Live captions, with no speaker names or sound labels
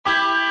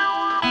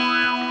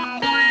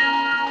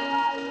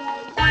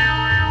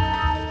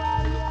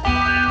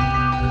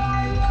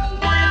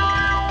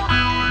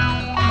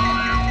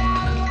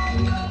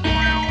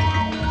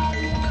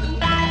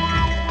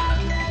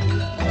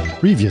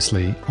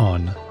Previously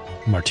on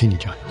Martini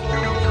Giant.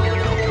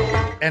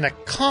 And a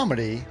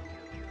comedy,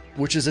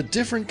 which is a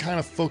different kind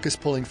of focus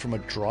pulling from a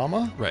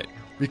drama. Right.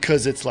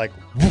 Because it's like...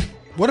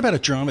 What about a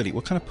dramedy?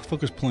 What kind of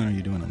focus pulling are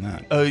you doing on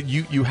that?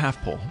 You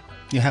half pull.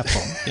 You half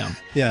pull.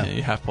 Yeah.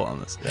 You half pull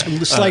on this.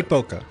 The slight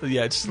bokeh.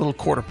 Yeah, just a little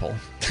quarter pull.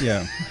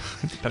 Yeah.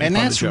 And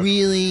that's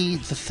really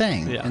the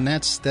thing. Yeah. And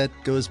that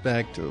goes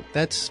back to,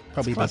 that's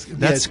probably about,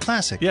 it's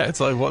classic. Yeah, it's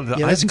like, well, the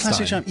that's a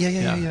classic genre.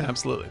 Yeah.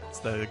 Absolutely.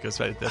 It goes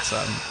right, that's,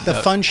 the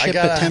Fun Ship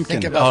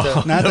Potemkin.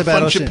 Not the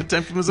Fun Ship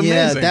Potemkin was amazing.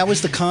 Yeah, that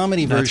was the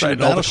comedy version of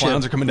Battleship. All the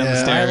clowns are coming down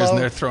the stairs and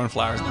they're throwing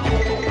flowers.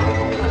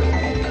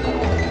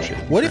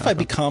 What if I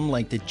become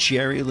like the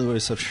Jerry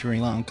Lewis of Sri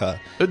Lanka?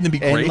 Wouldn't it be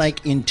great? And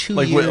like in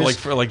 2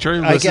 years, like Jerry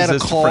Lewis I get a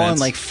call in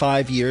like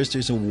 5 years.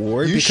 There's a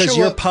award because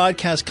your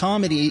podcast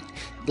comedy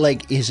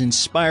like is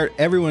inspired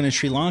everyone in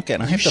Sri Lanka,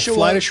 and I have to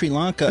fly to Sri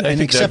Lanka and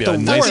accept the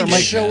award. I'm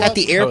like at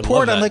the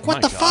airport. I'm like,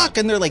 what the fuck?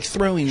 And they're like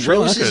throwing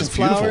roses and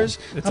flowers.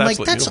 I'm like,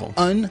 that's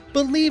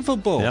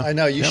unbelievable. Yeah. I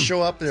know. You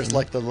show up. There's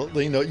like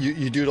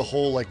you do the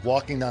whole like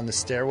walking down the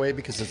stairway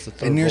because it's the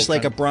third. And there's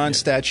like a bronze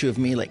statue of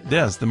me, like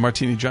yes, the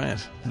Martini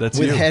Giant. That's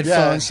with you.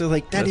 Headphones. So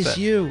like that is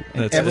you,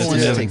 and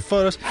everyone's taking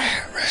photos.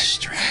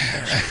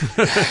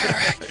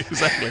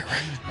 Exactly.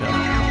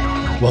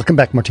 Welcome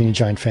back, Martini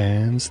Giant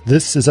fans.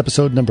 This is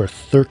episode number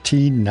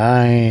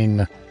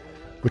 39,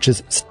 which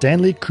is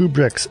Stanley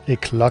Kubrick's A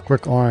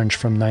Clockwork Orange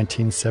from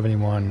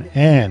 1971.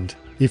 And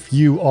if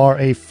you are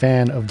a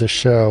fan of the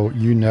show,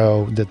 you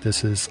know that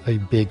this is a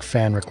big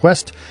fan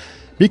request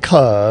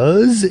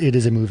because it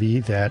is a movie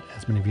that,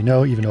 as many of you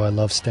know, even though I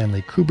love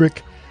Stanley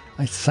Kubrick,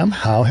 I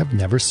somehow have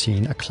never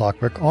seen A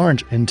Clockwork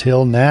Orange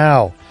until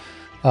now.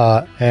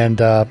 And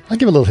I'll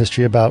give a little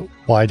history about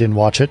why I didn't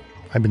watch it.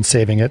 I've been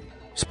saving it.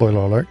 Spoiler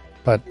alert.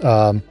 But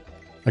I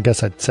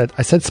guess I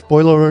said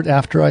spoiler alert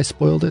after I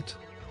spoiled it.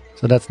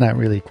 So that's not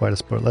really quite a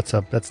spoiler.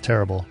 That's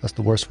terrible. That's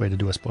the worst way to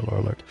do a spoiler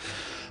alert.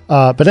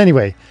 But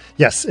anyway,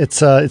 yes, it's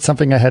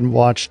something I hadn't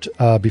watched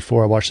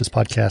before I watched this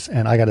podcast,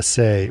 and I got to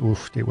say, it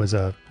was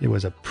a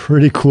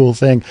pretty cool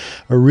thing.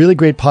 A really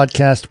great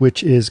podcast,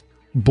 which is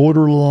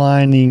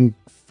borderlining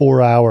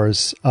 4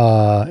 hours,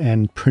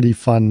 and pretty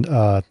fun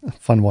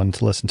one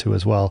to listen to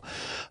as well.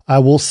 I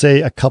will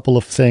say a couple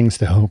of things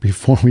though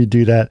before we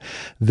do that.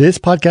 This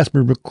podcast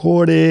was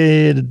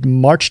recorded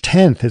March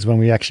 10th is when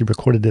we actually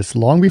recorded this,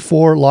 long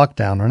before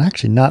lockdown, or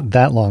actually not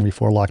that long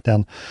before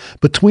lockdown,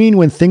 between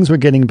when things were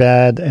getting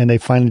bad and they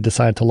finally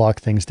decided to lock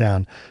things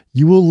down.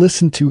 You will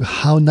listen to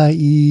how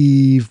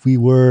naive we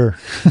were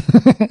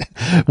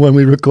when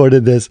we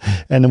recorded this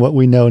and what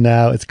we know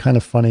now. It's kind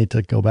of funny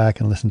to go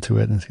back and listen to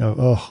it and go,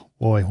 oh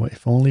boy,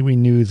 if only we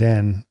knew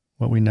then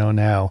what we know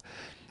now,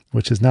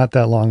 which is not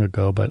that long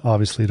ago, but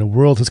obviously the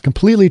world has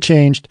completely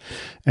changed.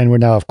 And we're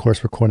now, of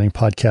course, recording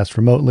podcasts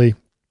remotely.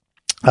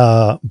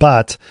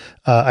 But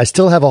I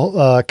still have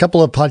a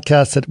couple of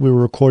podcasts that were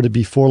recorded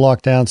before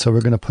lockdown, so we're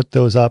going to put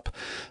those up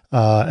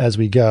as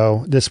we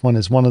go. This one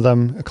is one of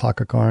them. A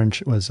Clockwork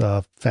Orange was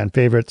a fan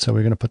favorite, so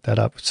we're going to put that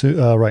up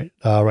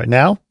right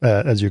now,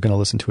 as you're going to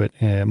listen to it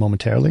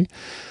momentarily.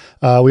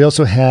 We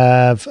also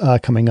have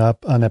coming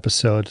up on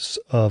episodes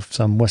of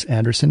some Wes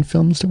Anderson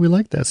films that we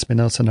like. That's been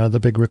also another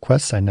big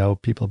request. I know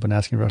people have been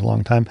asking for it a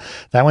long time.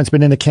 That one's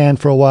been in the can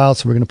for a while,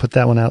 so we're going to put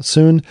that one out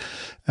soon.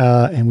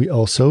 And we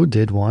also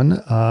did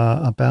one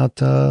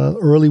about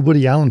early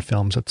Woody Allen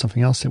films. That's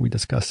something else that we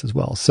discussed as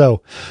well.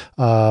 So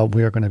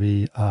we are going to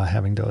be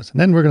having those. And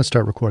then we're going to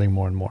start recording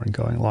more and more and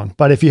going along.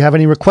 But if you have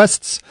any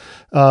requests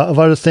of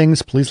other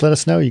things, please let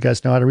us know. You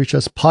guys know how to reach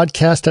us.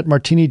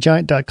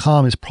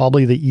 Podcast@martinigiant.com is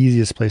probably the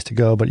easiest place to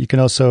go. But you can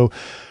also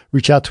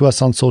reach out to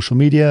us on social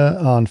media.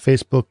 On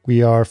Facebook,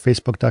 we are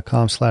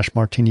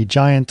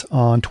facebook.com/martinigiant.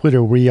 On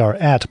Twitter, we are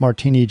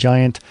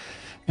 @martinigiant.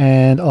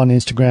 And on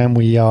Instagram,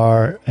 we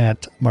are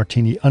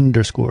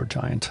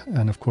 @martini_giant.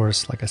 And of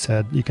course, like I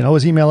said, you can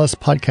always email us,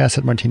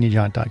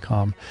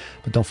 podcast@martinigiant.com.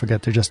 But don't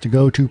forget to just to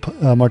go to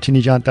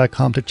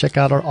martinigiant.com to check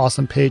out our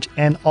awesome page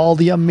and all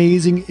the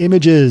amazing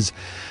images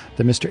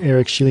that Mr.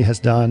 Eric Sheely has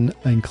done,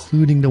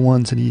 including the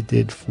ones that he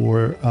did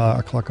for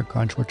our Clockwork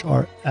Orange, which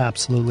are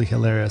absolutely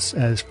hilarious.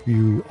 As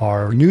you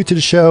are new to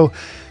the show,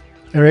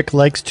 Eric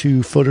likes to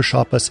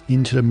Photoshop us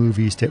into the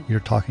movies that we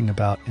are talking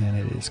about, and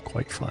it is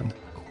quite fun.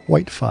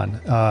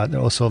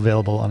 They're also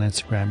available on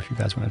Instagram if you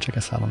guys want to check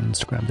us out on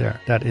Instagram there.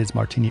 That is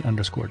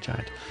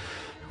martini_giant.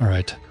 All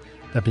right.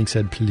 That being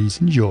said, please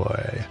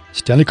enjoy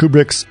Stanley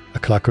Kubrick's A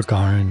Clockwork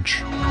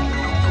Orange.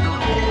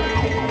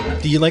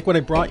 Do you like what I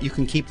brought? You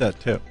can keep that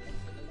too.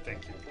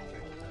 Thank you.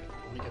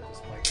 Let me get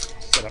this mic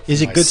set up.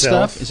 Is it good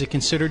stuff? Is it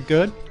considered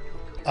good?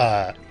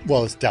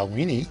 Well, it's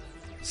Dalwhinnie,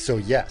 so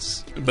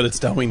yes. But it's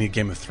Dalwhinnie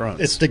Game of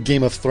Thrones. It's the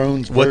Game of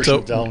Thrones version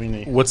of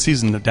Dalwhinnie. What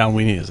season of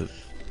Dalwhinnie is it?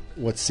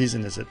 What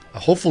season is it?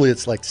 Hopefully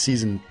it's like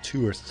season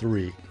 2 or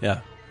 3.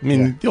 Yeah. I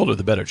mean, the older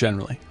the better,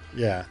 generally.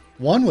 Yeah.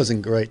 1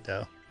 wasn't great,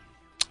 though.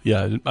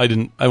 Yeah, I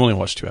only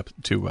watched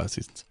two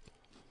seasons.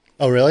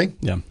 Oh, really?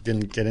 Yeah.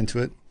 Didn't get into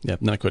it? Yeah,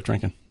 then I quit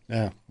drinking.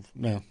 No.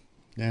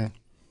 Yeah.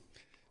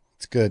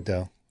 It's good,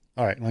 though.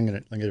 All right, I'm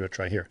gonna give it a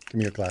try. Here, give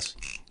me your glass.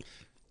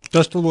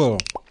 Just a little.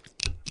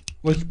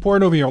 Let's pour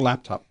it over your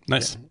laptop.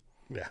 Nice.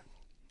 Yeah.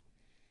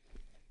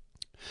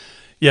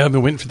 Yeah, I've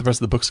been waiting for the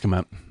rest of the books to come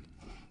out.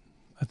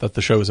 I thought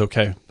the show was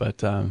okay,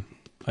 but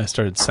I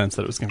started to sense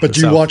that it was going to go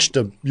south.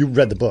 But you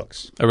read the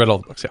books. I read all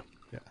the books, yeah.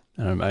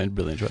 And I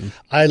really enjoyed them.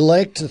 I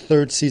liked the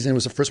third season. It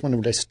was the first one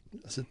where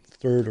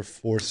third or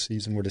fourth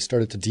season where they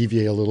started to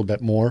deviate a little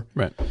bit more.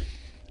 Right.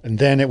 And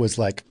then it was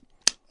like,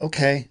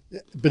 okay,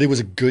 but it was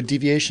a good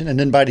deviation. And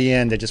then by the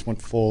end, they just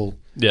went full.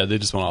 Yeah, they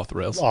just went off the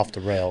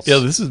rails. Yeah,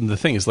 this is the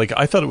thing. Is like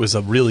I thought it was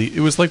it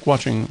was like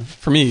watching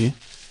for me.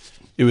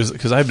 It was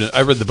because I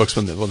read the books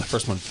when the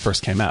first one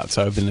first came out,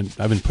 so I've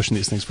been pushing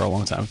these things for a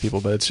long time with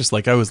people. But it's just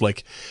like I was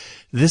like,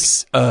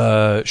 this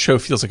show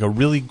feels like a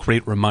really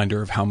great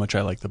reminder of how much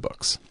I like the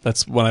books.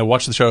 That's when I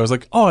watched the show, I was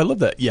like, oh, I love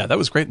that. Yeah, that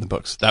was great in the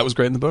books. That was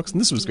great in the books,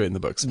 and this was great in the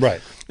books. Right.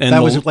 And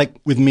that was like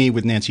with me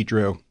with Nancy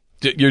Drew.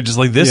 You're just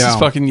like, this is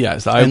fucking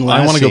yes. I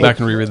want to go back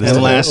and reread this.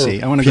 And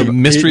Lassie, I want to go.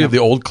 Mystery of the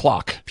Old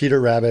Clock. Peter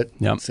Rabbit.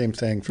 Yep. Same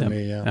thing for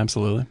me. Yeah.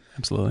 Absolutely.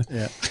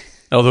 Yeah.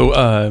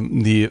 Although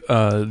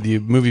the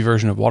movie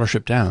version of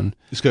Watership Down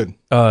is good,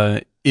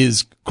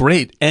 is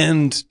great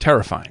and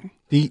terrifying.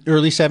 The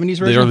early 70s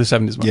version. The early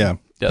 70s one. Yeah.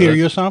 Peter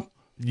Usop.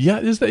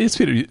 Yeah, it's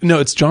Peter. No,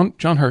 it's John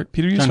Hurt.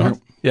 Peter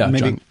Usop. Yeah,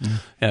 maybe.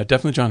 Yeah,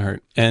 definitely John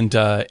Hurt. And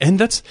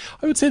that's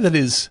I would say that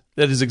is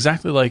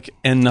exactly like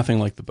and nothing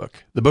like the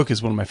book. The book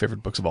is one of my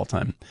favorite books of all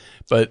time,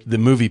 but the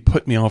movie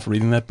put me off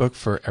reading that book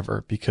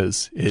forever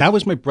because that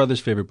was my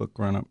brother's favorite book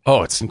growing up.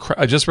 Oh, it's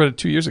incredible! I just read it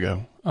 2 years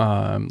ago,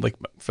 like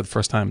for the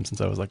first time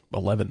since I was like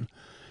 11,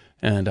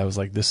 and I was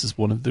like, this is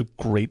one of the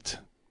great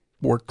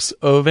works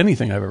of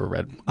anything I've ever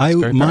read.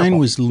 Mine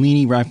was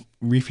Leni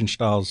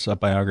Riefenstahl's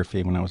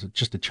biography when I was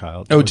just a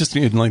child. Oh, just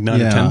in like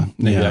 9 or 10.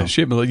 Yeah.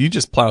 You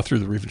just plow through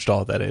the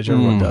Riefenstahl at that age.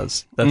 Everyone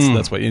does.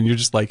 That's what, and you're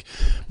just like,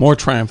 more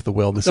Triumph of the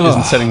Will. This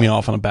isn't setting me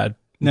off on a bad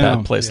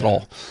place at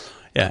all.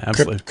 Yeah,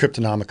 absolutely.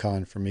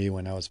 Cryptonomicon for me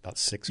when I was about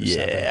 6 or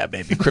 7. Yeah,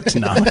 baby.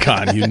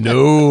 Cryptonomicon.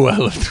 I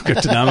love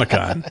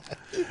Cryptonomicon.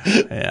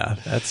 Yeah,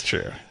 that's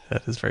true.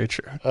 That is very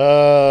true.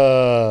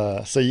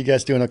 So you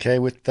guys doing okay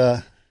with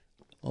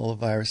all the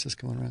viruses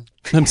going around?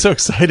 I'm so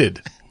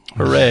excited.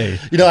 Hooray.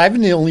 I've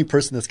been the only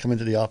person that's come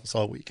into the office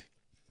all week.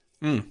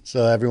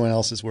 So everyone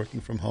else is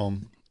working from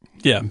home.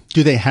 Yeah.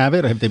 Do they have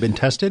it? Have they been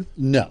tested?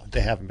 No, they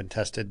haven't been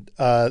tested.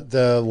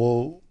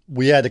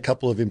 We had a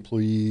couple of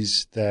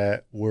employees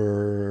that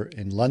were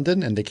in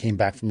London, and they came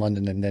back from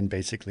London, and then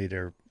basically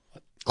they're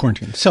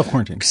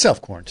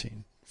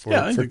self-quarantine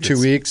for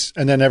 2 weeks.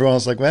 And then everyone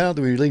was like, well,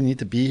 do we really need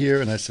to be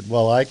here? And I said,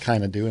 well, I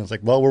kind of do. And I was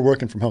like, well, we're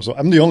working from home. So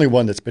I'm the only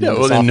one that's been in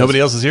this office. Nobody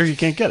else is here. You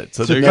can't get it.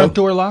 So there you front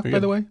go. Door locked, by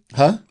the way?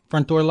 Huh?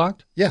 Front door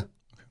locked? Yeah.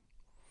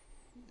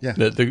 Yeah.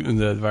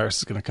 The virus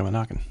is going to come a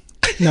knocking.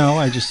 No,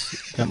 I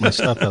just got my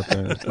stuff out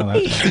there.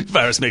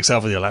 Virus makes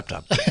off with your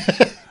laptop.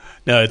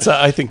 No, it's.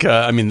 I think.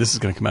 This is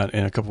going to come out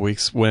in a couple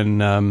weeks when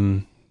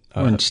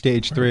we're in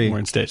stage 3. We're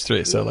in stage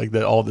 3. So like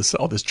all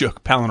this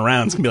joke palling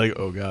around, it's gonna be like,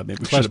 oh god, maybe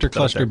we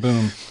cluster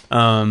boom.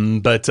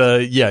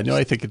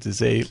 I think it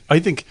is a. I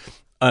think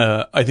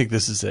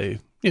this is a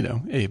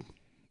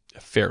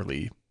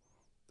fairly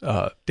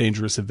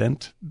dangerous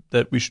event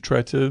that we should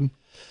try to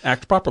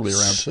act properly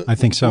around. I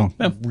think so.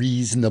 Yeah.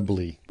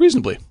 Reasonably.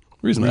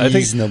 I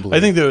think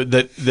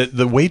that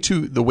the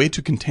way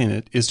to contain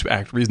it is to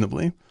act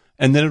reasonably,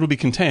 and then it'll be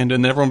contained,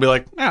 and everyone will be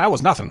like, that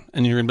was nothing,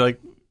 and you're gonna be like,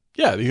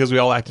 yeah, because we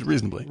all acted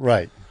reasonably,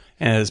 right?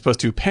 And as opposed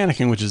to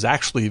panicking, which is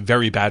actually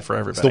very bad for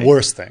everybody. It's the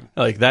worst thing.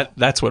 Like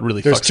that's what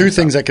really. There's 2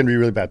 things that can be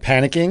really bad: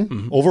 panicking,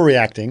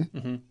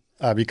 overreacting,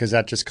 because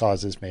that just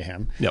causes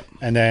mayhem. Yep.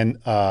 And then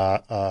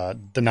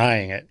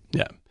denying it.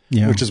 Yeah.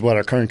 Yeah. Which is what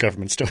our current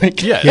government's doing.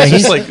 Yeah,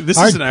 he's like, this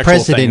is an actual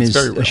thing. President is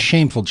a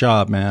shameful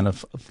job, man.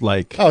 Of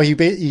like,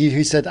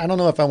 he said, I don't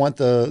know if I want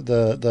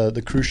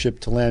the cruise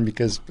ship to land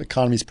because the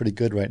economy's pretty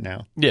good right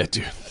now. Yeah,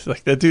 dude.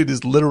 Like that dude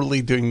is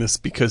literally doing this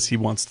because he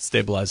wants to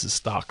stabilize his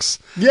stocks.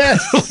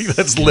 Yes,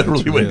 that's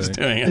literally what he's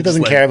doing. He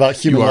doesn't care about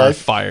human life. You are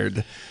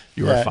fired.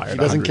 You are fired. He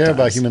doesn't care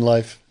about human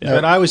life. Yeah. No.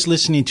 But I was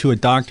listening to a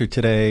doctor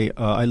today.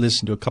 I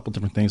listened to a couple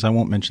different things. I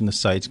won't mention the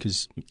sites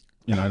because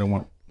I don't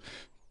want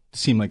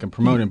seem like I'm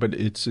promoting, but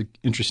it's an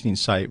interesting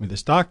site with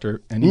this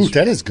doctor. And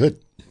that is good.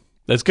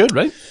 That's good,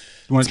 right?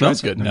 It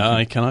smells good. No,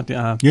 I cannot.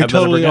 You're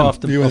totally off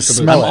the. You want to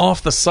smell it? I'm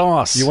off the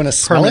sauce. You want to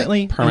smell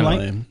permanently? it?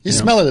 Permanently. You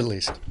smell it at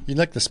least. You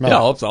like the smell.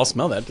 Yeah, I'll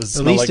smell that.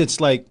 At least it's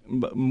like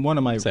one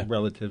of my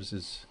relatives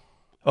is.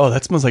 Oh,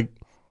 that smells like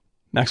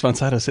Max von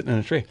Sydow sitting in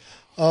a tree.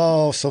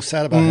 Oh, so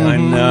sad about him. I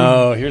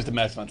know. Here's the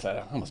Max von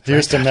Sydow.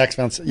 Here's the Max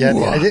von Sydow. Yeah,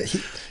 it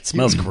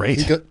smells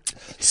great.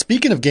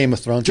 Speaking of Game of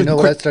Thrones, you know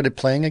what I started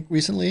playing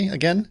recently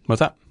again? What's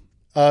that?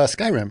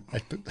 Skyrim.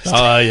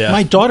 Yeah.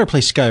 My daughter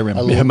plays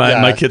Skyrim.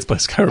 My kids play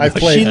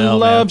Skyrim. She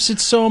loves it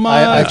so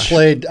much.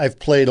 I've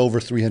played over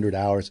 300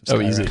 hours of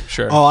Skyrim. Oh, easy.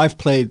 Sure. Oh, I've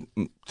played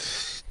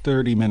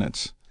 30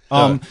 minutes.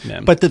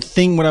 But the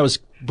thing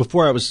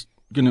before I was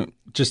going to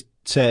just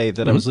say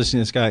that I was listening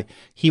to this guy,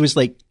 he was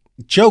like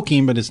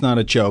joking, but it's not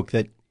a joke,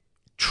 that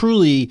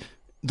truly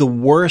the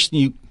worst.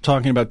 You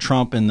talking about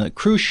Trump and the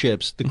cruise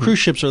ships? The cruise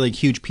ships are like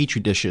huge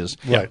petri dishes,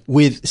 right?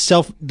 With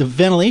the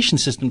ventilation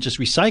system just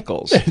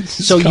recycles.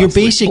 So you're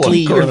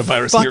basically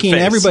fucking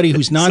everybody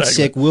who's not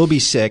sick will be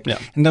sick,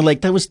 and they're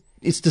like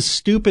it's the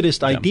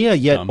stupidest idea.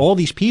 Yet all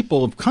these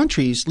people of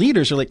countries,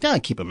 leaders are like,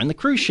 keep them in the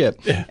cruise ship,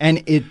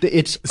 and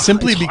it's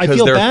simply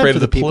because they're afraid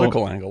of the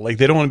political angle. Like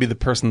they don't want to be the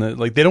person that,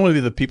 like they don't want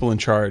to be the people in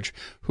charge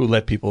who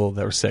let people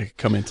that are sick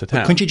come into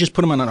town. Couldn't you just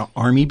put them on an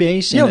army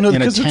base?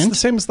 Because it's the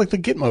same as like the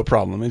Gitmo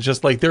problem. It's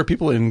just like there are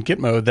people in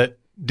Gitmo that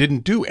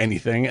didn't do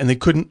anything and they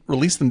couldn't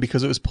release them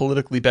because it was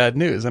politically bad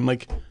news. I'm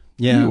like,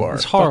 you are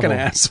fucking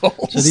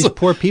assholes. So these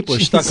poor people are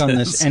stuck on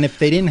this, and if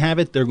they didn't have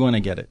it, they're going to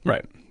get it.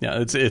 Right.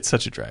 Yeah, it's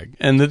such a drag.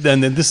 And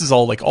then this is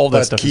all like all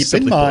that stuff. Keep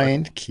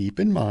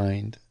in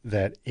mind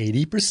that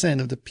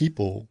 80% of the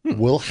people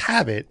will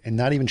have it and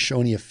not even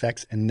show any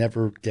effects and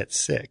never get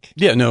sick.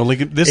 Yeah, no, like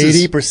this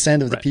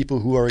 80% of the people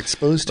who are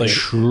exposed to it.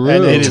 True.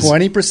 And then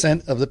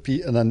 20% of the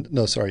people,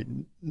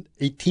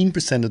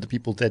 18% of the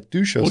people that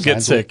do show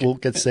signs will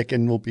get sick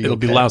and will be It'll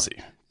be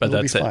lousy. But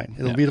it'll that's be fine.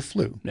 It'll be the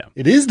flu. Yeah.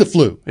 It is the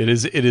flu. It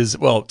is.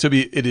 Well,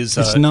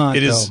 it's not.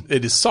 It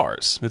is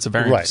SARS. It's a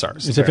variant of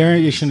SARS. It's a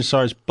variation of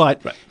SARS,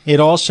 but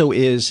it also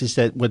is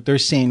that what they're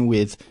saying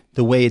with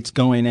the way it's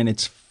going, and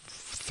it's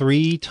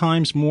 3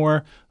 times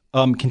more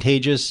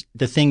contagious.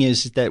 The thing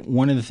is that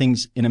one of the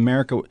things in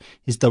America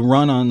is the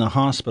run on the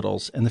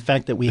hospitals, and the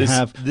fact that we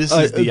have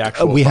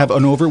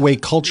an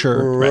overweight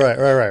culture,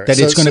 right. That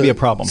it's going to be a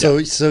problem. So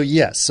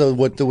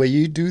the way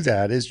you do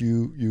that is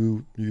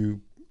you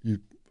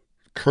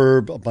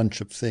curb a bunch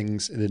of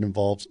things, and it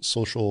involves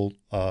social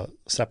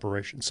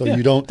separation. So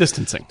you don't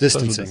distancing,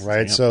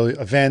 right? Yeah. So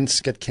events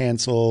get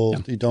canceled.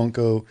 Yeah. You don't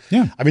go.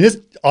 Yeah. I mean,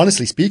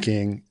 honestly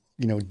speaking,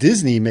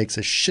 Disney makes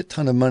a shit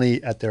ton of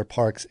money at their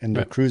parks and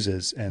their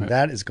cruises, and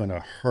that is going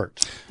to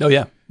hurt. Oh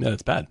yeah,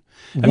 it's bad.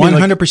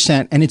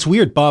 100%. And it's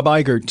weird. Bob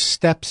Iger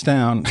steps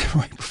down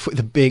right before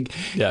the big.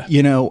 Yeah.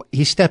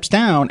 He steps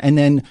down, and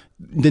then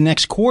the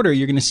next quarter,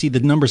 you're going to see the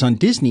numbers on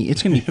Disney.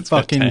 It's going to be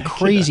fucking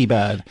crazy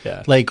bad.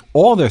 Yeah. Like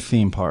all their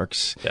theme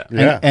parks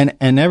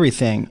and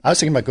everything. I was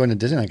thinking about going to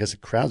Disney. I guess the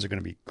crowds are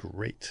going to be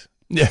great.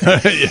 Yeah,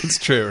 it's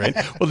true, right?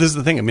 Well, this is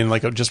the thing. I mean,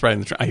 like just riding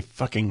the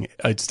train.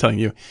 I'm just telling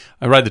you,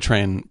 I ride the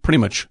train pretty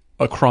much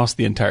across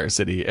the entire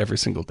city every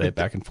single day,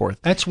 back and forth.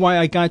 That's why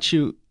I got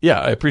you. Yeah,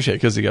 I appreciate it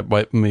because you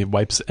got me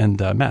wipes and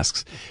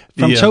masks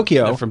from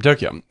Tokyo. From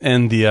Tokyo,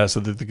 and where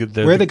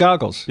are the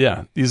goggles?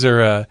 Yeah, these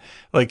are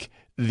like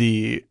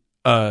the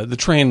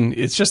train.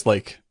 It's just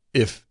like,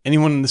 if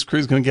anyone in this crew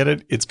is going to get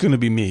it, it's going to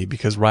be me,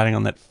 because riding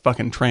on that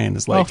fucking train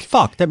is like, oh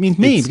fuck, that means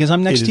me because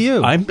I'm next to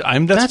you.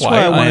 That's why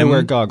I want to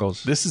wear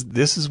goggles.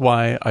 This is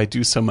why I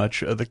do so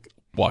much of the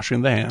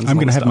washing the hands. I'm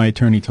going to have my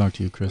attorney talk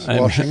to you, Chris.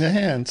 Washing the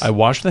hands. I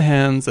wash the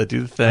hands. I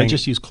do the thing. I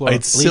just use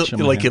bleach.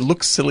 It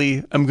looks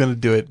silly. I'm going to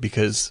do it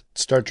because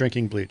start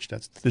drinking bleach.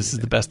 This is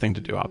the best thing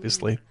to do.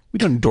 Obviously, we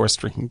don't endorse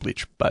drinking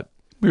bleach, but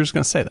we were just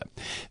going to say that.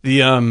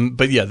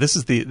 But yeah, this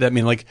is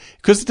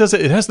because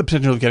it has the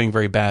potential of getting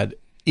very bad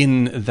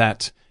in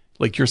that,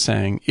 like you're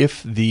saying,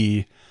 if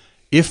it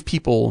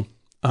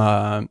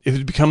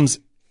becomes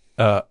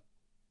a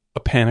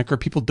panic or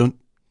people don't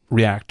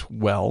react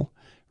well,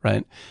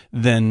 right,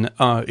 then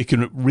it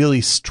can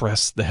really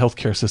stress the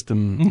healthcare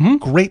system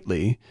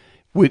greatly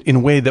in a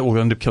way that will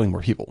end up killing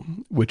more people,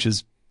 which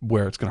is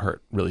where it's going to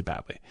hurt really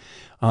badly.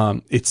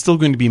 It's still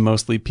going to be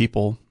mostly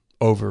people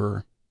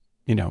over,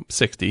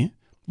 60,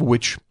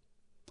 which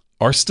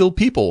are still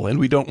people, and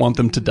we don't want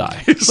them to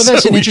die. Well,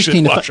 that's an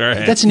interesting.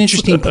 That's an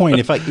interesting point.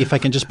 If I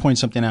can just point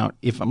something out,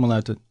 if I'm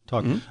allowed to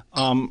talk,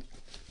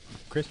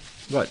 Chris,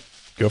 what?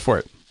 Go for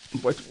it.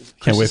 What?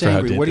 Can't wait for how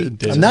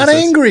I'm not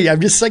angry. I'm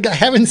just like, I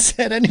haven't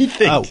said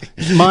anything. Oh,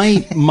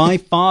 my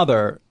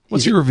father.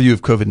 What's your review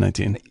of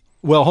COVID-19?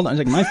 Well, hold on a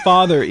second. My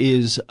father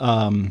is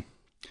 89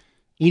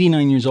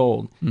 years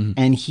old,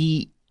 and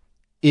he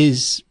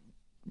is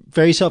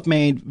very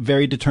self-made,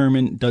 very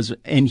determined,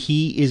 and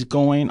he is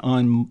going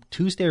on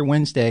Tuesday or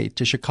Wednesday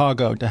to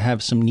Chicago to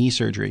have some knee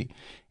surgery.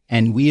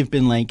 And we have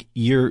been like,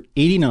 you're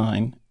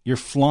 89, you're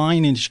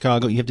flying into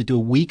Chicago, you have to do a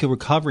week of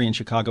recovery in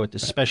Chicago at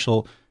this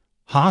special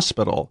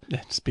hospital,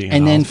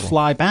 and then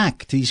fly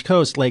back to the East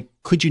Coast. Like,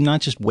 could you not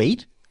just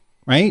wait?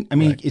 Right? I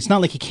mean, It's not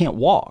like he can't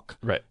walk.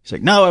 Right. He's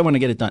like, no, I want to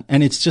get it done.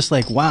 And it's just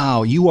like,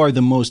 wow, you are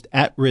the most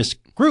at-risk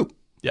group.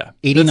 Yeah.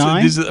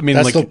 89?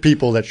 That's the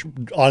people that,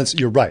 honestly,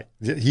 you're right.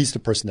 He's the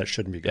person that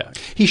shouldn't be going. Yeah.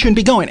 He shouldn't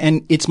be going.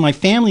 And it's my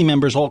family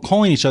members all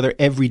calling each other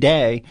every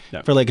day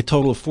for like a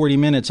total of 40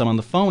 minutes. I'm on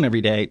the phone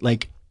every day.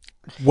 Like,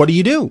 what do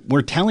you do?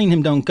 We're telling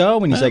him don't go,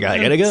 and he's like, I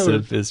got to go.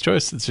 It's his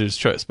choice. It's his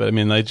choice. But I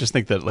mean, I just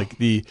think that like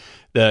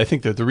I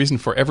think that the reason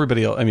for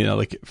everybody else, I mean,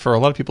 like for a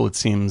lot of people, it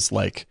seems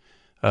like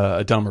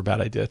a dumb or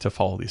bad idea to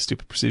follow these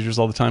stupid procedures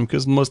all the time,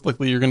 because most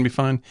likely you're going to be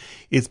fine.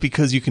 It's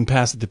because you can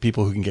pass it to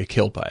people who can get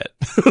killed by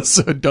it.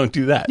 So don't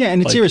do that. Yeah,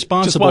 and it's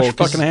irresponsible. Just wash your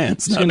fucking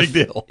hands. It's not a big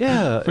deal.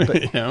 Yeah.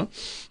 But,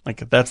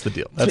 like that's the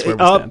deal. That's where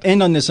we stand. I'll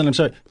end on this, and I'm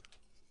sorry.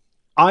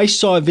 I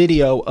saw a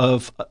video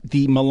of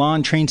the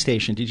Milan train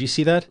station. Did you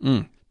see that?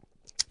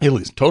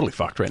 Italy's totally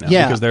fucked right now.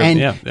 Yeah, because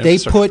they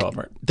put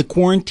the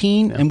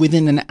quarantine, and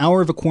within an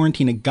hour of a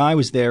quarantine, a guy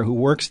was there who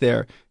works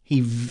there.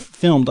 He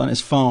filmed on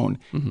his phone,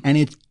 and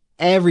it's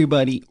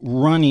everybody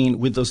running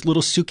with those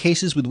little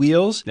suitcases with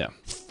wheels. Yeah.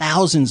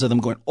 Thousands of them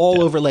going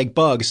all over like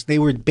bugs. They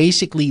were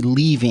basically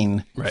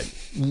leaving. Right.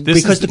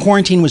 Because the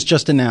quarantine was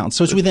just announced.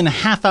 So it's within a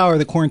half hour of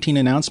the quarantine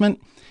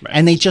announcement. Right.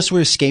 And they just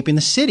were escaping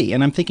the city.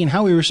 And I'm thinking,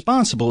 how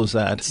irresponsible is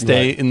that?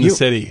 Stay in the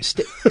city.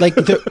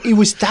 It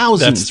was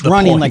thousands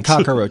running like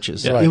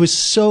cockroaches. Yeah. It was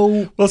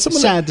so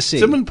sad to see.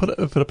 Someone put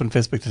up on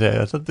Facebook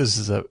today. I thought this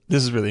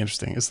is really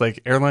interesting. It's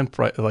like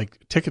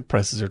ticket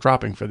prices are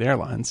dropping for the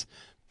airlines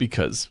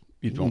because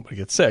you don't want to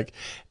get sick.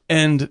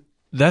 And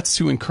that's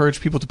to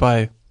encourage people to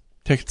buy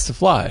tickets to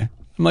fly.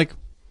 I'm like,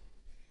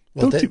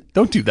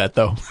 don't do that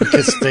though.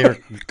 Because they're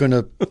going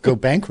to go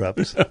bankrupt.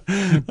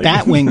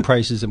 Batwing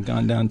prices have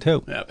gone down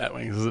too. Yeah,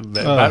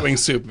 Batwing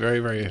soup, very,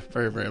 very,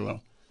 very, very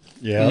low.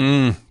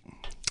 Yeah.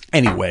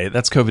 Anyway,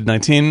 that's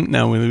COVID-19.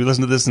 Now, when we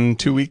listen to this in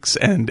 2 weeks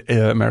and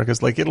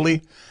America's like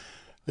Italy,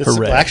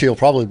 actually, it'll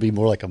probably be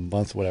more like a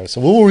month, whatever. So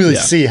we'll really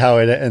see how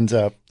it ends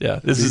up.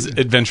 Yeah, this is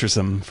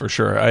adventuresome for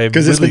sure.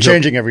 Because it's been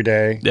changing every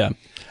day. Yeah.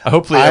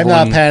 Hopefully I'm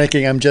not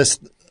panicking. I'm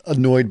just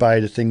annoyed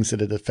by the things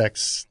that it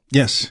affects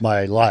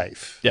my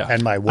life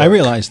and my work. I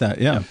realize that,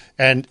 yeah.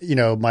 And,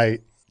 my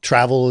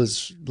travel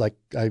is like,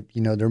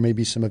 there may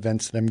be some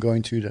events that I'm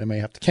going to that I may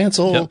have to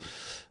cancel.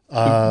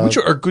 Yeah. Which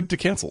are good to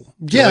cancel.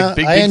 Yeah, like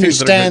big I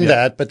understand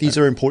that, but these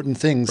are important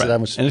things that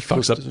I'm and it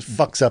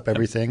fucks up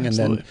everything. And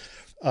then,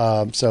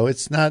 so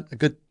it's not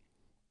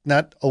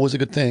always a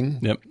good thing.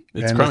 Yep.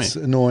 It's and crummy. It's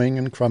annoying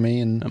and crummy.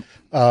 And,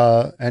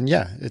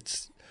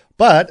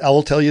 but I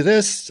will tell you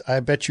this.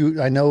 I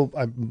know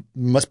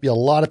must be a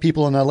lot of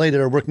people in LA that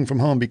are working from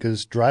home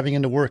because driving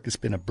into work has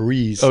been a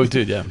breeze. Oh,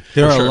 dude, yeah.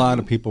 There are a lot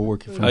of people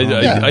working from home.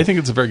 I think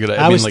it's a very good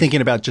idea. I was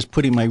thinking about just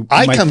putting my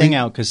thing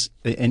out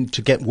and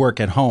to get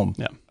work at home.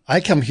 Yeah. I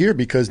come here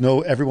because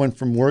everyone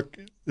from work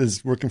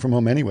is working from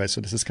home anyway,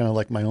 so this is kind of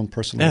like my own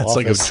personal office.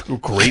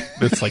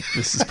 It's like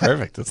this is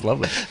perfect. It's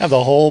lovely. I have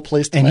the whole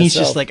place to myself. He's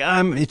just like,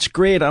 it's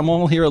great. I'm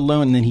all here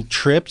alone. And then he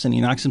trips and he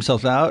knocks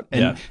himself out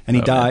and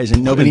he dies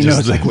and nobody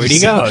knows where'd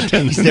he go?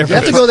 You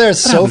have to go there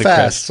so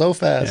fast.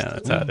 Yeah,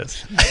 that's how it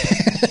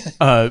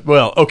is.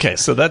 Well, okay.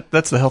 So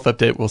that's the health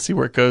update. We'll see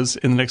where it goes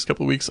in the next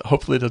couple of weeks.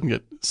 Hopefully it doesn't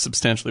get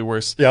substantially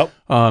worse. Yep.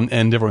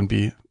 And everyone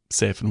be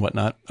safe and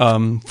whatnot.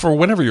 For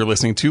whenever you're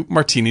listening to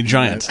Martini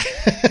Giant.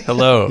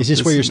 Hello. Is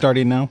this where you're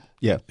starting now?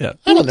 Yeah. Yeah.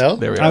 I don't know.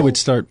 There we are. I would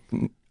start.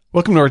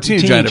 Welcome to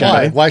Martini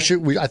Giant. Why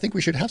should we? I think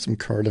we should have some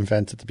current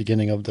events at the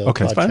beginning of the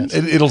podcast. Fine.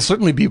 It'll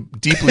certainly be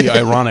deeply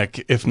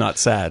ironic, if not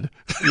sad.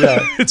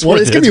 Yeah. It's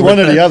going to be one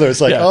or the other.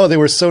 It's like, they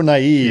were so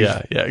naive.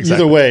 Yeah, exactly.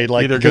 Either way,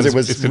 because it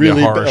was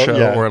really be a horror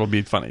show, or it'll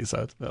be funny.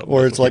 So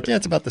it's like,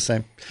 it's about the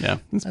same. Yeah.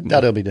 I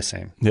doubt it'll be the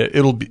same. Yeah,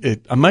 it'll be.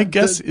 My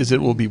guess is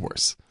it will be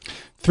worse.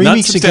 3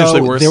 weeks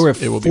ago, worse, there were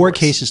 4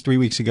 cases 3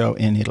 weeks ago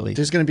in Italy.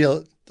 There's going to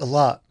be a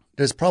lot.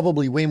 There's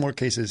probably way more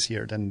cases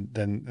here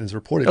than is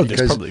reported. Oh,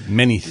 there's probably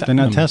many. They're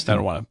not testing. I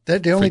don't want to.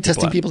 They're only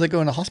testing people that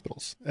go into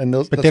hospitals,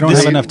 but they don't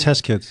have enough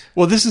test kits.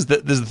 Well, this is the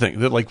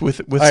thing that like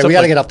with all right, we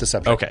got to get off the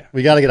subject. Okay,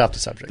 we got to get off the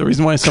subject. The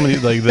reason why somebody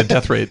like the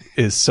death rate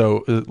is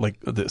so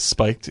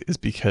spiked is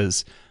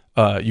because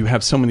you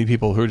have so many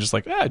people who are just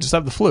like, I just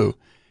have the flu.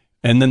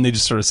 And then they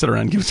just sort of sit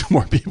around and give it to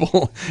more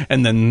people,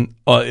 and then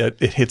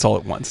it hits all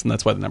at once, and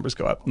that's why the numbers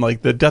go up.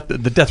 Like the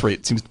death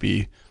rate seems to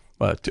be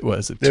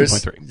was it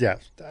 2.3? Yeah,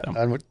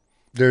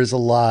 there's a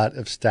lot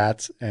of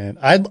stats, and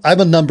I'm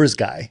a numbers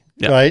guy,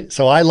 right?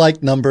 So I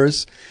like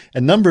numbers,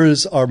 and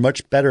numbers are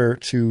much better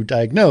to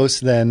diagnose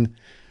than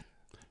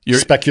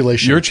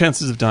speculation. Your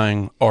chances of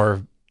dying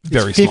are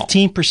very small.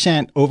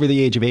 15% over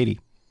the age of 80.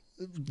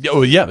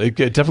 Oh yeah, it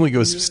definitely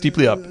goes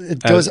steeply up. It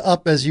goes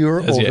up as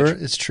you're older.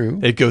 It's true.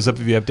 It goes up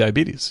if you have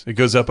diabetes. It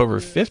goes up over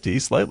 50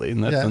 slightly,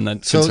 and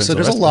that so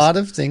there's a lot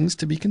of things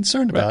to be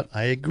concerned about.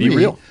 I agree. Be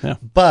real,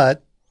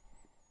 but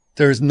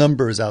there's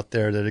numbers out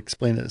there that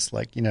explain this.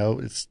 Like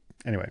it's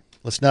anyway.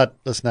 Let's not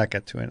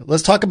get too into it.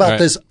 Let's talk about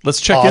this. Let's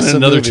check awesome in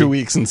another movie. 2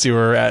 weeks and see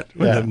where we're at.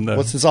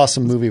 What's this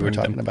awesome movie we're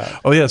talking about?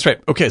 Oh yeah, that's right.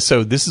 Okay,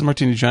 so this is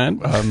Martini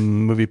Giant,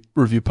 movie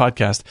review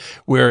podcast,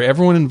 where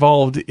everyone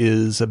involved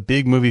is a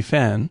big movie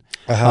fan.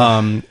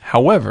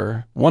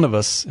 However, one of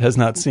us has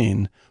not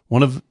seen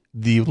one of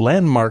the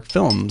landmark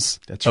films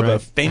of a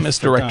famous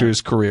director's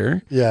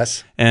career.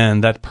 Yes,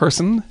 and that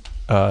person.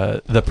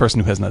 The person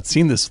who has not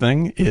seen this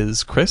thing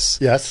is Chris.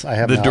 Yes, I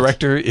have. The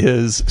director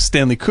is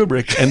Stanley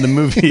Kubrick, and the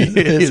movie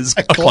is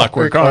A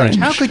Clockwork Orange.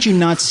 How could you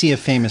not see a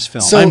famous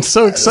film? I'm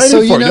so excited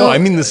for it. No, I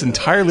mean this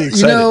entirely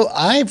excited.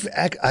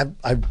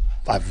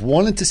 I've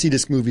wanted to see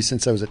this movie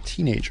since I was a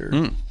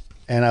teenager,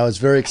 and I was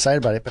very excited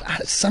about it. But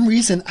for some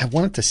reason, I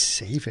wanted to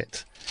save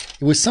it.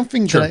 It was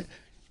something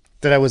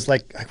that I was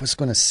like, I was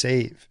going to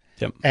save.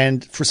 Yep.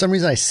 And for some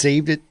reason, I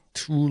saved it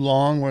too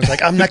long where it's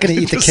like, I'm not going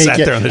to eat the cake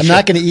yet. I'm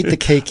not going to eat the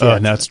cake yet. Oh,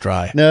 now it's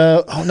dry.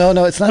 No. Oh,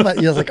 no. It's not about,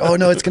 like, oh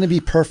no, it's going to be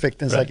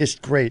perfect. And it's like, it's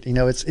great.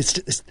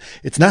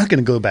 It's not going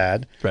to go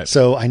bad. Right.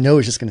 So I know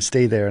it's just going to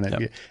stay there.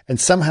 And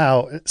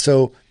somehow,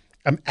 so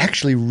I'm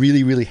actually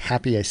really, really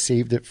happy I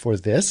saved it for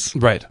this.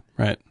 Right.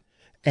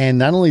 And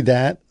not only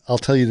that, I'll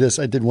tell you this,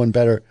 I did one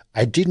better.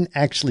 I didn't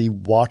actually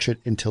watch it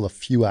until a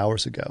few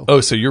hours ago. Oh,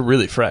 so you're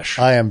really fresh.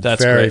 I am very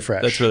great.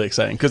 fresh. That's really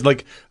exciting. Because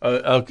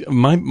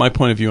my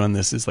point of view on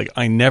this is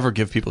I never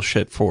give people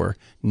shit for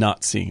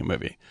not seeing a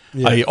movie.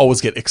 Yeah. I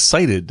always get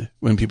excited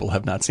when people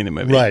have not seen a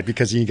movie. Right,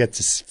 because you get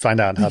to find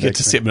out how you get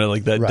to see it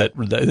like that. Right.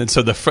 And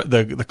so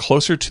the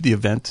closer to the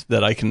event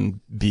that I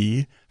can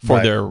be for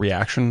their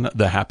reaction,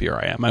 the happier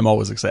I am. I'm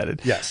always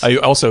excited. Yes. I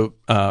also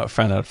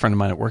found out a friend of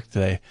mine at work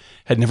today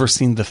had never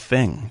seen The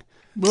Thing.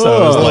 So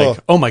I was like,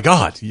 oh my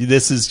God,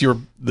 this is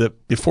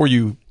before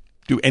you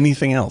do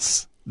anything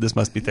else, this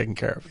must be taken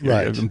care of.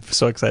 Right. I'm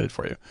so excited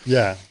for you.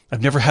 Yeah.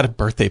 I've never had a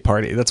birthday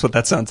party. That's what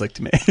that sounds like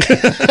to me.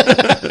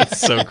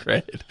 It's so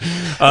great.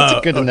 That's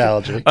a good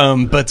analogy.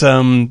 But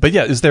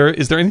yeah, is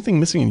there anything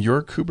missing in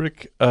your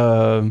Kubrick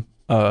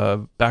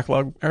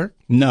backlog, Eric?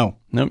 No,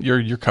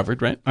 you're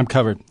covered, right? I'm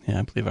covered. Yeah,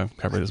 I believe I'm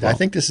covered as well. I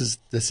think this is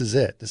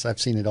it. I've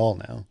seen it all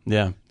now.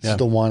 Yeah, this is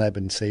the one I've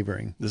been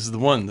savoring. This is the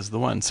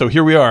one. So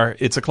here we are.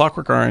 It's A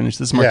Clockwork Orange.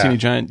 This is Martini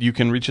Giant. You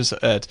can reach us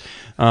at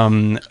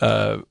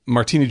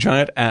Martini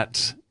Giant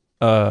at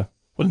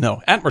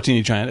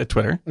Martini Giant at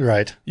Twitter.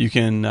 Right. You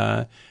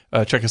can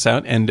check us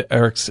out and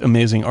Eric's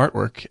amazing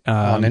artwork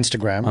on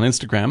Instagram.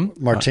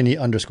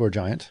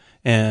 Martini_Giant.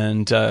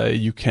 And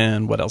you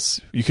can, what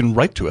else? You can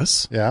write to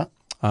us. Yeah.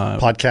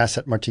 Podcast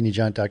at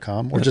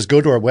martinigiant.com, or just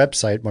go to our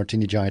website,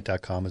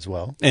 martinigiant.com as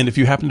well. And if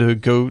you happen to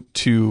go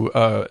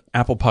to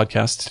Apple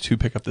Podcasts to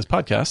pick up this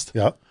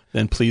podcast,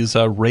 then please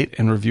rate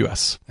and review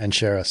us. And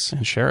share us.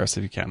 And share us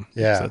if you can.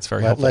 Yeah. So that's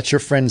very helpful. Let your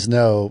friends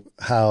know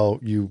how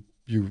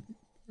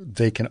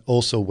they can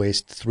also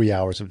waste 3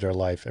 hours of their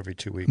life every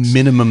 2 weeks.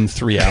 Minimum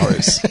 3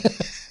 hours.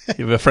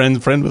 You have a friend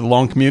with a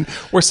long commute,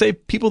 or say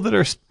people that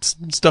are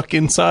stuck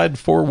inside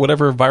for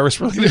whatever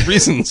virus-related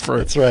reasons for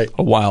That's right.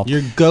 a while.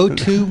 Your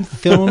go-to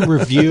film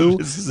review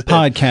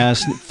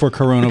podcast for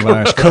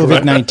coronavirus,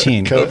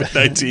 COVID-19.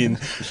 COVID-19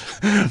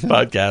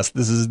 podcast.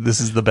 This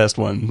is the best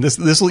one.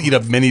 This will eat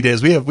up many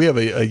days. We have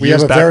a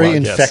very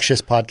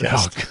infectious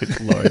podcast. Oh, good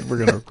Lord, we're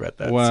gonna regret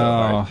that.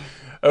 Wow.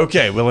 So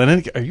okay. Well,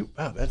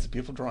 wow, that's a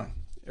beautiful drawing.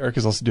 Eric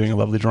is also doing a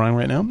lovely drawing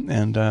right now,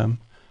 and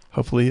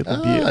hopefully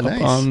it'll be up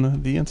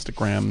on the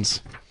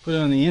Instagrams. Put it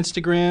on the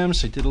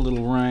Instagrams. I did a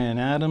little Ryan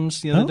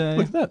Adams the other day.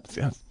 Look at that.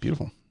 Yeah, it's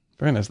beautiful.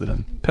 Very nicely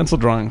done. Pencil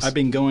drawings. I've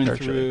been going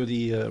through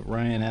the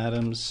Ryan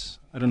Adams.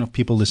 I don't know if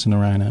people listen to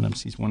Ryan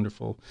Adams. He's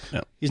wonderful.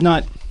 No. He's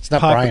not. It's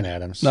not Brian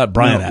Adams. Not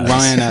Brian Adams.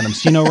 Ryan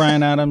Adams. Do you know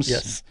Ryan Adams?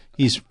 Yes.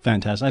 He's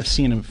fantastic. I've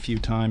seen him a few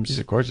times.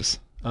 He's gorgeous.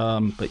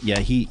 But yeah,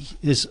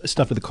 his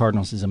stuff with the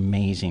Cardinals is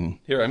amazing.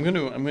 Here, I'm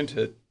going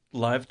to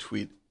live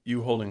tweet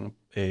you holding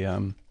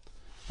a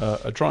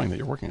drawing that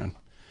you're working on.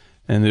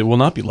 And it will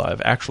not be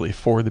live, actually,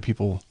 for the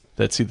people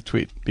that see the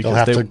tweet. Because they'll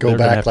have to go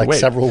back like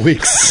several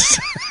weeks.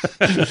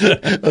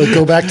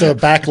 Go back to a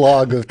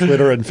backlog of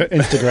Twitter and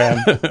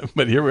Instagram.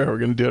 But here we are. We're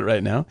going to do it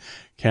right now.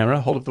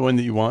 Camera, hold up the one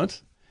that you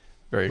want.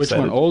 Very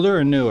excited. Which one, older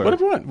or newer?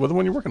 Whatever you want. Well, the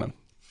one you're working on.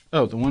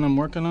 Oh, the one I'm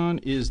working on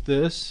is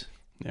this.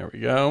 There we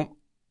go.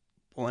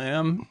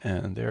 Blam.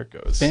 And there it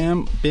goes.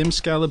 Bam. Bim,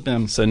 scala,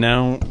 bim. So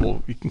now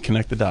we can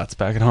connect the dots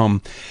back at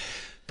home.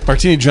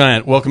 Martini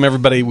Giant, welcome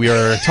everybody. We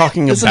are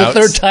talking about... This is the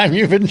third time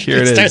you've been... Here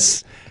it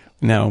is.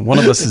 Now, one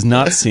of us has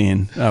not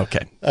seen...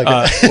 Okay.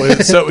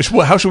 So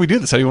how should we do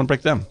this? How do you want to break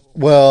it down?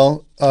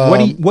 Well...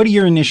 What are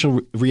your initial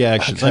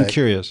reactions? Okay. I'm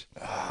curious.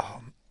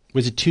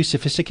 Was it too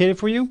sophisticated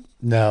for you?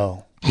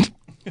 No.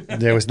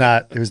 It was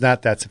not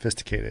that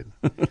sophisticated.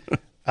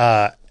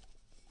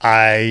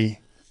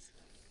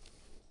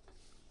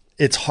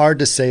 It's hard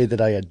to say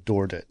that I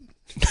adored it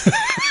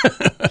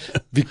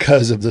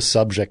because of the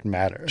subject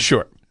matter.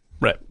 Sure.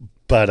 Right.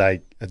 But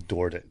I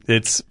adored it.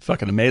 It's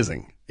fucking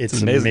amazing.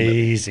 It's an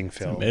amazing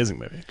film. It's an amazing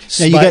movie.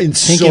 Now you got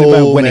thinking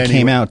about when it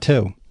came out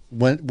too.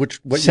 What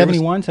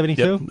 71,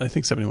 72? Yep, I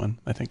think 71,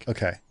 I think.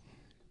 Okay.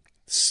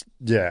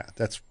 Yeah,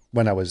 that's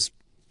when I was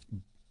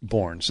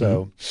born.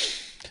 So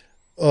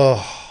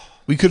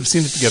we could have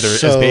seen it together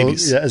as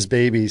babies. Yeah, as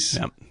babies.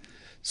 Yep.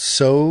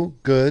 So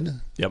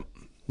good.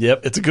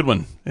 Yep, it's a good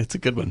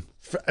one.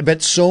 I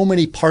bet so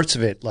many parts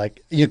of it,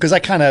 like, because I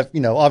kind of,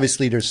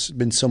 obviously there's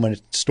been so many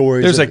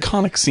stories. There's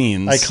iconic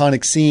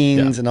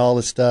scenes and all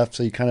this stuff.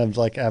 So you kind of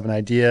like have an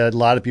idea. A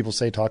lot of people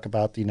talk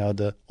about,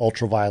 the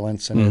ultra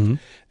violence and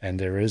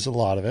there is a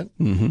lot of it.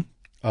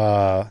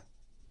 Mm-hmm.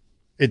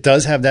 It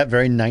does have that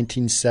very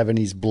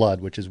 1970s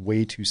blood, which is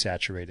way too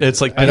saturated.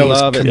 It's like, I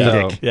love it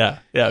though. Yeah.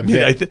 I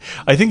mean,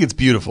 I think it's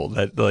beautiful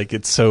that like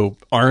it's so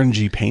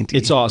orangey painty.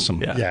 It's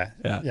awesome. Yeah.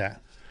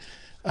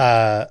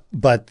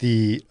 But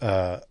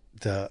that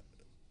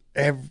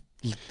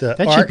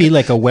should be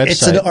like a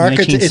website.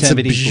 It's a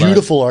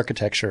beautiful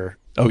architecture.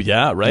 Oh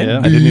yeah, right. Yeah.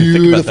 I didn't even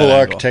think about that beautiful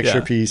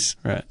architecture piece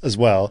as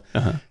well,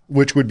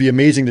 which would be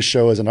amazing to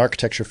show as an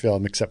architecture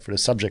film, except for the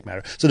subject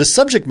matter. So the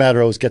subject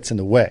matter always gets in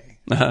the way,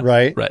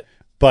 right? Right.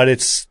 But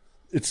it's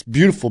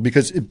beautiful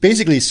because it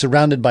basically is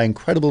surrounded by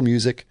incredible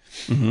music,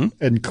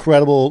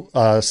 incredible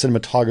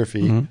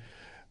cinematography,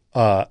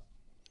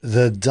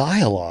 The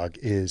dialogue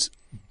is...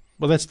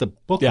 Well, that's the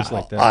book is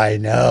like that. I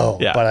know,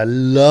 but I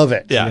love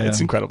it. Yeah,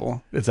 it's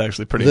incredible. It's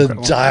actually pretty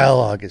incredible. The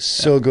dialogue is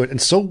so good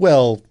and so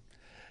well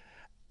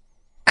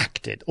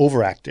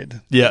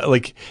overacted. Yeah,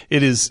 like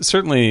it is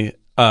certainly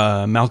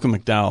Malcolm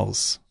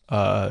McDowell's,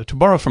 to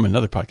borrow from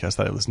another podcast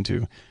that I listened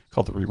to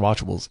called The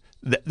Rewatchables,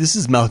 this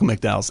is Malcolm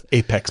McDowell's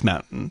Apex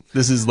Mountain.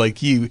 This is like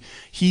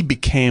he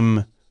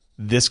became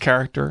this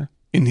character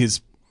in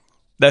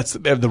that's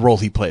the role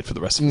he played for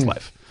the rest of his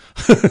life.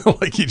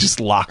 Like he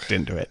just locked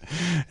into it,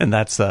 and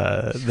that's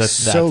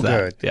so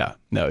good. Yeah,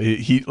 no,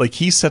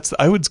 he sets.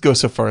 I would go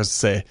so far as to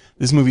say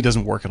this movie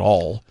doesn't work at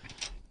all,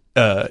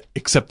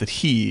 except that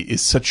he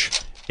is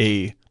such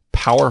a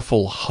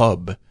powerful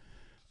hub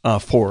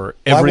for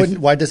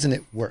everything. Why doesn't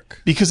it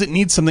work? Because it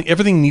needs something.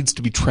 Everything needs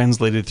to be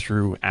translated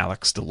through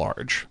Alex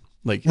DeLarge.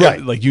 Like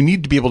you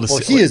need to be able to.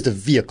 Well, he is the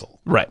vehicle,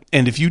 right?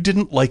 And if you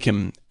didn't like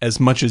him as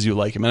much as you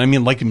like him, and I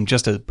mean like him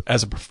just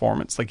as a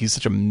performance, like he's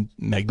such a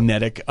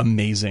magnetic,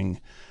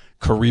 amazing,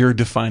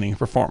 career-defining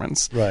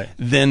performance, right?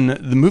 Then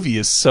the movie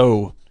is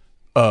so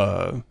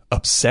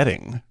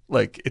upsetting,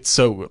 like it's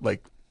so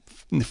like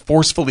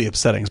forcefully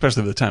upsetting,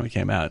 especially at the time it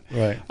came out,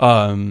 right?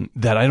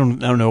 That I don't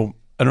know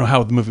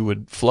how the movie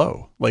would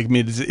flow. Like, I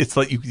mean, it's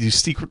like you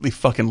secretly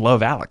fucking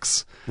love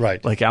Alex,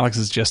 right? Like Alex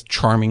is just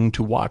charming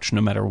to watch,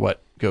 no matter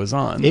what goes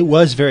on. It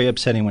was very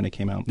upsetting when it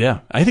came out.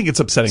 Yeah, I think it's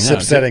upsetting. It's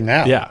upsetting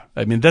now. Yeah,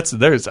 I mean I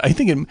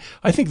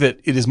think that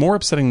it is more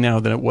upsetting now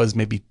than it was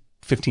maybe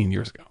 15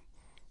 years ago.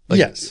 Like,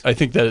 yes, I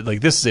think that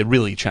like this is a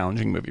really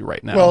challenging movie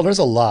right now. Well, there's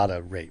a lot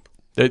of rape.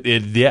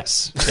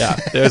 Yes, yeah.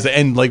 There's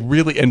and like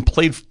really and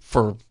played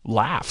for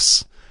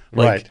laughs.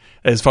 Like, right.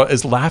 As far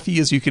as laughy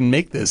as you can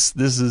make this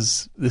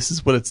is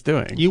what it's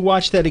doing. You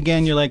watch that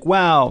again, you're like,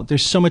 wow,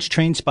 there's so much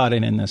train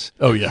spotting in this.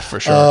 Oh yeah,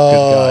 for sure.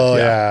 Oh,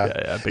 good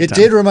God. yeah. Big it time.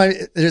 did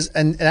remind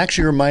and it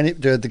actually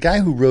reminded the guy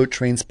who wrote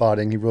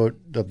Trainspotting. He wrote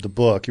the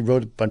book. He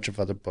wrote a bunch of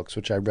other books,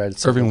 which I read.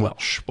 Irving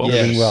Welsh.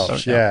 Irving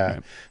Welsh. Oh, yeah.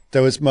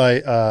 There was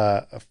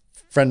a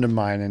friend of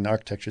mine in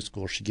architecture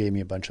school. She gave me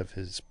a bunch of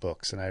his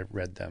books, and I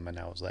read them, and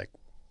I was like,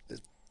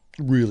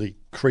 really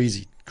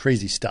crazy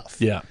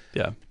stuff. Yeah.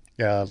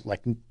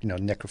 Like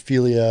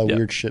necrophilia,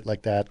 weird shit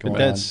like that going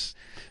that's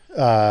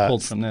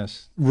pulled from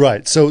this,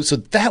 right? So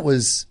that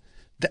was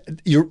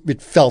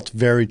it felt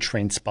very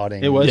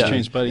Trainspotting. It was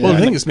Trainspotting. Well, the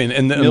thing is, man,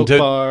 and Milk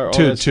bar,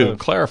 to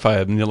clarify,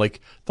 I mean,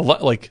 like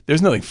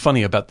there's nothing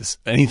funny about this.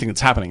 Anything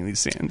that's happening in these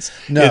scenes,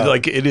 no,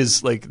 it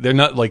is like they're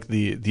not like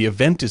the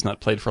event is not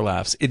played for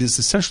laughs. It is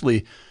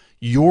essentially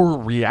your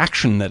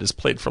reaction that is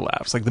played for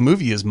laughs. Like the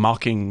movie is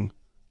mocking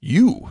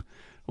you.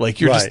 Like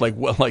you're just like,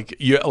 well, like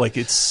you're like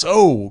it's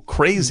so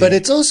crazy. But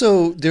it's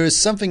also there is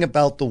something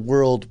about the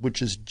world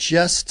which is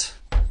just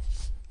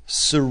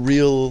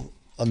surreal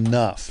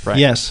enough, right.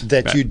 Yes,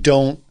 that you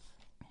don't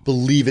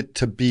believe it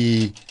to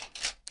be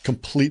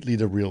completely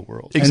the real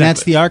world. Exactly. And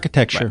that's the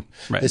architecture.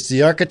 Right. It's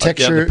the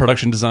architecture, the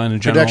production design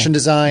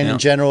in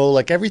general.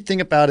 Like everything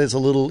about it is a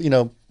little,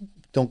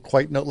 don't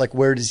quite know. Like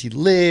where does he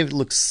live? It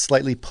looks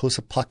slightly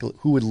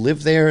post-apocalyptic. Who would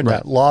live there in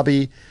that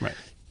lobby? Right.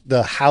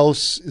 The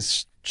house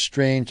is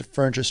strange, the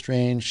furniture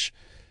strange,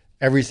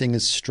 everything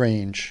is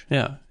strange.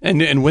 Yeah,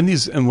 and when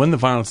the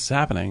violence is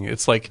happening,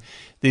 it's like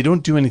they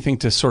don't do anything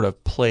to sort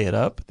of play it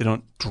up. They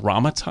don't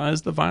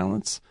dramatize the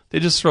violence. They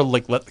just sort of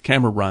like let the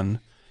camera run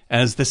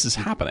as this is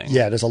happening.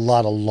 Yeah, there's a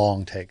lot of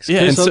long takes.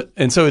 Yeah,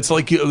 and so it's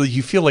like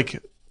you feel like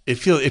it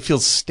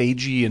feels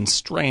stagey and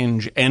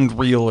strange and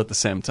real at the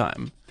same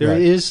time. There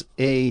is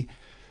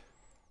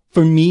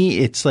for me,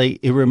 it's like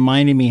it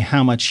reminded me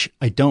how much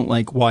I don't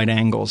like wide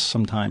angles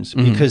sometimes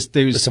because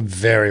there's some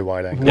very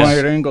wide angles.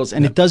 Angles,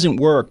 and it doesn't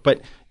work. But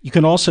you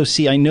can also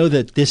see, I know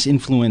that this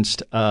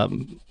influenced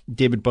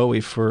David Bowie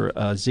for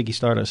Ziggy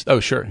Stardust. Oh,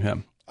 sure, yeah.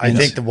 I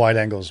think the wide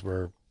angles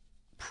were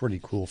pretty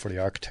cool for the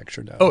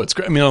architecture, though. Oh, it's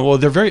great. I mean, well,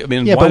 they're very. I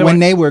mean, yeah, but when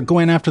they were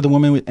going after the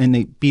woman and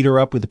they beat her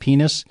up with a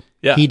penis.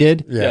 Yeah. He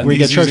did. Yeah. Where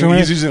he's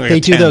using like they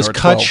do those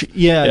cut.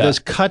 Those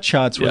cut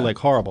shots were like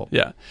horrible.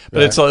 Yeah,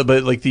 but it's all.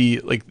 But like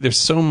there's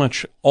so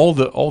much. All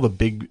the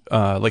big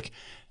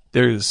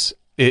there's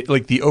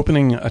like the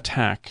opening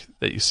attack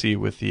that you see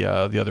with the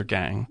other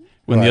gang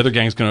when the other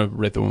gang's going to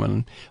rape the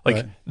woman.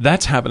 Like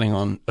that's happening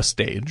on a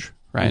stage,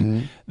 right?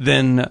 Mm-hmm.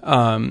 Then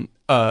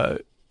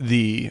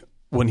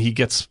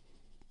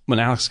when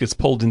Alex gets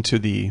pulled into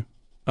the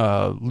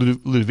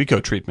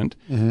Ludovico treatment,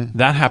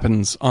 that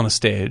happens on a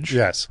stage.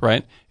 Yes.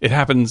 Right? It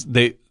happens,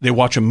 they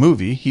watch a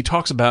movie. He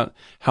talks about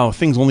how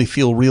things only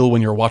feel real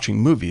when you're watching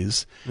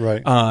movies.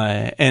 Right.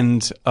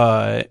 And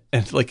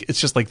like,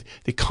 it's just like,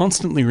 they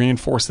constantly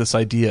reinforce this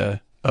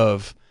idea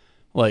of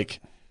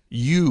like,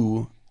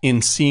 you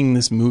in seeing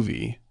this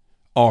movie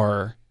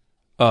are,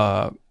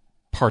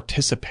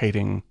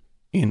 participating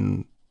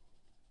in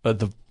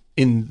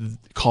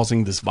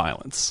causing this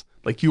violence.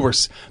 Like you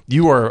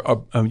are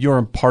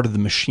a part of the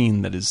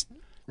machine that is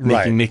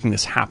making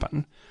this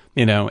happen,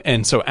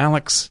 And so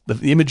Alex,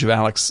 the image of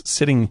Alex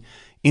sitting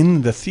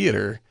in the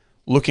theater,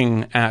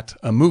 looking at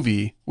a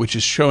movie which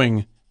is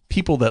showing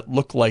people that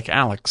look like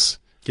Alex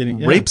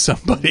rape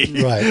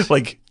somebody, right?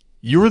 Like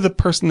you're the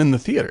person in the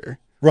theater.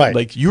 Right.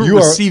 Like you're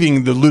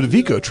receiving the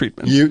Ludovico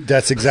treatment.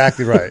 That's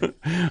exactly right.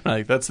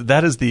 Like that's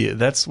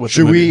what.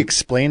 Should we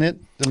explain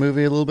the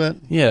movie a little bit?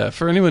 Yeah,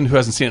 for anyone who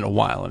hasn't seen it in a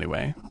while,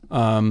 anyway.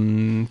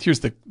 Here's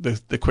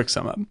the quick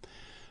sum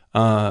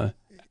up.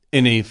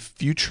 In a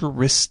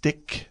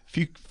futuristic,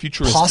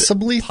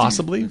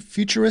 possibly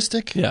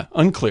futuristic. Yeah,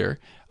 unclear.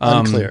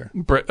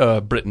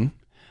 Britain.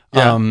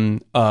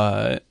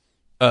 Yeah.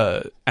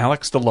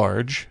 Alex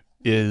DeLarge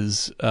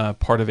is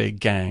part of a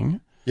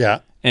gang. Yeah.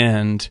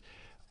 And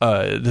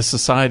the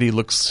society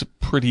looks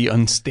pretty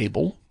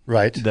unstable.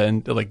 Right.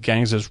 Then like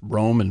gangs just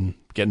roam and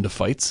get into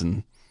fights,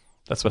 and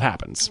that's what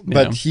happens.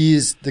 But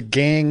he's the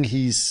gang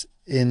he's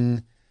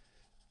in.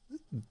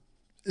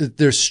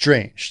 They're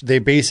strange. They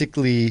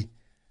basically,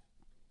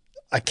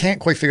 I can't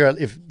quite figure out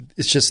if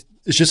it's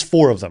just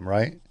 4 of them,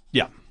 right?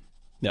 Yeah.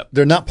 Yep.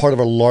 They're not part of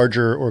a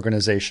larger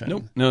organization.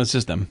 Nope. No, it's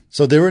just them.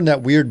 So they were in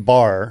that weird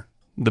bar.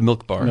 The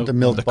milk bar. The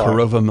milk bar.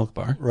 Korova milk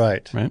bar.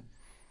 Right.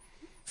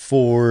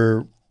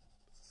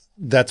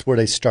 That's where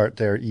they start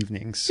their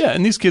evenings. Yeah,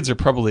 and these kids are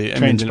probably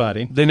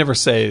Trainspotting. They never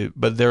say,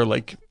 but they're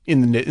like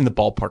in the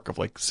ballpark of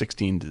like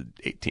 16 to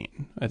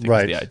 18. I think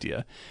is the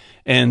idea.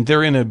 And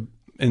they're in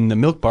the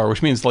milk bar,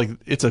 which means like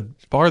it's a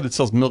bar that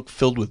sells milk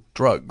filled with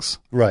drugs.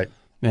 Right.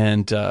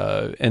 And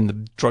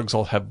the drugs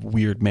all have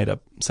weird made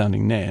up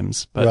sounding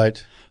names. But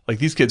right. Like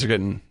these kids are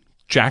getting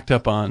jacked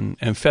up on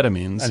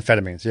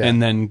amphetamines. Yeah.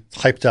 And then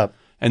hyped up.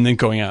 And then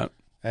going out.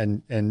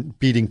 And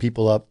beating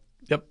people up.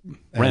 Yep.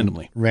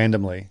 Randomly.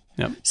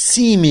 Yep.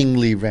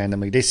 Seemingly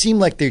randomly. They seem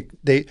like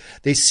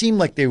they seem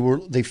like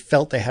they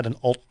felt they had an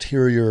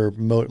ulterior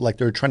motive, like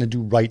they were trying to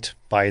do right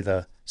by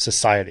the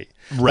society.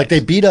 Right. Like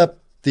they beat up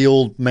the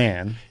old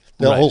man,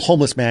 the old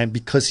homeless man,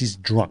 because he's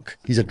drunk.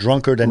 He's a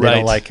drunkard and they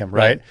don't like him,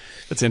 right?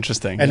 That's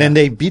interesting. And then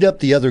they beat up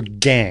the other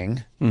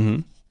gang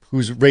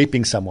who's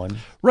raping someone.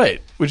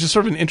 Right. Which is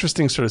sort of an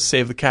interesting sort of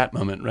Save the Cat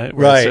moment, right?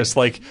 Where it's just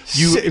like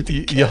you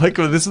like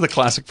this is the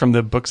classic from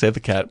the book Save the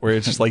Cat, where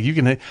it's just like you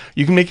can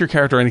make your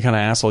character any kind of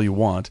asshole you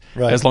want,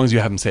 as long as you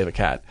have him save a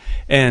cat,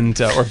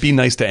 and or be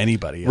nice to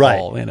anybody at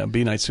all.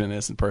 Be nice to an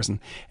innocent person.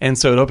 And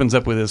so it opens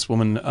up with this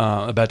woman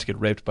about to get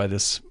raped by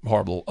this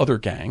horrible other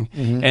gang,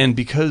 and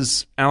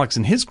because Alex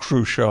and his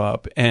crew show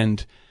up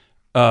and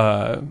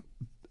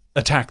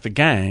attack the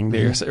gang,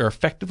 they are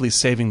effectively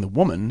saving the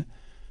woman,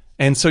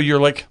 and so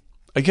you're like,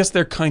 I guess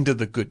they're kind of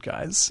the good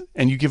guys,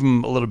 and you give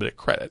them a little bit of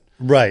credit.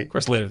 Right. Of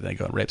course, later they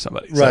go and rape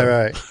somebody.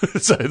 Right.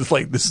 So it's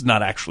like, this is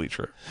not actually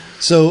true.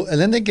 So,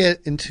 and then they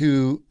get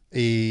into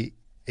a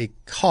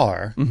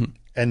car,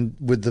 and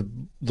with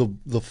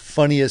the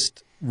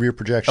funniest rear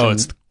projection. Oh,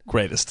 it's the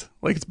greatest.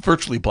 Like, it's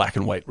virtually black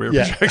and white rear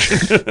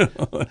projection.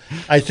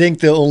 I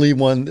think the only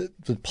one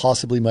that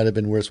possibly might have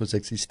been worse was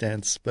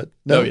Existence, but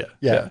no. Oh,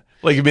 yeah.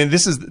 Like, I mean,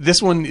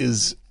 this one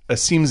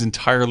seems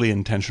entirely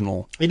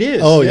intentional. It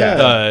is. Oh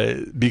yeah,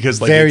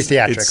 because like very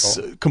theatrical. It's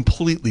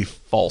completely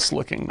false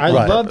looking. I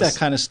love that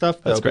kind of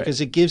stuff though, because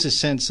it gives a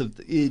sense of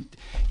it.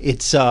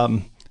 It's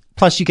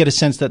plus you get a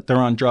sense that they're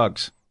on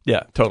drugs.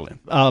 Yeah, totally.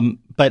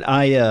 But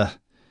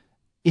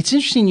it's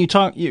interesting.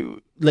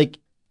 Like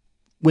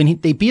when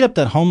they beat up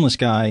that homeless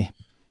guy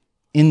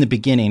in the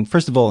beginning.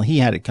 First of all, he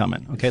had it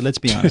coming. Okay, let's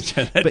be honest.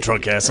 That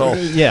drunk asshole.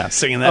 Yeah,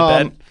 singing that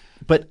bad.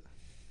 But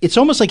it's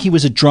almost like he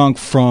was a drunk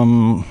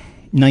from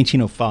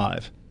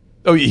 1905.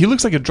 Oh, he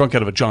looks like a drunk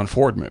out of a John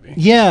Ford movie.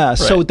 Yeah. Right.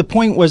 So the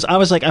point was, I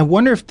was like, I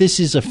wonder if this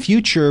is a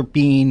future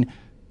being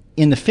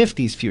in the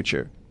 50s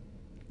future.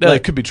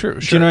 That could be true. Sure.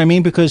 Do you know what I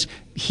mean? Because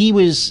he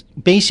was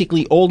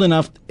basically old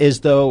enough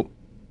as though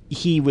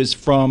he was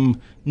from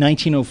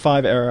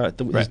 1905 era,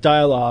 his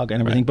dialogue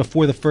and everything,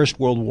 before the First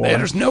World War.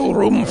 There's no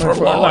room for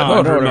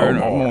law no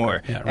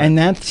more. Yeah, and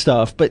that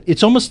stuff. But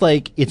it's almost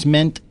like it's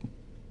meant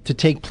to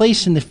take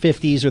place in the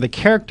 50s, or the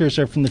characters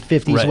are from the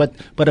 50s,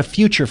 but a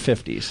future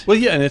 50s. Well,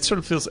 yeah, and it sort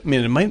of feels, I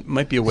mean, it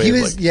might be a way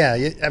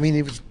I mean,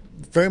 he was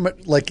very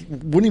much like,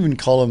 wouldn't even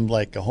call him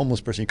like a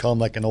homeless person. You call him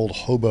like an old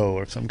hobo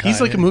or some kind.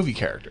 He's like a movie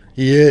character.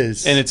 He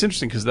is. And it's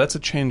interesting because that's a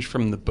change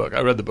from the book.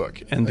 I read the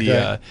book, and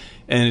and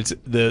it's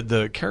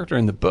the character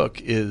in the book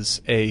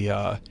is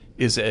a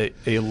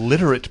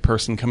literate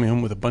person coming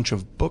home with a bunch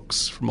of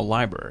books from a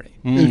library.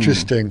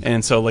 Interesting.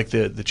 And so like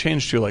the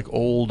change to like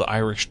old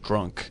Irish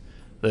drunk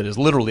that is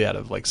literally out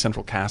of like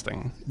central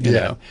casting, you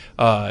know,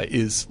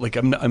 is like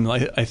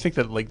I think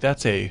that like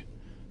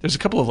there's a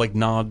couple of like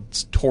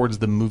nods towards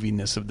the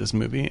moviness of this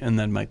movie, and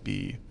that might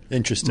be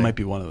interesting. Might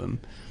be one of them,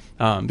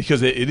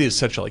 because it is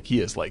such a, like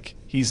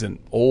he's an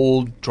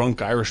old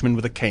drunk Irishman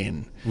with a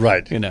cane,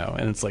 right? You know,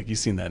 and it's like you've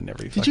seen that in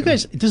every. Did you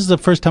guys? This is the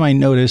first time I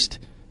noticed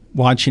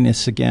watching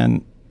this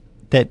again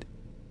that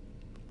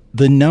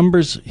the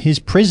numbers, his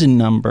prison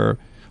number,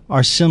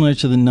 are similar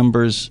to the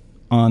numbers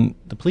on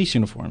the police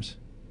uniforms.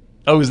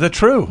 Oh, is that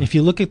true? If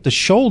you look at the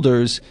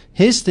shoulders,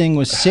 his thing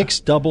was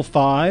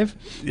 6'5".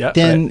 Yeah.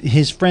 Then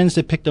his friends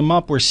that picked him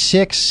up were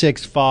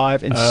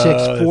 6'5" and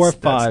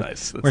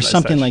 6'4", or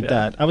something like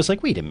that. I was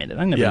like, wait a minute,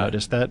 I never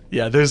noticed that.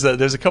 Yeah, there's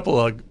a couple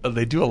of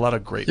they do a lot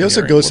of great. He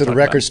also goes to the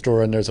record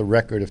store and there's a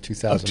record of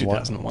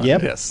 2001. 2001.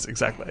 Yep. Yes,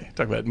 exactly.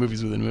 Talk about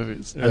movies within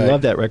movies. I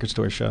love that record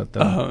store shot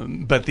though.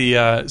 But he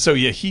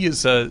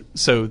is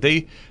so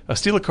they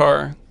steal a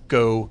car,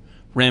 go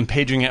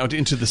rampaging out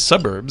into the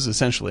suburbs,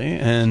 essentially,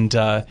 and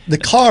the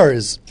car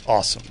is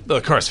awesome.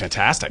 The car is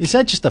fantastic. Is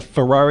that just a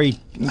Ferrari?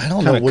 I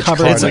don't know which car.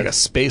 It's like a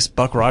space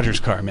Buck Rogers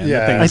car, man.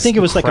 Yeah, I think it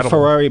was incredible. Like a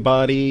Ferrari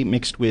body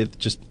mixed with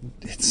just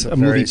it's a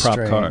movie prop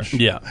car.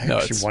 Yeah, I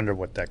actually wonder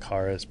what that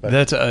car is. But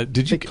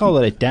did you call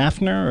it a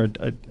Daphner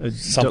or a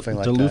something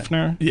like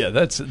Duluthner? Yeah,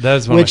 that's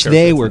one. Which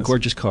they were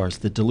gorgeous cars.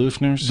 The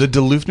Duluthners. The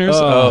Duluthers.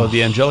 Oh,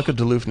 the Angelica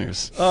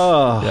Duluthers.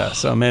 Oh, yeah,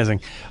 so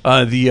amazing.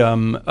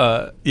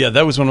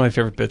 That was one of my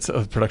favorite bits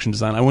of production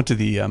design. I went to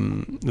the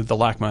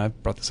LACMA. I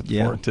brought this up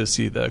before to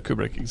see the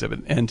Kubrick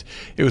exhibit, and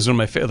it was one of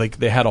my favorite. Like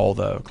they had all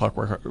the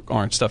Clockwork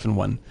Orange stuff in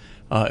one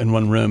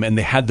room, and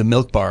they had the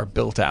milk bar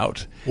built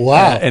out.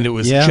 Wow! And it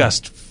was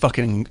just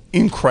fucking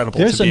incredible.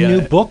 There's a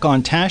new book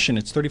on Taschen.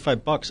 It's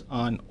 $35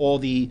 on all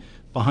the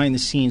behind the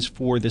scenes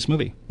for this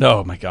movie.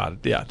 Oh my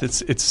god! Yeah,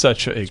 it's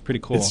pretty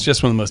cool. It's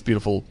just one of the most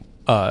beautiful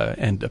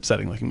and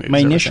upsetting looking movies. My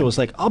initial was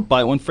like, I'll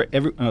buy one for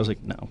every. I was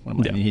like, no, what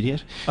am I, an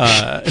idiot?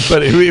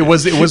 But it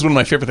was one of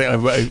my favorite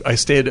things. I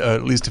stayed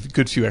at least a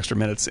good few extra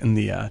minutes in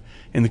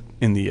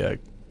the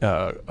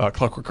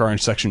Clockwork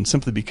Orange section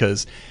simply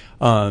because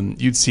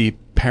you'd see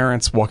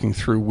parents walking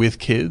through with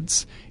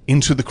kids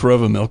into the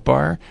Korova milk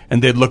bar,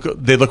 and they'd look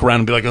around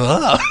and be like,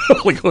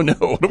 like, oh no,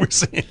 what are we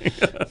seeing?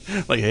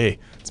 Like, hey,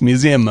 it's a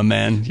museum, my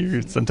man.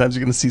 Sometimes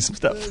you're going to see some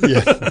stuff. Yeah,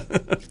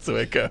 that's the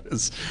way it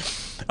goes.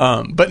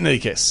 But in any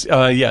case,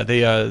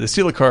 they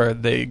steal a car.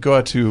 They go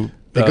out to.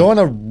 They go on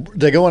a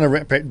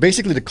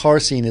basically the car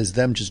scene is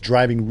them just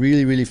driving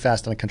really, really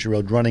fast on a country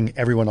road, running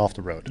everyone off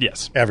the road.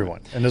 Yes,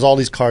 everyone, and there's all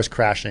these cars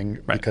crashing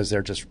because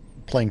they're just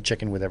playing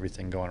chicken with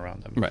everything going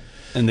around them. Right,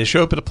 and they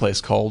show up at a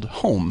place called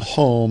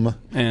Home,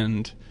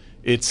 and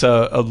it's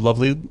a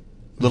lovely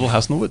little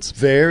house in the woods.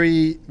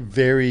 Very,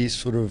 very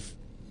sort of.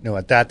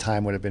 At that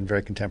time would have been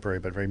very contemporary,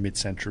 but very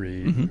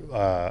mid-century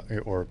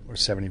or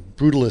 70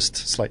 brutalist,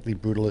 slightly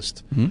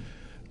brutalist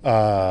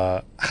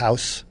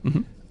house.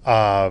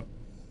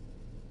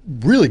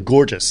 Really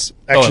gorgeous.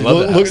 Actually, I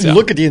love that house,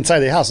 look at the inside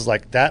of the house. It's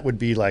like that would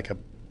be like a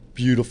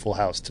beautiful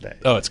house today.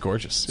 Oh, it's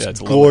gorgeous. Yeah,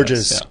 it's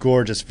gorgeous, house,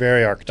 gorgeous,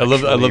 very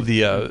architectural. I love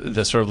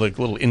the sort of like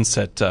little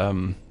inset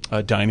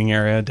dining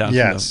area down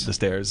from the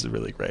stairs is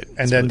really great.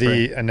 And then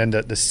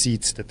the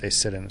seats that they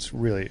sit in, it's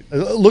really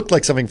it looked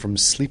like something from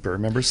Sleeper.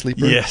 Remember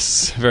Sleeper?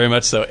 Yes, very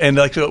much so. And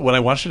like when I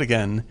watched it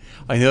again,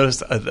 I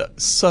noticed a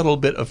subtle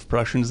bit of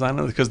production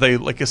design because they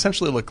like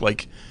essentially look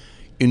like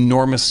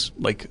enormous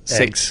like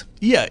eggs.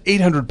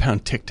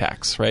 800-pound Tic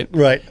Tacs, right?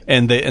 Right.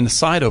 And the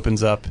side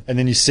opens up, and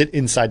then you sit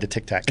inside the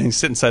Tic Tac. And you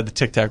sit inside the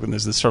Tic Tac when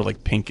there's this sort of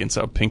like pink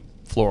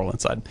floral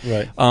inside.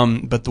 Right.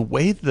 But the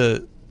way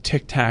the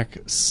Tic Tac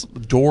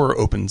door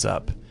opens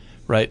up,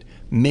 right,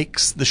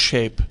 makes the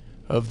shape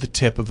of the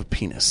tip of a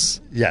penis.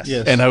 Yes.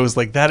 And I was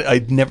like that.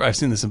 I've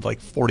seen this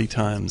like 40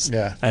 times.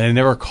 Yeah. And I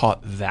never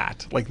caught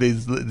that. Like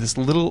this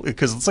little,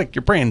 because it's like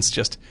your brain's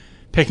just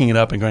picking it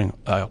up and going,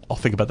 I'll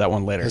think about that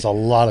one later. There's a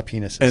lot of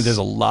penises. And there's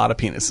a lot of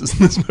penises in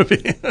this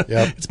movie.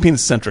 Yep. It's a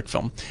penis-centric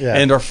film. Yeah.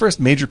 And our first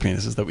major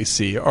penises that we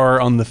see are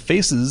on the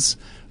faces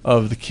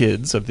of the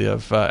kids of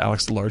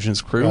Alex DeLarge and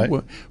his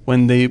crew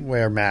when they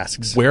wear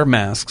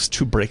masks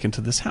to break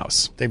into this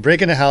house. They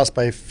break into the house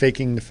by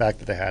faking the fact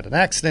that they had an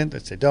accident.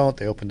 If they don't,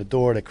 they open the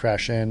door, they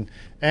crash in,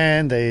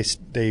 and it's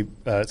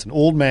an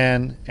old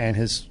man and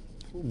his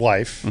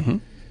wife.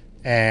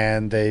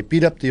 And they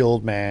beat up the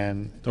old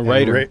man. The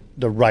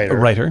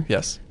writer.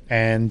 Yes.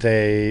 And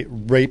they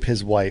rape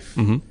his wife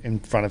in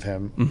front of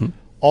him,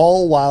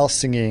 all while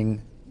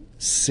singing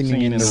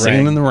in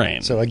the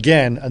Rain. So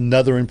again,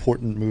 another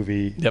important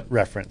movie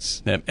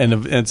reference. Yep.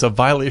 And it's a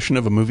violation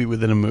of a movie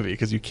within a movie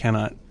because you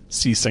cannot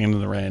see Singing in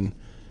the Rain,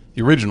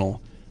 the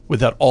original,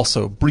 without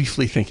also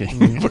briefly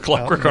thinking of A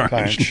Clockwork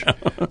Orange.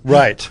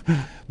 Right.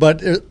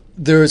 But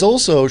there is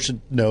also, should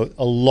note,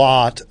 a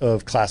lot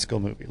of classical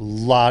movie, a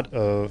lot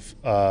of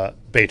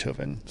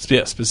Beethoven.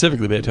 Yeah,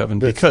 specifically Beethoven,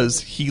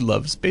 because he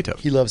loves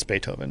Beethoven. He loves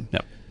Beethoven.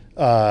 Yep.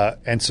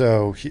 And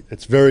so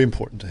it's very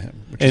important to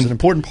him, which is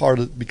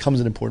becomes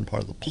an important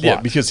part of the plot.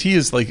 Yeah, because he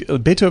is like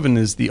Beethoven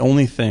is the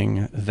only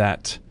thing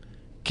that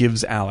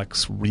gives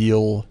Alex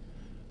real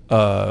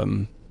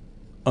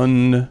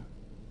unadjusted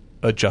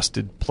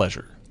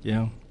pleasure.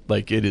 Yeah.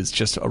 Like it is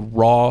just a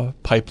raw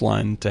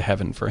pipeline to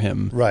heaven for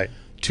him. Right.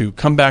 To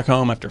come back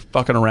home after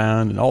fucking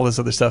around and all this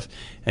other stuff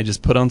and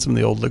just put on some of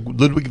the old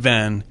Ludwig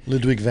van.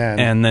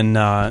 And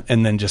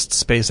then just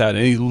space out.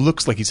 And he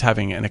looks like he's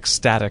having an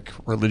ecstatic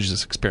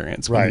religious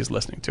experience when he's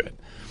listening to it.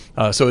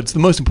 So it's the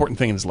most important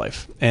thing in his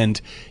life.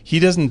 And he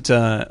doesn't,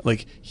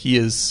 like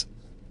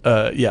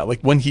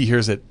when he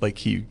hears it, like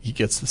he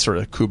gets the sort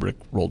of Kubrick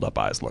rolled up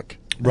eyes look.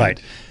 Right.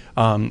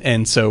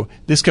 And so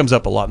this comes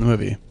up a lot in the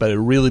movie, but it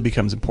really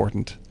becomes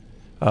important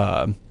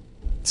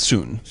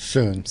soon.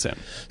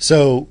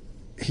 So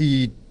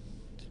he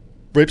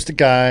rapes the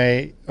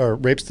guy, or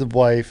rapes the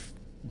wife,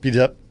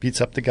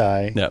 beats up the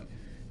guy. Yep.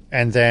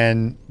 And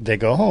then they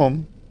go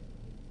home,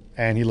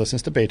 and he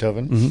listens to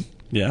Beethoven. Mm-hmm.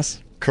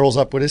 Yes. Curls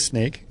up with his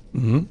snake.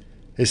 Mm-hmm.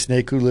 His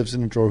snake who lives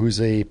in a drawer, who's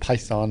a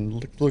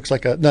python. Looks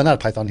like not a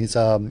python. He's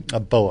a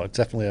boa. It's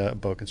definitely a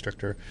boa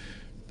constrictor.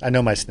 I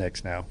know my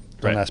snakes now.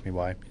 Don't ask me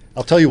why.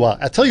 I'll tell you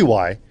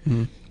why.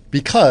 Mm-hmm.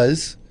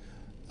 Because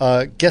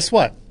guess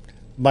what?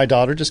 My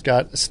daughter just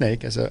got a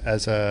snake as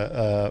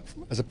a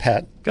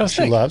pet. Got a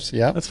snake. She loves.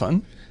 Yeah, that's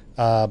fun.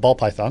 Ball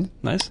python.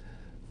 Nice.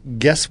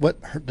 Guess what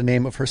the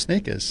name of her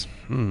snake is?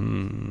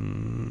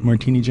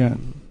 Martini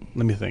John.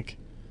 Let me think.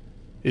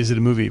 Is it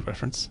a movie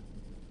reference?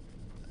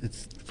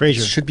 It's Frasier.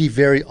 It should be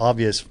very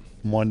obvious.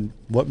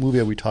 What movie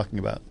are we talking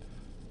about?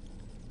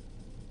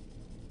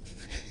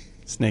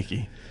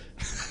 Snakey.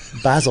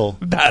 Basil.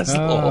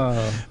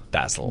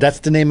 Basil. That's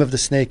the name of the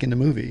snake in the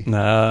movie.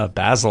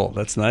 Basil.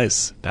 That's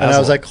nice. Basil. And I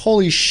was like,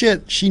 holy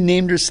shit. She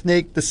named her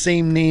snake the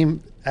same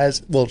name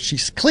as, well, she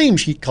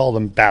claims she called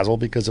him Basil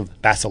because of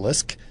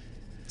basilisk.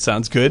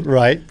 Sounds good.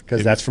 Right,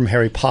 because that's from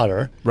Harry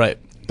Potter. Right.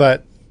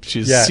 But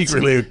she's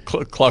secretly a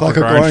Clockwork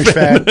Orange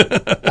fan.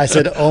 I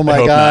said, "Oh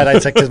my god!" I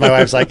said, because my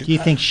wife's like, "Do you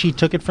think she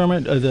took it from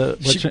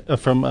it?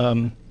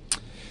 From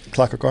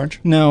Clockwork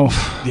Orange?" No.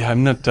 Yeah,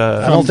 I'm not.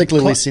 I don't think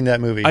Lily's seen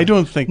that movie. I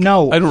don't think.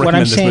 No, I don't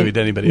recommend this movie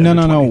to anybody.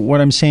 No.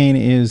 What I'm saying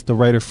is the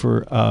writer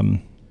for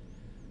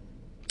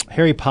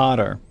Harry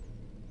Potter.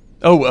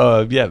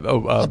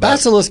 A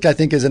basilisk, I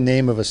think, is a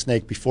name of a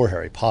snake before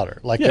Harry Potter.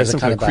 Like, there's a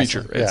kind of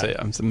creature.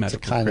 It's a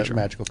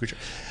magical creature.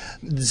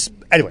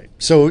 Anyway,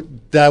 so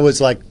that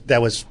was.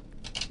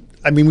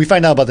 I mean, we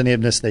find out about the name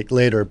of the snake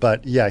later,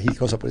 but yeah, he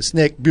goes up with a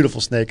snake. Beautiful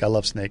snake. I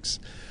love snakes.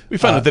 We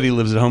find out that he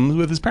lives at home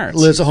with his parents.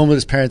 Lives at home with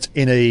his parents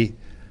in a,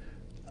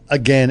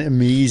 again,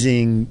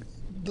 amazing,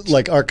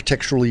 like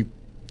architecturally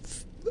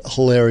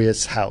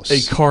hilarious house.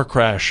 A car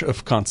crash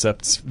of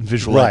concepts,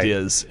 visual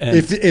ideas. And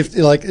if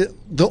like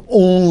the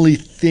only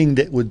thing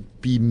that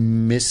would be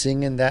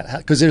missing in that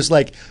house, because there's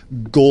like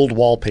gold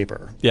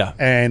wallpaper,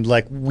 and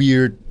like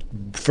weird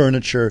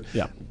furniture.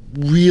 Yeah.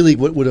 Really,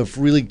 what would have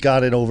really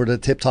got it over the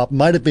tip top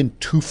might have been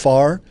too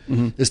far,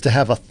 is to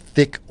have a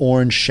thick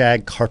orange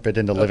shag carpet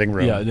in the living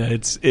room. Yeah,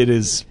 it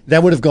is.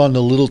 That would have gone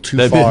a little too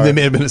far. They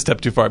may have been a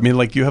step too far. I mean,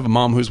 like, you have a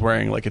mom who's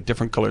wearing like a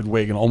different colored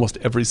wig in almost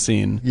every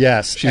scene.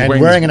 Yes, she's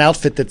wearing an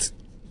outfit that's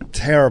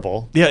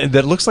terrible. Yeah,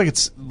 that looks like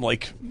it's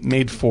like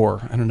made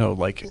for, I don't know,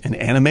 like an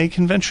anime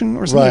convention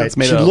or something. Right. It's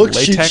made of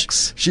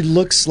latex. She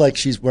looks like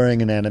she's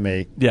wearing an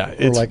anime. Yeah,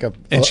 or like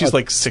and she's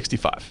like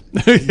 65.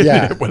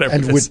 Yeah, whatever.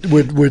 And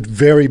with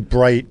very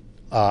bright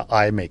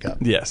eye makeup.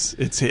 Yes,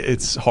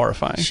 it's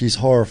horrifying. She's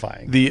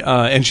horrifying. And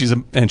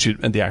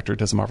the actor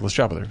does a marvelous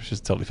job with her.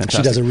 She's totally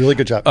fantastic. She does a really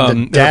good job.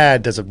 The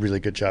dad does a really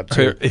good job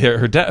too.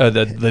 Her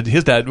dad,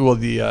 his dad,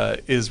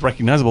 is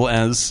recognizable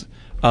as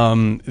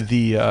from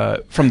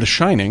The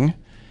Shining.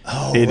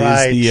 Oh, it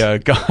right. is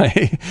the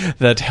guy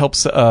that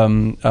helps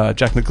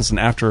Jack Nicholson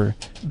after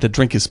the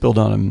drink is spilled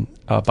on him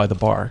by the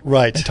bar.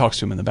 Right. And talks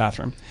to him in the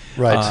bathroom.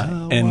 Right.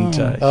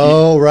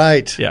 Right.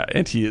 Right. Yeah,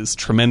 and he is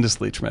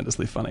tremendously,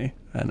 tremendously funny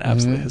and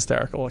absolutely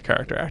hysterical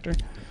character actor.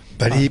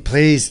 But he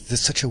plays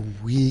such a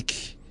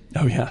weak...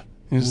 Oh, yeah.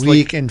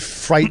 Weak and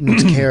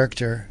frightened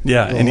character.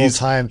 Yeah, the and whole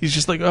time. He's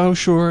just like, oh,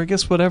 sure, I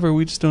guess whatever.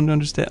 We just don't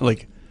understand.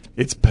 Like,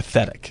 it's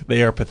pathetic.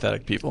 They are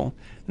pathetic people.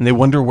 And they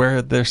wonder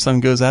where their son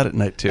goes out at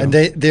night, too. And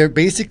they're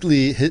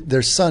basically,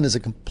 their son is a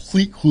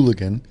complete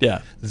hooligan.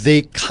 Yeah.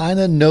 They kind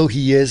of know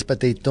he is,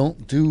 but they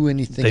don't do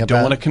anything about it. They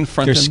don't want to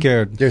confront him. They're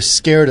scared. They're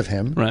scared of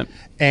him. Right.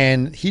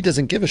 And he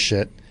doesn't give a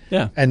shit.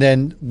 Yeah. And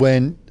then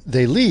when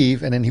they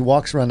leave, and then he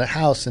walks around the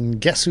house,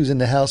 and guess who's in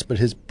the house but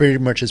pretty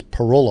much his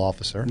parole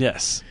officer.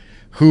 Yes.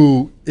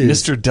 Who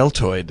is... Mr.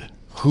 Deltoid.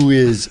 Who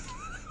is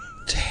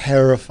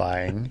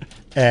terrifying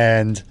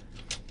and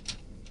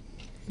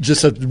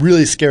just a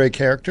really scary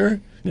character.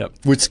 Yep.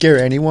 Would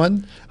scare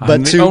anyone. But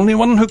I'm the only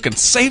one who can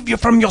save you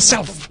from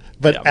yourself.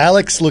 But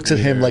Alex looks at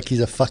him like he's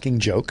a fucking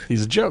joke.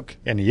 He's a joke.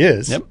 And he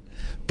is. Yep.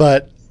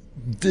 But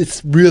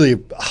it's really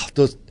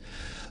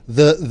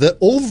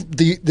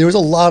there was a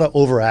lot of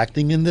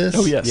overacting in this.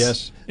 Oh, yes.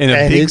 Yes. In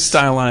a big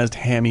stylized,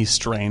 hammy,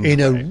 strange way.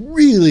 A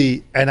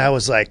really, and I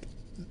was like,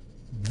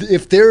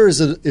 if there is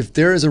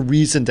a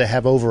reason to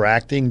have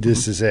overacting,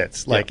 this is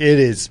it. Like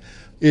it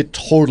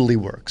totally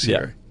works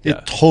here.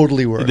 It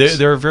totally works.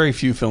 There are very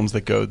few films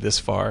that go this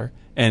far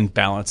and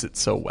balance it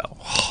so well.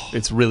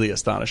 It's really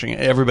astonishing.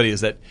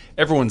 Everyone's at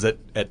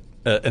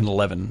an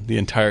 11 the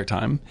entire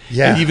time.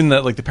 Yeah. And even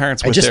the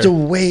parents with the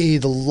way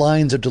the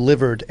lines are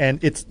delivered,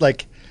 and it's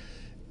like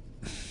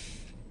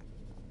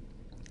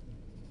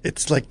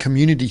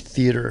community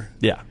theater.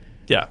 Yeah.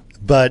 Yeah.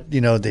 But,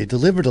 they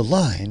delivered a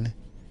line,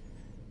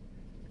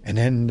 and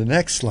then the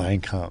next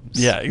line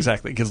comes. Yeah,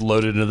 exactly. It gets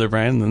loaded into their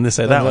brain, and then they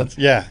say that one.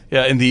 Yeah.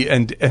 Yeah, and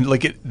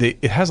like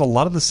it has a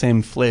lot of the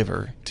same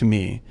flavor to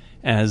me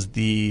as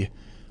the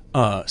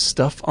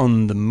stuff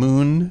on the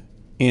moon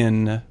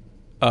in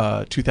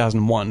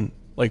 2001,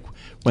 like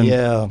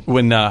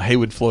when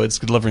Haywood Floyd's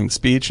delivering the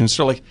speech, and it's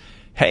sort of like,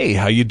 "Hey,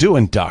 how you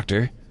doing,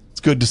 Doctor? It's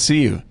good to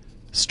see you.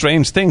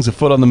 Strange things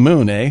afoot on the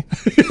moon, eh?"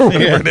 Or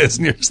whatever it is,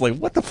 and you're just like,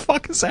 "What the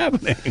fuck is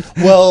happening?"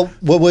 Well,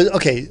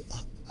 okay?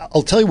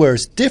 I'll tell you where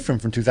it's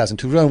different from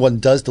 2002. 2001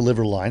 does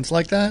deliver lines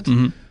like that.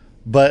 Mm-hmm.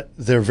 But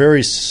they're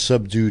very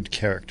subdued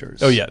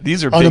characters. Oh yeah,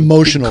 these are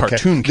unemotional big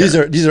cartoon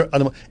characters. These are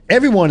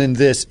everyone in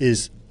this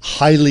is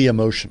highly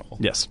emotional.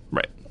 Yes,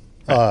 right.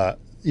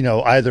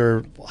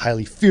 Either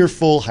highly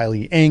fearful,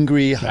 highly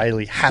angry,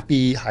 highly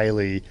happy,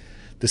 highly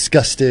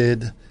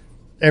disgusted.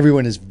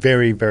 Everyone is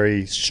very,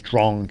 very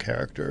strong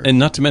character. And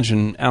not to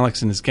mention,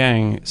 Alex and his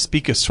gang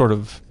speak a sort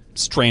of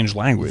strange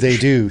language. They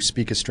do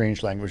speak a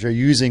strange language. They're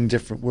using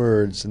different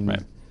words and.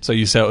 Right. So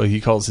you say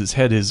he calls his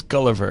head his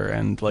Gulliver,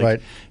 and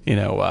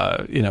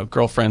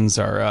girlfriends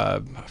are I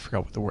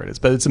forgot what the word is,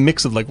 but it's a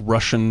mix of like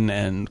Russian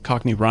and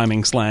Cockney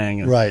rhyming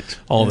slang, and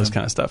all this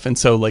kind of stuff. And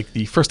so like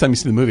the first time you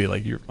see the movie,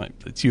 like you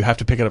have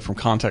to pick it up from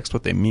context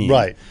what they mean.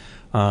 Right.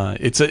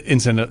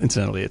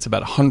 Incidentally, it's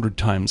about 100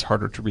 times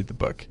harder to read the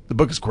book. The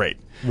book is great,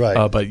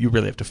 right? But you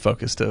really have to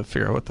focus to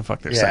figure out what the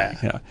fuck they're saying.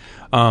 Yeah.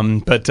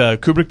 But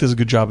Kubrick does a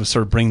good job of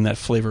sort of bringing that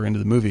flavor into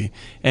the movie,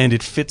 and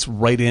it fits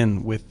right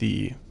in with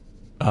the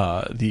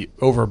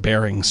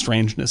overbearing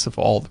strangeness of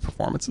all the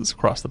performances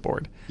across the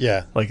board.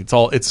 Yeah. Like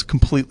it's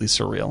completely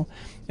surreal.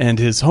 And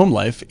his home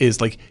life is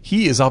like,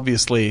 he is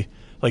obviously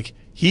like,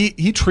 he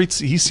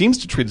seems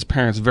to treat his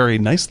parents very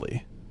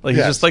nicely. Like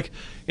he's just like,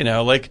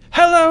 like,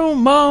 "Hello,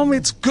 Mom,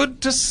 it's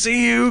good to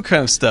see you,"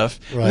 kind of stuff.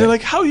 Right. And they're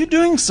like, "How are you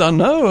doing, son?"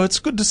 "Oh, it's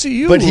good to see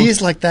you." But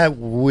he's like that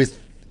with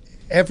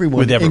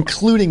everyone,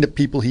 including the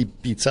people he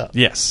beats up.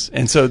 Yes.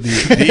 And so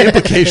the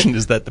implication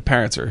is that the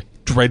parents are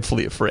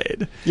dreadfully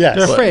afraid. Yes.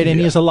 They're afraid, and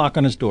he has a lock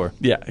on his door.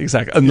 Yeah,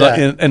 exactly.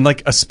 And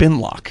like a spin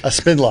lock. A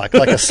spin lock,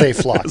 like a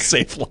safe lock. A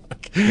safe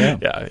lock.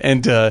 Yeah.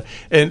 And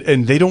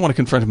they don't want to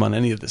confront him on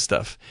any of this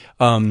stuff.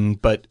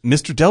 But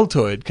Mr.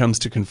 Deltoid comes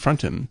to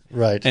confront him.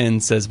 Right.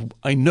 And says,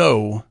 "I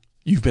know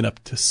you've been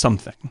up to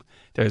something.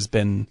 There's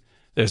been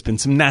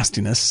some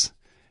nastiness.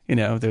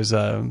 There's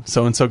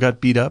so-and-so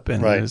got beat up,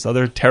 and there's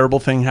other terrible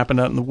thing happened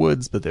out in the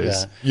woods, but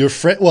there's..." Your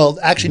friend, well,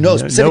 actually, no,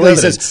 specifically it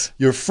says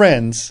your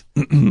friends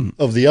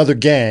of the other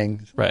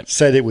gang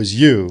said it was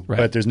you,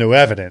 but there's no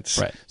evidence.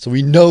 Right. So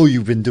we know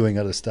you've been doing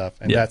other stuff.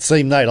 And that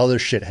same night, other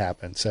shit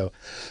happened. So,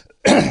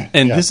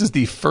 and this is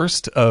the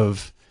first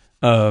of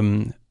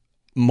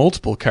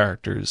multiple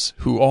characters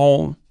who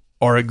all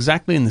are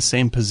exactly in the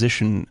same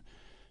position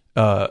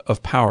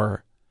of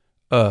power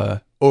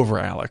over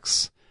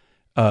Alex.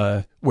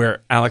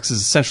 Where Alex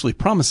is essentially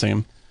promising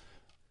him,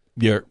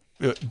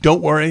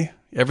 "Don't worry,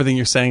 everything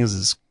you're saying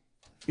is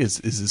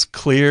as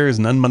clear as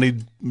an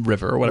unmuddied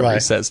river," or whatever he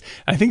says.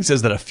 I think he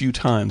says that a few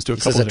times to a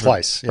couple of different,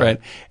 twice, right?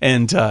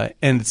 And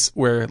it's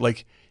where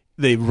like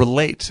they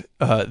relate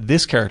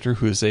this character,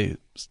 who is a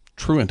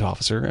truant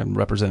officer and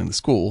representing the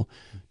school,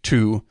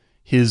 to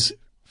his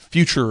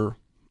future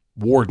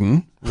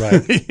warden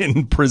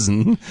in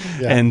prison,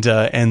 and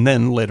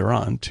then later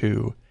on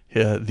to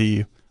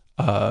the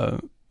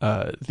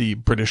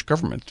British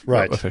government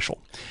official,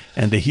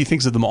 and he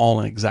thinks of them all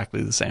in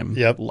exactly the same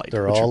light.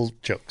 They're all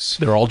jokes.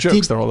 They're all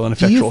jokes. They're all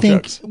ineffectual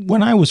jokes.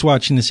 When I was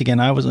watching this again,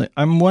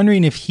 I'm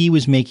wondering if he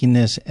was making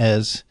this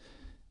as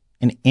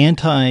an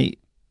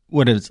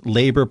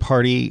Labour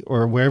Party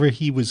or wherever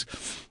he was.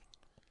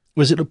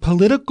 Was it a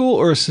political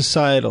or a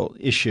societal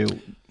issue?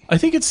 I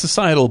think it's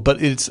societal,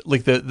 but it's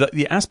like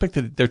the aspect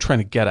that they're trying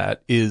to get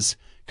at is,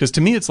 because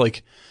to me it's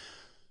like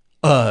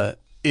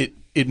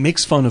it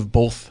makes fun of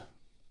both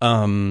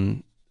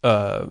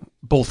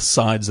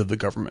sides of the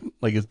government.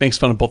 Like it makes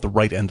fun of both the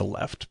right and the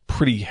left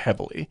pretty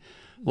heavily.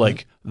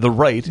 Like the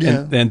right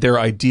and their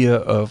idea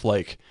of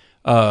like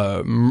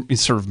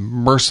sort of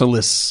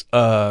merciless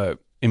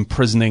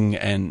imprisoning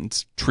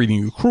and treating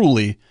you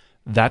cruelly,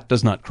 that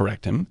does not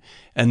correct him.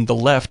 And the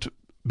left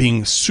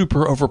being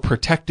super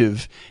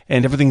overprotective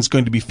and everything's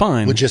going to be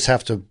fine. We just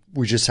have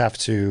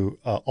to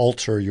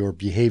alter your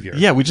behavior.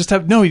 Yeah,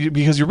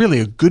 because you're really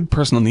a good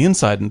person on the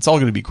inside and it's all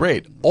going to be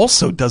great.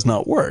 Also does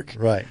not work.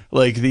 Right.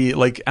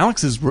 Like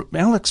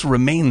Alex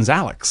remains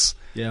Alex.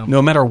 Yeah.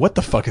 No matter what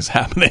the fuck is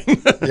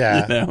happening.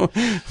 Yeah.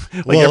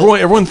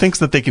 Everyone thinks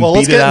that they can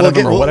beat it out of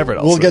him or whatever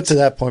else. We'll get to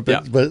that point.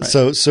 But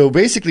so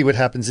basically what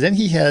happens, then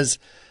he has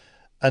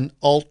an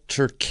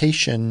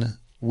altercation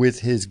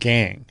with his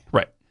gang.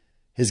 Right.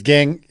 His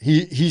gang,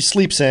 he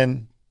sleeps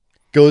in,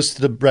 goes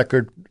to the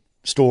record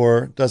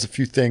store, does a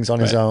few things on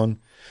his own,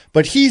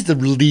 but he's the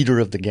leader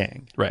of the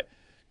gang. Right.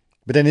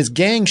 But then his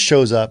gang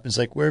shows up and is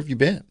like, "Where have you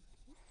been?"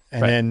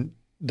 And then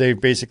they're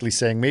basically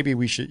saying, maybe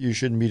you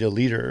shouldn't meet a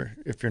leader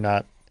if you're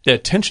not. Yeah,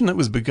 tension that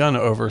was begun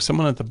over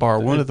someone at the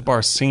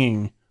bar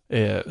singing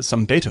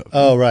some Beethoven.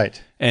 Oh,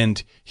 right.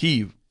 And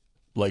he,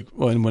 like,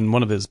 when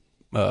one of his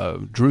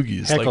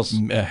Droogies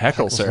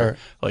heckles her.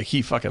 Like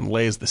he fucking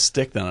lays the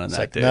stick down on that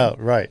like, dude. No,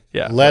 right.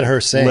 Yeah. Let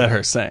her sing. Let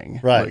her sing.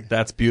 Right. Like,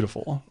 that's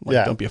beautiful.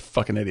 Like, don't be a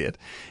fucking idiot.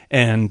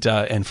 And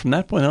from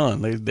that point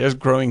on, there's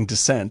growing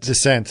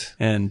dissent.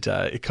 And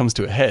it comes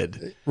to a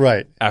head.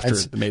 Right. After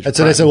the major And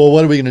so they said, well,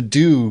 what are we going to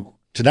do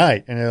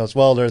tonight? And it goes,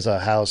 well, there's a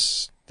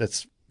house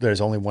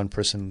there's only one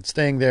person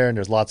staying there and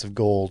there's lots of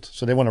gold.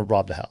 So they want to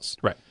rob the house.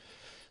 Right.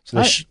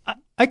 So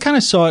I kind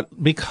of saw it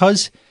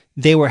because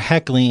they were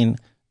heckling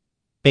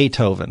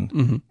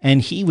Beethoven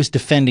and he was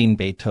defending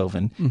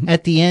Beethoven.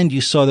 At the end,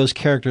 you saw those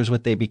characters,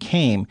 what they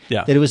became.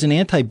 Yeah. That it was an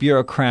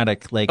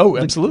anti-bureaucratic, like,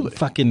 absolutely.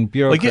 Fucking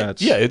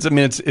bureaucrats.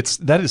 It's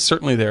that is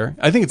certainly there.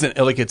 I think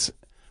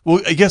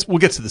well, I guess we'll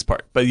get to this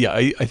part, but yeah,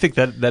 I think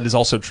that is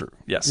also true.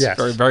 Yes.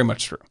 Very, very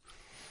much true.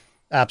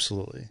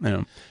 Absolutely.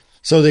 Yeah.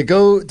 So they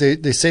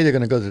say they're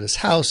going to go to this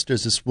house.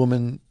 There's this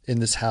woman in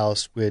this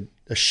house with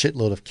a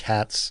shitload of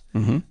cats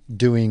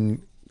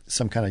doing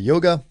some kind of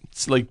yoga.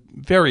 It's like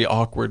very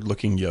awkward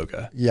looking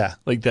yoga. Yeah.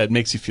 Like that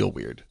makes you feel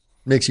weird.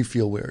 Makes you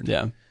feel weird.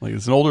 Yeah. Like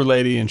it's an older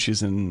lady and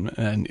she's in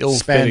an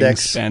ill-fitting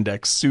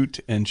spandex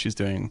suit and she's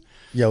doing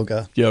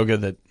yoga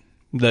that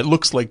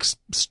looks like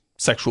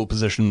sexual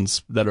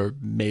positions that are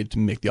made to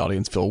make the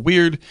audience feel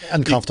weird.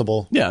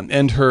 Uncomfortable. Yeah.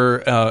 And her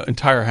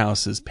entire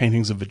house is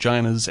paintings of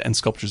vaginas and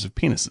sculptures of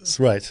penises.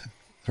 Right.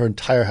 Her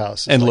entire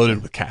house. And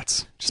loaded with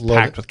cats. Just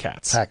packed with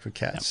cats. Packed with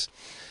cats. Yeah.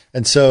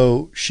 And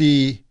so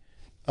he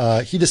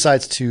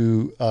decides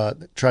to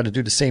try to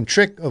do the same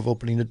trick of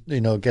opening,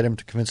 get him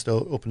to convince to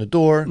open the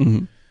door.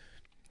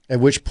 At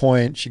which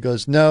point she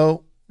goes,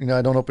 no,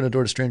 I don't open the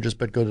door to strangers,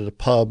 but go to the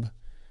pub.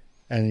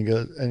 And he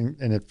goes, and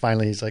then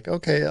finally he's like,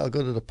 okay, I'll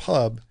go to the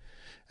pub.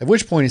 At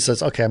which point he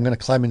says, okay, I'm going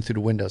to climb in through the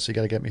window. So you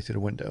got to get me through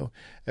the window.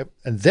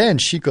 And then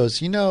she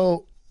goes,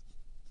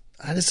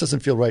 this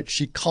doesn't feel right.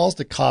 She calls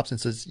the cops and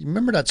says, you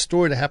remember that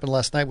story that happened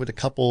last night with a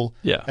couple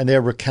and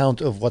their recount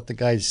of what the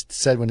guys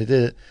said when they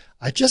did it?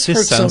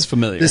 This sounds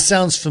familiar. This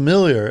sounds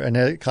familiar. And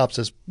the cop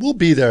says, we'll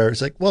be there.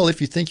 It's like, well, if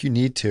you think you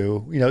need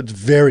to, it's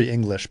very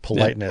English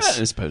politeness.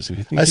 Yeah, I suppose if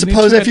you think if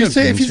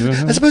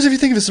you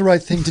think it's the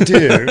right thing to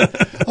do.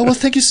 Oh, well,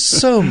 thank you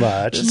so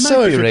much. It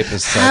might be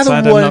rapist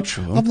outside,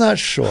 I'm not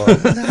sure.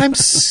 I'm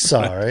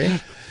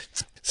sorry.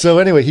 So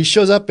anyway, he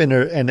shows up in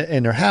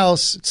her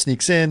house,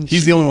 sneaks in.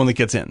 He's the only one that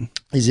gets in.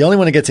 He's the only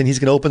one that gets in. He's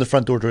going to open the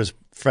front door to his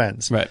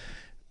friends. Right.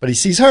 But he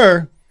sees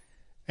her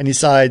and he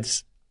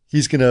decides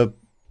he's going to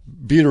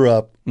beat her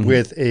up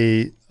with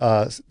a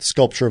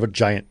sculpture of a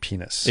giant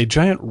penis. A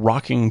giant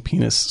rocking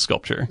penis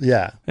sculpture.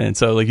 Yeah. And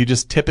so you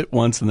just tip it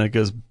once and then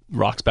it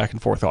rocks back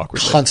and forth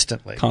awkwardly.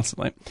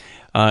 Constantly.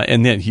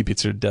 And then he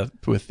beats her to death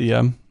with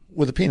the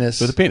penis.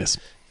 With a penis.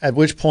 At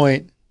which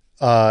point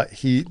not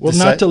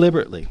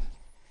deliberately.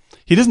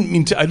 He doesn't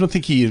mean to. I don't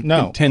think he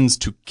intends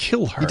to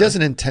kill her. He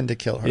doesn't intend to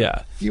kill her.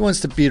 Yeah. He wants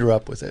to beat her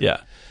up with it.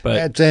 Yeah.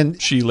 But then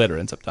she later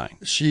ends up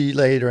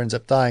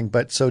dying.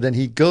 But so then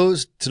he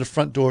goes to the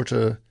front door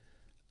to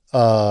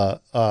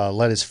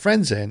let his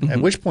friends in,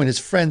 at which point his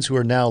friends, who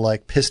are now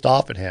like pissed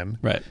off at him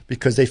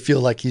because they feel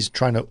like he's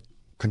trying to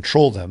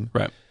control them,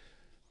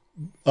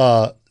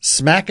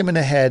 smack him in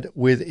the head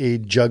with a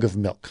jug of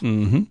milk,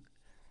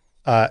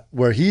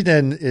 where he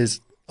then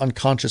is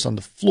unconscious on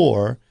the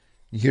floor.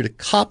 You hear the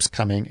cops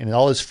coming, and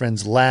all his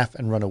friends laugh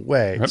and run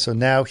away. Right. So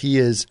now he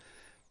is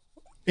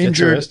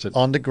injured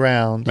on the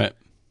ground. Right.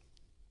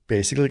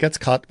 Basically gets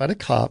caught by the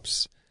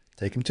cops,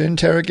 take him to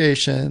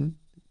interrogation.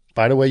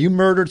 By the way, you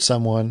murdered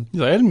someone.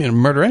 He's like, I didn't mean to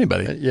murder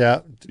anybody. Yeah.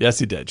 Yes,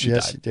 he did. She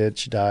died.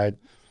 She died.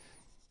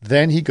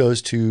 Then he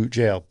goes to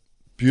jail.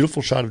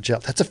 Beautiful shot of jail.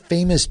 That's a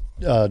famous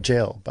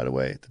jail, by the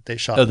way, that they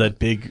shot. Oh, that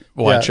big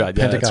wide shot.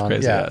 Yeah, Pentagon. That's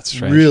crazy. Yeah, that's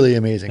strange. Really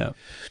amazing. Yeah.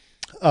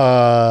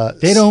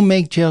 They don't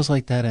make jails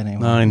like that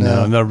anymore. I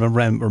know. No.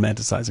 I'm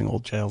romanticizing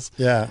old jails.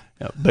 Yeah.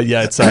 But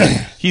yeah, it's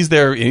he's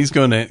there. He's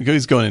going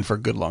in for a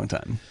good long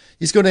time.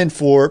 He's going in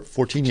for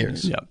 14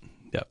 years. Yeah.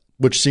 Yeah.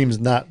 Which seems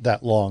not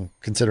that long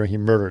considering he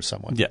murdered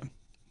someone. Yeah.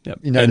 Yeah.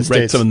 United States.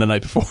 Raped someone the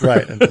night before.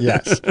 Right.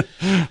 Yes.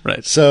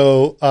 Right.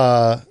 So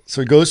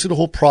he goes through the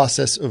whole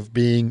process of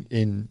being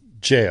in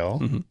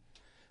jail,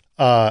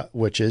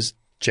 which is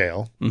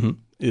jail. Mm-hmm.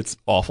 It's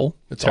awful.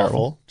 It's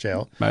awful.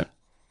 Jail. Right.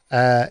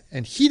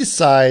 And he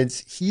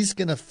decides he's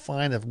going to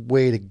find a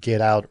way to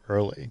get out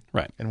early.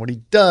 Right. And what he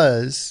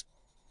does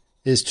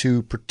is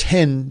to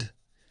pretend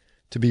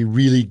to be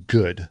really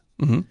good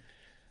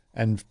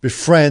and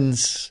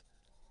befriends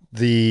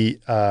the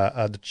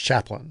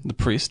chaplain. The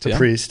priest. The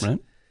priest. Right.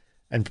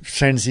 And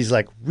pretends he's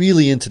like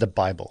really into the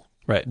Bible.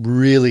 Right.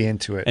 Really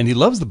into it. And he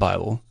loves the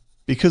Bible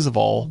because of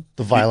all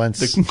the violence,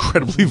 the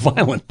incredibly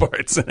violent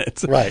parts in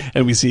it. Right.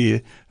 And we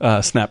see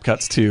snap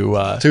cuts to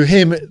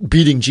him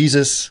beating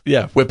Jesus.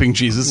 Yeah, whipping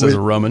Jesus as a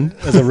Roman.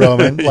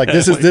 Like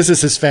this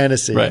is his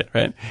fantasy. Right,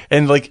 right.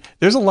 And like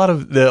there's a lot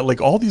of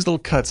all these little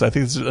cuts. I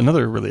think this is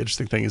another really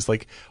interesting thing is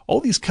like all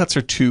these cuts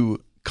are to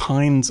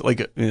kinds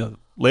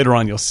later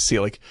on you'll see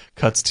like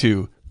cuts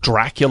to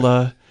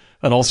Dracula,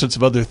 and all sorts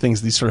of other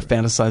things these sort of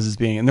fantasizes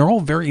being, and they're all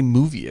very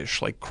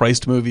movie-ish, like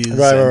Christ movies,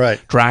 right.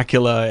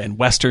 Dracula and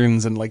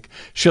Westerns and like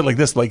shit like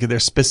this. Like they're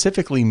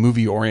specifically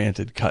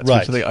movie-oriented cuts,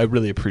 right. which I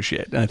really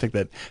appreciate. And I think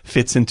that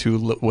fits into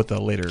what the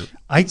later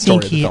I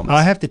story think of the film is.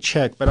 I have to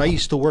check, but I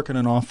used to work in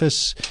an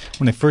office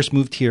when I first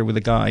moved here with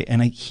a guy,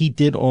 and he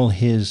did all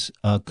his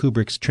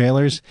Kubrick's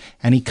trailers,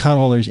 and he cut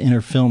all his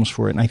inner films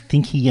for it. And I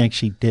think he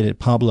actually did it,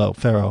 Pablo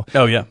Ferro.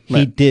 Oh, yeah.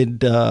 He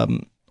did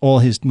all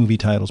his movie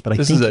titles, but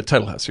this is a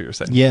title house, you're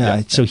saying.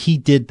 Yeah, so he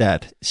did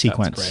that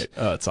sequence. That's great.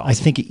 Oh, that's awesome. I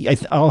think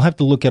I'll have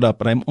to look it up,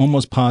 but I'm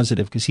almost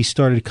positive because he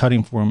started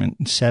cutting for him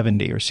in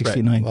 70 or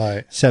 69,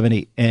 right.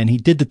 70, and he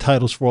did the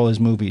titles for all his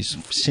movies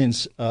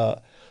since The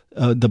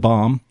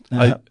Bomb.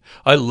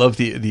 I love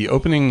the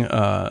opening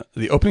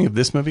of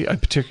this movie. I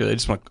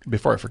just want,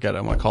 before I forget,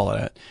 I want to call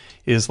it out,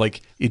 is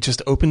like it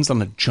just opens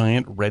on a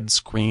giant red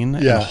screen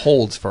and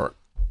holds for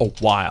a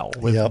while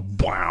with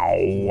wow,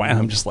 and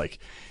I'm just like,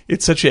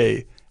 it's such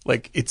a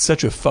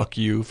fuck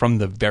you from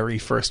the very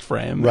first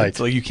frame. Right. It's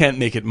like you can't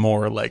make it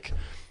more like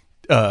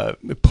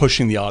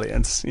pushing the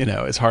audience,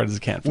 as hard as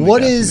it can.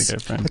 What is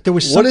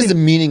the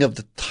meaning of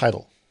the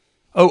title?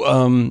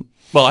 Oh,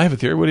 well, I have a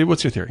theory.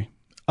 What's your theory?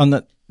 On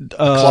the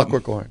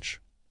Clockwork Orange.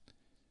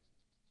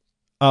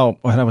 Oh,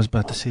 I was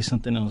about to say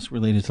something else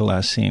related to the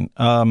last scene.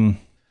 We're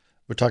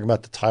talking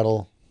about the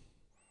title.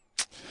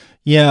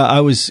 Yeah,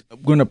 I was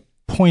going to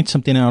point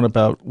something out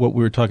about what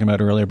we were talking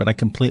about earlier, but I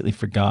completely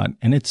forgot,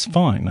 and it's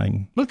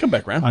fine. We'll come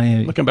back around.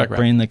 Brain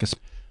like a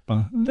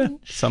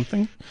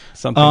something.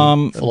 Full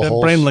of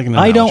holes. Brain like an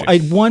analogy.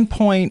 At one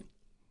point,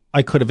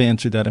 I could have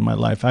answered that in my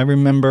life. I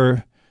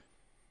remember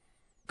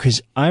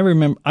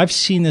I've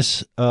seen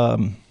this. I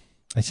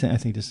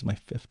think this is my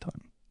 5th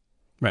time.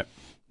 Right.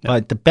 Yeah.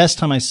 But the best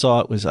time I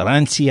saw it was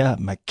Arancia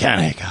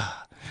Meccanica.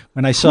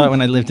 When I saw it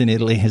when I lived in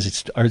Italy as an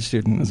art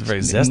student. It was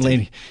very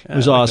zesty. It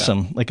was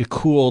awesome. Like a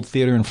cool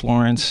theater in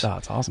Florence. Oh,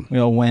 it's awesome. We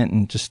all went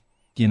and just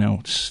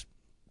and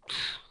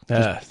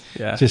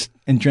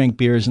drank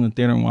beers in the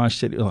theater and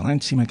watched it.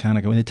 Arancia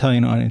Meccanica with an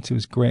Italian audience. It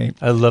was great.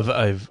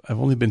 I've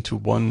only been to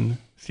one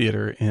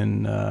theater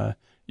in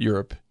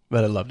Europe,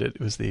 but I loved it.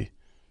 It was the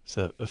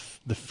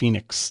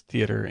Phoenix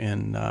Theater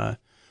in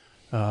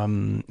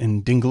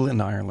Dingle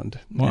in Ireland.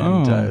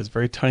 Wow. And it was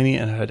very tiny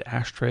and it had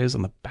ashtrays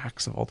on the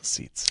backs of all the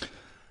seats.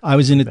 I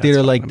was in a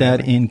theater like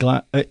that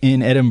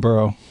in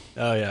Edinburgh.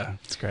 Oh yeah,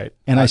 it's great.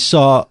 And I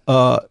saw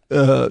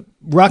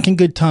Rockin'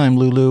 Good Time,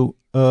 Lulu.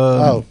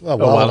 Wild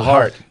at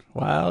Heart.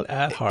 Wild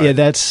at Heart.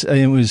 Yeah,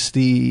 it was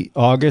the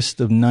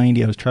August of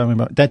 90. I was traveling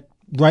about that.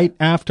 Right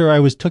after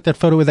I took that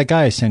photo with that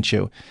guy I sent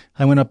you,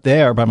 I went up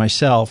there by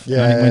myself.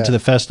 Yeah, and I went to the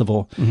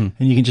festival, and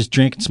you can just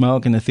drink and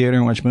smoke in the theater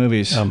and watch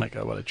movies. Oh my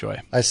God, what a joy!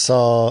 I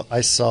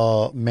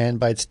saw Man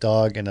Bites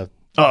Dog in a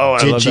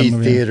I love that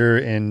movie. theater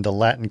in the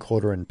Latin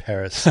Quarter in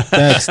Paris.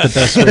 That's the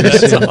best way to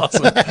see it. That's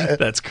awesome.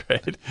 That's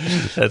great.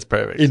 That's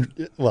perfect.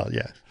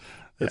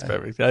 That's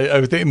perfect.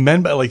 I think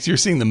Men, like you're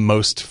seeing the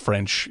most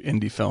French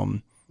indie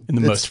film in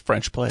the most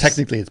French place.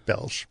 Technically, it's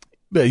Belge.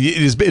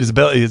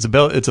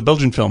 It's a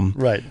Belgian film,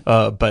 right?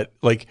 But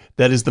like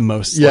that is the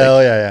most, in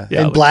like,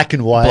 black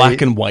and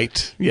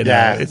white,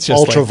 it's just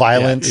ultra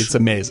violent. It's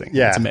amazing.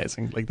 Yeah, it's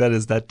amazing. Like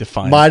that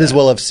defines. Might as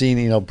well have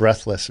seen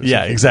Breathless. Or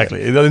yeah,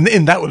 exactly.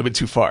 And that would have been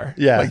too far.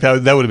 Yeah, like that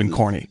would have been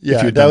corny. Yeah,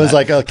 if you had that done was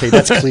like okay,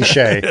 that's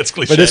cliche. That's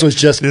cliche. But this is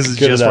just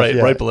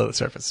right below the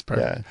surface.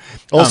 Perfect. Yeah.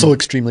 Also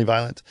extremely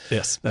violent.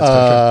 Yes, that's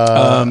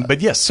perfect.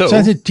 But yes, so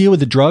does it deal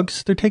with the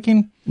drugs they're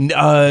taking?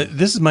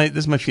 This is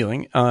my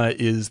feeling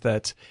is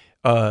that.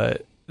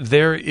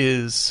 There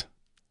is,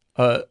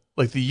 what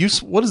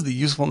is the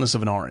usefulness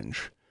of an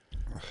orange?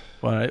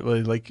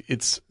 Like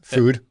it's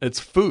food. It's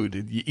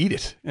food. You eat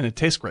it and it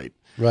tastes great.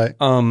 Right.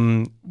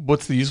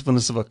 What's the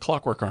usefulness of a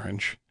Clockwork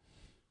Orange?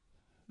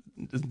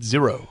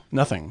 Zero.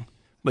 Nothing.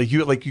 Like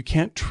you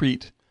can't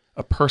treat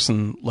a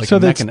person like a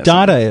mechanism.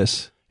 So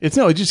that's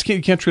Dadaist.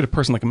 You can't treat a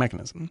person like a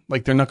mechanism.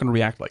 Like they're not going to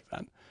react like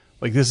that.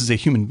 Like this is a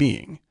human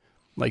being.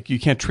 Like you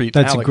can't treat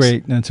That's Alex.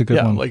 That's a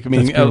good one. Like I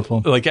mean, that's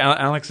beautiful. Like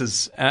Alex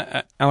is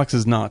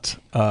not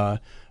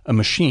a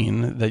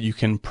machine that you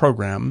can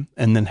program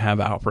and then have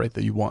operate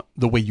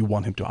the way you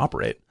want him to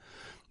operate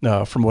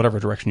from whatever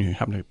direction you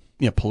happen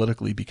to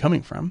politically be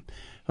coming from.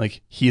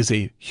 Like he is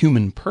a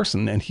human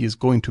person and he is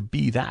going to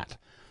be that.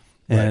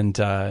 Right.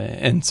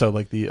 And so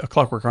like a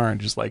Clockwork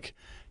Orange is like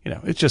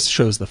it just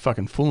shows the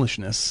fucking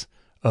foolishness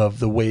of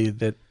the way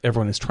that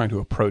everyone is trying to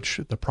approach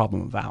the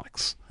problem of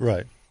Alex.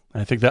 Right.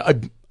 I think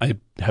that I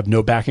have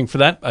no backing for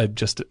that. I'm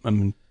just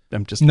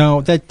no.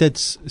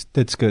 That's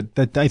good.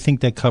 That I think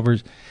that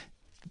covers.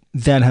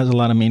 That has a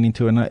lot of meaning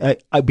to it, and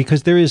I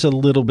because there is a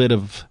little bit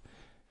of.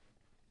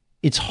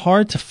 It's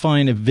hard to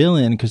find a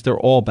villain because they're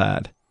all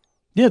bad.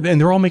 Yeah,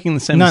 and they're all making the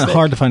same. Not mistake.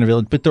 hard to find a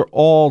villain, but they're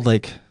all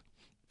like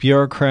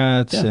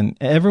bureaucrats, and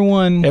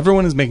everyone.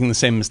 Everyone is making the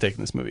same mistake in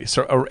this movie.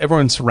 So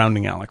everyone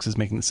surrounding Alex is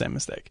making the same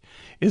mistake.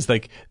 It's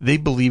like they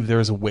believe there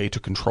is a way to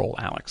control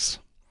Alex.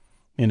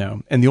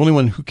 And the only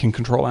one who can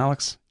control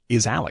Alex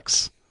is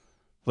Alex.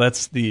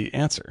 That's the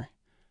answer.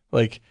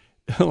 Like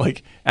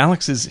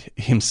Alex is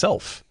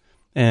himself.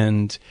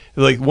 And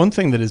like one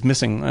thing that is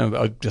missing,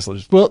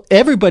 well,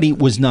 everybody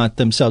was not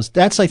themselves.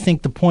 That's, I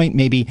think, the point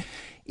maybe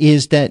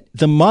is that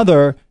the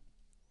mother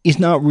is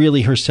not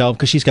really herself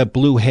because she's got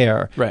blue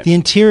hair. Right. The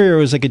interior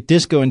is like a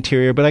disco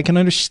interior, but I can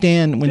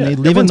understand when they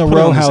live in the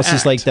row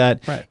houses like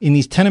that, in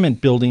these tenement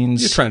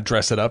buildings. You're trying to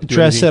dress it up.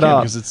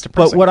 Because it's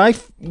depressing. But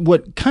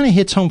what kind of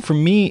hits home for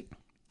me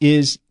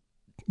is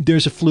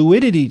there's a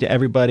fluidity to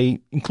everybody,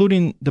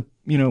 including the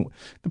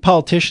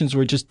politicians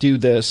who just do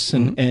this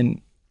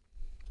and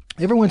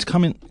everyone's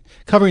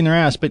covering their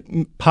ass, but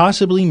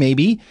possibly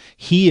maybe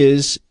he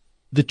is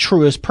the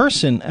truest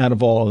person out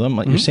of all of them.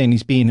 Like you're saying,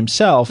 he's being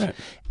himself. Right.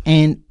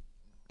 And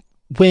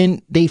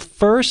when they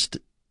first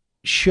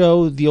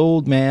show the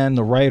old man,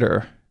 the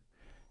writer,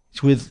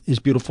 he's with his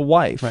beautiful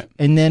wife. Right.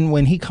 And then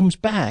when he comes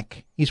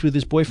back, he's with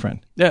his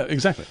boyfriend. Yeah,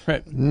 exactly.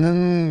 Right.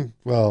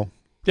 Well...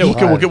 Yeah,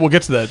 we'll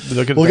get to that.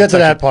 We'll get to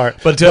that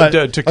part. But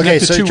to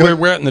connect it to where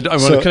we're at in the, I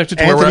want to connect it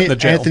to where we're at in the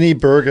jail. Anthony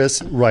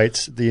Burgess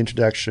writes the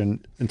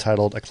introduction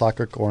entitled "A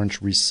Clockwork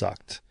Orange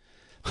Resucked."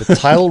 The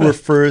title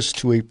refers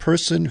to a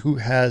person who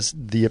has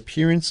the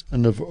appearance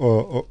of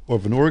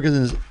an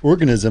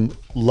organism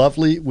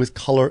lovely with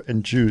color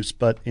and juice,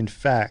 but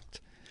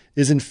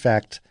is in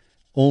fact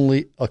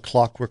only a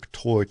clockwork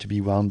toy to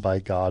be wound by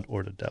God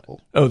or the devil.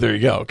 Oh, there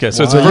you go. Okay,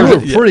 so you were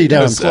pretty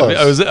damn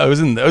close. I was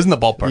in the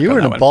ballpark. You were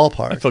in the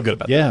ballpark. I feel good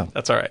about that.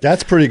 That's all right.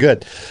 That's pretty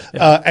good,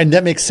 and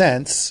that makes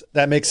sense.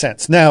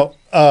 Now,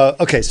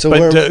 okay, so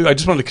I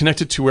just wanted to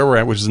connect it to where we're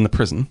at, which is in the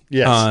prison.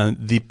 Yes.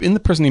 In the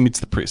prison, he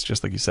meets the priest,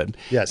 just like you said.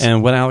 Yes.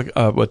 And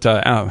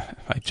I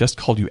just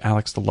called you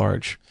Alex the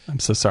Large. I'm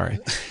so sorry.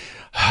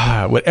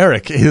 What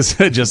Eric is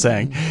just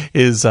saying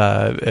is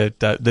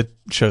that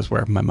shows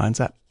where my mind's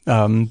at.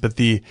 But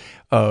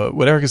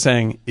what Eric is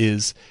saying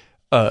is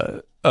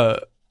that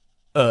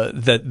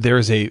there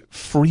is a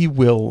free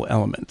will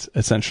element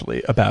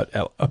essentially about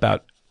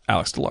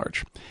Alex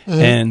DeLarge,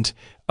 and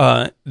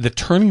the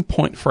turning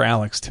point for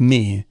Alex, to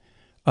me,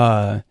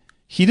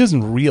 he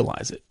doesn't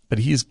realize it, but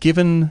he is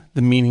given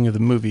the meaning of the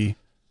movie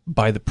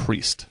by the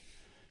priest,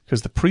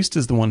 because the priest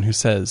is the one who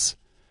says,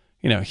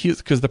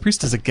 because the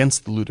priest is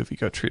against the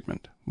Ludovico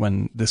treatment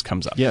when this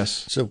comes up.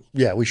 Yes. So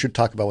we should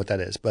talk about what that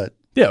is, but.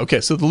 Yeah,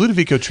 okay, so the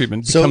Ludovico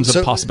treatment becomes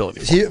a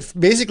possibility.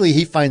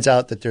 He finds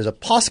out that there's a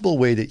possible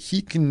way that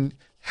he can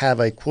have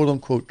a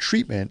quote-unquote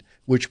treatment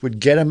which would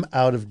get him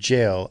out of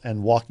jail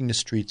and walking the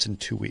streets in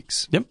 2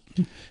 weeks. Yep.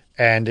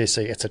 And they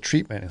say, it's a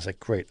treatment. It's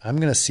like, great, I'm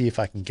going to see if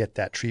I can get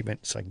that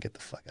treatment so I can get the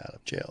fuck out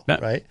of jail,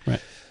 right?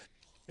 Right.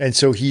 And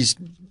so he's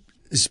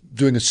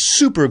doing a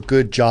super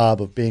good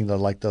job of being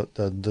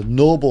the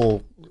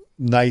noble,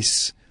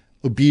 nice,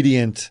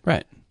 obedient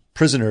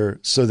prisoner,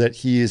 so that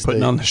he is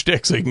putting on the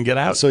shtick so he can get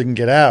out.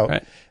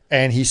 Right.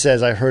 And he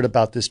says, I heard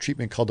about this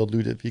treatment called the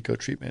Ludovico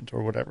treatment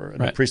or whatever.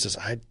 And the priest says,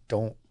 how'd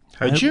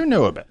you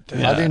know about that?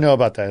 How do you know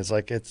about that? It's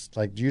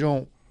like you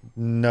don't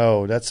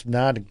know. That's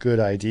not a good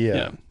idea.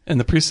 Yeah. And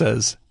the priest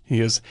says, he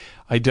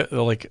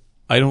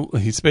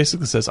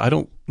basically says, I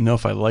don't know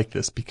if I like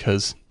this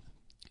because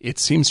it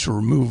seems to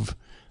remove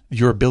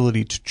your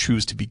ability to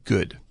choose to be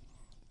good.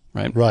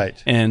 Right.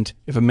 Right. And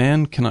if a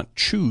man cannot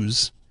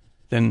choose,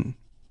 then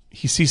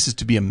he ceases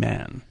to be a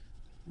man.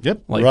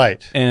 Yep.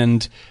 Right.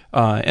 And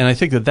I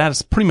think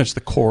that's pretty much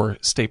the core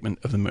statement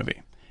of the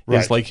movie. Right.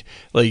 It's like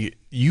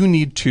you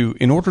need to,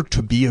 in order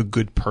to be a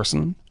good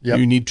person,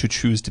 you need to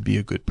choose to be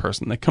a good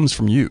person. That comes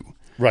from you.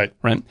 Right.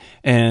 Right.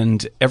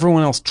 And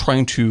everyone else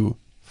trying to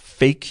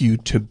fake you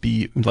to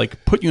be,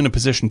 put you in a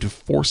position to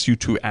force you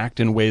to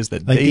act in ways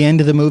that the end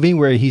of the movie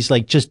where he's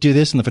like, just do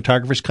this, and the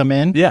photographers come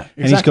in. Yeah,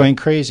 exactly. And he's going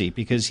crazy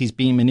because he's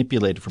being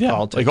manipulated for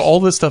politics. Like all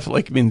this stuff,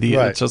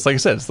 it's just like I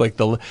said, it's like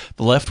the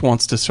left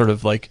wants to sort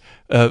of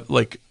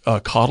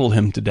coddle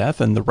him to death,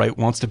 and the right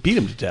wants to beat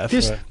him to death.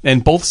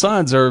 And both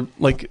sides are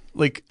like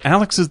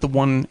Alex is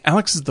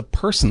the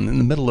person in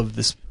the middle of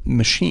this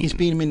machine. He's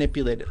being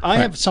manipulated. I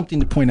have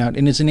something to point out,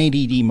 and it's an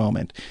ADD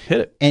moment.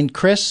 Hit it. And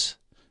Chris,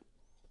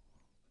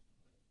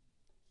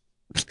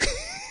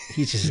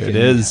 he's just it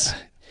is.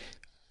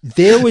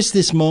 There was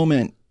this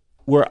moment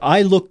where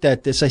I looked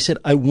at this. I said,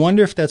 I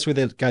wonder if that's where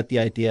they got the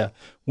idea,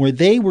 where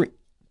they were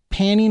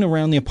panning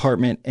around the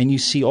apartment and you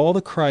see all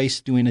the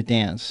Christ doing a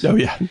dance. Oh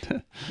yeah.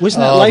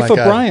 Wasn't that Life of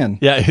Brian?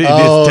 Yeah, it is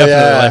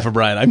definitely Life of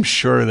Brian. I'm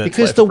sure that's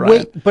because Life of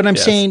Brian. But I'm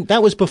saying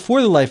that was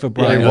before the Life of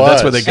Brian. Yeah,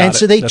 that's where they got and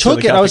so they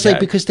took it. I was the like,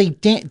 because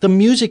the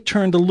music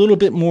turned a little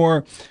bit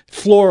more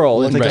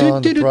floral. It's like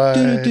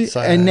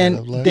and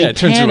then they it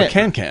turns into a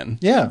can-can.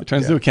 Yeah, it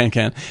turns into a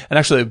can-can. And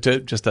actually,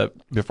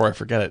 before I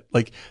forget it,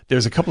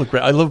 there's a couple of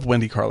great. I love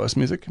Wendy Carlos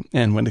music,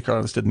 and Wendy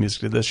Carlos did the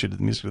music to this. She did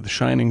the music to The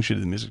Shining. She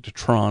did the music to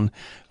Tron.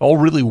 All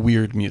really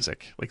weird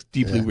music,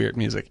 deeply weird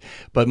music.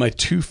 But my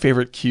two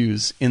favorite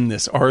cues in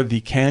this are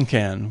the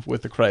can-can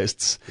with the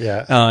Christs,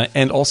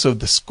 and also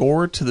the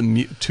score to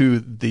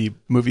the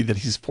movie that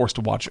he's forced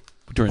to watch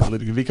during the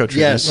Ludovico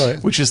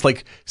treatment, which is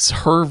like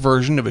her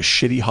version of a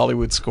shitty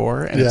Hollywood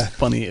score, and it's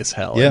funny as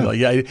hell.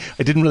 Yeah.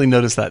 I didn't really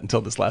notice that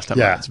until this last time.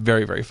 Yeah. It's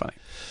very, very funny.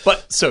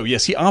 But so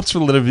yes, he opts for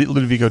the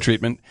Ludovico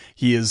treatment.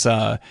 He is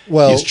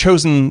he's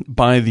chosen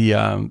by the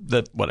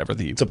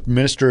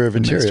Minister of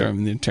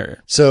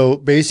Interior. So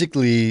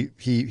basically,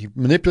 he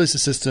manipulates the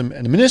system,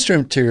 and the Minister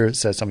of Interior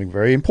says something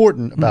very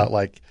important about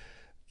like,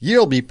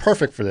 you'll be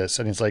perfect for this.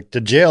 And it's like, the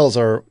jails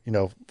are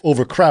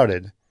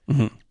overcrowded.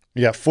 Mm-hmm.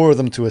 You got 4 of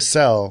them to a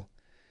cell.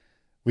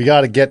 We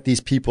got to get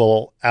these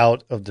people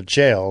out of the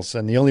jails,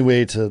 and the only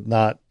way to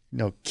not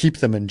keep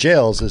them in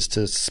jails is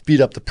to speed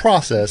up the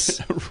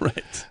process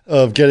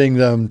of getting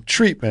them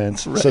treatment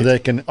so they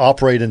can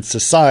operate in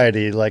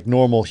society like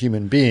normal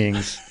human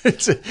beings.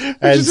 Which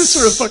is just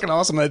sort of fucking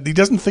awesome. He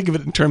doesn't think of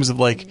it in terms of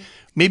like,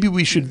 maybe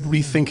we should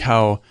rethink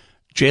how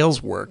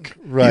jails work.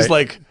 Right. He's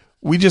like,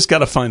 we just got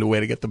to find a way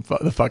to get them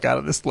the fuck out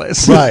of this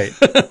place. Right.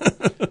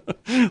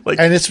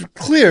 And it's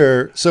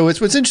clear. So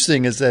what's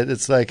interesting is that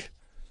it's like,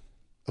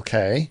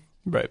 okay.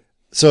 Right.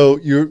 So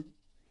you're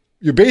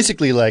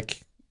basically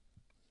like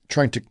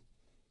trying to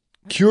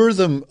cure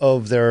them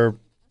of their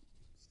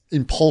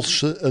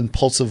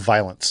impulsive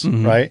violence,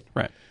 right?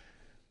 Right.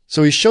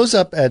 So he shows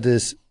up at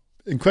this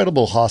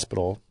incredible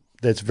hospital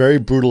that's very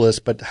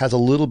brutalist, but has a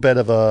little bit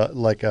of a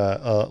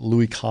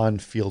Louis Kahn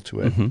feel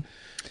to it in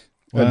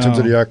terms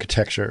of the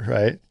architecture,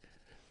 right?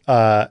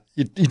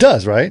 He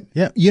does, right?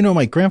 Yeah.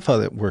 My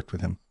grandfather worked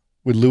with him.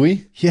 With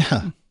Louis?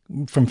 Yeah.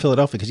 From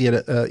Philadelphia,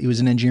 because he was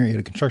an engineer at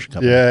a construction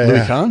company. Yeah.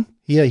 Louis Kahn?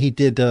 Yeah, he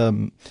did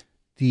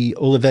the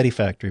Olivetti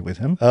factory with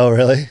him. Oh,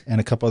 really?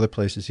 And a couple other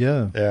places,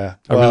 yeah. Yeah.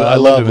 I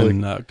love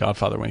him in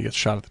Godfather when he gets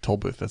shot at the toll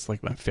booth. That's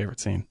like my favorite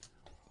scene.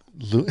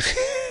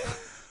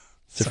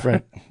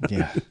 Different.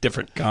 Yeah.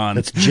 Different Kahn.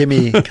 That's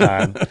Jimmy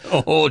Kahn.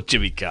 Oh,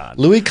 Jimmy Kahn.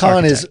 Louis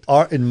Kahn is,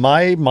 in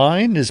my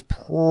mind, is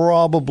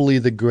probably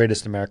the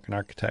greatest American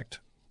architect.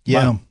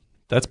 Yeah. Wow.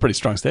 That's a pretty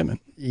strong statement.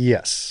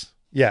 Yes.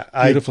 Yeah.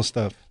 Beautiful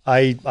stuff.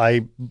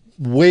 Frank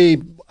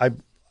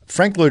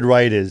Lloyd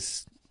Wright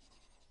is,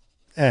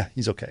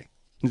 he's okay.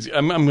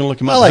 I'm going to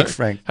look him up. I like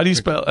Frank. How do you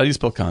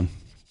spell Kahn?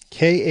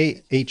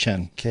 Kahn.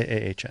 Kahn.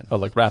 Oh,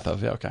 like Wrath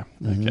of. Yeah, okay.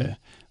 Mm-hmm. Okay.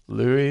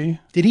 Louis.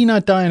 Did he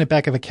not die in the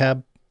back of a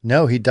cab?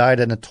 No, he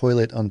died in a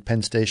toilet on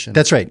Penn Station.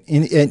 That's right.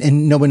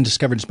 And no one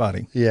discovered his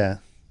body. Yeah.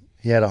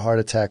 He had a heart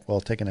attack while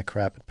taking a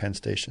crap at Penn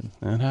Station.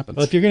 That happens.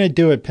 Well, if you're going to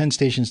do it, Penn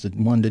Station's the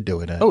one to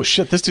do it at. Oh,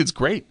 shit. This dude's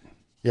great.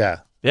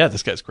 Yeah. Yeah,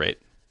 this guy's great.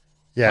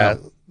 Yeah.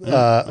 Wow.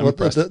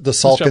 The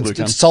Salk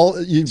Institute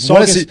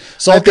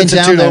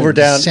Institute over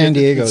down San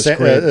Diego.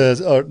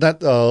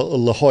 Not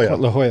La Jolla.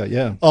 La Jolla,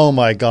 yeah. Oh,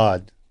 my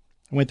God.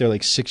 I went there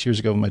like 6 years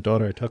ago with my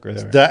daughter. I took her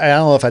there. I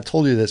don't know if I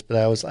told you this, but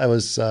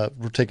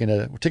we're taking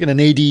an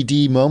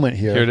ADD moment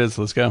here. Here it is.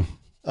 Let's go.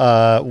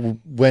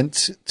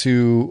 Went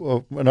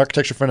to an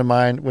architecture friend of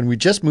mine when we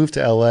just moved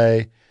to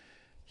LA.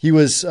 He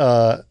was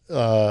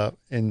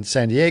in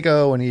San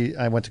Diego, and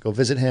I went to go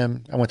visit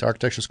him. I went to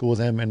architecture school with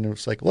him, and it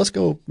was like, let's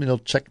go,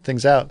 check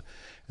things out.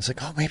 It's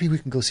like, oh, maybe we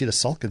can go see the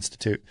Salk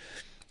Institute.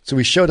 So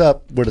we showed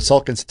up where the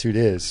Salk Institute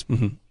is,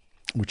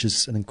 which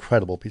is an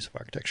incredible piece of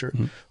architecture,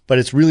 but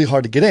it's really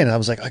hard to get in. And I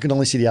was like, I can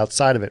only see the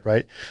outside of it,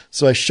 right?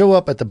 So I show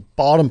up at the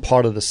bottom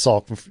part of the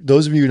Salk. For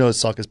those of you who know the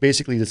Salk is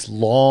basically this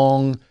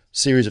long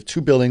series of 2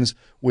 buildings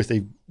with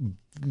a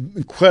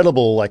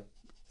incredible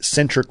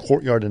center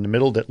courtyard in the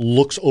middle that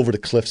looks over the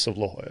cliffs of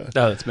La Jolla.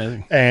 Oh, that's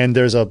amazing. And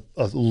there's a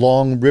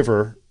long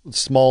river,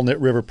 small knit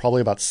river,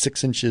 probably about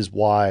 6 inches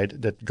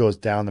wide, that goes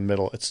down the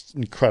middle. It's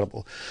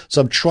incredible.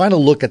 So I'm trying to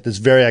look at this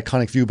very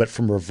iconic view, but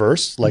from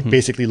reverse,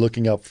 basically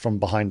looking up from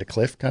behind the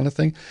cliff kind of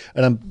thing.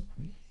 And I'm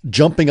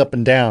jumping up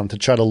and down to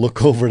try to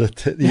look over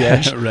the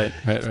edge. Right.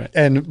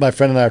 And my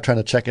friend and I are trying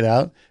to check it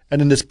out.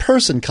 And then this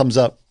person comes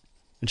up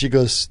and she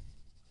goes,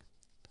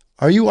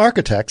 "Are you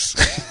architects?"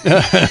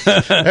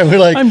 And we're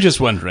like, I'm just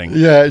wondering.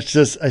 Yeah, It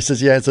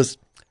says,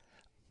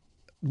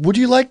 "Would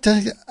you like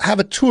to have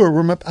a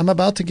tour? I'm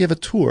about to give a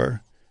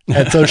tour."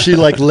 And so she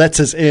lets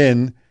us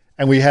in,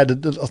 and we had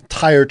an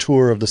entire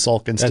tour of the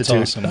Salk Institute.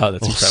 That's awesome. Oh,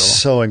 that's incredible.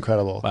 So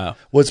incredible. Wow.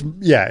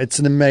 It's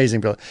an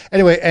amazing building.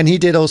 Anyway, and he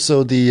did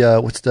also the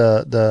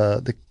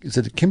is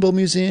it the Kimball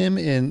Museum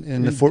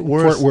in the Fort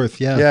Worth? Fort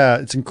Worth, yeah. Yeah,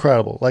 it's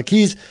incredible.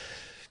 He's,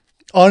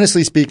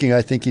 honestly speaking,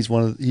 I think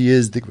he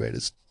is the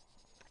greatest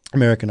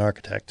American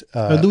architect.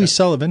 Louis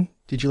Sullivan.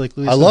 Did you like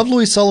Louis Sullivan? I love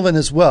Louis Sullivan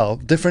as well.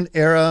 Different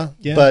era,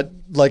 but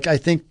I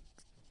think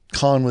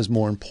Kahn was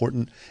more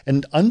important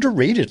and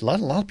underrated. A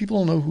lot of people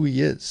don't know who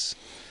he is.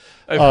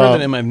 I've heard the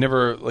name. I've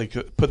never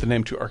put the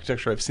name to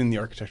architecture. I've seen the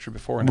architecture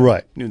before and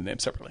I knew the name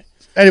separately.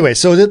 Anyway,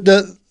 so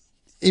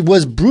it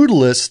was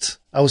brutalist.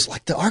 I was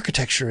like, the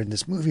architecture in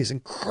this movie is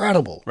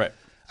incredible. Right.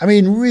 I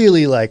mean,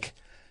 really, I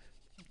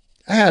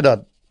had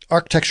a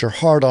architecture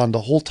hard on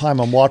the whole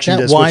time I'm watching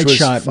that this. Wide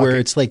shot where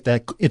it's like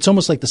that. It's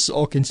almost like the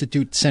Salk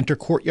Institute center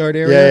courtyard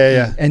area.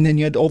 Yeah. And then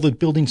you had all the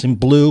buildings in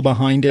blue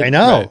behind it. I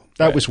know.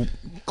 That was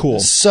cool.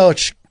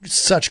 Such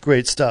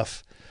great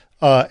stuff.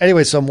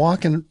 Anyway, so I'm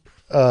walking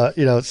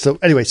So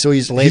anyway, so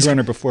he's Blade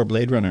Runner before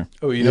Blade Runner.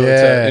 Oh, it's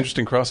an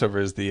interesting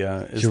crossover.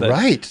 You're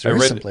right.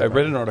 I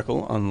read an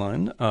article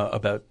online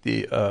about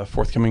the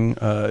forthcoming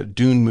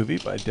Dune movie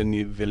by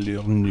Denis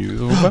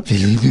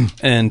Villeneuve,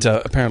 and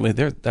apparently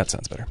that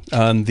sounds better.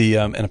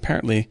 And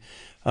apparently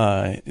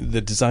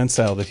the design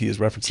style that he is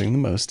referencing the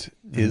most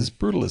is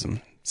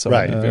brutalism. So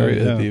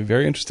it'd be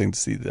very interesting to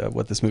see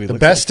what this movie looks like.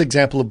 The best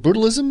example of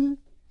brutalism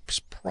is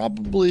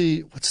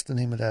probably, what's the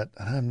name of that?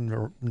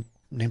 I'm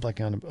name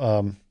blanking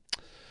on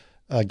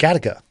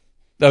Gattaca.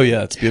 Oh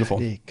yeah, it's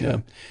beautiful. Yeah,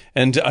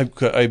 and I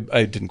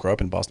didn't grow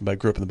up in Boston, but I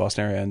grew up in the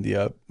Boston area, and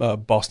the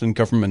Boston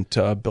government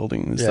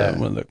building is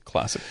one of the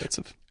classic bits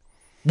of.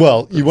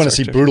 Well, you want to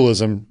see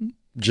brutalism?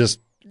 Just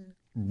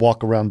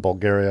walk around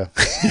Bulgaria.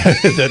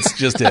 That's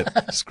just it.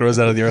 Just grows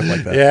out of the earth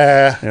like that.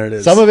 Yeah, there it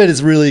is. Some of it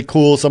is really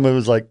cool. Some of it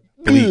is like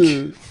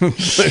bleak.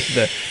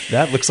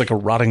 that looks like a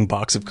rotting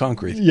box of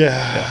concrete.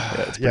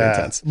 Yeah, it's pretty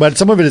intense. But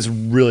some of it is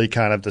really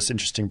kind of this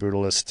interesting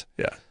brutalist.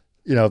 Yeah.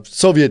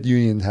 Soviet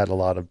Union had a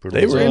lot of brutalism.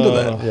 They were into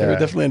that. Yeah. They were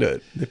definitely into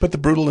it. They put the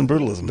brutal in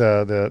brutalism.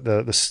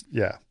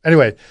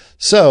 Anyway,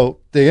 so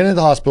they get into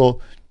the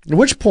hospital, at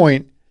which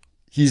point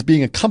he's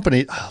being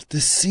accompanied. Oh,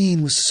 this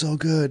scene was so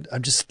good.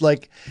 I'm just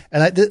like,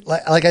 and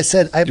like I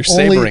said,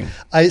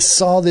 I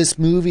saw this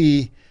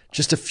movie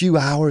just a few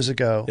hours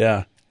ago.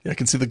 Yeah. I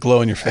can see the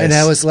glow in your face. And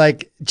I was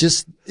like,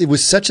 it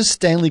was such a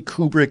Stanley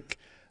Kubrick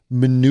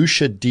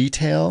minutia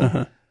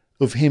detail.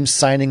 Of him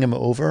signing him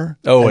over.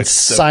 Oh, it's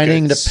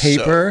signing the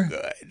paper.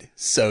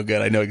 So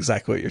good. I know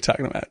exactly what you're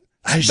talking about.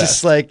 I was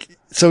just like,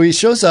 so he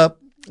shows up,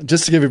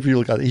 just to give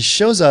people a look, he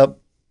shows up,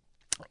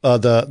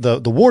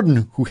 the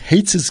warden who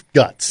hates his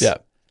guts. Yeah.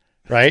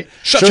 Right?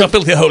 Shut your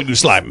filthy hole, you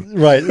slime.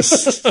 Right.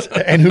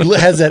 And who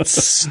has that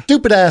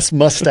stupid ass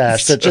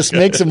mustache that just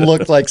makes him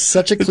look like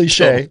such a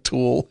cliche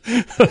tool.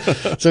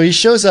 So he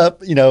shows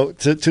up, to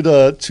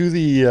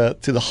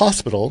the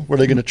hospital where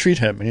they're going to treat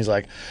him, and he's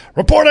like,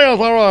 reporting, blah,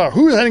 blah,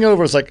 who's handing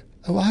over? It's like,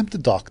 oh, I'm the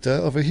doctor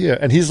over here,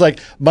 and he's like,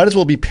 might as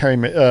well be Perry.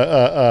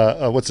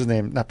 What's his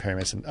name? Not Perry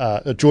Mason.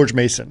 George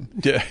Mason.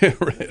 Yeah,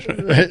 right.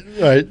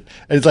 And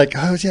he's like,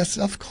 oh yes,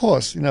 of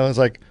course. It's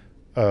like,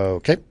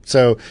 okay,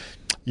 so.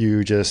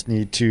 You just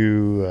need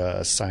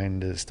to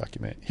sign this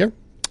document here.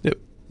 Yep.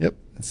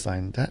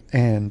 Sign that.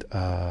 And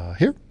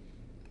here.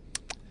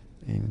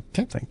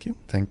 Okay. Thank you.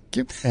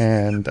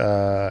 And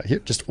here,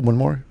 just one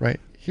more right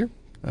here.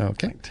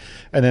 Okay. Right.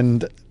 And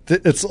then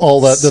it's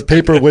all the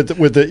paper with the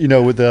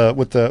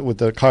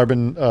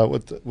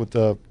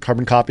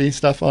carbon copy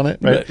stuff on it,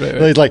 right?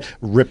 He's like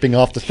ripping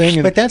off the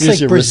thing. But that's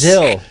like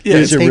Brazil.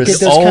 They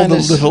did all the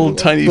little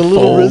tiny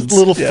folds.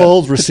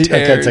 Folds receipt.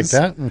 Okay, it's like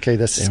that. Okay,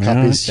 this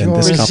copy's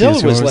yours.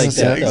 Brazil was like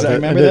that. Exactly.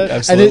 Remember that?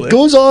 Absolutely. And it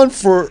goes on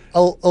for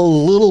a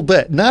little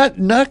bit, not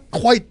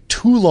quite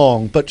too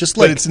long, but just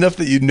like. But it's enough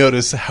that you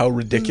notice how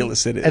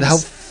ridiculous it is and how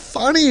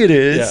funny it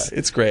is. Yeah,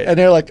 it's great. And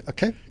they're like,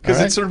 okay, because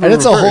it's sort of a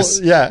reverse.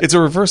 It's a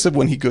reverse of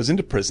when he goes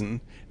into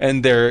prison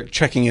and they're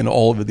checking in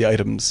all of the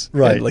items.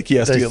 Right. And, like he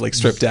has to get like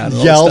stripped down.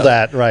 And yelled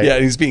at. Right. Yeah.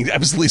 And he's being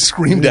absolutely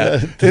screamed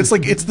at. It's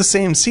like, it's the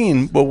same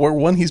scene, but where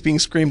one he's being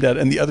screamed at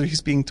and the other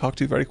he's being talked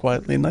to very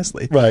quietly and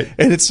nicely. Right.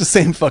 And it's the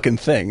same fucking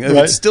thing. And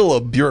it's still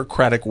a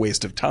bureaucratic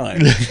waste of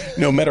time.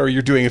 No matter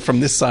you're doing it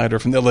from this side or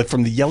from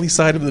the yelly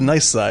side or the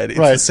nice side. It's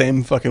the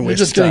same fucking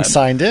waste of time. You're just getting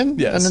signed in.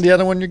 Yes. And then the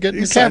other one you're getting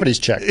your cavities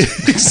checked.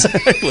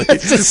 Exactly.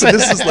 So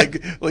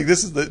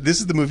this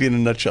is the movie in a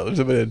nutshell.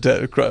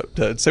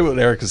 To say what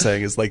Eric is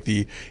saying is like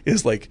the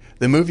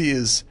movie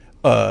is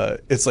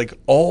it's like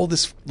all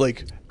this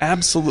like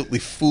absolutely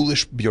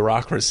foolish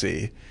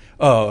bureaucracy,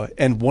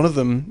 and one of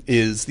them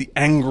is the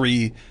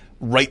angry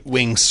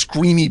right-wing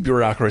screamy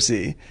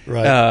bureaucracy,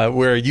 right.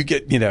 Where you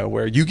get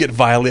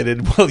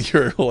violated while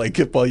you're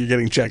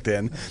getting checked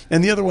in,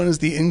 and the other one is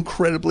the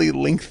incredibly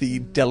lengthy,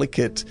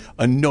 delicate,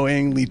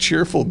 annoyingly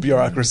cheerful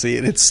bureaucracy,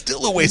 and it's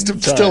still a waste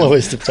of time.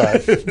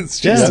 It's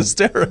just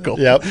hysterical.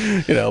 Yep.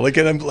 And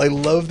I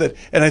love that,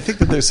 and I think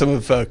that there's some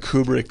of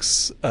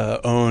Kubrick's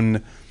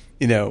own,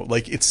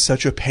 it's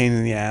such a pain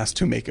in the ass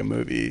to make a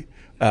movie.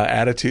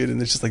 Attitude,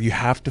 and it's just like you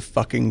have to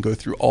fucking go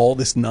through all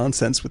this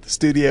nonsense with the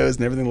studios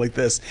and everything like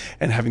this,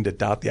 and having to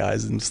dot the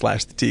I's and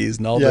slash the T's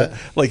and all that.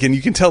 And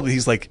you can tell that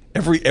he's like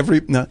we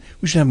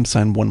should have him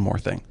sign one more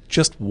thing,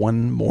 just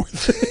one more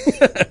thing.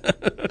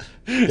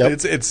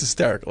 It's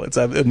hysterical.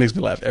 It makes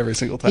me laugh every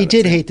single time. He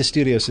did hate the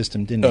studio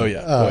system, didn't he? Oh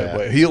yeah,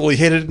 boy. He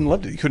hated it and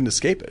loved it. He couldn't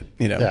escape it.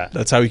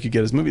 That's how he could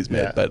get his movies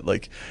made. But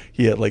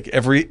he had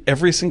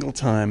every single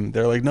time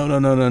they're like,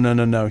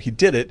 no. He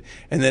did it,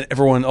 and then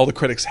all the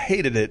critics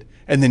hated it,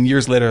 and then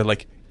years later,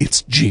 like,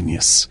 it's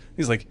genius.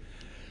 He's like,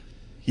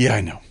 yeah,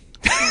 I know.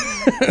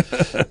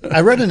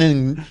 I read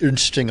an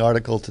interesting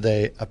article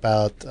today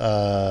about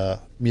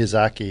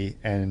Miyazaki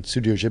and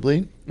Studio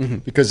Ghibli,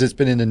 because it's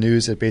been in the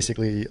news that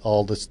basically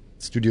all the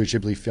Studio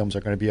Ghibli films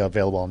are going to be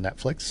available on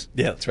Netflix.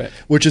 Yeah, that's right.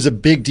 Which is a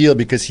big deal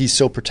because he's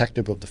so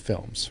protective of the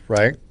films,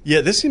 right? Yeah,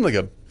 this seemed like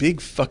a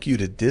big fuck you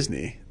to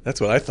Disney. That's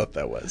what I thought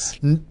that was.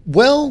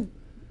 Well,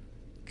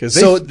 because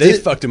they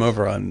fucked him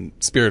over on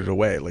Spirited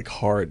Away, like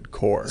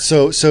hardcore.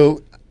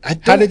 So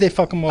How did they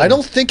fuck them over? I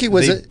don't think it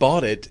was. They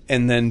bought it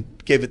and then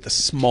gave it the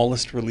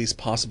smallest release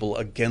possible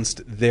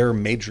against their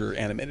major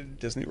animated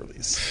Disney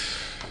release.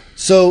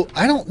 So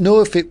I don't know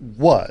if it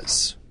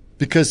was,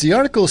 because the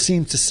article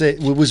seems to say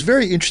what was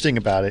very interesting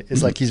about it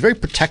is like he's very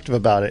protective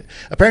about it.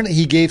 Apparently,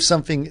 he gave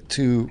something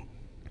to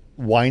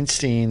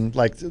Weinstein,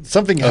 like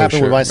something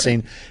happened with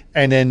Weinstein,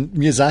 and then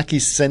Miyazaki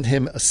sent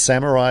him a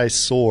samurai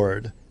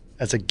sword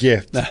as a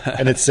gift,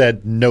 and it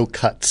said "no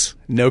cuts."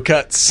 No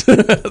cuts.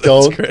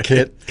 Don't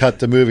cut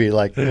the movie,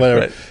 like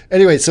whatever. Right.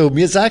 Anyway, so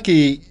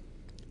Miyazaki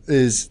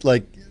is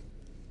like,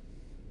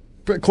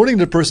 according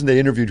to the person they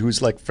interviewed,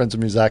 who's like friends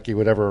with Miyazaki,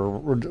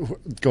 whatever,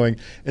 going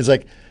is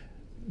like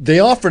they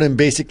offered him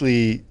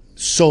basically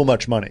so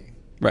much money,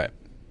 Right.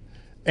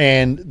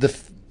 and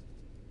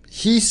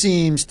he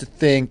seems to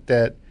think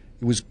that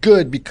it was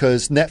good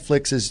because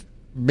Netflix is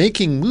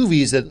making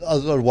movies that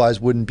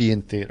otherwise wouldn't be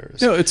in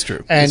theaters. No, it's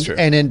true. And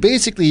then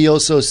basically he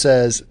also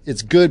says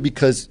it's good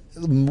because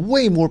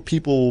way more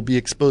people will be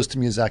exposed to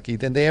Miyazaki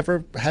than they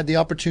ever had the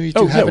opportunity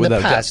to have in the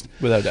past.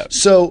 Without doubt.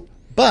 So,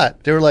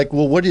 but they were like,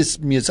 well, what is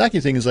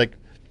Miyazaki thing? Is like,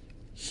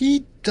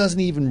 he doesn't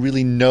even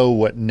really know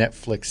what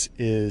Netflix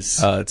is.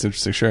 It's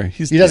interesting. Sure.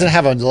 He doesn't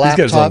have a laptop. He's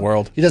got his own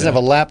world. He doesn't have a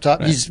laptop.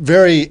 Right. He's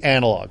very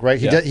analog, right?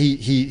 Yeah.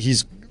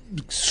 He's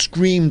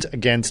screamed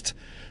against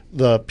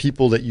the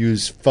people that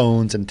use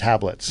phones and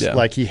tablets. Yeah.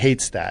 Like he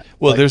hates that.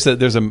 Well, like,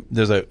 there's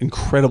a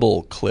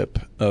incredible clip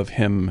of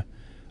him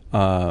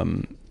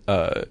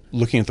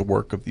looking at the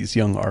work of these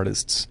young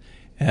artists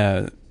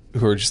who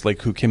are just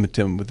like who came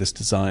to him with this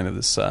design of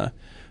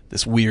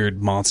this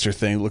weird monster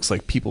thing. It looks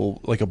like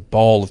people, like a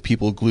ball of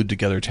people glued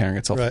together, tearing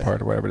itself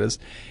apart or whatever it is.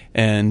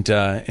 And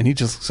he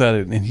just looks at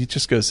it and he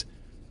just goes,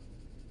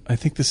 "I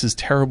think this is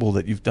terrible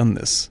that you've done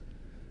this.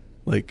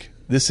 Like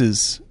this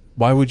is."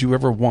 Why would you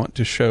ever want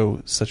to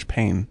show such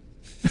pain?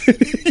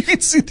 You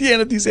can see at the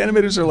end of these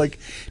animators are like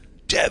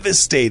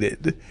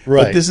devastated.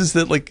 Right. But this is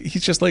that like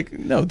he's just like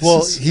no.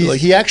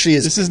 He actually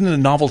is. This isn't a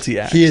novelty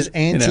act. He is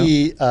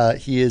anti.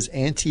 He is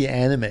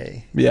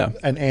anti-anime. Yeah.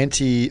 And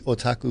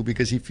anti-otaku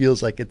because he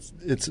feels like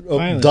it's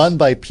done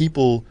by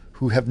people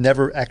who have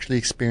never actually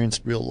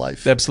experienced real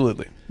life.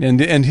 Absolutely.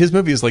 And his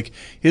movies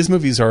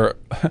are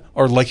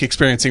like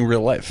experiencing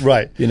real life.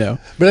 Right. You know.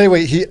 But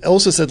anyway, he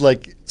also said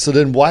like, so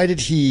then why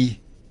did he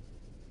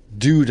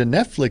do the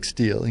Netflix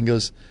deal? And he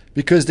goes,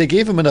 because they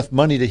gave him enough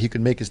money that he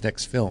could make his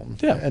next film.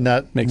 Yeah. And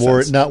not Makes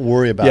sense.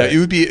 worry about it. Yeah,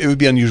 it would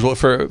be unusual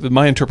for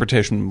my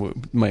interpretation,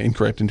 my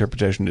incorrect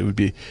interpretation. It would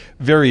be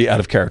very out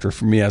of character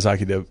for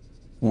Miyazaki to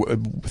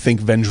think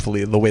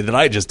vengefully the way that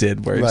I just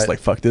did, where he's like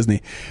fuck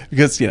Disney,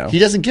 because he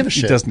doesn't give a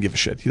shit. He doesn't give a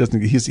shit. He doesn't.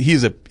 He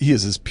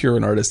is as pure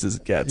an artist as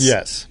it gets.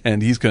 Yes,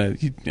 and he's gonna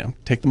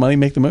take the money,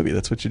 make the movie.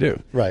 That's what you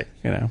do. Right.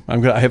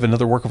 I have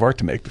another work of art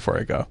to make before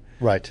I go.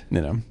 Right.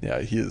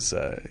 Yeah. He is.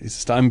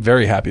 I'm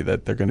very happy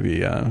that they're going to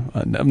be on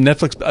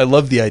Netflix. I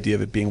love the idea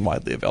of it being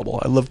widely available.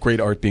 I love great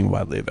art being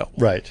widely available.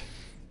 Right.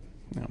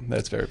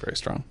 That's very, very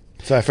strong.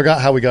 So I forgot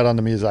how we got on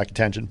the Miyazaki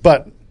tangent,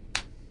 but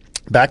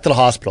back to the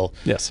hospital.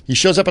 Yes. He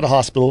shows up at the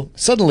hospital,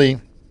 suddenly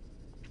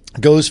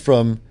goes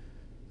from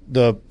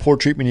the poor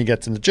treatment he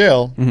gets in the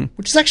jail,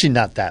 which is actually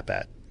not that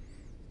bad.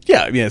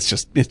 Yeah, I mean,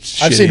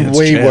 it's I've seen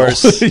way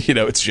worse.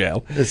 It's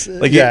jail.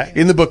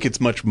 In the book,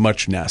 it's much,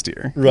 much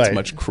nastier. Right. It's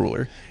much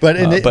crueler. But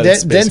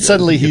then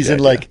suddenly he's in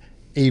like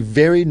a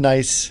very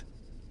nice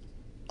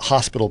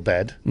hospital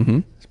bed,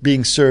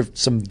 being served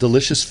some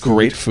delicious food.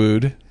 Great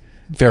food.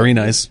 Very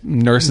nice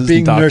nurses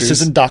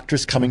and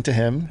doctors coming to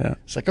him. Yeah.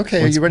 It's like,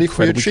 okay, are you ready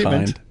for your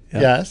treatment?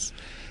 Yeah. Yes.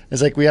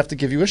 It's like, we have to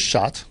give you a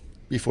shot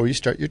before you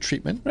start your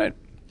treatment. Right.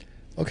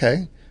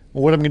 Okay.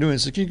 Well, what I'm going to do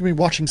is you're going to be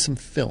watching some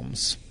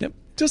films. Yep.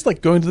 Just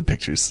like going to the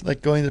pictures.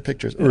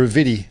 Or a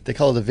vidi. They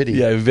call it a vidi.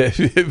 Yeah,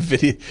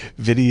 vidi.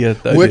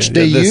 Which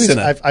they use.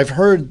 I've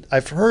heard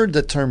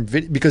the term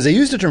vidi because they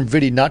use the term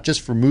vidi not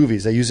just for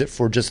movies. They use it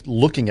for just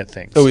looking at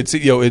things. Oh, it's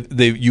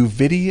you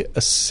vidi a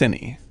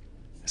cine.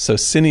 So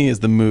cine is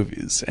the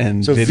movies,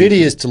 and so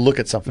vidi is to look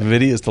at something.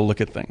 Vidi is to look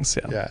at things.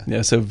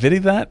 Yeah. So vidi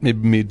that,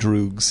 maybe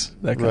droogs,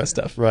 that kind of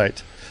stuff.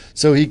 Right.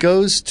 So he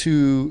goes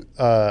to.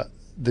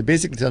 They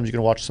basically tell him you're going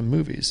to watch some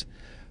movies,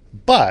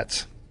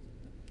 but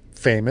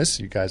famous.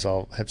 You guys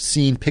all have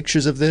seen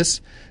pictures of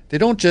this. They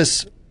don't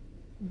just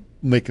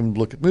make him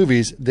look at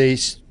movies. They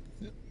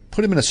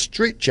put him in a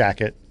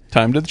straitjacket.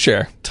 Tie him to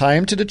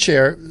the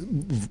chair.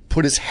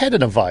 Put his head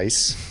in a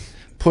vice.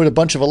 Put a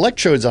bunch of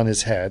electrodes on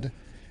his head.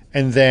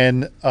 And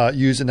then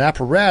use an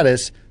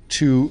apparatus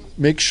to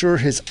make sure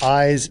his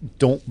eyes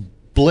don't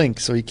blink,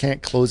 so he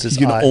can't close his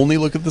eye. He can only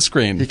look at the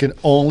screen. He can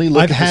only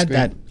look at the screen.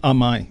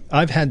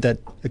 I've had that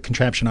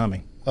contraption on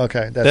me.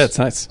 Okay, that's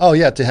nice. Oh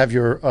yeah, to have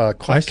your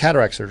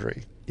cataract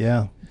surgery.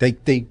 Yeah,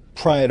 they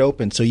pry it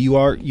open, so you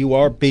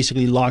are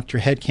basically locked.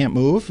 Your head can't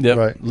move. Yep.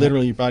 Right.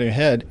 Literally, your body, your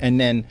head, and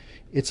then.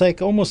 It's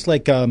like almost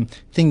like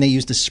thing they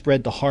use to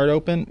spread the heart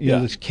open. You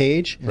know, this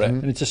cage, right?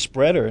 And it's a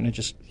spreader, and it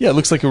just it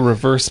looks like a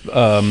reverse.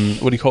 What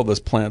do you call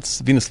those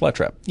plants? Venus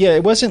flytrap. Yeah,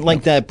 it wasn't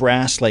like that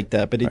brass like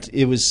that, but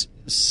it was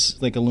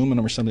like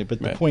aluminum or something. But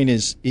the point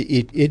is,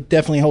 it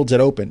definitely holds it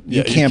open.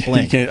 You can't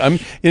blink. And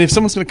if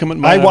someone's going to come at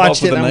my I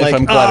watched it, with a I'm knife, like,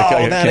 I'm glad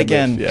I that can't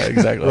again. Yeah,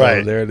 exactly.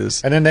 Right. There it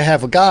is. And then they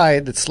have a guy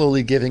that's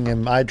slowly giving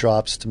him eye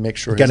drops to make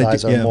sure his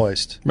eyes are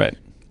moist. Right.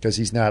 Because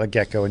he's not a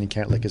gecko and he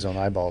can't lick his own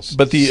eyeballs.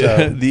 But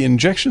the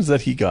injections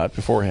that he got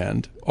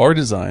beforehand are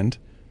designed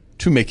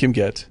to make him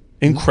get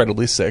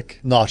incredibly sick.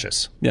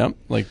 Nauseous. Yeah,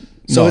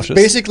 So nauseous. it's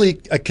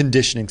basically a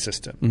conditioning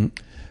system.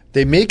 Mm-hmm.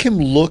 They make him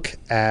look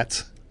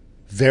at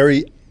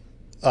very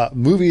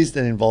movies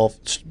that involve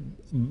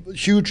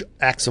huge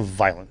acts of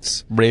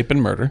violence. Rape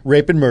and murder.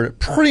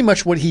 Pretty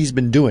much what he's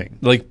been doing.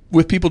 Like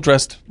with people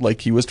dressed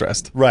like he was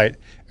dressed. Right.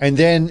 And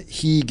then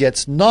he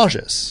gets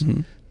nauseous.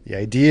 Mm-hmm. The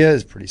idea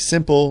is pretty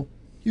simple.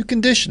 You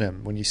condition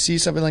him. When you see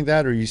something like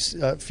that or you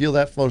feel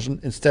that emotion,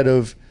 instead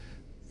of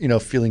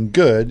feeling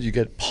good, you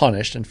get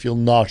punished and feel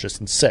nauseous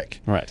and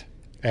sick. Right.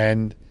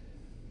 And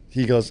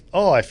he goes,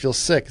 "Oh, I feel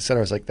sick," etc.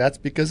 I was like, "That's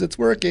because it's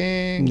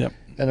working." Yep.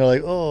 And they're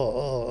like,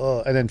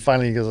 "Oh," and then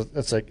finally he goes,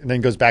 "That's like," and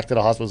then goes back to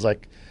the hospital. It's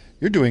like,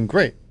 "You're doing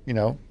great,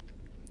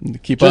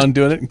 Keep on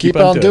doing it. And keep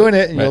on doing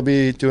it, and you'll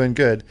be doing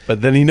good."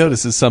 But then he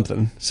notices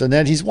something. So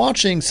then he's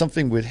watching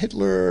something with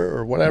Hitler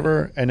or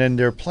whatever, and then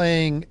they're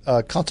playing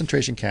a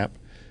concentration camp,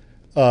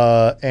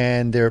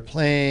 and they're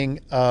playing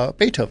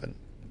Beethoven.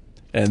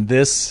 And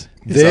this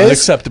is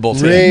unacceptable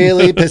to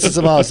really him. pisses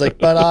him off. It's like,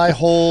 but I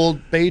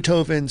hold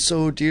Beethoven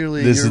so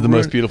dearly. This is the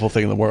most beautiful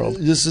thing in the world.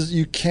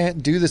 You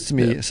can't do this to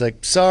me. Yep. It's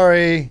like,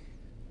 sorry,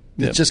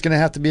 it's just going to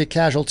have to be a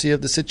casualty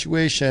of the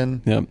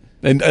situation. Yeah.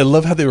 And I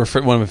love how they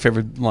refer. One of my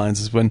favorite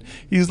lines is when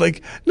he's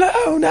like,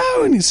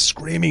 no, and he's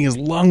screaming his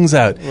lungs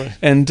out. Right.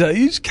 And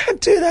you just can't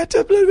do that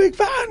to Ludwig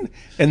van.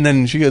 And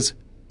then she goes,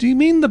 "Do you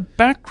mean the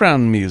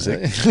background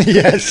music?"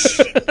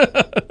 Yes.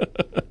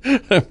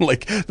 I'm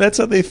like, that's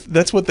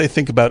what they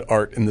think about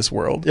art in this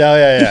world.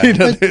 Yeah.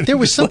 But there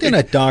was something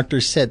a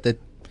doctor said, that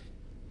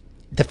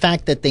the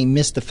fact that they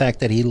missed the fact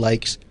that he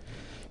likes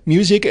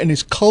music and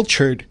is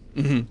cultured,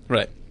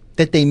 right?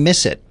 That they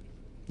miss it.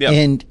 Yep.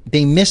 And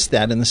they missed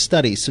that in the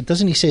study. So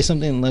doesn't he say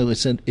something like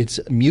it's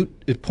a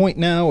mute point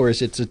now, or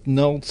is it a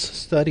null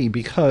study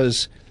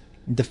because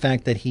the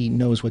fact that he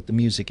knows what the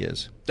music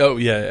is? Oh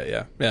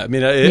yeah. I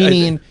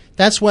mean,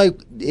 that's why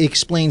it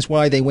explains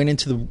why they went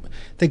into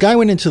the guy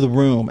went into the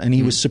room and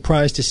he was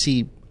surprised to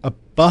see a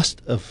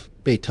bust of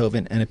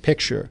Beethoven and a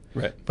picture,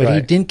 right? But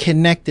he didn't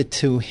connect it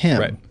to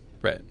him,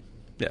 right.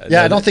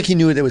 Yeah, I don't think he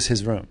knew it was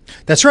his room.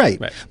 That's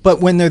right.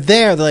 But when they're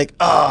there, they're like,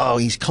 "Oh,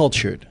 he's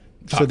cultured."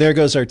 So there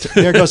goes our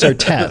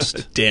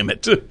test. Damn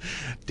it!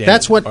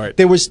 That's what art.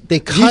 there was. They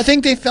cut. Do you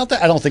think they felt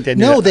that? I don't think they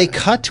knew. No, that. They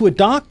cut to a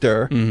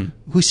doctor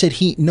who said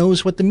he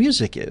knows what the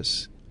music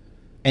is,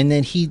 and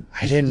then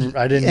I didn't.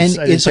 And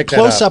it's a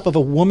close up of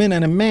a woman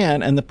and a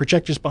man, and the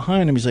projector's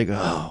behind him. He's like,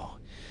 "Oh."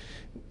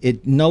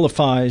 It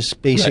nullifies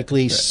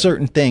basically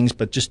certain things,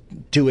 but just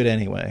do it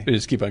anyway. They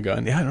just keep on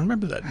going. Yeah, I don't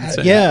remember that.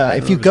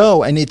 If you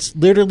go, and it's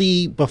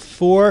literally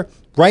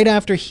right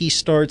after he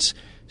starts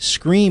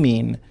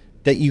screaming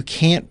that you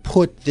can't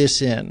put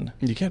this in.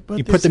 You can't put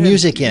You put the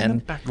music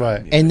in.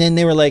 Right. And then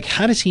they were like,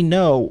 how does he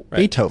know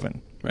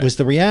Beethoven? Was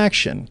the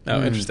reaction.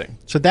 Oh, interesting.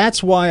 So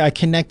that's why I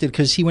connected,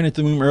 because he went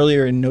into the room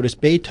earlier and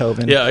noticed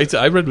Beethoven. Yeah,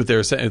 I read what they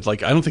were saying. It's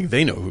like, I don't think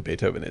they know who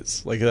Beethoven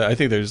is. Like, I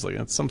think they're just like,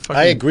 some fucking...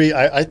 I agree.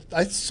 I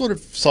sort of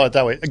saw it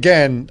that way.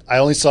 Again, I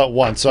only saw it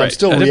once, so I'm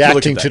still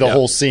reacting to the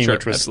whole scene,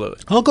 which was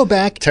absolutely. I'll go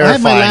back.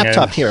 Terrifying. I have my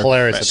laptop here.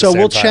 Hilarious at so the same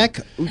we'll time. check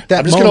that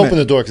I'm just going to open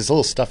the door because it's a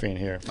little stuffy in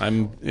here.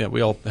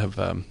 We all have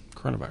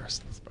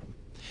coronavirus. That's the problem.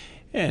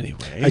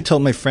 Anyway. I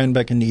told my friend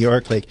back in New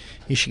York, like,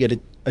 he should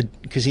get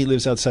because he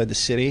lives outside the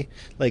city,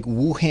 like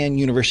Wuhan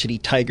University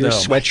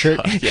Tigers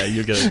sweatshirt. Yeah,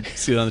 you're going to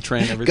see it on the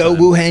train every Go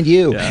time. Wuhan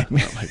you. Yeah. Oh,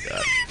 my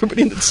God.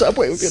 Everybody in the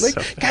subway would be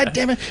like, God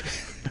damn it.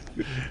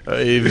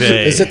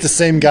 Is it the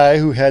same guy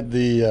who had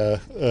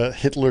the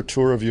Hitler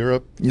tour of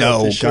Europe?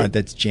 No, God,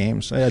 that's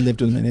James. I lived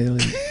with him in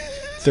Italy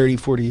 30,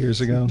 40 years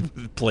ago.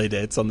 Play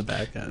dates on the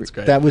back. That's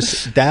great. That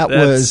was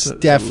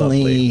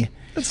definitely... Lovely.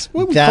 That's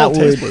what we call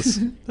tasteless.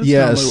 That's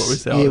yes, what we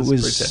say. It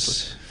was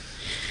tasteless.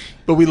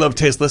 But we love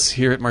tasteless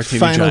here at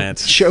Martini Final Giant.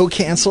 Show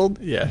canceled.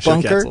 Yeah, show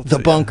Bunker. canceled. The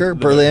Bunker,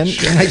 Berlin.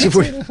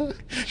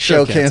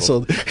 Show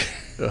canceled.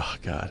 Oh,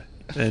 God.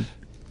 And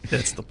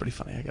that's still pretty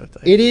funny, I got to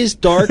tell you. It is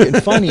dark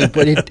and funny,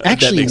 but it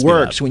actually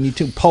works when you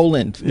do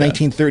Poland,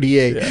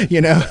 1938. Yeah.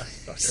 You know?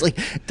 It's like,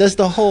 does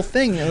the whole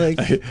thing.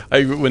 Like,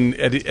 when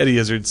Eddie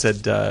Izzard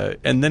said,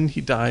 and then he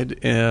died,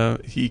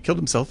 he killed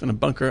himself in a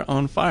bunker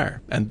on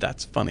fire. And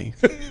that's funny.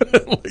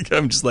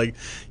 I'm just like,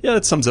 yeah,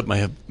 that sums up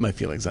my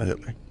feelings on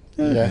Hitler.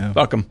 Yeah.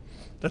 Fuck him.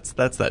 That's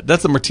that.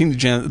 That's the Martini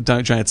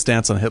Giant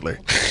stance on Hitler.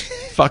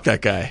 Fuck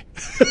that guy.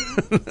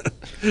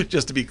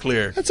 Just to be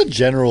clear. That's a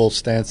general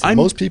stance that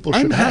most people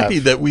should have. I'm happy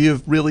that we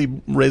have really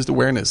raised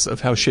awareness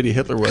of how shitty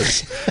Hitler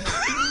was.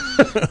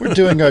 We're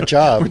doing our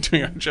job. We're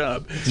doing our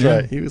job. That's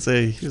right. He was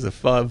a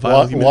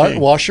violent human being.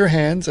 Wash your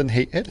hands and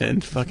hate it.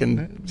 And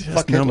fucking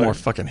Fuck no Hitler. more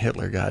fucking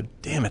Hitler. God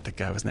damn it, that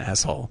guy was an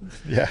asshole.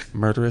 Yeah.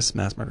 Mass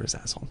murderous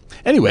asshole.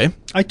 Anyway,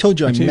 I told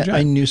you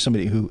I knew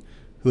somebody who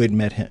who had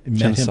met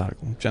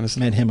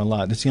him a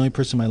lot. It's the only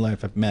person in my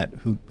life I've met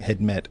who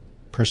had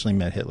personally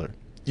met Hitler.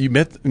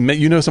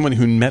 You know someone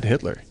who met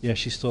Hitler? Yeah,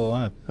 she's still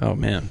alive. Oh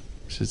man,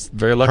 she's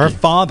very lucky. Her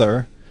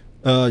father,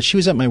 she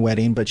was at my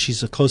wedding, but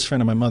she's a close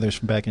friend of my mother's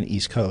from back in the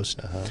East Coast.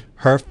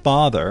 Her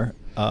father,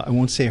 I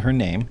won't say her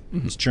name,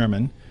 it's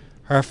German.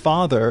 Her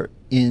father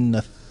in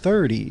the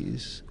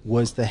 30s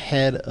was the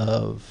head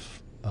of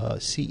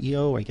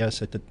CEO, I guess.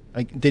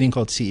 They didn't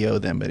call it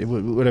CEO then, but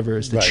whatever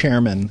is the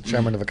chairman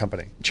of a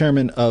company,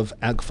 chairman of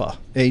AGFA,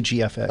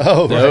 AGFA.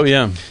 Oh, right. Oh,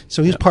 yeah.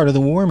 So he's part of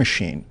the war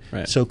machine.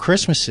 Right. So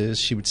Christmases,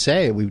 she would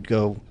say, we would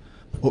go,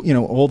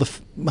 all the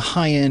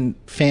high-end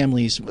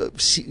families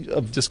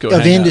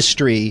of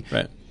industry,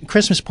 right.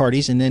 Christmas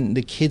parties, and then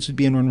the kids would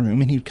be in one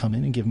room, and he'd come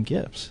in and give them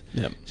gifts.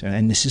 Yep. So,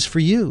 and this is for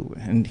you,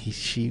 and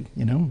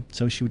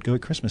so she would go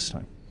at Christmas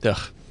time.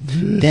 Ugh.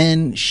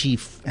 Then she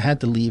had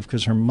to leave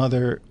because her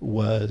mother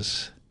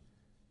was,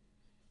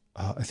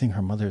 I think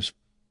her mother's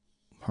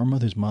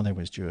mother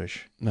was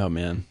Jewish. Oh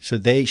man!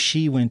 So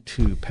she went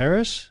to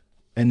Paris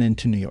and then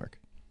to New York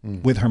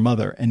with her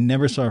mother, and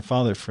never saw her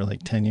father for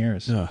like 10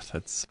 years. Oh,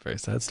 that's a very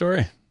sad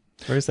story.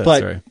 Very sad but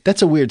story.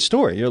 That's a weird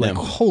story. You're like,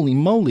 holy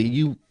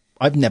moly!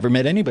 I've never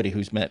met anybody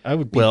who's met. I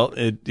would be. Well,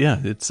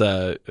 it's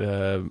boy,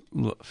 I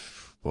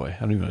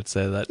don't even know how to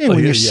say that. Yeah,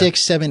 when you're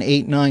 6, 7,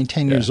 8, 9,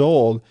 10 years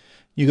old.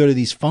 You go to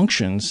these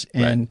functions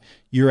and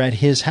you're at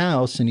his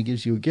house and he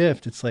gives you a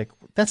gift. It's like,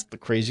 that's the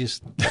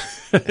craziest.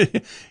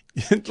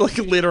 Like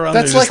later on,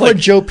 that's like when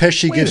Joe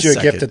Pesci gives you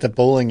a gift at the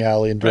bowling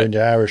alley and during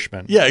The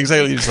Irishman. Yeah,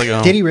 exactly. You're just like,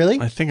 oh, did he really?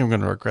 I think I'm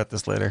going to regret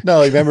this later.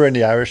 No, remember in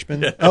The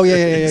Irishman? Yeah. Oh,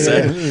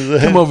 yeah.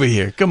 Come over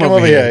here. Come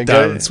over here,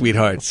 darling,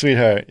 sweetheart.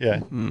 Sweetheart,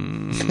 yeah. I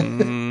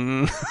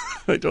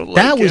don't like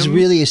that was him.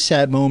 really a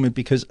sad moment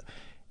because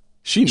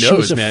she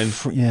knows, man.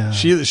 Yeah.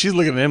 She's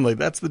looking at him like,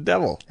 that's the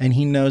devil. And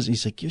he knows.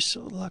 He's like, you're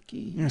so lucky.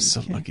 You're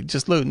so lucky.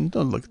 Just don't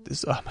look at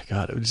this. Oh, my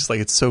God. It was just like,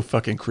 it's so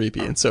fucking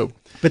creepy. And so.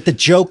 But the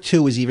joke,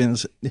 too, is even,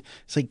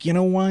 it's like, you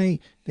know why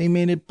they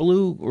made it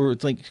blue? Or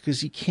it's like,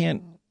 because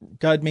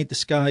God made the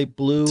sky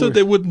blue. So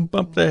they wouldn't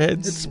bump their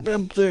heads. It's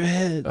bump their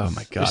heads. Oh,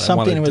 my God. Or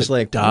something. It was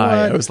like,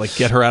 die. what? I was like,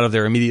 get her out of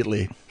there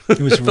immediately. It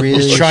was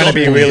really trying to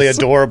be really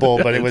adorable,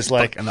 but it was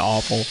like fucking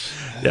awful.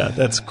 Yeah,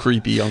 that's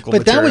creepy Uncle.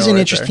 But that was an right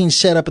interesting there.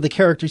 setup of the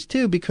characters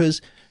too,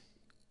 because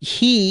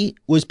he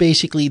was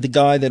basically the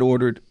guy that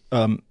ordered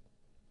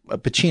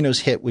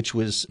Pacino's hit, which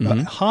was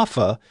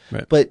Hoffa.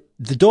 Right. But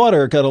the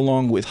daughter got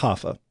along with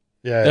Hoffa.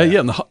 Yeah.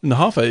 And the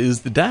Hoffa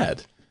is the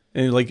dad,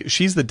 and like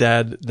she's the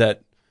dad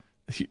that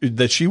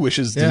she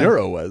wishes De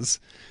Niro was.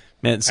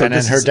 Man, so and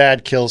then her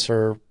dad kills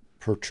her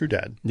true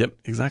dad. Yep,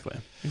 exactly.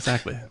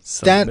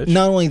 So that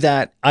not only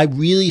that, I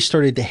really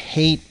started to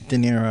hate De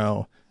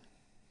Niro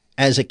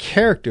as a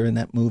character in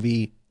that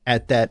movie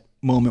at that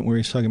moment where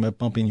he's talking about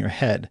bumping your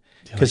head,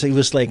 because he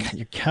was like,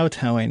 you're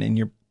kowtowing and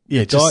you're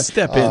just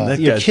step in. That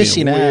you're guy's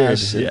kissing being weird.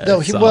 ass. Yeah, no,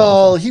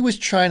 he was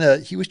trying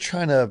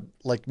to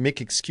like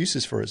make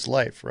excuses for his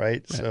life,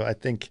 right? So I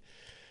think.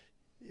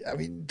 I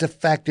mean, the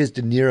fact is,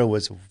 De Niro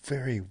was a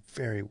very,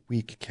 very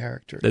weak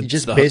character. That's he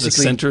just the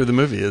basically center of the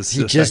movie is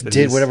he just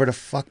did whatever the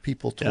fuck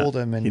people told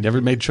him, and he never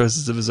made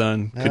choices of his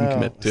own. Couldn't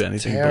commit to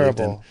anything.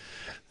 Terrible.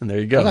 And there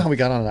you go. I don't know how we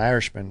got on an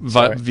Irishman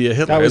Via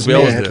Hitler, that was as we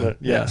always Hitler. do.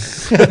 Yeah.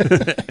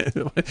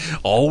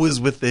 Always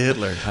with the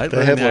Hitler.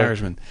 The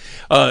Irishman.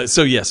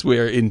 So yes, we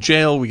are in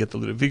jail. We get the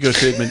Ludovico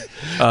treatment.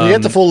 We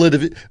get the full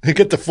Ludovico.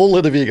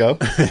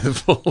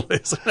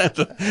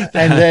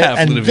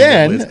 and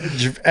then,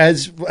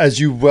 as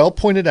you well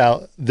pointed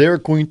out, they're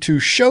going to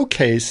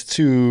showcase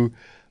to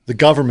the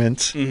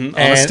government on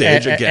a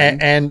stage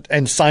again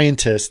and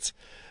scientists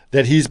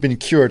that he's been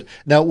cured.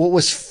 Now, what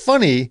was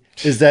funny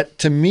is that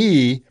to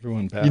me,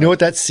 you know what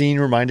that scene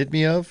reminded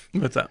me of?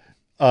 What's that?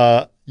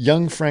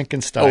 Young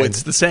Frankenstein. Oh,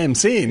 it's the same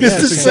scene.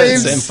 It's the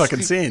same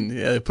fucking scene.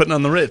 Yeah, putting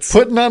on the Ritz.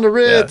 Putting on the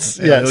Ritz.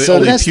 Yeah. So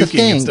that's the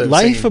thing.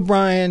 Life of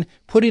Brian,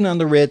 putting on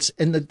the Ritz,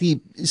 and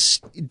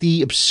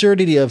the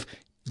absurdity of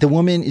the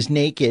woman is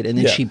naked and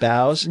then she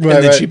bows. Right,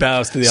 and then she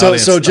bows to the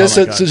audience. So just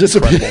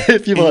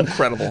if you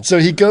incredible. So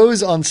he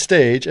goes on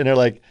stage and they're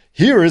like,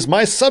 "Here is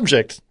my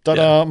subject."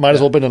 Ta-da! Might as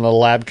well have been in a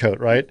lab coat,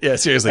 right? Yeah,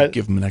 seriously,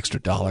 give him an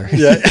extra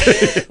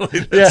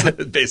 $1. Yeah,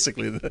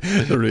 basically the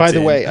routine. By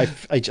the way, I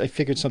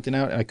figured something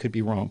out. I could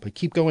be wrong, but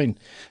keep going.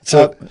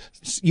 So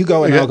you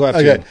go and I'll go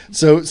after you.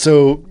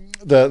 So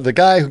the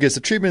guy who gets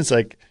the treatment is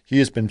like, he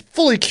has been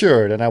fully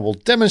cured, and I will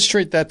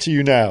demonstrate that to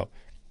you now.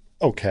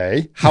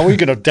 Okay, how are you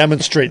going to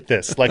demonstrate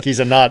this? Like he's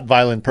a not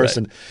violent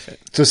person. Right.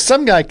 So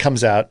some guy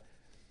comes out,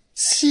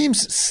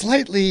 seems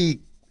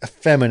slightly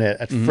effeminate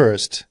at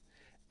first,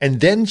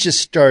 and then just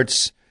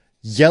starts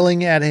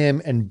yelling at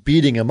him and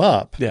beating him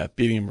up. Yeah,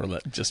 beating him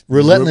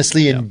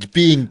relentlessly and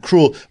being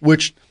cruel,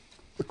 which,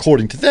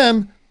 according to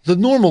them, the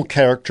normal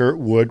character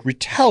would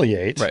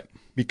retaliate. Right.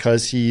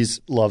 Because he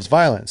loves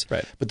violence.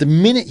 Right. But the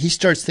minute he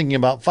starts thinking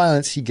about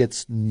violence, he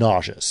gets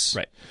nauseous.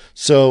 Right.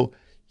 So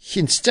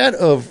instead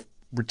of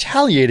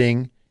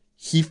retaliating,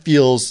 he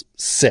feels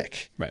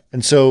sick. Right.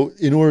 And so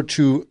in order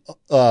to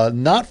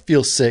not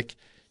feel sick,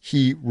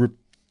 he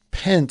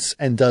repents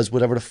and does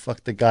whatever the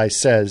fuck the guy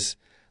says,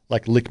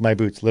 like lick my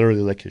boots,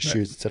 literally lick his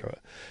shoes, etc.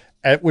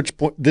 At which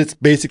point, this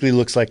basically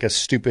looks like a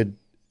stupid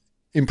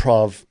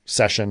improv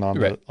session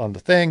on the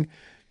thing.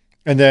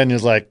 And then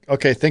he's like,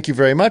 okay, thank you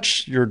very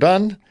much. You're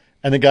done.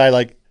 And the guy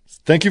like,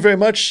 thank you very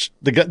much.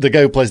 The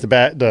guy who plays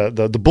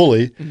the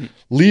bully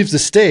leaves the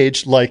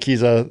stage like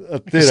he's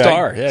a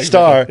star. Yeah,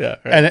 star. Exactly. Yeah,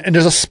 right. And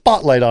there's a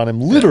spotlight on him,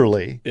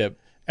 literally. Yep.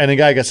 And the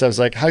guy gets up, was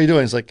like, how you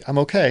doing? He's like, I'm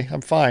okay.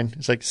 I'm fine.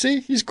 He's like, see,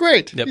 he's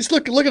great. Yep.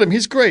 Look at him.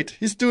 He's great.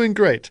 He's doing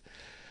great.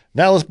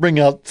 Now let's bring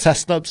out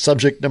test up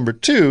subject number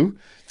 2,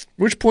 at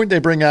which point they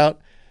bring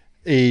out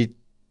a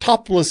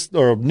topless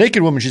or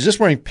naked woman. She's just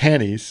wearing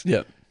panties.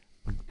 Yep.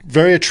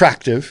 Very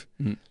attractive,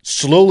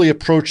 slowly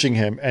approaching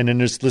him. And then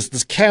there's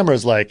this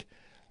camera's like,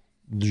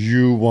 do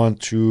you want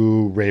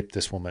to rape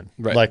this woman?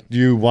 Right. Like, do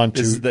you want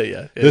to?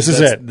 This is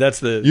it. That's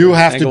the. You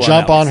have to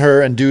jump on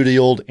her and do the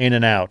old in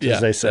and out,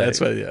 as they say.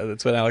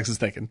 That's what Alex is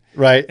thinking.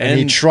 Right. And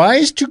he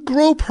tries to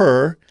grope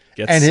her.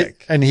 Gets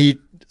sick.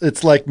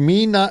 It's like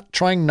me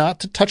trying not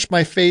to touch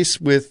my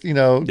face with,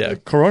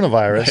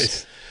 coronavirus.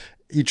 Right.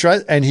 He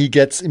tries and he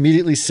gets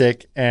immediately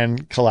sick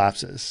and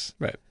collapses.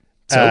 Right.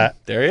 So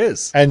there he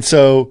is. And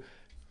so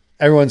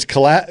everyone's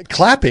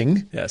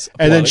clapping. Yes. Applauding.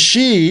 And then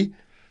she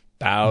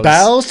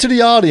bows to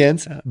the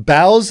audience,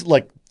 bows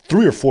like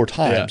 3 or 4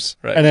 times,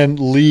 and then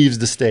leaves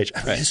the stage.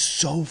 I mean, it's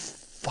so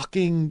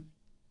fucking.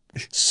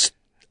 It's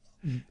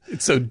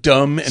so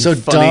dumb and so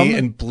funny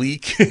and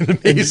bleak and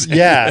amazing.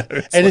 Yeah,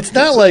 and it's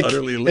not like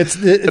it's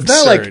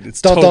not like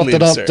it's totally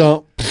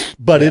absurd.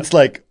 But it's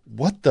like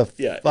what the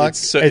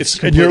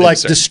fuck? And you're like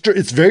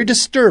it's very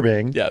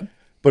disturbing. Yeah,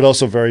 but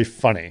also very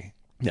funny.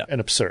 Yeah,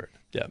 and absurd.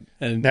 Yeah.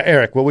 And now,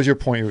 Eric, what was your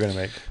point you were going to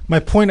make? My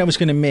point I was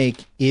going to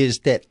make is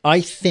that I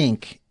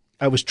think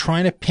I was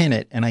trying to pin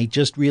it, and I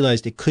just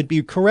realized it could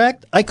be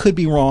correct. I could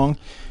be wrong.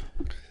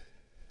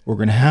 We're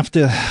going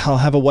to I'll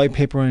have a white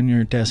paper on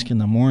your desk in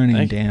the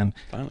morning, Dan.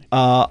 Finally.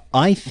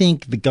 I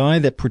think the guy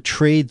that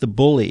portrayed the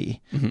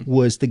bully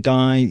was the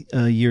guy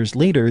years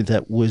later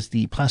that was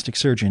the plastic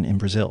surgeon in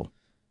Brazil.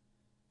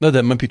 No,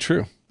 that might be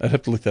true. I'd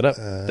have to look that up.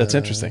 That's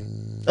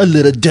interesting. A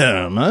little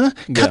derma.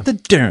 Cut the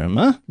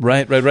derma.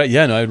 Right.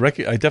 Yeah, no, I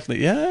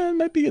definitely, that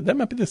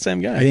might be the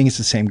same guy. I think it's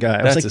the same guy.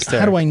 I was like, hysterical.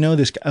 How do I know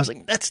this guy? I was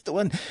like, that's the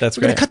one. That's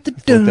We're going to cut the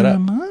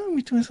derma.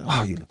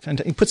 Oh, you look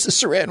fantastic. He puts the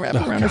saran wrap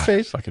around her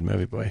face. Fucking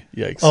movie boy.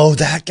 Yikes. Oh,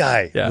 that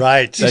guy. Yeah.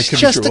 Right. That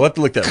could be true. We'll have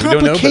to look that up. We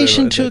don't know.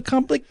 Complication to a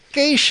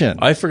complication.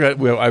 I forgot.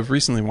 Well, I've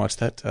recently watched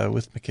that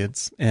with my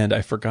kids, and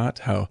I forgot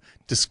how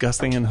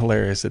disgusting and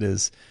hilarious it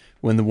is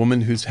when the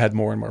woman who's had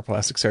more and more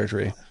plastic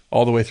surgery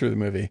all the way through the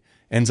movie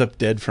ends up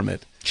dead from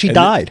it. She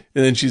died.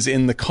 And then she's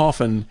in the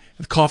coffin.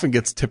 The coffin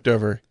gets tipped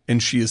over,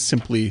 and she is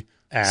simply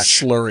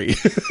slurry.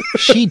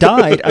 She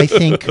died, I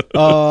think,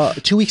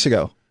 2 weeks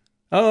ago.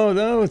 Oh,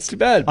 no, it's too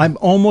bad. I'm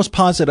almost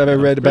positive I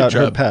read about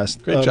her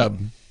past. Great job.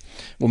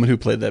 Woman who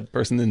played that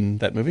person in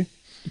that movie?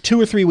 2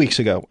 or 3 weeks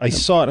ago. I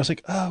saw it. I was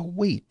like, oh,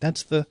 wait,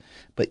 that's the...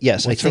 But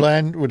yes, what's her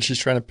line when she's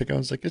trying to pick on?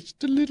 It's like, it's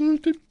the little...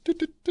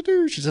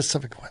 She says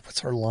something.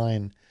 What's her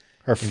line?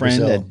 Her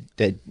friend,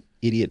 that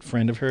idiot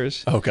friend of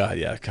hers. Oh God,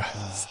 yeah, God.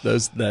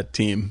 That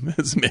team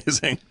is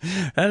amazing.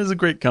 That is a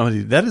great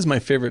comedy. That is my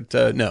favorite.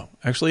 No,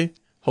 actually,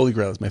 Holy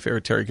Grail is my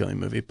favorite Terry Gilliam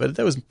movie, but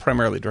that was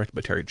primarily directed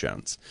by Terry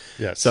Jones.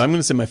 Yes. So I'm going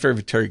to say my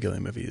favorite Terry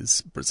Gilliam movie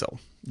is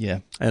Brazil. Yeah.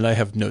 And I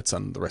have notes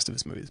on the rest of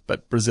his movies,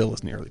 but Brazil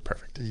is nearly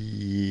perfect.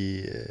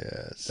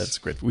 Yes. That's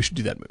great. We should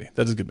do that movie.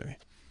 That is a good movie.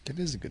 It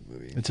is a good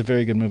movie. It's a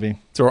very good movie.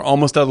 So we're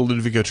almost out of the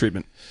Ludovico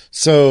treatment.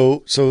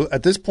 So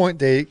at this point,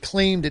 they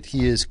claim that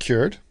he is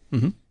cured.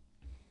 Mm-hmm.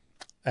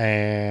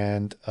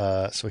 And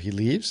so he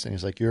leaves, and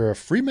he's like, "You're a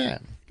free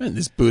man." And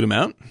just boot him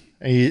out.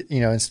 And he,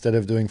 instead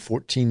of doing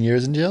 14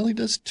 years in jail, he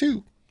does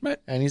 2. Right.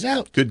 And he's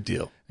out. Good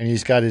deal. And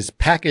he's got his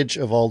package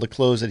of all the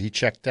clothes that he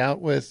checked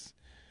out with,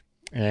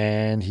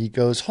 and he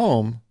goes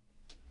home,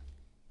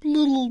 a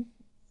little,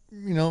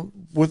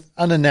 with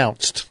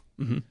unannounced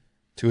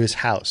to his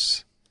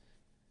house.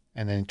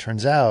 And then it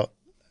turns out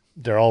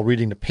they're all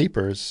reading the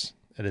papers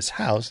at his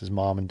house, his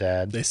mom and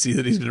dad. They see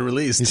that he's been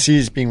released. He sees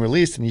he's being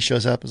released, and he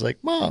shows up and is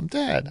like, "Mom,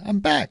 Dad, I'm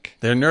back."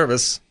 They're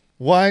nervous.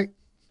 Why?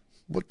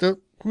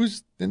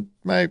 Who's in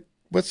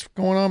what's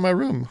going on in my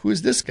room? Who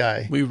is this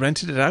guy? We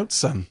rented it out,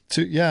 son.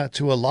 To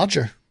a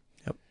lodger.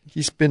 Yep.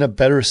 He's been a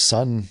better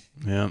son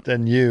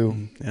than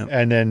you. Yep.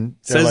 And then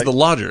says the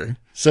lodger.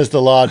 Says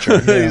the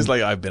lodger. Yeah. He's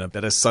like, I've been a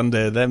better son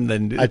to them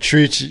than I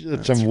treat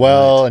him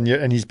well, right.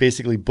 and he's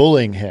basically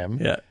bullying him.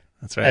 Yeah,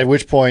 that's right. At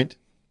which point,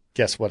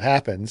 guess what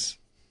happens?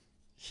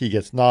 He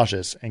gets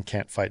nauseous and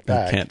can't fight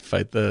back. Can't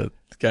fight the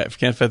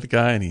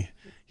guy, and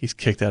he's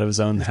kicked out of his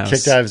own house.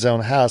 Kicked out of his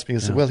own house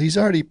because he's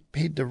already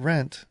paid the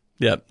rent.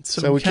 Yeah,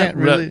 so we can't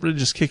really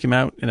just kick him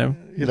out.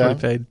 He's already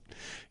paid.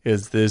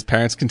 His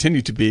parents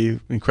continue to be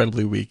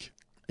incredibly weak.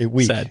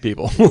 Sad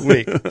people.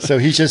 Weak. So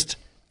he's just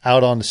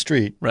out on the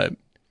street. Right.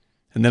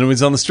 And then when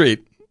he's on the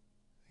street,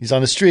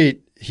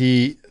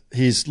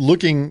 he's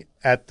looking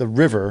at the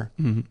river,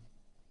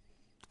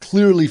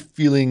 clearly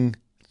feeling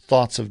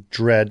thoughts of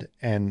dread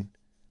and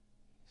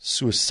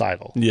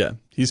suicidal. Yeah,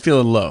 he's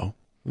feeling low.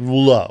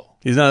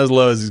 He's not as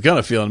low as he's going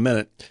to feel in a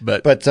minute.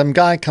 But some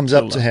guy comes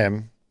up to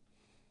him,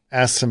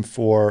 asks him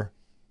for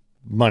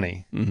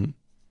money,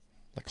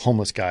 like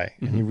homeless guy.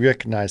 And you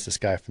recognize this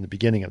guy from the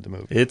beginning of the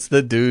movie. It's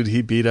the dude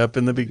he beat up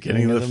in the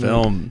beginning of the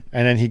film. Movie.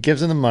 And then he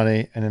gives him the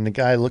money, and then the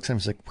guy looks at him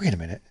and is like, wait a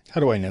minute. How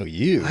do I know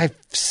you?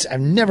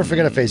 I've never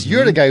forget a face.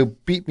 You're the guy who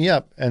beat me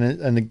up.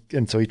 And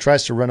so he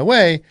tries to run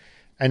away,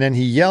 and then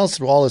he yells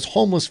to all his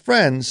homeless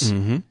friends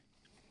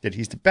that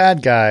he's the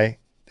bad guy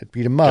that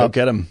beat him up.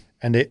 Go get him.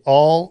 And they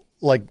all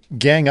like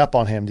gang up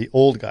on him, the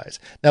old guys.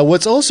 Now,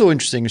 what's also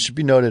interesting, it should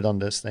be noted on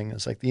this thing,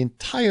 is like the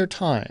entire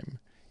time,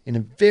 in a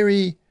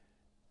very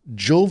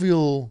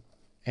jovial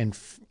and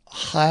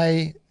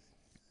high,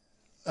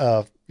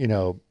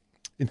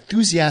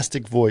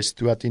 enthusiastic voice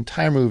throughout the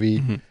entire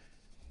movie,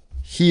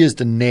 he is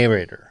the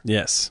narrator.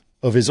 Yes.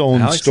 Of his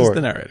own Alex story. Is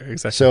the narrator,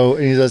 exactly. So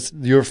he says,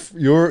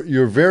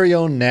 your very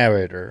own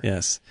narrator.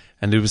 Yes.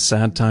 And it was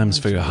sad times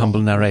for your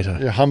humble narrator.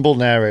 Your humble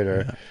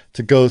narrator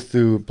to go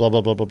through blah, blah,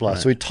 blah, blah, blah. Right.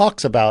 So he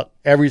talks about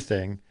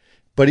everything,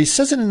 but he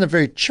says it in a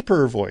very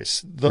chipper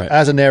voice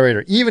as a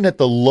narrator, even at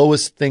the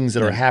lowest things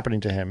that are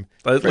happening to him.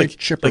 Very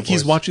chipper voice.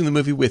 He's watching the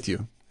movie with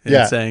you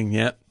and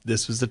saying,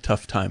 this was a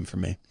tough time for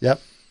me.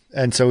 Yep.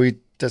 And so he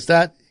does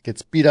that,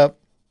 gets beat up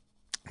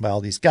by all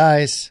these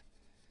guys.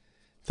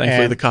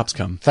 Thankfully, the cops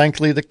come.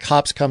 Thankfully, the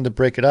cops come to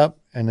break it up.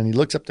 And then he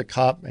looks up the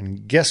cop,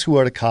 and guess who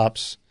are the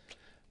cops?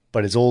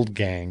 But his old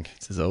gang.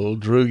 It's his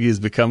old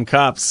droogies become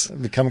cops.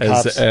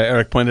 As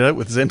Eric pointed out,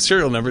 with the same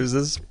serial number as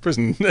his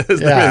prison,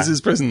 as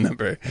his prison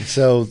number. And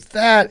so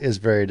that is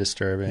very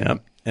disturbing.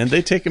 Yep. And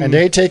they take him. And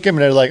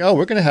they're like, oh,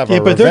 we're going to have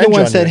our but they're the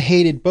ones that you.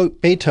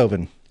 hated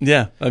Beethoven.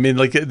 Yeah, I mean,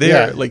 like they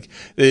are like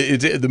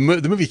the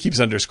movie keeps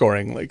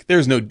underscoring like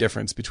there's no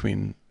difference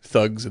between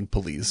thugs and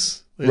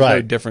police. There's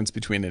no difference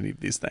between any of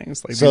these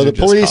things. Like, so the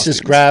police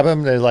just grab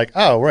him. They're like,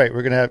 "Oh, right,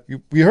 we're gonna have.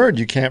 We heard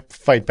you can't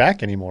fight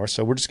back anymore,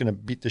 so we're just gonna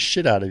beat the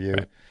shit out of you."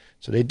 Right.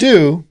 So they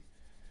do,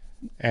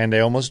 and they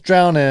almost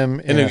drown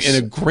him in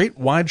a great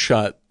wide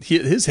shot.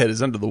 His head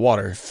is under the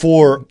water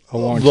for a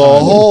long time.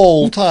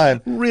 Whole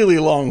time. Really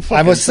long.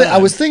 I was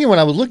thinking when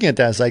I was looking at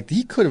that, it's like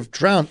he could have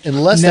drowned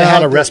unless they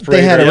had a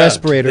respirator. They had a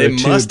respirator.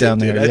 They must down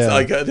there.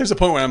 Like, there's a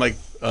point where I'm like,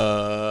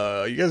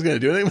 you guys gonna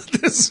do anything with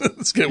this?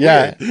 It's getting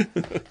weird.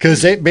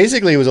 Because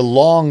basically it was a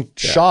long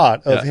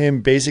shot of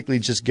him basically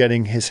just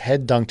getting his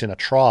head dunked in a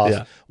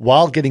trough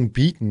while getting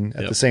beaten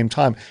at the same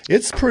time.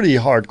 It's pretty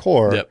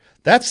hardcore. Yep.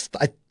 That's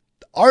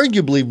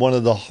arguably one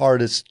of the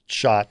hardest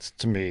shots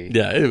to me.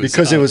 Yeah, it was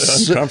because it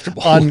was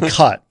uncomfortable,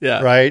 uncut.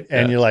 right,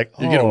 and you're like,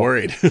 you get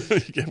worried. You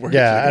get worried.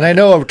 Yeah, and I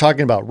know we're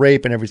talking about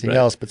rape and everything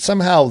else, but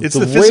somehow it's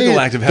the physical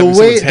act of having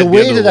the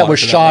way that was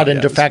shot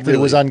and the fact that it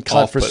was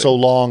uncut for so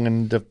long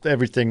and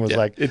everything was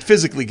like it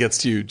physically gets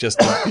to you just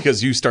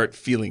because you start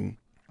feeling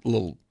a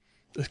little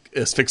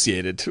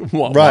asphyxiated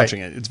while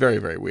watching it. It's very,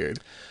 very weird.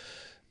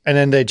 And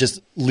then they just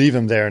leave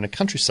him there in the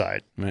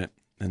countryside. Right.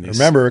 And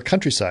remember,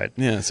 countryside.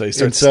 Yeah, so he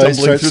starts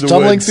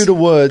stumbling through the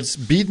woods,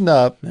 beaten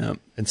up,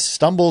 and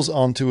stumbles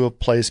onto a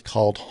place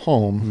called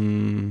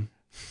home.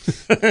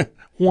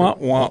 Wah,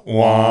 wah,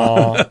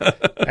 wah.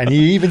 And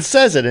he even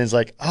says it, and he's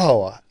like,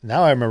 oh,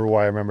 now I remember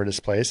why I remember this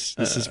place.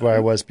 This is where I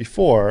was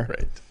before.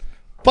 Right.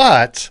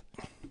 But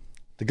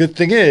the good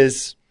thing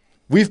is,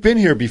 we've been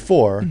here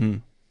before,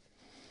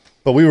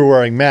 but we were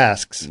wearing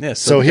masks. Yeah,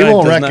 so he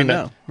won't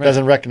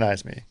doesn't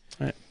recognize me.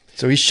 Right.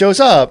 So he shows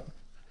up.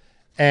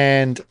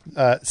 And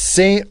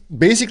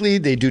basically,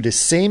 they do the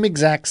same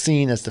exact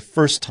scene as the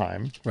first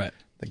time. Right.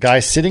 The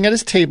guy's sitting at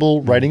his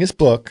table writing his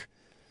book.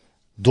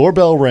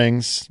 Doorbell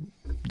rings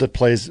that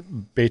plays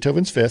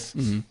Beethoven's Fifth.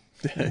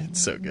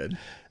 It's so good.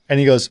 And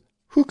he goes,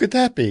 who could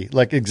that be?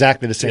 Like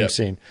exactly the same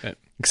scene. Right.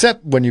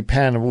 Except when you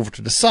pan over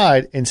to the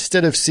side,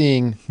 instead of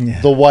seeing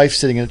the wife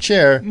sitting in a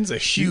chair. It's a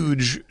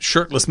huge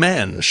shirtless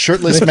man.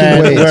 Shirtless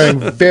man wearing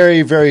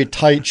very, very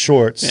tight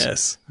shorts.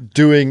 Yes.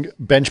 Doing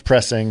bench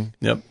pressing.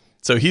 Yep.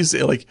 So he's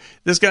like,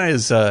 this guy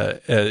is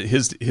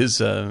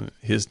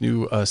his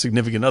new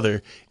significant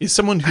other is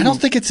someone who I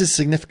don't think it's his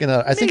significant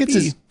other. I think it's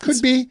his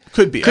could be,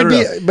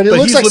 but it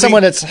looks like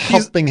someone that's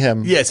helping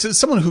him. Yes, it's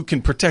someone who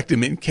can protect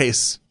him in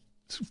case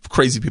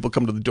crazy people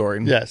come to the door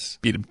and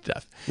beat him to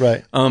death.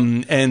 Right.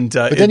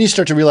 But then you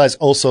start to realize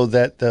also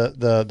that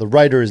the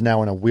writer is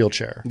now in a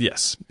wheelchair.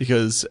 Yes,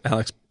 because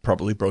Alex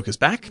probably broke his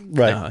back.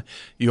 Right.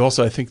 You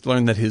also, I think,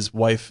 learned that his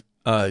wife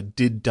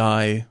did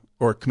die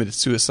or committed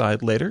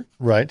suicide later.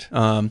 Right.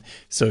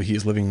 So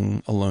he's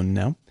living alone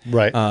now.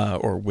 Right.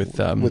 Or with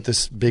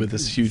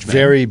this huge man.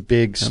 Very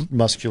big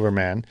muscular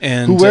man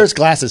and, who wears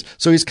glasses.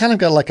 So he's kind of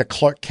got like a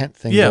Clark Kent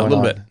thing going on.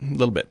 A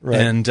little bit. Right.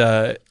 And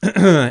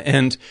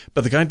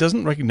but the guy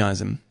doesn't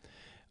recognize him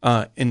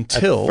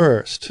until at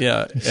first.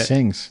 He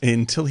sings.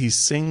 Until he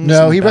sings.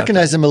 No, he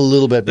recognized him a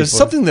little bit before. There's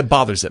something that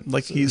bothers him.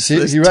 Like he's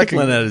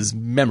tickling at his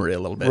memory a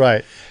little bit.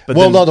 Right.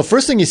 But the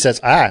first thing he says,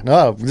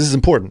 no, this is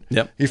important.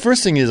 Yep. The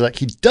first thing is like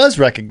he does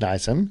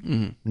recognize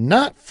him,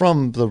 not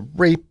from the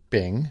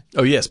raping.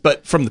 Oh, yes,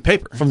 but from the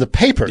paper. From the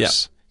papers. Yeah.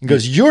 He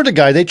goes, you're the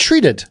guy they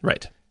treated.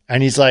 Right.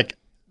 And he's like,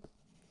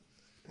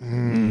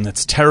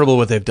 That's terrible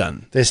what they've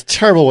done. It's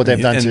terrible what they've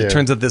done to you. And it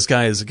turns out this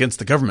guy is against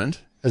the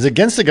government. Is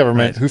against the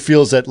government, who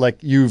feels that like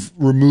you've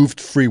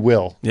removed free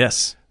will.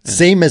 Yes.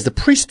 Same as the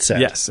priest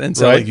said. Yes, and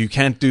so like you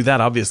can't do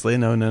that. Obviously,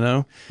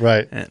 no.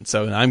 Right. And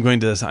so I'm going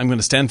to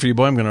stand for you,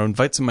 boy. I'm going to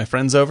invite some of my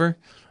friends over,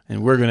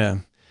 and we're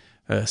going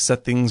to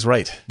set things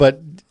right.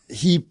 But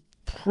he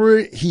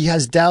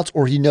has doubts,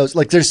 or he knows.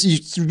 Like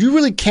you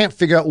really can't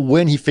figure out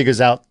when he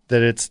figures out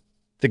that it's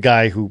the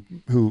guy who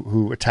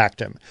attacked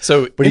him.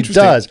 So, but he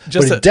does.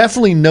 But he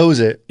definitely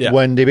knows it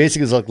when they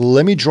basically is like,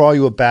 "Let me draw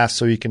you a bath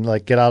so you can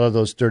like get out of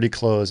those dirty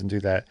clothes and do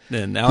that."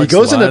 And Alex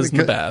lies in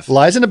the bath,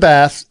 lies in the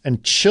bath,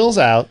 and chills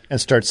out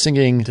and starts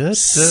singing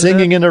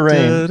 "Singing in the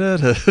Rain,"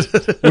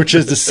 which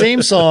is the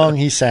same song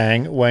he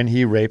sang when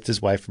he raped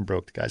his wife and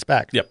broke the guy's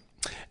back. Yep.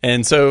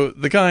 And so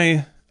the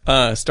guy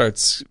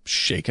starts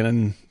shaking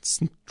and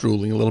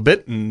drooling a little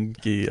bit, and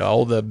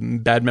all the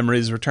bad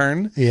memories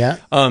return. Yeah.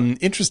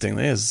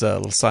 Interestingly, as a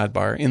little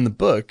sidebar, in the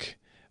book,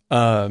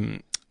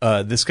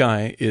 this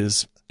guy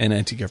is an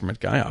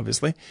anti-government guy,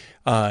 obviously,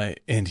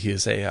 and he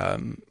is a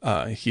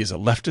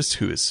leftist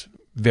who is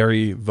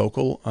very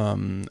vocal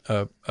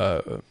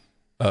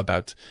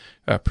about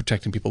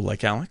protecting people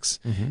like Alex,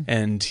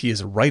 and he is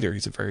a writer.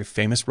 He's a very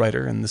famous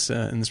writer in this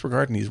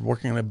regard, and he's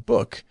working on a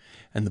book.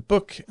 And the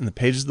book, and the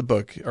pages of the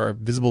book are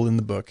visible in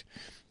the book.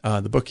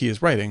 The book he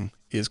is writing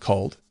is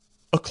called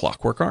A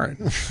Clockwork Orange.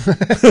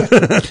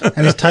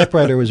 And his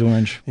typewriter was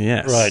orange.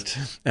 Yes. Right.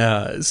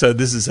 So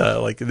this is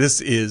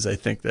I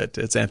think that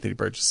it's Anthony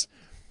Burgess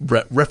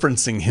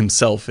referencing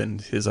himself in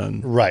his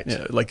own,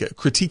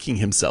 critiquing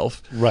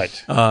himself.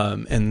 Right.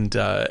 And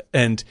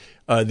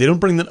they don't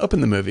bring that up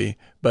in the movie,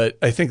 but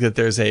I think that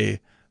there's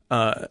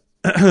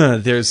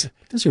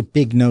those are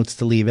big notes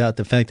to leave out.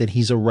 The fact that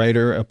he's a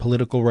writer, a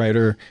political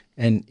writer,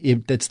 and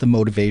that's the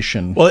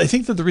motivation. Well, I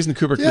think that the reason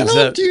Kubrick leaves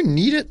that. Do you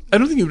need it? I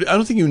don't think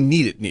you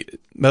need it.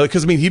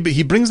 Because I mean,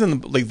 he brings in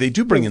they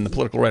do bring in the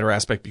political writer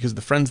aspect because of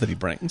the friends that he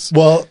brings.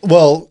 Well,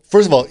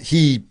 first of all,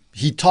 he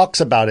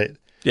talks about it.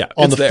 Yeah,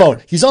 on the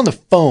phone. He's on the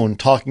phone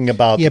talking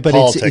about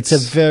politics. It's a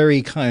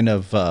very kind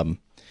of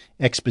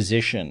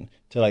exposition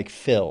to like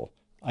Phil.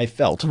 I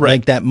felt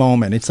like that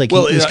moment. It's like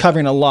he's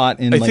covering a lot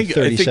in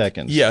 30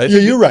 seconds. Yeah,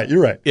 you're right.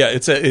 You're right. Yeah,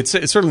 it's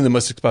certainly the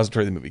most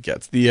expository the movie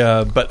gets.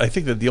 But I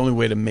think that the only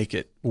way to make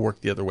it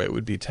work the other way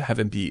would be to have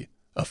him be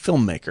a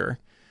filmmaker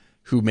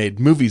who made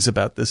movies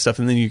about this stuff,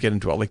 and then you get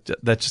into it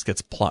that just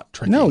gets plot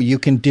tricky. No, you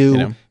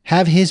can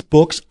have his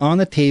books on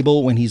the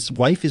table when his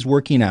wife is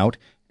working out,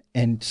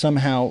 and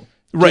somehow.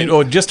 Right,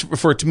 or just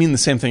for it to mean the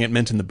same thing it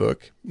meant in the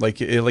book. Like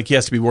he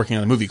has to be working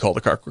on a movie called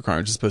The Clockwork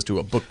Orange as opposed to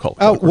a book called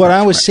Clockwork Orange. What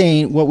I was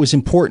saying, what was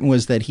important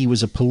was that he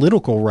was a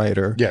political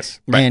writer.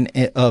 Yes. And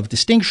of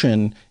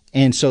distinction,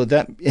 and so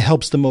that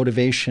helps the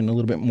motivation a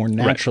little bit more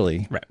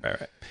naturally. Right.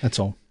 That's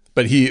all.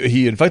 But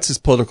he invites his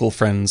political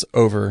friends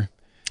over.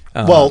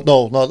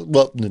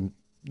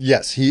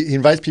 Yes, he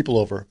invites people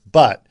over,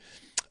 but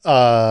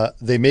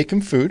they make him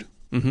food.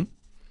 Mm-hmm.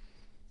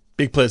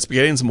 Big plate of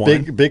spaghetti and some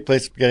wine. Big plate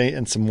of spaghetti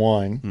and some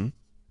wine. Mm-hmm.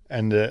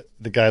 And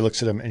the guy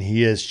looks at him, and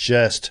he is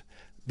just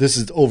 – this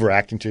is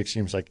overacting to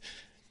extremes. Like,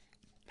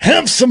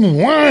 have some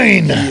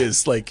wine. He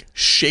is like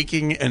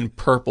shaking and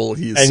purple.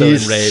 He's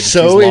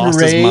so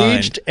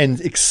enraged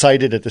and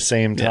excited at the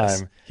same time.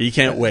 Yes. He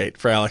can't wait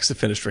for Alex to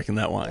finish drinking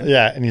that wine.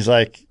 Yeah, and he's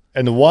like –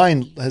 and the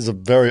wine has a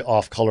very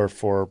off color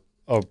for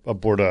a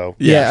Bordeaux.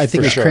 Yeah, I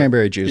think it's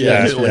cranberry juice.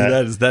 Yeah,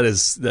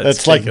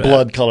 that's like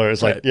blood color.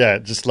 It's like,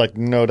 just like,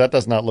 no, that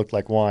does not look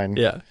like wine.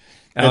 Yeah.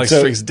 Alex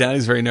drinks it down.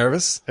 He's very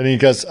nervous. And he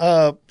goes,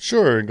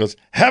 sure. He goes,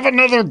 have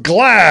another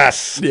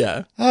glass.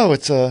 Yeah. Oh,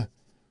 it's a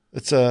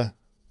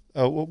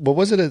what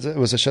was it? It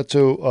was a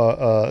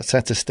Chateau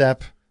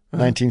Saint-Estèphe,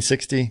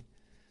 1960.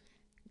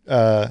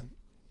 And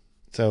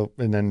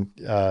then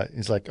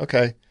he's like,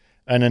 okay.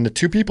 And then the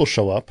two people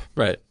show up.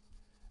 Right.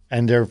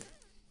 And they're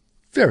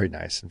very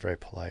nice and very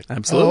polite.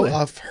 Absolutely. Oh,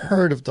 I've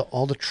heard of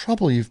all the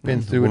trouble you've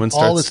been through and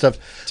all this stuff.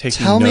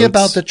 Tell me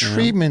about the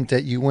treatment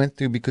that you went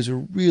through because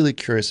we're really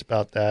curious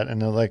about that. And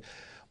they're like,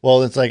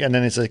 well, it's like, and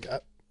then it's like,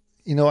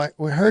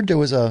 we heard there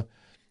was some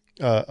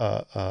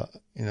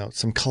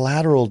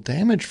collateral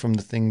damage from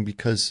the thing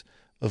because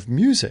of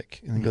music.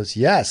 And he goes,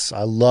 yes,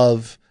 I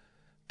love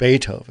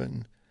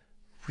Beethoven.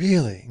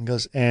 Really? And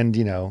goes, and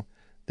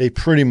they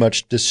pretty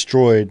much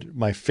destroyed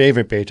my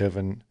favorite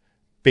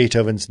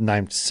Beethoven's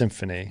Ninth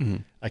Symphony. Mm-hmm.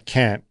 I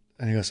can't.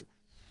 And he goes,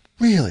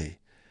 really?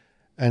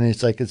 And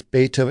it's like, it's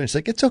Beethoven. It's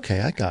like, it's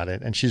okay. I got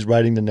it. And she's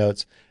writing the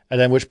notes.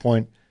 And at which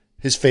point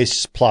his face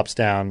just plops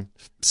down.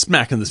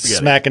 Smacking the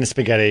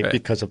spaghetti right.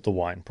 Because of the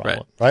wine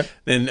problem. Right?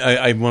 And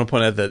I want to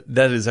point out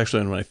that is actually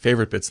one of my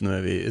favorite bits in the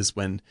movie is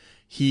when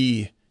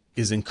he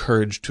is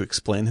encouraged to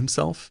explain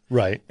himself.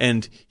 Right.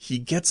 And he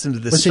gets into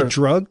this. Was it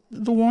drugged,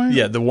 the wine?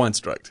 Yeah, the wine's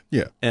drugged.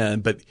 Yeah.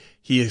 But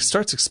he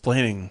starts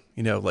explaining,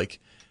 like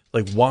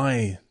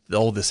why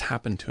all this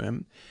happened to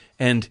him.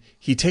 And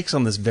he takes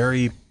on this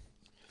very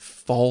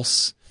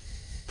false,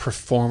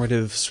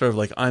 performative sort of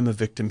like, I'm a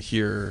victim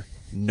here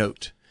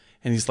note.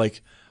 And he's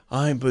like,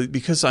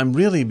 because I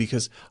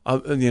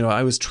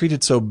was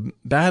treated so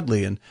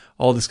badly and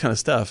all this kind of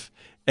stuff.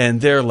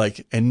 And they're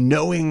like, and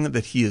knowing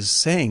that he is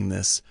saying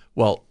this,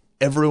 while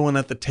everyone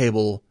at the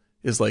table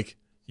is like,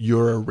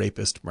 you're a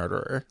rapist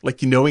murderer.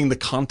 Like, knowing the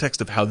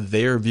context of how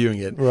they're viewing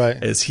it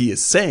as he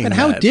is saying that. And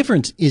how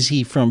different is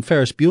he from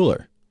Ferris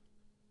Bueller?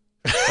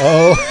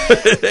 Oh,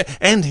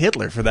 and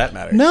Hitler for that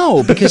matter.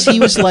 No, because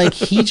he was like,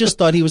 he just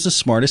thought he was the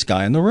smartest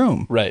guy in the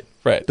room. Right.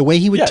 The way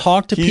he would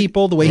talk to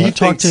people, the way he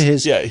talked to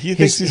his, he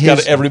thinks he's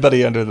got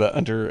everybody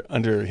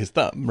under his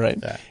thumb, right?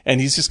 Yeah. And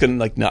he's just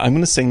gonna no, I'm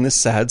gonna sing this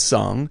sad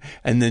song,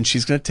 and then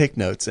she's gonna take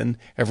notes, and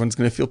everyone's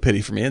gonna feel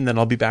pity for me, and then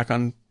I'll be back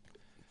on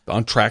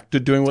track to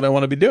doing what I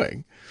want to be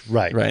doing.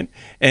 Right.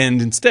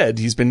 And instead,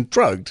 he's been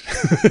drugged,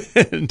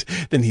 and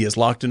then he is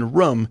locked in a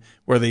room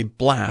where they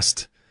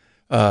blast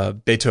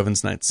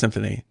Beethoven's Ninth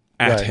Symphony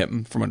at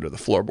him from under the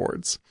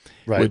floorboards,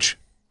 which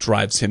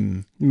drives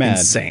him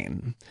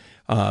insane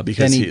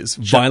because he is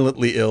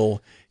violently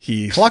ill.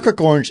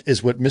 Clockwork Orange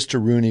is what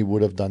Mr. Rooney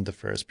would have done to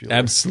Ferris Bueller.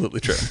 Absolutely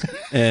true.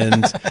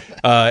 And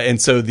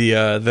so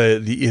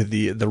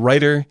the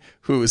writer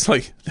who was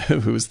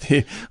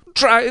the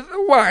try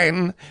the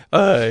wine.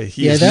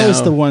 That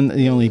was the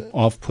only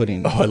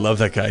off-putting. Oh, I love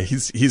that guy.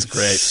 He's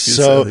great. His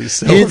over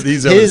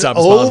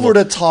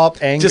the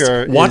top anger.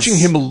 Just watching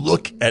him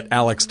look at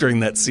Alex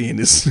during that scene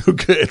is so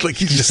good. Like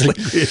he's just like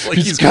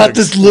he's got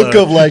this look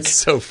of like, it's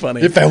so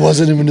funny. If I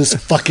wasn't in this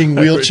fucking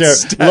wheelchair.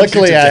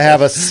 Luckily, I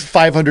have a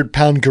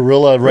 500-pound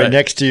gorilla right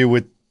next to you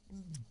with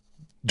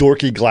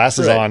dorky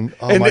glasses on.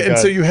 Oh my God. And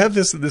so you have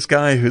this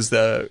guy who's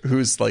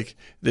like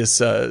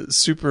this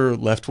super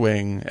left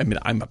wing. I mean,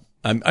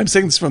 I'm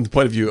saying this from the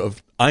point of view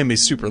of I'm a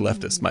super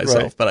leftist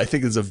myself, but I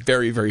think it's a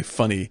very, very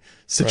funny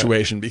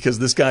situation because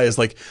this guy is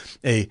like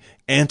a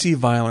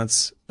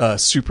anti-violence,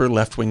 super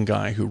left-wing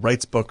guy who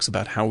writes books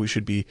about how we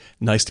should be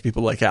nice to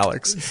people like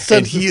Alex.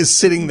 And he is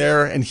sitting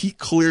there and he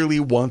clearly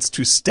wants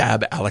to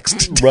stab Alex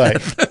to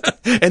death.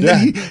 And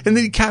then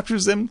he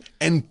captures him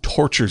and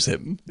tortures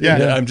him.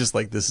 And I'm just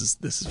like, this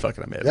is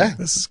fucking amazing. Yeah.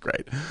 This is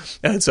great.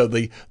 And so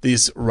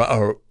these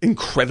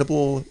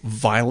incredible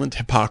violent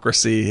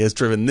hypocrisy has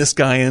driven this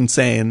guy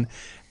insane.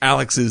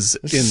 Alex is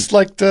It's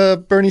like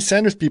the Bernie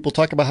Sanders people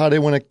talk about how they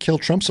want to kill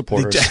Trump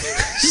supporters.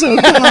 So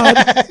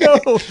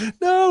God,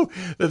 no.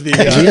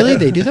 Really?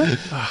 They do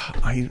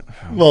that?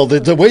 Well,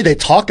 the way they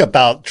talk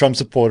about Trump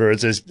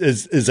supporters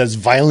is as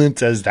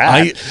violent as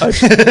that.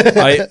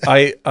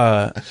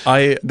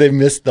 They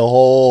missed the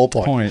whole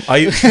point.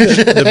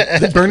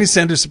 The Bernie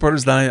Sanders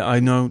supporters that I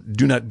know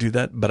do not do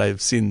that, but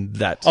I've seen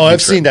that. Oh,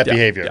 I've seen that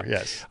behavior.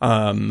 Yes.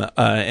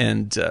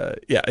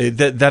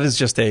 That is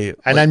just a.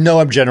 And I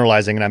know I'm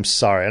generalizing, and I'm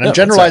sorry, and I'm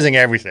generalizing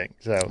everything.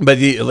 So, but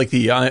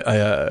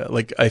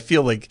I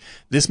feel like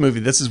this movie.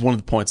 This is one of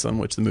the points on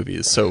which the movie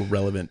is so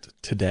relevant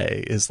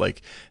today. Is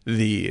like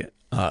the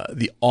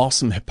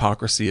awesome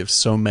hypocrisy of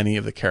so many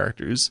of the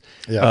characters.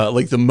 Yeah.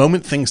 Like the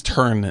moment things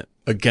turn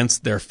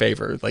against their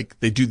favor, like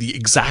they do the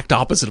exact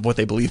opposite of what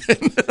they believe in.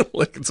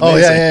 Like it's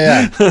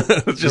amazing.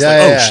 It's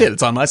just shit,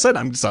 it's on my side.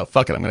 I'm just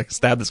fuck it. I'm going to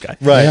stab this guy.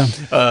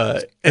 Right.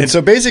 Yeah. And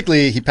so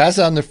basically, he passes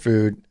on the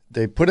food.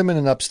 They put him in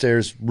an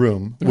upstairs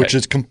room, which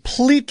is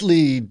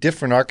completely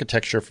different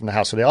architecture from the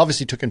house. So they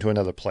obviously took him to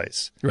another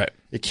place. Right.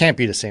 It can't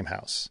be the same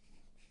house.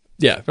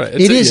 Yeah, right.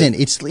 It isn't.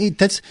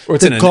 That's or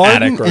it's the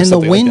garden and the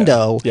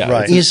window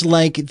is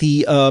like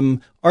the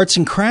arts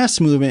and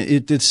crafts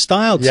movement. It's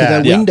styled to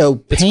that window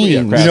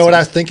pane. You know what I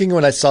was thinking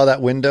when I saw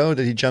that window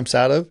that he jumps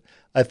out of?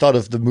 I thought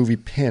of the movie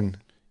Pin.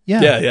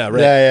 Yeah,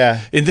 right.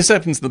 Yeah. And this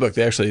happens in the book.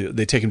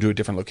 They take him to a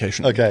different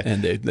location. Okay.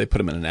 And they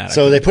put him in an attic.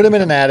 So they put him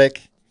in an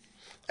attic.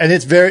 And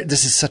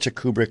this is such a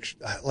Kubrick,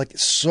 like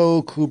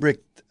so Kubrick.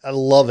 I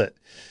love it.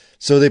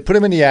 So they put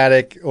him in the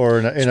attic or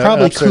in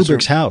probably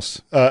Kubrick's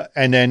house.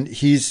 And then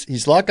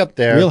he's locked up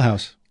there. Real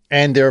house.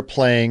 And they're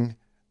playing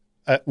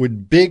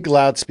with big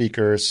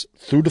loudspeakers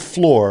through the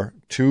floor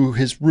to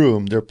his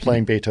room. They're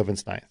playing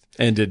Beethoven's Ninth.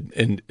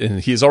 And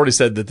he has already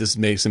said that this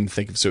makes him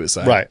think of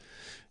suicide. Right.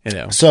 You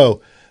know.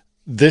 So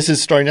this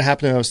is starting to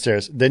happen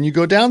upstairs. Then you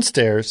go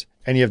downstairs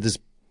and you have this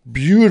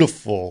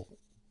beautiful,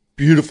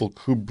 beautiful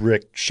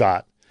Kubrick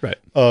shot. Right.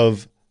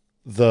 Of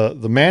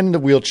the man in the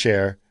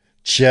wheelchair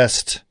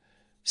just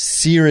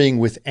searing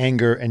with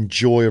anger and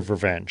joy of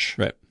revenge.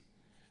 Right.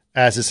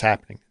 As is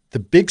happening. The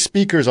big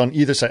speakers on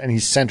either side, and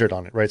he's centered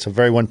on it, right? So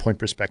very one-point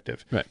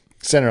perspective. Right.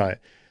 Centered on it.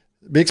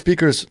 Big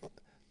speakers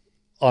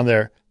on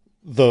there.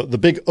 The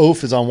big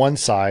oaf is on one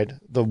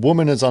side. The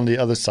woman is on the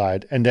other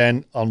side. And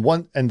then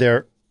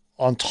they're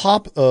on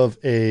top of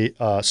a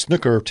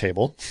snooker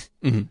table.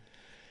 Mm-hmm.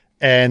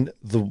 And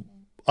the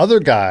other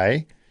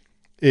guy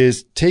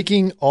is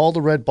taking all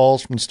the red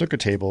balls from the snooker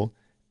table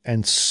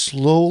and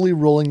slowly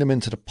rolling them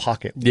into the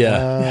pocket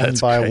one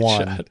by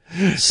one.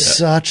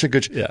 Such a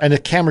good shot. And the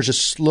camera's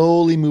just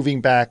slowly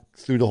moving back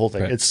through the whole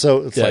thing. Right. It's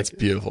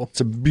beautiful.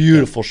 It's a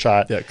beautiful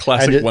shot. Yeah,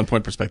 classic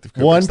one-point perspective.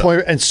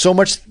 And so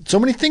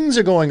many things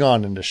are going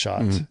on in the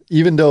shot,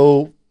 even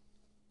though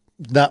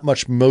not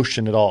much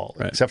motion at all,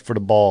 except for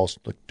the balls.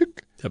 Like,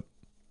 tick, tick,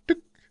 tick,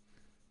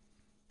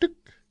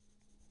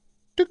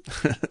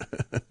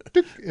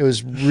 It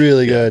was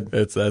really good.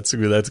 That's a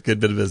good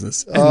bit of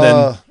business. And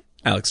then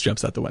Alex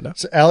jumps out the window.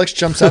 So Alex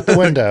jumps out the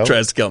window.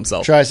 Tries to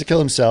kill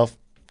himself.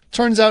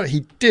 Turns out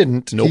he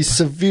didn't. Nope. He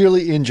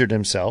severely injured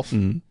himself.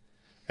 Mm-hmm.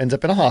 Ends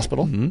up in a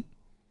hospital. Mm-hmm.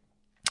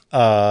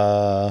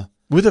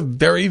 With a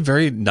very,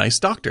 very nice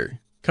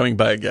doctor coming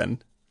by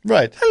again.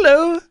 Right.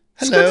 Hello.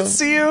 It's good to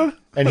see you.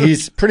 And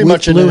he's pretty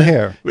much blue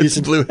hair.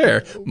 With blue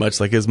hair, much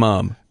like his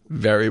mom.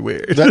 Very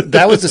weird.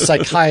 That was the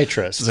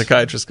psychiatrist. The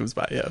psychiatrist comes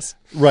by, yes.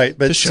 Right.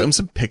 But to show him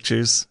some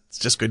pictures. It's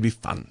just going to be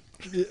fun.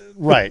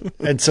 Right.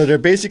 And so they're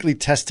basically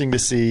testing to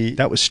see.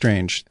 That was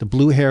strange. The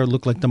blue hair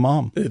looked like the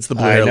mom. It's the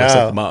blue hair looks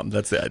like the mom.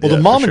 That's the idea. Well,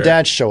 the mom and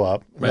dad show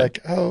up. Right. Like,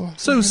 oh.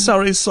 So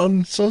sorry,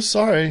 son. So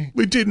sorry.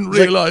 We didn't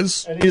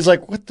realize. And he's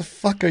like, what the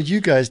fuck are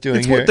you guys doing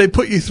it's here? What they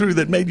put you through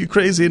that made you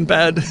crazy and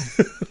bad.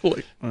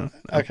 Like, no.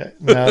 Okay.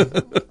 No.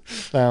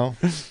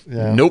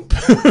 Yeah. Nope.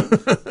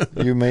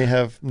 You may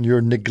have, your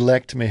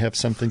neglect may have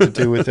something to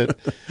do with it.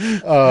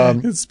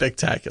 It's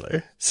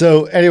spectacular.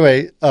 So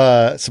anyway,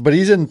 but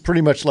he's in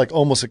pretty much like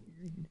almost a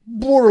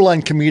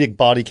borderline comedic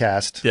body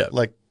cast. Yeah.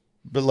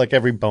 But like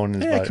every bone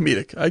in his body.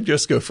 Comedic. I'd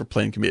just go for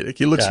plain comedic.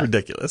 He looks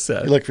ridiculous.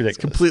 Yeah. He looked ridiculous.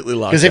 It's completely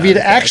locked. Because if he'd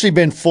actually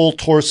been full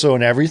torso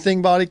and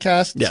everything body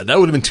cast. Yeah, that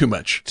would have been too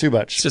much. Too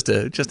much.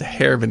 It's just a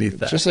hair beneath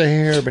that. Just a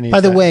hair beneath that.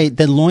 By the way,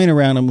 the loin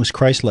around him was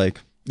Christ-like.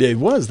 Yeah, it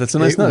was. That's a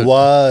nice note. It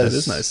was. That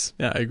is nice.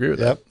 Yeah, I agree with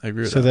that. I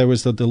agree with that. So there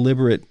was the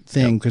deliberate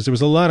thing because there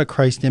was a lot of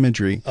Christ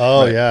imagery.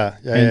 Oh, yeah.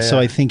 And so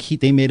I think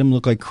they made him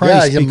look like Christ.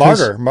 Yeah, he's a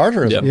martyr.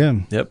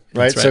 Martyrism. Yep.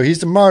 Right? So he's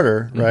the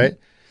martyr, right?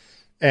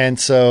 And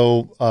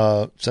so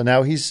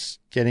now he's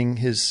getting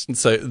his.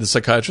 So the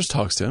psychiatrist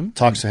talks to him.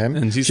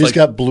 And she's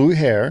got blue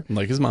hair.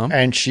 Like his mom.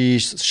 And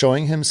she's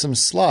showing him some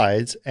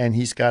slides, and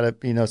he's got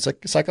it's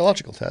like a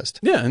psychological test.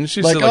 Yeah, and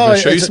she's like, I'll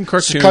show you some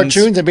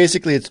cartoons. And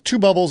basically it's two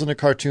bubbles in a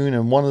cartoon,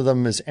 and one of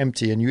them is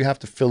empty, and you have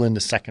to fill in the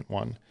second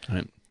one.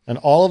 Right. And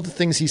all of the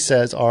things he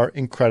says are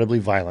incredibly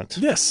violent.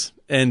 Yes.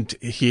 And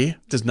he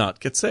does not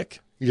get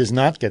sick. He does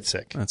not get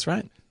sick. That's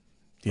right.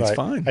 He's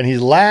fine. And he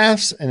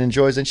laughs and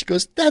enjoys it. And she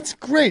goes, that's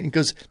great. And he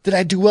goes, did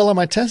I do well on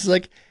my test? He's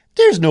like,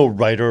 there's no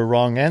right or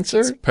wrong answer.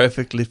 It's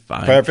perfectly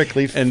fine.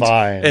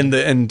 Fine.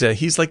 And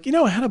he's like,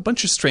 I had a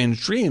bunch of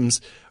strange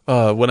dreams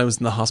when I was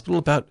in the hospital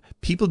about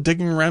people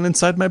digging around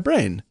inside my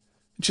brain.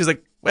 And she's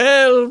like,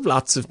 well,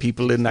 lots of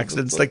people in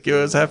accidents like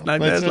yours have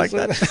nightmares like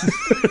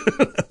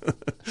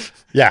that.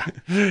 Yeah.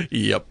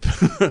 Yep.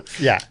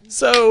 Yeah.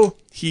 So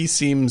he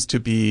seems to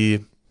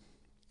be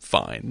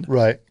fine.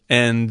 Right.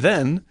 And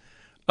then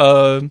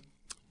the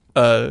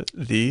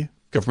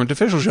government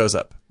official shows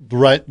up.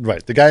 Right.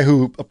 The guy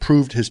who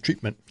approved his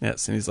treatment.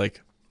 Yes, and he's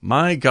like,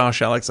 my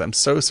gosh, Alex, I'm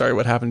so sorry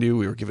what happened to you.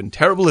 We were given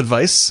terrible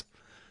advice. It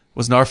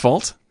wasn't our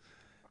fault.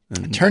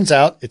 And it turns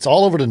out it's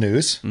all over the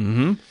news.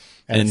 Mm-hmm.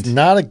 And it's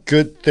not a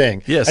good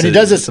thing. Yes, and he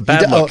does this. It's a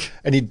bad look.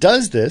 And he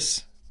does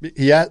this.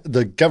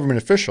 The government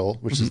official,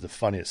 which is the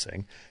funniest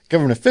thing,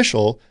 government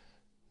official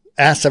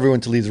asks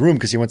everyone to leave the room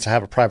because he wants to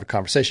have a private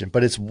conversation.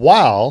 But it's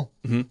while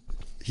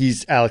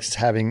Alex is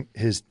having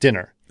his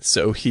dinner.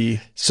 So he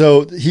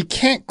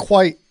can't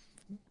quite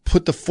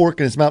put the fork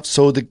in his mouth.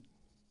 So the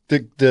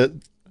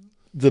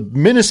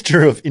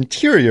Minister of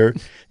Interior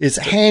is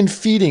hand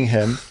feeding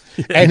him,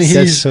 and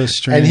he's so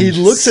strange. And he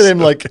looks at him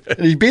like,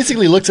 and he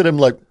basically looks at him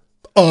like,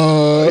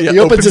 he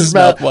opens his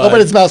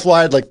mouth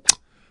wide, like,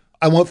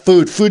 I want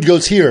food. Food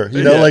goes here,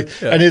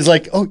 and he's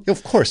like, oh,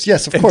 of course,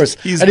 yes, of course.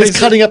 And he's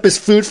cutting up his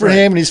food for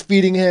him, and he's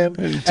feeding him.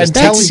 And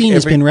that scene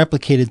has been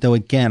replicated though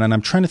again, and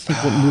I'm trying to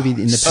think what movie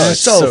in the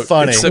past. So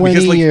funny.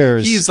 20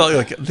 years. He's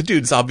like, the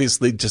dude's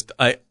obviously just,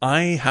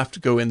 I have to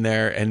go in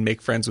there and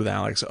make friends with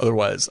Alex,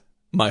 otherwise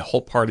my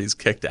whole party's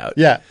kicked out.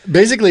 Yeah,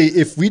 basically,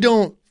 if we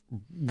don't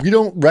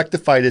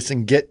rectify this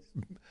and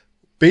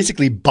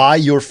basically buy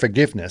your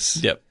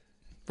forgiveness. Yep.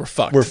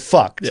 We're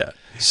fucked. Yeah.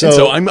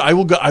 So I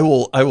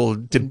will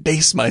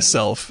debase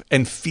myself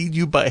and feed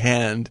you by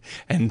hand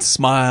and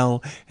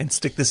smile and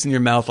stick this in your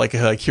mouth like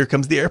here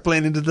comes the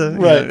airplane into the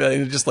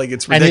and just like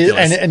it's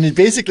ridiculous. And it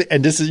basically,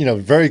 and this is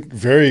very,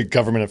 very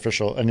government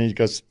official. And he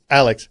goes,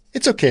 Alex,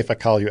 it's okay if I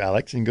call you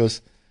Alex. And he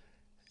goes,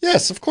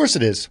 yes, of course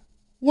it is.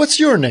 What's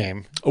your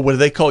name? Oh, what do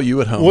they call you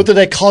at home? What do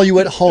they call you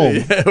at home?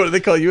 Yeah, what do they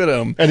call you at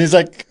home? And he's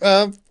like,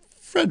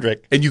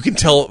 Frederick. And you can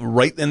tell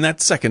right in that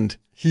second.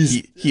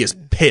 He is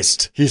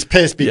pissed. He's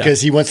pissed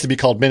because he wants to be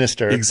called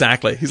minister.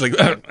 Exactly. He's like,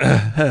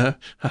 well,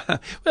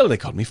 they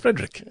called me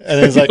Frederick.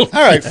 And he's like, all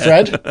right,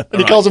 Fred.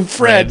 And he calls him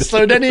Fred.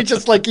 So then he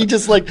just like,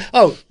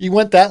 oh, you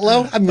went that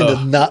low? I'm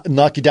going to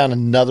knock you down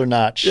another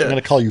notch. Yeah. I'm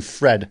going to call you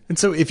Fred. And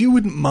so if you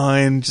wouldn't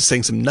mind just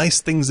saying some nice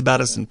things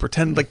about us and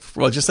pretend like,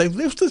 just say,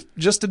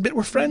 just admit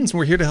we're friends and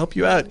we're here to help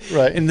you out.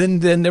 Right. And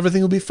then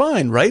everything will be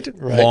fine, right?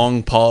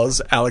 Long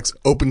pause. Alex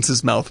opens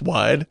his mouth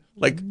wide.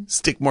 Like,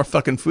 stick more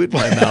fucking food in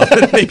my mouth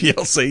and maybe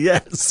I'll say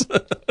yes.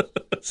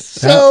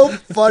 So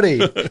funny.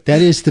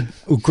 That is the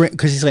great,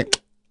 because he's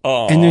like,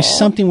 And there's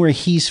something where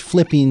he's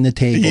flipping the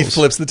tables. He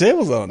flips the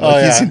tables on.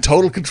 He's in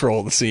total control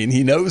of the scene.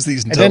 He knows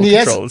he's in total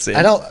control of the scene.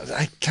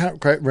 I can't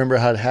quite remember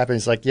how it happened.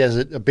 It's like he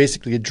has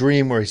basically a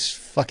dream where he's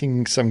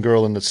fucking some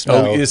girl in the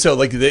snow. Oh, so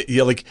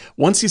like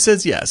once he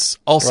says yes,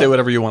 I'll say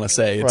whatever you want to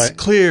say. It's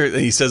clear. And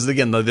he says it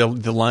again,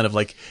 the line of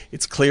like,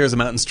 it's clear as a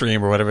mountain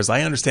stream or whatever.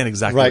 I understand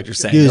exactly what you're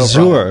saying. The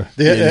azure.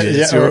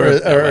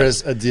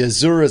 The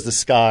azure is the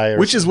sky.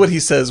 Which is what he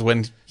says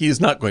when he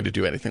is not going to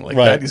do anything like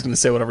that. He's going to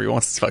say whatever he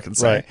wants to fucking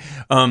say.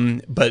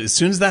 But as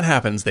soon as that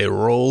happens, they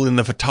roll in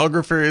the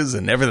photographers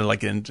and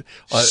everything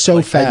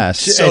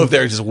fast. So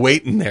they're just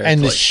waiting there.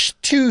 And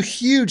two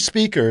huge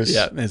speakers.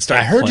 Yeah. And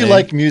I heard you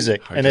like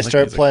music. And they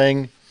start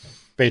playing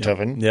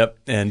Beethoven. Yep.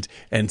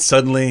 And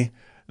suddenly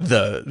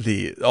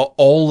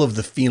all of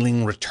the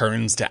feeling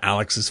returns to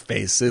Alex's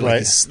face.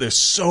 There's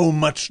so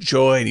much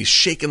joy, and he's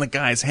shaking the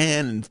guy's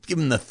hand and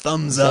giving the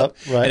thumbs up.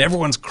 And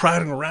everyone's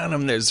crowding around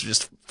him. There's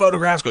just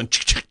photographs going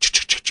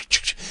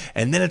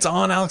and then it's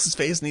on Alex's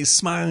face and he's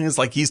smiling. It's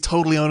like he's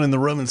totally owning the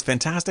room. And it's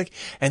fantastic.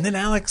 And then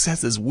Alex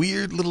has this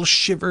weird little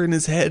shiver in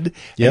his head.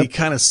 And he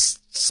kind of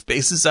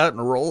spaces out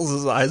and rolls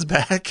his eyes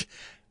back.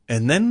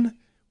 And then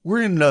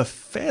we're in a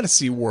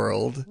fantasy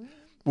world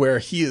where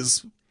he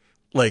is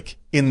like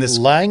in this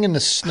lying in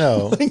the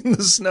snow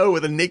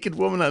with a naked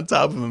woman on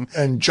top of him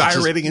and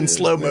gyrating in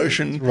slow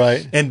motion.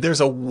 Right. And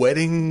there's a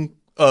wedding.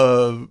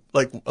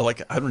 Like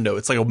I don't know.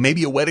 It's like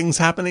maybe a wedding's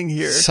happening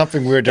here.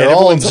 Something weird. They're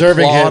all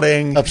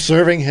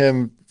observing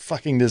him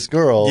fucking this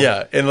girl.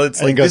 Yeah, and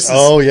it's like he goes,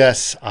 "Oh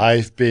yes,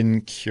 I've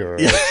been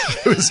cured." Yeah,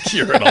 it was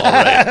cured all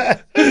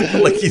right.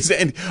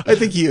 And I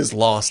think he has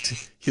lost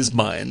his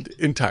mind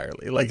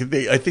entirely.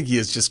 I think he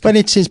is just. But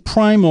it's his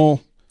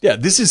primal. Yeah,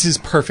 this is his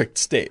perfect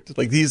state.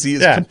 Like he is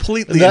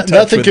completely in touch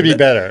nothing could be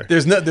better.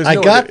 I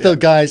got the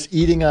guys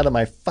eating out of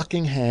my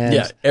fucking hands.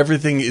 Yeah,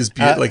 everything is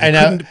beautiful. Like I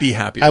couldn't be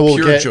happier.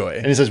 Pure joy.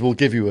 And he says, "We'll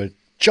give you a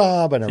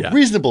job and a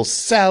reasonable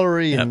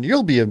salary, and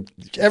you'll be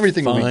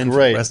everything will be great for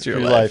the rest of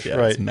your life." Yeah,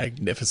 right? It's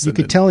magnificent. You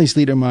could tell he's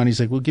leader man. He's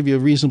like, "We'll give you a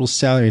reasonable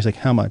salary." He's like,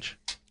 "How much?"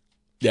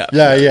 Yeah.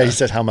 He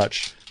said, "How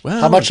much?" Well,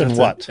 how much and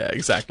what? Yeah,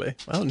 exactly.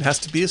 Well, it has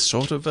to be a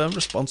sort of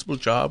responsible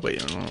job.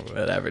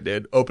 Whatever,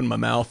 dude. Open my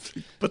mouth,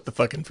 put the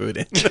fucking food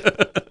in.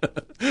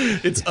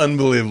 It's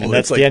unbelievable. And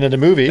that's the end of the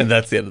movie. And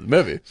that's the end of the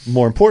movie.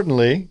 More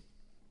importantly,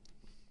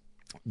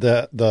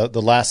 the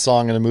last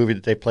song in the movie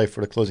that they play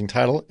for the closing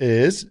title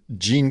is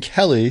Gene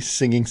Kelly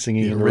singing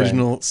in the rain.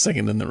 Original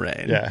Singing in the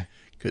Rain. Yeah.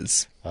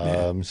 Because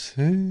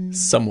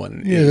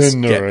someone is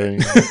in the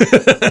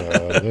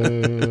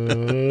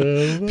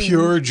rain.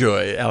 Pure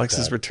joy. Alex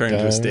has returned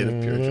to a state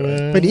of pure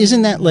joy. But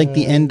isn't that like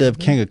the end of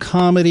King of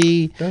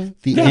Comedy?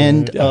 The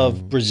end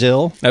of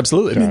Brazil?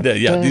 Absolutely. I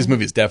mean, these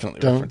movies definitely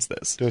reference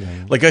this.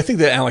 Like, I think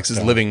that Alex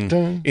is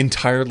living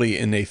entirely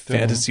in a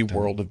fantasy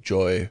world of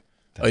joy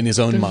in his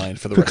own mind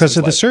for the rest of his life. Because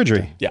of the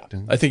surgery. Yeah.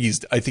 I think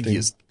he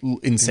is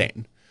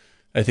insane.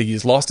 I think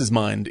he's lost his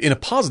mind in a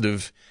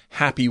positive,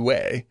 happy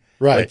way.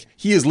 Right. Like,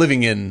 he is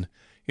living in,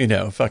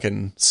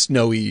 fucking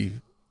snowy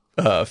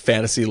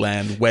fantasy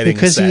land wedding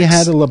because sex. He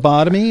had a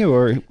lobotomy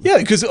or? Yeah,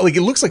 because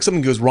it looks like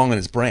something goes wrong in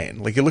his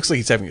brain. Like it looks like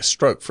he's having a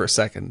stroke for a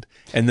second.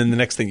 And then the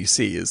next thing you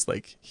see is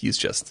like he's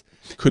just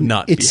could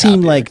not be It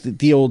seemed like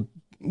the old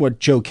what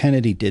Joe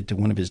Kennedy did to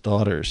one of his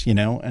daughters,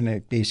 and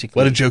it basically.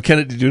 What did Joe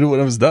Kennedy do to one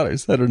of his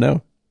daughters? I don't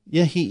know.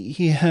 Yeah,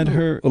 he had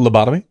her a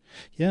lobotomy.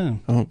 Yeah.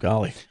 Oh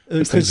golly.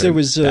 Because there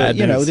was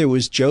there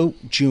was Joe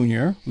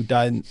Jr. who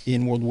died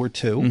in World War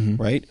II,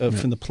 right?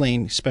 From the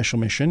plane special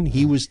mission.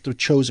 He was the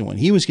chosen one.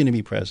 He was going to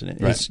be president.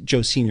 Right. As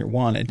Joe Sr.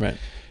 wanted. Right.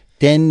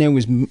 Then there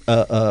was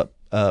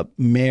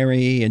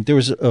Mary, and there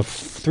was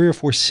 3 or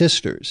 4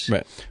 sisters.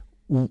 Right.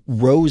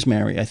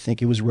 Rosemary, I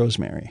think it was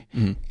Rosemary,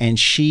 and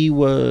she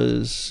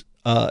was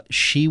a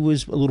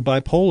little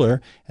bipolar,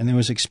 and there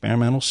was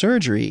experimental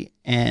surgery,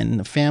 and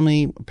the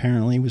family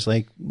apparently was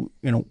like,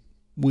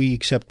 we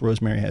accept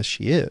Rosemary as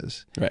she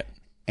is. Right.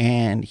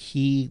 And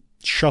he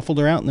shuffled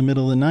her out in the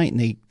middle of the night, and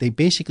they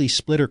basically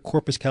split her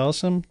corpus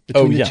callosum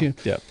between the two.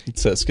 Yeah.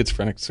 It's a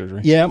schizophrenic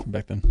surgery. Yeah.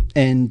 Back then.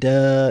 And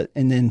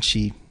then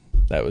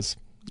it was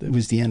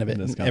the end of it.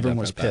 And everyone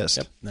was pissed.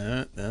 Yep.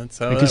 No, that's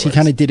how because he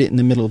kind of did it in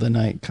the middle of the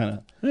night,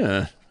 kind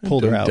of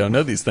pulled her out. Don't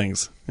know these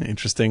things. The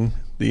interesting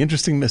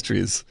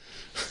mysteries.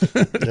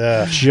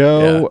 Yeah.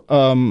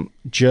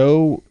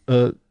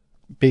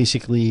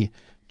 Basically,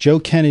 Joe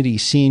Kennedy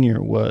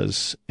Sr.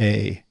 was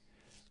a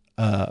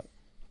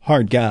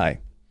hard guy.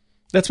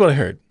 That's what I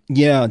heard.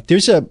 Yeah,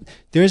 there's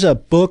a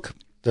book.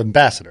 The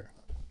Ambassador.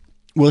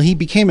 Well, he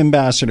became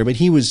ambassador, but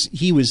he was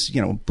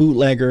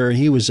bootlegger.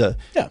 He was a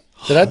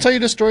Did I tell you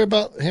the story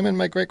about him and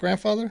my great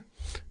grandfather?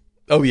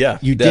 Oh yeah,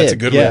 you did. That's a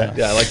good one.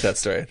 Yeah, I like that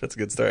story. That's a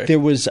good story. There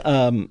was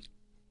there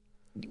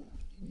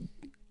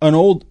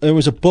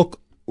was a book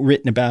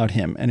written about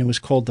him, and it was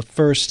called The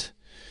First.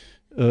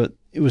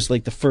 It was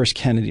like The First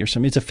Kennedy or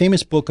something. It's a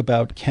famous book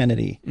about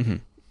Kennedy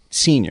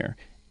Sr.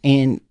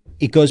 And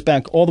it goes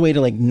back all the way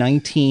to like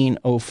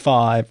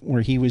 1905,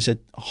 where he was at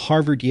a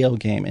Harvard-Yale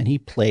game, and he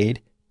played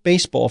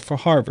baseball for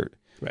Harvard.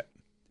 Right.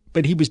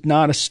 but he was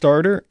not a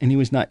starter and he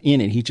was not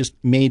in it. He just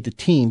made the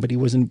team, but he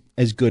wasn't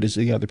as good as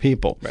the other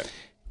people. Right.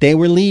 They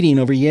were leading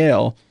over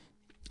Yale.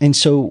 And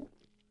so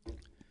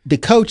the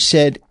coach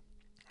said,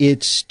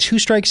 it's 2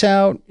 strikes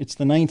out. It's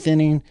the 9th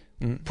inning.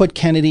 Put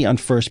Kennedy on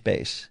first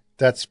base.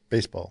 That's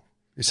baseball.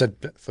 You said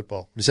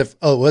football. You said, it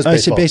was baseball. I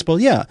said baseball,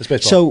 yeah. It's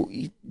baseball.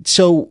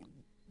 So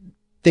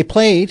they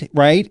played,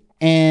 right?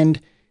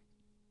 And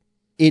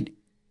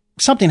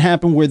something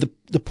happened where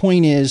the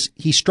point is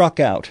he struck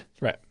out.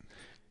 Right.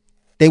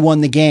 They won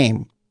the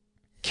game.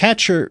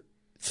 Catcher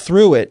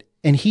threw it,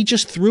 and he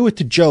just threw it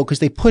to Joe because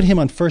they put him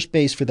on first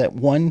base for that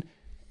 1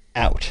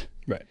 out.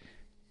 Right.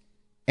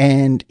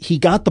 And he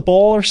got the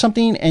ball or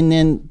something, and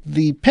then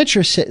the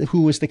pitcher said,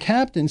 who was the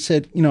captain,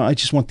 said, I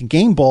just want the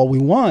game ball. We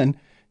won.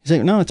 He's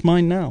like, no, it's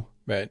mine now.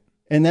 Right.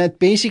 And that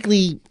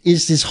basically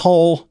is his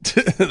whole...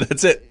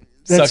 That's it.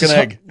 Suck an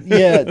egg.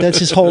 Yeah, that's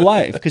his whole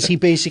life, because he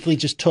basically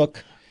just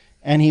took,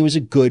 and he was a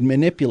good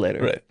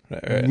manipulator.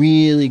 Right.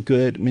 Really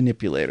good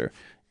manipulator.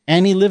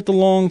 And he lived a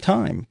long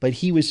time. But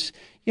he was,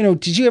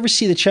 did you ever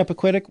see the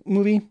Chappaquiddick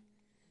movie?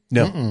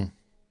 No.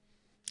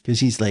 Because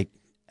he's like,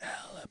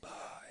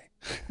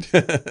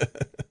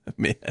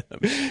 Man.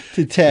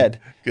 to Ted.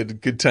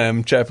 Good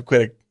time,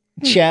 Chappaquiddick.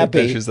 Chappie.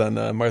 Adventures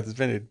on Martha's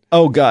Vineyard.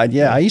 Oh, God,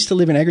 yeah. I used to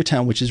live in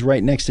Eggertown, which is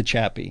right next to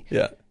Chappie.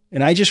 Yeah.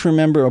 And I just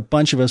remember a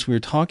bunch of us, we were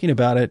talking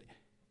about it,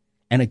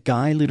 and a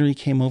guy literally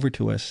came over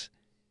to us,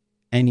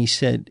 and he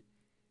said,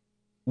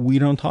 we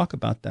don't talk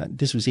about that.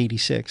 This was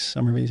 86,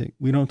 summer of 86.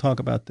 We don't talk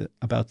about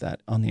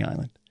that on the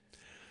island.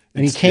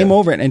 And he came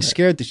over and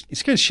scared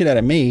the shit out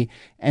of me,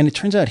 and it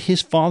turns out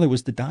his father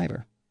was the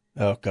diver.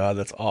 Oh, God,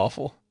 that's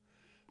awful.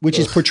 Which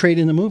is portrayed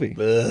in the movie.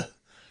 Ugh.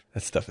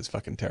 That stuff is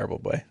fucking terrible,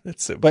 boy.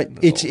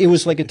 It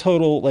was like a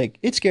total,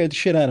 it scared the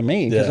shit out of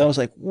me, because I was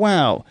like,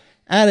 wow.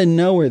 Out of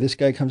nowhere, this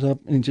guy comes up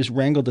and just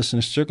wrangled us in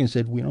a circle and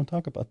said, we don't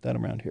talk about that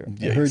around here.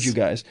 I heard you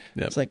guys.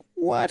 Yep. It's like,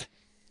 what?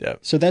 Yeah.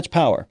 So that's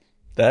power.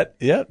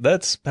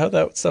 That's how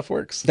that stuff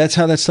works. That's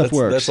how that stuff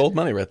works. That's old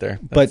money right there.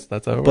 That's how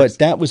it works. But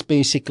that was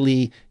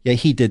basically,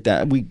 he did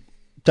that. We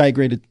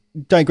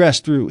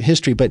digressed through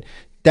history, but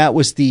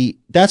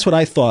that's what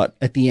I thought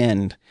at the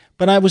end.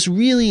 But I was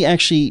really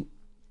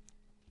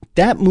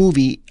that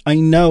movie, I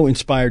know,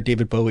 inspired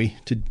David Bowie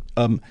to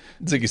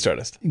Ziggy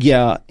Stardust.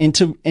 Yeah, and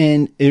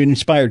it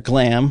inspired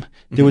glam.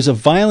 There was a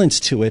violence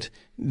to it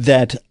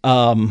that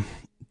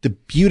the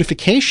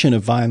beautification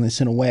of violence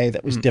in a way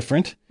that was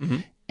different.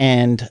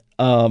 And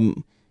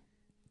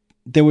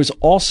there was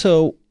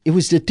also, it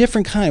was a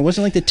different kind. It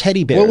wasn't like the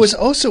teddy bears. What was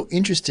also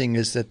interesting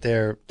is that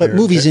but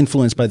movies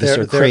influenced by this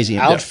are crazy.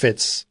 Their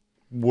outfits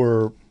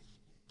were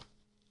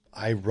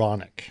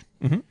ironic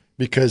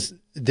because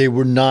they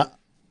were not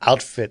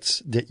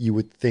outfits that you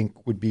would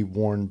think would be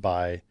worn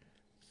by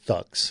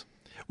thugs.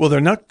 Well,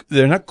 they're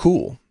not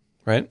cool,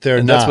 right?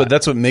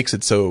 That's what makes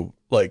it so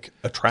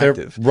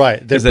attractive.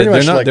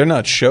 They're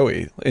not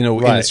showy, in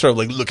a sort of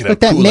look at how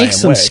that cool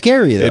makes them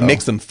scary though. It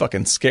makes them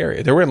fucking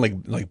scary. They're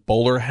wearing like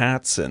bowler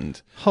hats and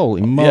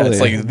holy moly. Yeah, it's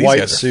like these white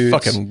guys suits, are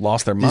fucking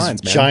lost their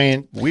minds, man.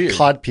 Giant weird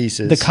cod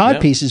pieces. The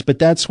cod pieces, but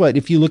that's what,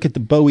 if you look at the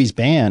Bowie's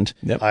band.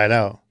 Yep. I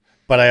know.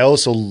 But I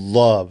also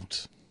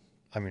loved,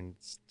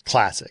 it's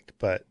classic,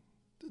 but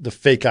the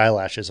fake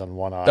eyelashes on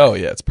one eye. Oh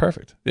yeah, it's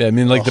perfect. Yeah,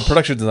 the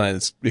production design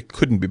it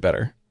couldn't be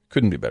better.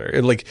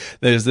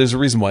 There's a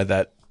reason why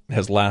that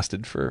has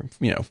lasted for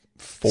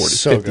 4 to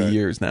 50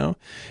 years now,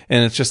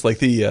 and it's just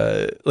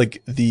the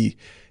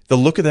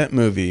look of that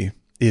movie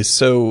is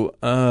so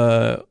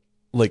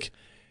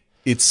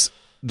it's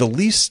the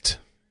least.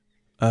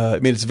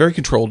 It's very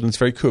controlled and it's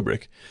very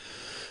Kubrick,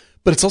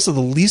 but it's also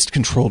the least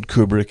controlled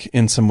Kubrick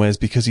in some ways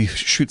because he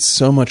shoots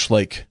so much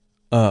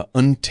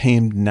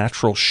untamed,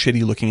 natural,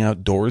 shitty looking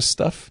outdoors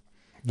stuff.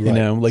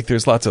 Right.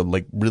 There's lots of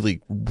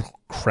really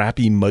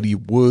crappy, muddy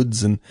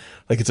woods, and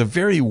it's a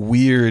very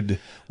weird,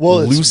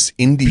 loose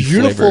indie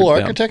beautiful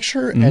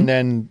architecture, and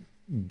then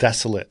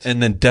desolate,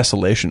 and then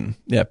desolation.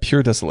 Yeah,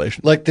 pure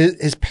desolation.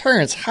 His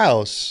parents'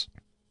 house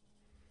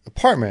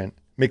apartment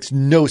makes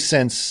no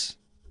sense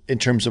in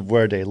terms of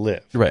where they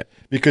live, right?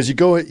 Because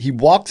he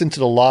walks into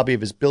the lobby of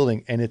his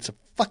building, and it's a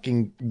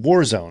fucking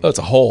war zone. Oh, it's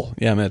a hole.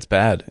 Yeah, man, it's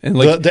bad. And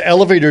the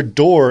elevator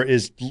door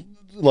is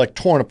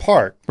torn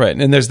apart. Right.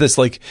 And there's this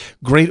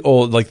great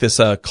old, this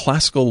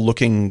classical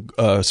looking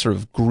sort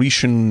of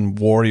Grecian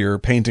warrior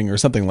painting or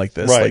something like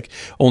this. Right.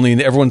 Only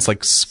everyone's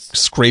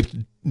scraped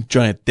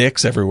giant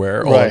dicks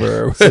everywhere. All right.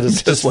 over. So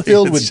it's just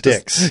filled with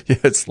dicks. Yeah,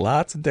 it's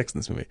lots of dicks in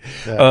this movie.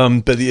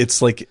 Yeah. But it's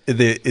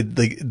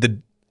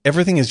the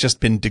everything has just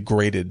been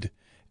degraded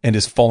and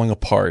is falling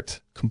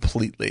apart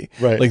completely.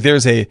 Right.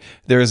 There's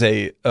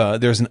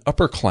an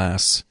upper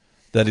class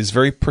that is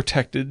very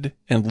protected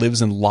and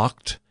lives in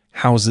locked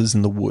houses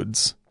in the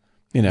woods,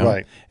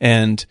 right.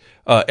 And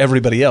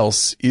everybody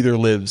else either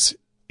lives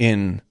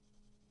in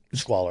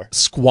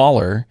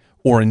squalor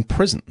or in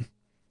prison.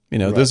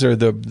 Right. Those are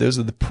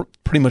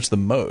pretty much the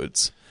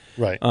modes.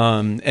 Right.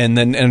 And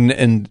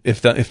then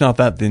if not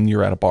that, then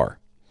you're at a bar.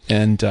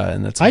 And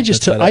that's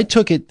I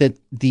took it that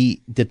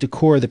the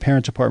decor of the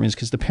parents' apartments,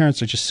 because the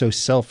parents are just so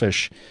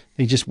selfish,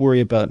 they just worry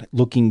about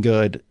looking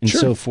good and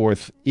so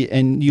forth.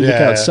 And you look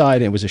outside,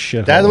 and it was a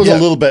shithole. That was a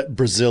little bit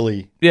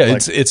Brazil-y. Yeah,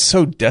 like, it's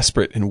so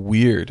desperate and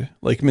weird.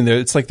 Like, I mean,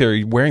 it's like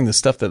they're wearing the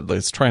stuff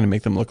that's trying to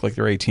make them look like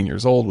they're 18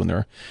 years old when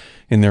they're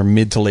in their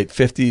mid to late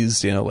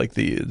 50s. You know, like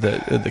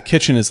the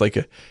kitchen is like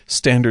a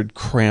standard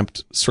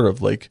cramped sort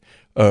of like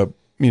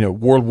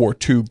World War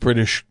II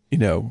British,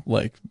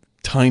 like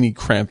tiny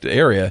cramped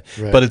area,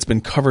 but it's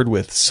been covered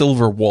with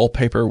silver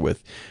wallpaper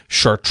with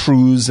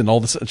chartreuse and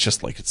all this. It's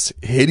just like, it's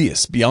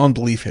hideous, beyond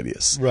belief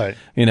hideous. Right.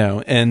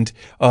 And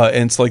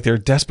it's like they're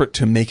desperate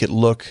to make it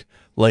look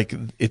like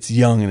it's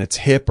young and it's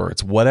hip or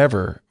it's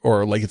whatever,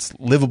 or like it's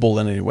livable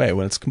in any way,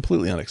 when it's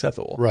completely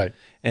unacceptable. Right.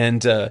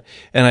 And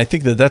I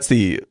think that's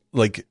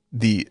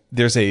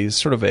there's a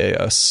sort of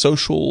a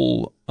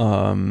social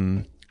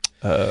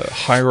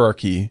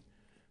hierarchy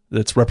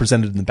that's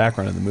represented in the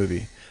background of the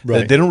movie.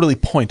 Right. They don't really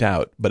point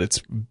out, but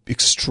it's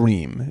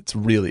extreme. It's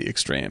really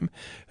extreme.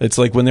 It's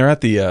like when they're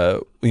at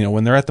the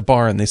when they're at the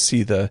bar and they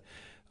see the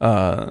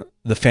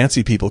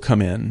fancy people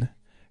come in,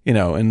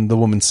 and the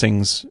woman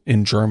sings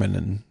in German,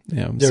 and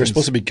they're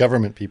supposed to be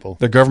government people.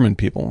 They're government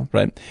people,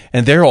 right?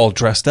 And they're all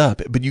dressed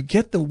up, but you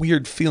get the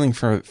weird feeling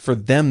for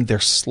them they're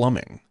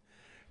slumming.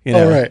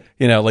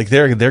 Like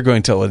they're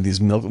going to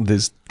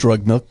these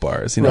drug milk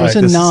bars. There's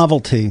a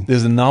novelty.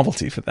 There's a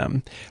novelty for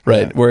them,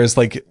 right? Yeah. Whereas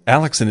like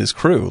Alex and his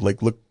crew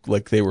look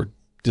like they were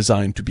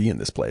designed to be in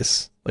this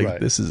place. Like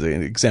this is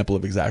an example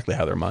of exactly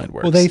how their mind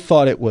works. Well, they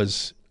thought it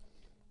was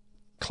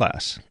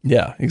class.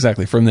 Yeah,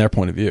 exactly, from their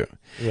point of view.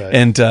 Right.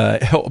 And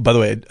by the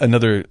way,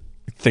 another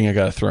thing I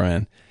got to throw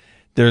in.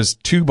 There's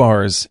two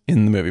bars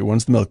in the movie.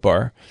 One's the milk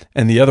bar,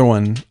 and the other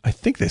one, I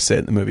think they say it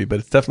in the movie, but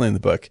it's definitely in the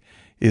book,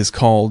 is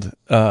called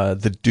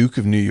the Duke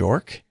of New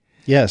York.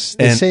 Yes,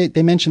 they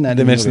mention that.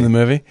 They mention the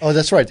movie. Oh,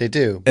 that's right, they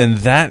do. And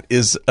that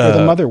is where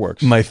the mother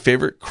works. My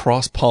favorite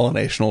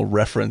cross-pollinational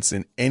reference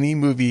in any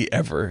movie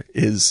ever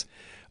is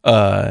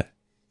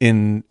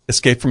in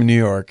Escape from New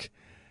York.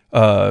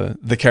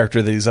 The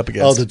character that he's up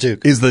against, the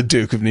Duke, is the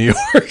Duke of New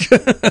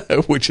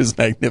York, which is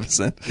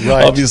magnificent.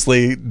 Right.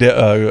 Obviously,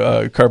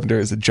 Carpenter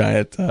is a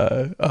giant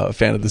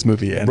fan of this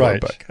movie and our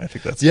book. I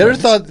think that's the other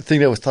thing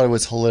that was thought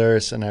was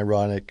hilarious and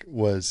ironic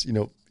was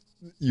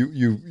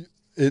you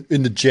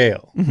in the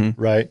jail,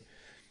 right?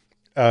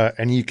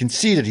 And you can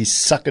see that he's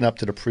sucking up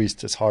to the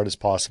priest as hard as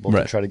possible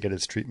to try to get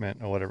his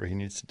treatment or whatever he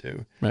needs to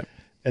do. Right.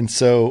 And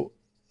so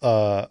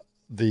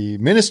the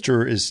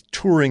minister is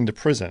touring the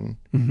prison.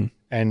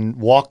 And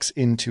walks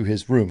into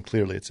his room.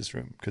 Clearly, it's his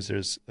room because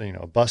there's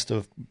a bust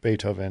of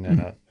Beethoven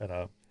and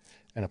a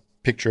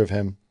picture of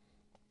him,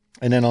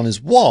 and then on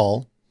his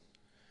wall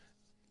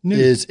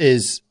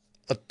is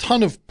a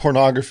ton of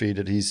pornography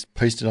that he's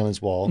pasted on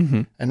his wall,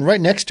 and right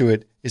next to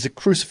it is a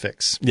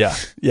crucifix. Yeah,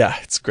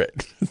 it's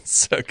great. It's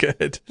so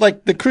good.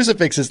 Like the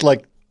crucifix is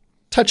like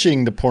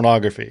touching the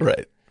pornography.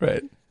 Right.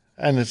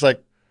 And it's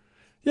like,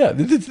 yeah,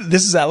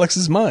 this is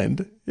Alex's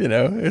mind.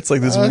 It's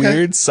like this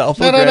weird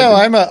self-regret. No.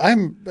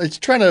 I'm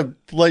trying to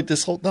light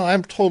this whole. No,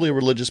 I'm totally a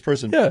religious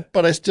person. Yeah,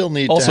 but I still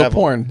need also to have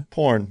porn.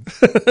 Porn.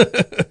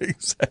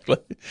 Exactly.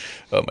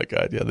 Oh my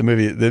God. Yeah, the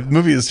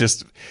movie is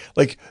just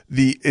like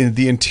the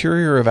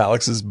interior of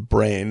Alex's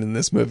brain in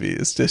this movie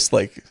is just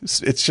like,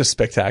 it's just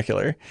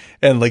spectacular.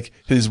 And like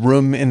his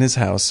room in his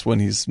house when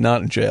he's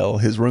not in jail,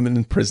 his room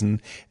in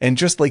prison, and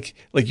just like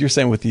you're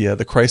saying with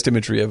the Christ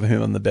imagery of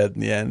him on the bed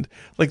in the end,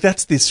 like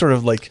that's the sort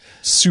of like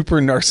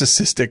super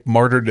narcissistic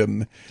martyrdom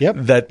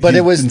that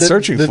it was been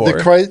searching for.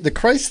 The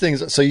Christ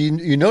things. So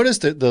you notice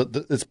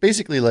that it's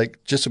basically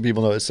like, just so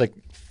people know, it's like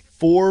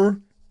 4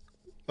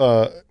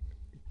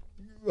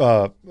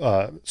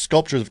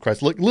 sculptures of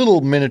Christ, like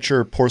little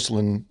miniature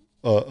porcelain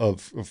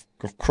of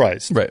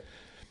Christ, right?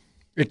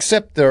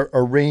 Except they're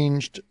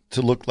arranged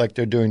to look like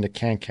they're doing the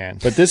can.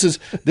 But this is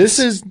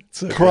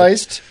so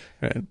Christ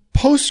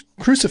post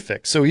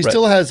crucifix, so he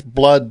still has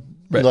blood,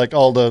 like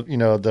all the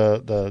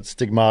the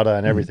stigmata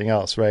and everything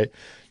else, right?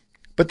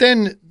 But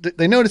then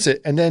they notice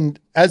it, and then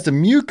as the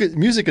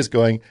music is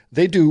going,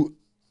 they do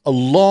a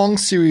long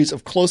series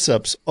of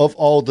close-ups of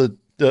all the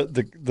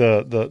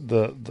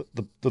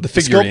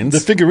figurines,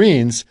 the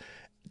figurines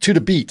to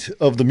the beat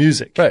of the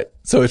music. Right.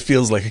 So it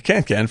feels like a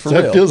can for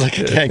real. It feels like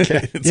a can.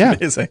 It's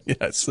amazing.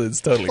 Yes, it's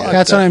totally.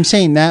 That's what I'm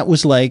saying. That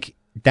was like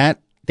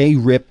that. They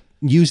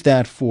used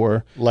that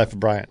for Life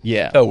of Brian.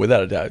 Yeah. Oh,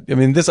 without a doubt. I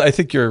mean, I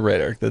think you're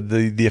right, Eric.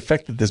 The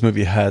effect that this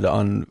movie had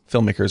on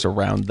filmmakers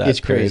around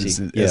that period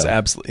is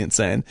absolutely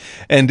insane.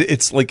 And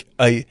it's like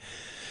when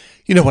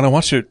I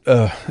watched it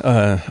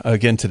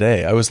again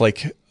today, I was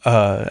like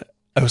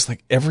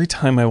every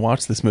time I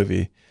watch this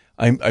movie,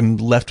 I'm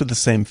left with the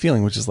same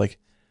feeling, which is like,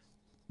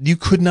 you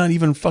could not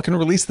even fucking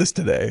release this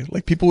today.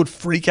 Like people would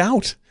freak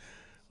out.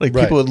 Like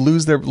people would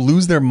lose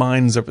their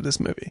minds over this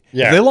movie.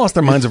 Yeah, if they lost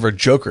their minds over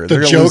Joker.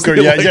 The Joker,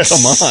 come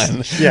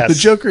on. Yes. The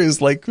Joker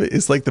is like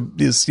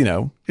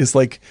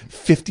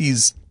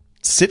 50s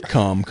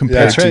sitcom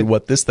compared to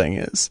what this thing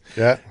is.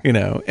 Yeah. You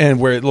know, and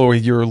where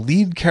your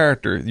lead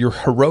character, your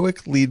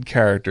heroic lead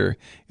character,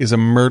 is a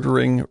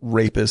murdering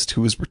rapist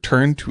who is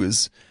returned to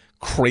his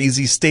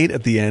crazy state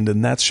at the end,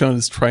 and that's shown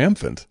as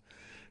triumphant.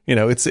 You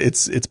know,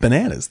 it's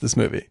bananas, this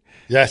movie.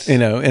 Yes. You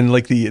know, and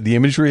like the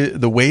imagery,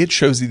 the way it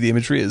shows you the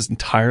imagery is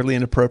entirely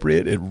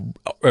inappropriate.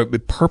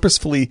 It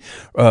purposefully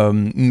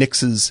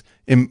mixes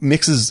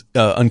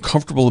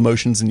uncomfortable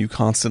emotions in you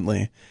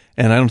constantly.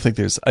 And I think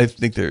there's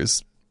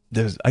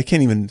I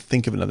can't even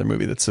think of another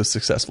movie that's so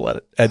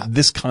successful at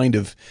this kind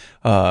of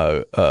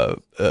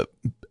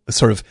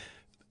sort of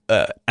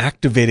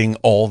activating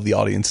all the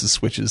audience's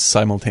switches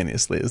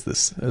simultaneously as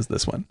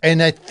this one.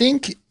 And I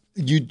think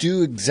you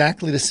do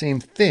exactly the same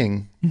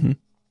thing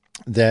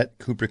that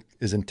Kubrick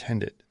is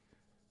intended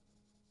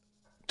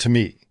to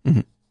me.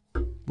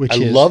 Which I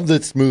love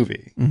this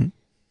movie,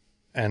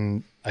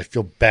 and I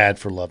feel bad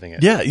for loving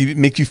it. Yeah, it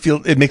makes you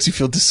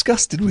feel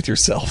disgusted with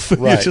yourself.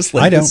 Right. You're just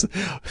like, I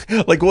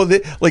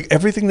don't. like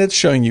everything that's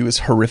showing you is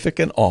horrific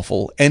and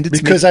awful, and it's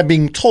because I'm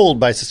being told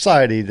by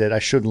society that I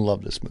shouldn't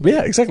love this movie.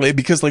 Yeah, exactly.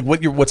 Because like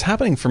what's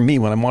happening for me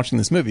when I'm watching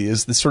this movie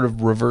is this sort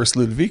of reverse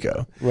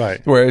Ludovico,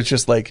 right? Where it's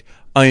just like,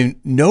 I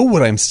know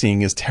what I'm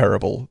seeing is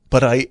terrible,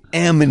 but I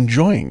am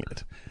enjoying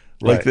it.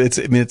 Like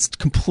it's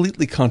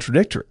completely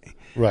contradictory.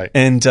 Right.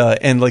 And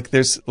like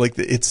there's like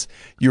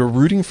you're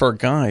rooting for a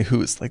guy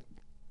who is like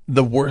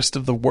the worst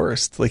of the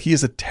worst. Like he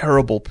is a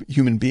terrible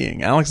human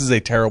being. Alex is a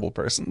terrible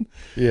person.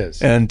 He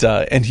is. And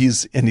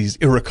he's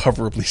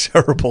irrecoverably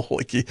terrible.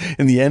 Like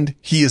in the end,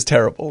 he is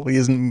terrible. He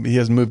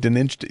hasn't moved an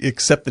inch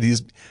except that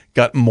he's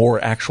got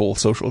more actual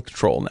social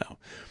control now.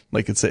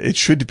 Like it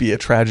should be a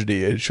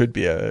tragedy. It should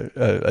be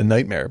a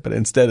nightmare. But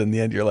instead, in the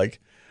end, you're like,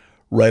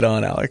 right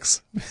on,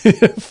 Alex.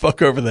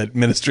 Fuck over that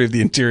Ministry of the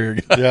Interior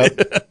guy.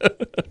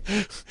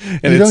 Yep.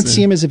 And you don't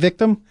see him as a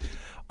victim?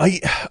 I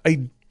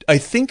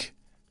think,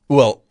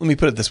 well, let me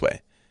put it this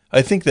way.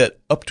 I think that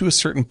up to a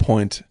certain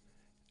point,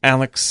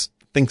 Alex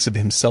thinks of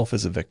himself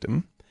as a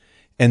victim,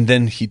 and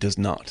then he does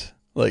not.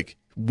 Like,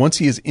 once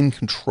he is in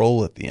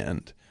control at the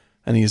end,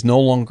 and he is no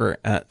longer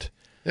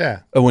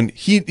when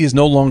he is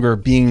no longer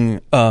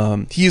being,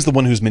 he is the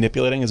one who's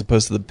manipulating as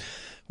opposed to the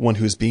one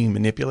who's being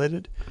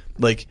manipulated.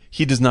 Like,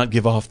 he does not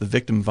give off the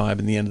victim vibe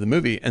in the end of the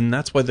movie, and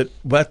that's why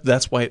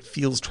that's why it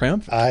feels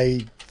triumphant.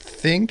 I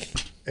think,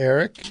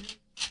 Eric,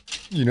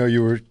 I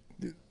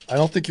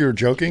don't think you were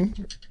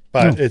joking,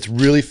 but it's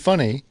really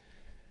funny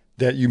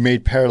that you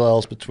made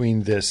parallels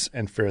between this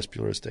and Ferris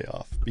Bueller's Day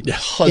Off,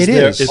 because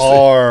there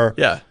are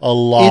a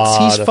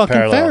lot he's of fucking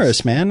parallels.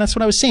 Ferris, man. That's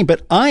what I was saying.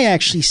 But I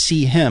actually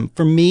see him.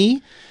 For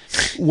me,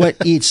 what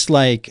it's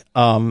like.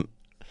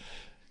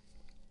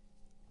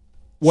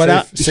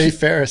 Save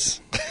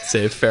Ferris.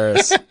 Save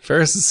Ferris.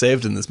 Ferris is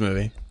saved in this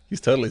movie.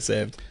 He's totally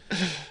saved.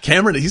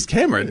 He's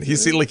Cameron.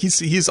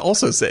 He's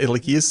also saved.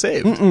 Like, he is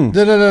saved.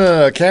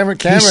 No. Cameron.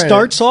 He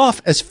starts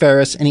off as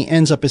Ferris and he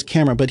ends up as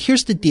Cameron. But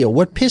here's the deal.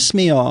 What pissed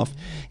me off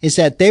is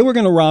that they were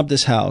going to rob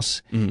this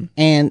house,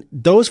 and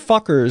those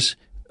fuckers,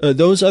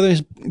 those other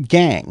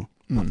gang,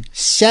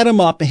 set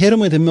him up and hit him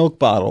with a milk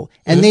bottle,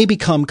 and they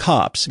become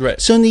cops. Right.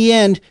 So in the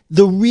end,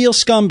 the real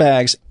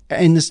scumbags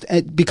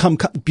become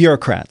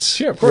bureaucrats.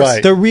 Sure, of course.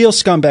 Right. The real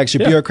scumbags are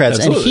bureaucrats.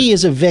 Absolutely. And he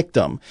is a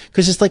victim.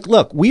 Because it's like,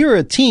 look, we were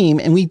a team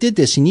and we did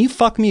this and you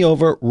fuck me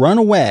over, run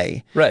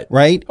away. Right.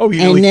 Right? Oh,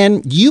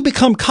 then you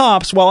become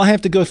cops while I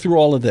have to go through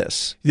all of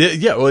this.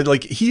 Yeah. Well,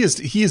 like he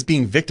is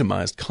being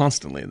victimized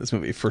constantly in this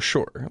movie, for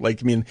sure.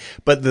 Like, I mean,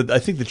 but I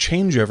think the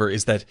changeover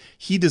is that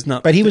he does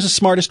not. But he was the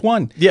smartest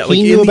one. Yeah.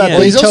 He knew about.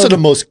 Well, he's also the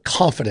most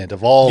confident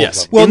of all of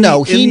them.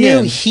 Well, he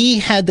knew he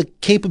had the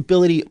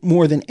capability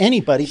more than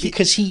anybody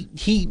because he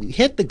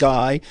hit the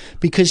guy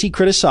because he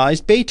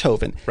criticized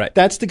Beethoven. Right.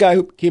 That's the guy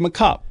who became a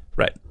cop.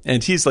 Right.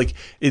 And he's like,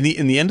 in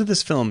the end of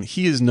this film,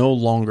 he is no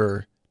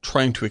longer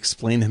trying to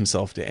explain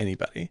himself to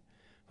anybody.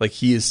 Like,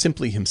 he is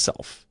simply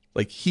himself.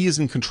 Like, he is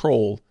in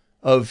control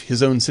of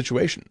his own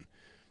situation.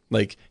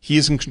 Like, he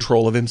is in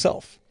control of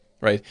himself.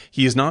 Right.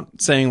 He is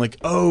not saying like,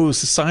 oh,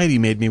 society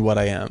made me what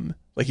I am.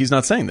 Like, he's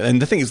not saying that.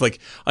 And the thing is, like,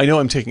 I know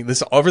I'm taking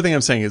this, everything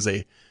I'm saying is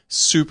a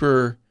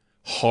super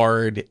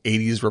hard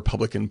 80s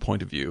Republican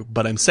point of view,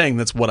 but I'm saying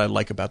that's what I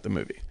like about the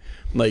movie.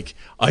 Like,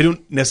 I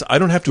don't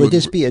have to. Would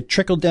this be a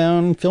trickle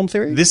down film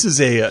theory? This is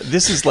a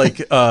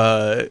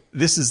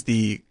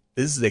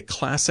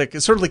classic.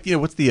 It's sort of like,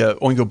 what's the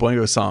Oingo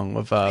Boingo song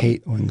of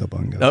hate Oingo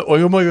Boingo.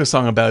 Oingo Boingo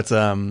song about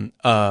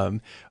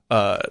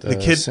the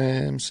kid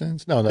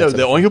Simpsons. No,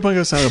 the Oingo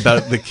Boingo song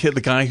about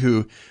the guy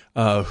who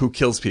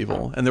kills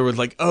people, and they were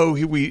like, oh,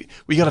 we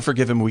got to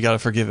forgive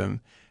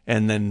him,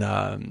 and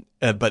then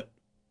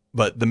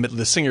but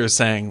the singer is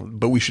saying,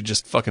 but we should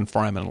just fucking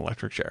fry him in an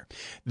electric chair.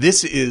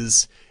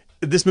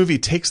 This movie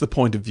takes the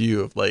point of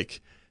view of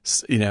like,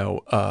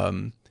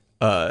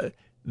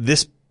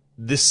 this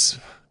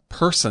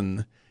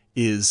person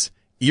is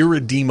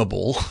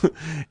irredeemable,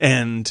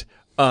 and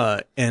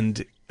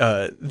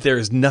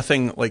there's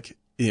nothing like,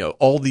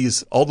 all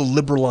the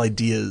liberal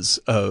ideas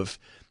of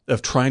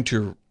trying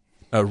to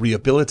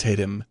rehabilitate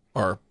him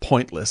are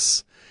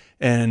pointless.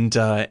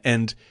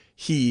 and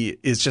he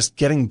is just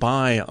getting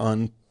by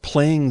on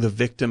playing the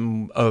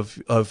victim of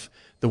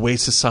the way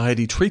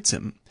society treats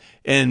him.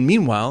 And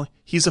meanwhile,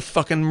 he's a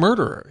fucking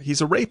murderer. He's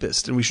a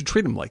rapist, and we should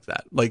treat him like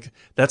that. Like,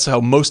 that's how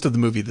most of the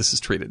movie this is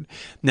treated.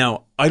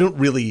 Now, I don't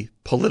really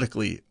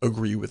politically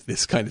agree with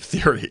this kind of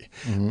theory,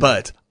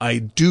 but I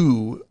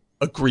do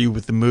agree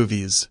with the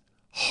movie's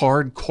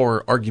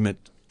hardcore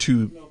argument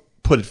to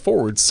put it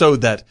forward so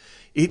that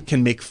it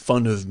can make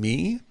fun of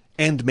me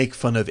and make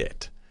fun of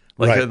it.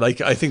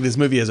 Like I think this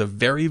movie has a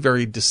very,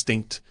 very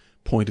distinct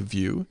point of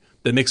view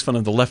that makes fun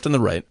of the left and the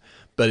right,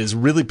 but is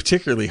really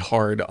particularly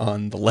hard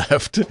on the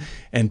left.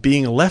 And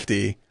being a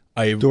lefty,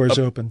 doors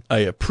open. I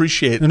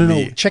appreciate.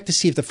 No. Check to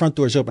see if the front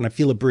door's open. I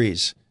feel a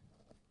breeze.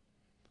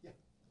 Yeah,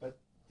 but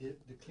the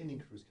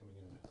cleaning crew's coming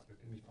in. They're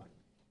going to be fine.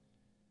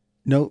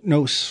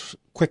 No,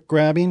 quick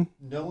grabbing.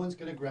 No one's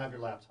going to grab your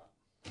laptop.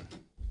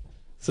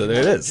 So there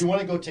it is. Do you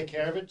want to go take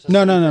care of it?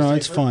 No.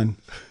 It's fine.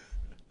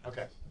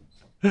 Okay.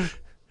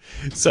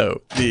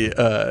 So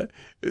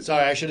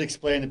Sorry, I should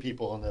explain to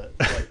people on the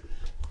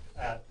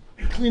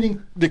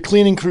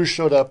cleaning crew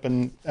showed up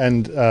and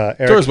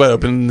Eric, doors wide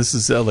open. This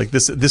is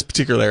this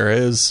particular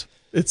area is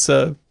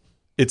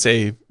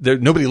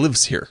nobody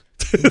lives here.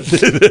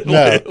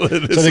 No. So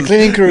the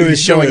cleaning crew is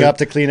showing up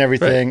to clean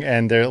everything,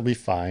 and they'll be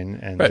fine.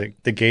 And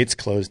the gate's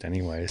closed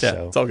anyway. Yeah,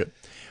 so it's all good.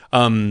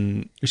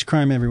 There's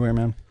crime everywhere,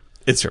 man.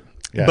 It's true.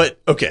 Yeah. But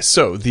okay,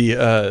 so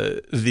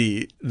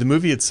the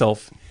movie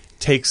itself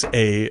takes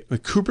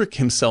Kubrick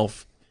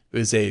himself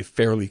is a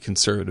fairly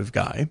conservative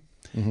guy,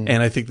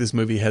 and I think this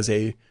movie has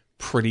a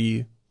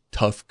pretty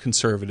tough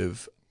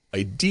conservative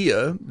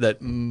idea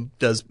it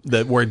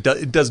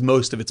does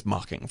most of its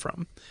mocking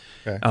from.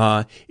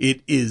 Okay.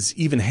 It is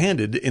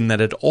even-handed in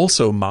that it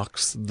also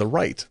mocks the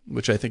right,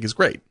 which I think is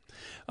great.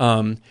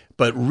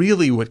 But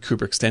really what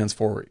Kubrick stands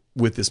for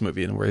with this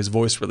movie and where his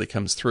voice really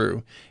comes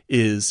through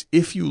is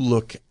if you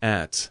look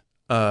at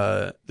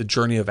the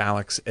journey of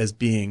Alex as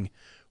being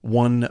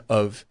one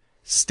of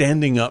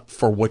standing up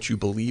for what you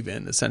believe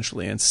in,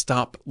 essentially, and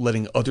stop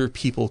letting other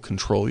people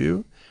control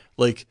you,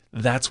 like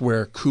that's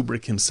where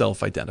Kubrick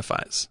himself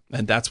identifies.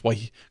 And that's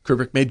why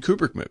Kubrick made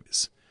Kubrick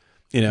movies.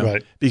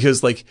 Right.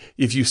 Because like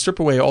if you strip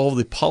away all of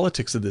the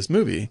politics of this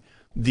movie,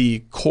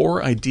 the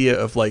core idea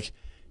of like,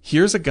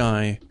 here's a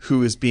guy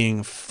who is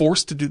being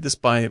forced to do this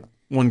by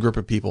one group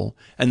of people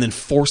and then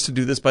forced to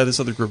do this by this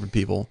other group of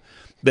people.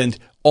 Then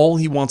all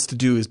he wants to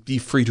do is be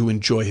free to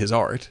enjoy his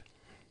art.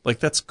 Like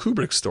that's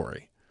Kubrick's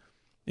story,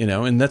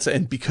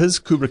 and because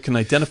Kubrick can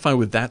identify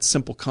with that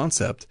simple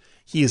concept,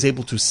 he is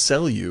able to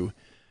sell you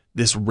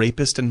this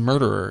rapist and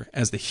murderer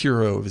as the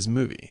hero of his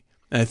movie.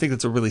 And I think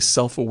that's a really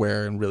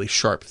self-aware and really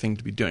sharp thing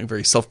to be doing.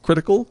 Very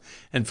self-critical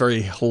and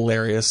very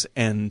hilarious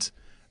and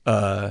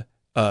cruel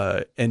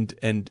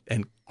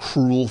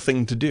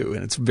thing to do.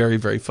 And it's very,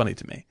 very funny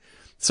to me.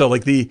 So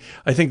like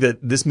I think that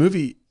this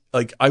movie,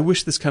 like I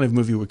wish this kind of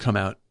movie would come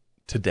out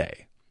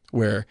today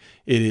where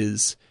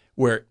it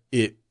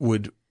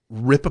would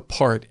rip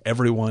apart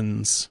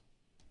everyone's,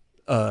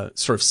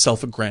 sort of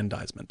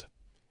self-aggrandizement.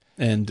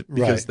 And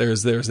because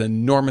there's an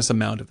enormous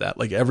amount of that,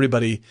 like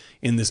everybody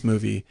in this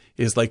movie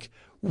is like,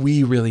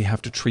 we really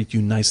have to treat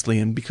you nicely,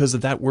 and because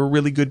of that, we're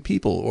really good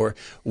people, or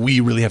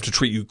we really have to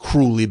treat you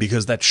cruelly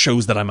because that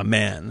shows that I'm a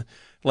man.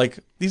 Like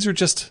these are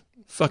just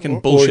fucking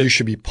bullshit. Or you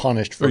should be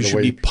punished for the way you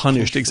should be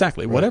punished.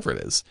 Exactly, whatever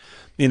it is.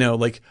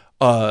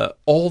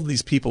 All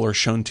these people are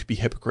shown to be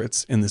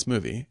hypocrites in this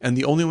movie, and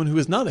the only one who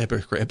is not a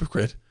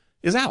hypocrite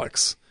is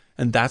Alex.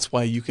 And that's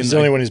why you can... He's the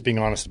only one who's being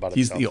honest about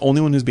himself. He's the only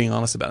one who's being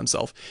honest about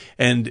himself.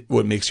 And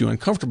what makes you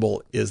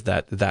uncomfortable is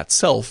that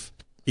self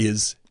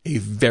is a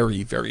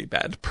very, very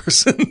bad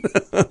person.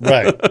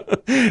 Right.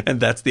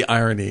 And that's the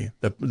irony,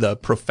 the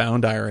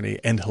profound irony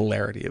and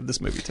hilarity of this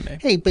movie to me.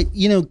 Hey, but,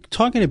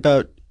 talking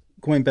about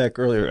going back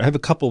earlier, I have a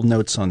couple of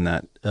notes on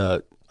that.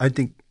 I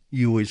think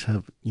you always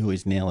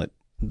nail it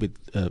with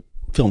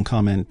film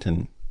comment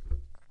and...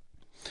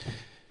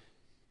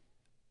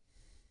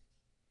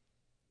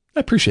 I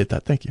appreciate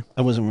that. Thank you.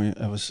 I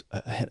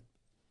had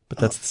but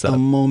that's the setup. A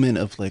moment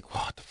of like,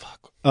 what the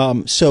fuck?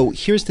 So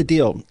here's the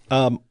deal.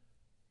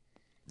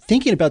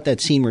 Thinking about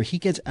that scene where he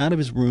gets out of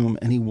his room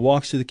and he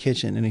walks to the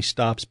kitchen and he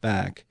stops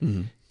back.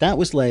 Mm-hmm. That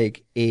was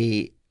like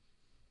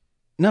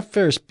not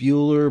Ferris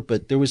Bueller,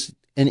 but there was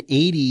an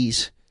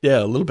 80s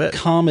a little bit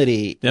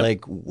comedy,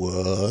 like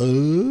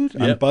what?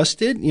 Yep. I'm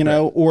busted,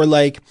 or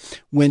like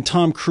when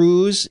Tom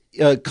Cruise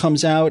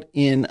comes out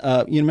in,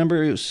 you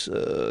remember it was,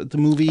 the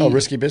movie? Oh,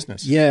 Risky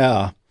Business.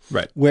 Yeah.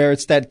 Right. Where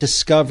it's that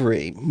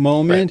discovery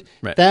moment.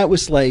 Right. That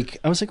was like,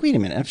 I was like, wait a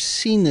minute, I've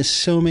seen this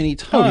so many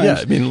times. Oh yeah.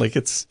 I mean, like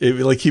it's, I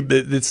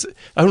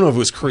don't know if it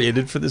was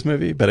created for this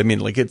movie, but I mean,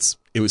 like it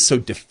was so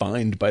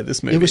defined by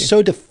this movie. It was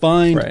so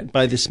defined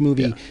by this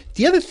movie. Yeah.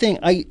 The other thing,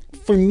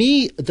 for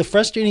me, the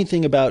frustrating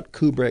thing about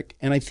Kubrick,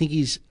 and I think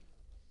he's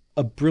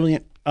a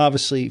brilliant,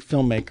 obviously,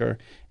 filmmaker,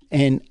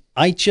 and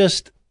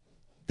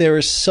there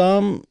is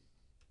some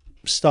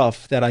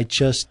stuff that I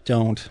just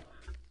don't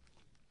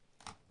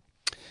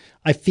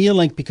I feel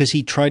like because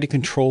he tried to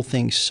control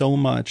things so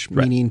much,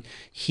 meaning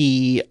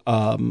he,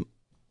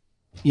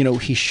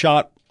 he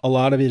shot a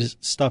lot of his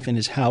stuff in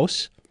his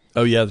house.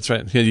 Oh yeah, that's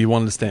right. He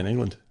wanted to stay in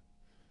England.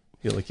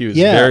 He was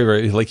very,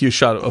 very like he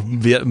shot a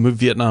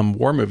Vietnam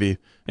War movie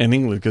in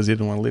England because he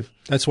didn't want to leave.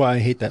 That's why I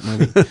hate that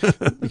movie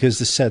because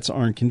the sets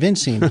aren't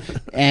convincing.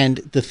 And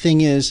the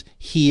thing is,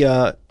 you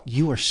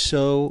are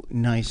so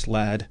nice,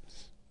 lad.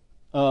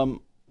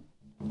 You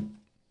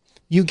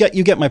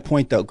get my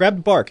point though. Grab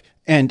the bark.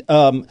 And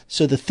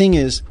so the thing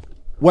is,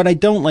 what I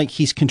don't like,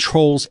 he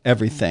controls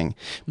everything,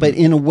 but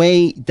in a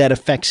way that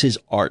affects his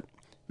art.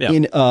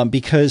 Yeah.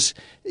 Because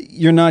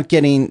you're not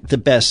getting the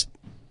best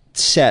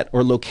set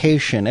or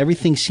location.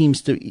 Everything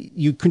seems to,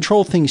 you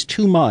control things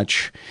too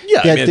much.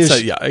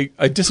 Yeah,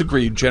 I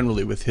disagree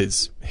generally with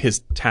his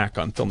tack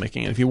on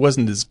filmmaking. And if he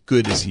wasn't as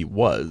good as he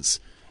was,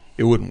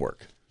 it wouldn't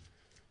work.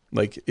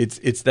 Like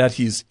it's that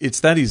he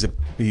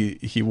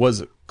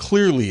was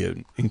clearly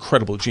an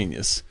incredible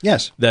genius.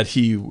 Yes, that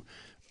he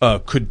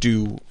could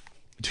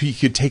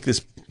take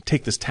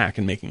this tack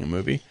in making a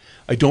movie.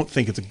 I don't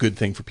think it's a good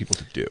thing for people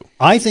to do.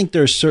 I think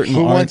there's certain.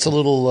 Who wants a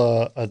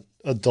little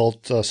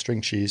adult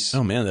string cheese?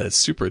 Oh man, that's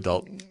super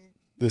adult.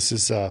 This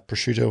is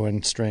prosciutto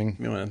and string.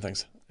 No,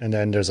 thanks. And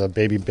then there's a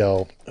Baby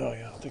Bell. Oh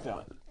yeah, I'll take that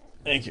one.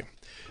 Thank you.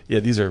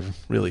 Yeah, these are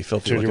really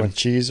filthy. Do you want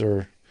cheese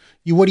or?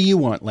 What do you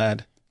want,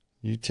 lad?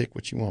 You take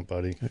what you want,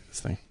 buddy.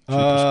 This thing.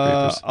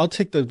 I'll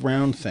take the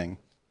round thing,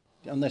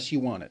 unless you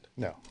want it.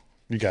 No,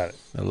 you got it.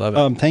 I love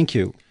it. Thank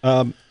you.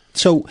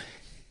 So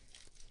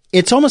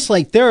it's almost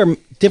like there are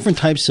different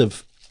types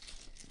of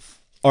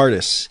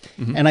artists,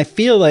 and I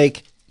feel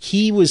like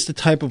he was the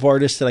type of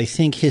artist that I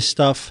think his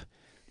stuff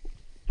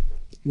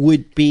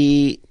would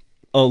be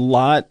a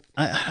lot.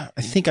 I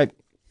think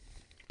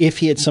if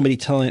he had somebody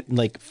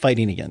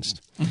fighting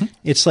against,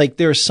 it's like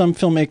there are some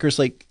filmmakers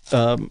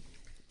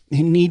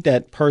who need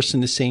that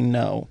person to say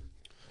no.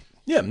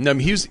 Yeah, no, I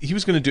mean, he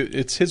was going to do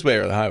it's his way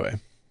or the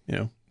highway.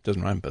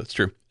 Doesn't rhyme, but it's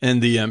true.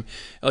 And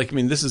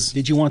this is.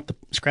 Did you want the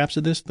scraps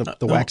of this? The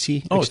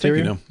waxy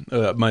exterior?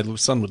 My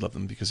son would love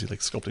them because he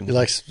likes sculpting. He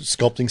likes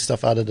sculpting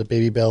stuff out of the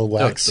Baby Bell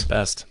wax. Oh, it's the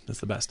best.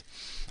 It's the best.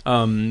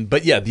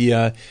 But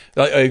yeah,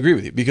 I agree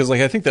with you because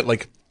I think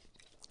that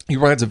he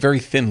rides a very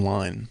thin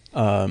line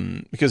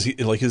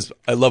because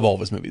I love all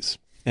of his movies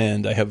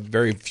and I have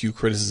very few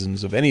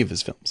criticisms of any of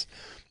his films.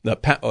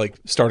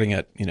 Starting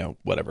at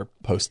whatever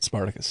post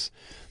Spartacus.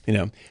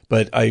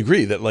 But I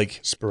agree that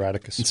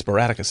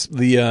Sporadicus.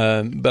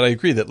 But I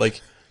agree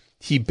that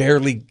he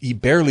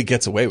barely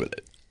gets away with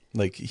it.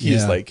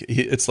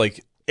 It's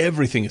like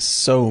everything is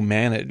so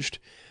managed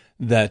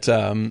that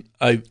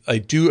I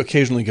do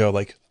occasionally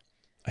go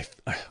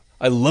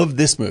I love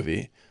this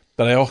movie,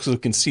 but I also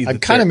can see that I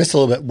kind of missed a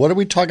little bit. What are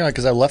we talking about?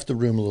 Because I left the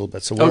room a little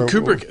bit. So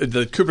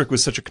Kubrick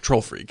was such a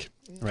control freak,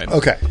 right?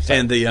 Okay,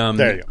 and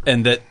there you go.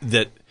 And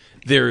that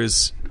there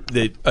is.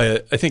 I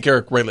think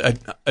Eric rightly.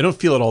 I don't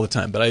feel it all the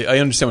time, but I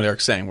understand what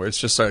Eric's saying. Where it's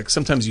just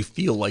sometimes you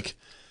feel like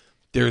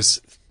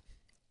there's,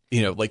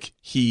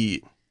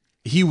 he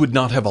would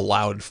not have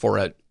allowed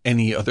for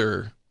any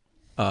other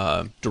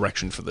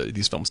direction for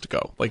these films to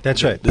go.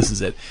 That's right. This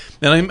is it.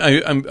 And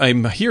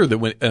I'm here that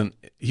when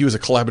he was a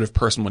collaborative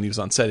person when he was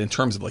on set in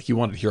terms of he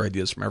wanted to hear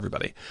ideas from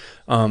everybody.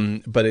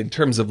 But in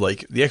terms of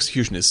the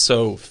execution is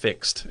so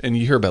fixed, and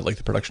you hear about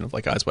the production of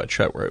Eyes Wide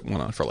Shut where it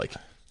went on for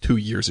 2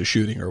 years of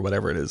shooting or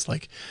whatever it is,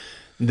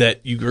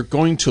 that you're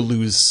going to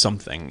lose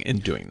something in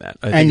doing that.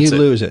 And you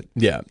lose it.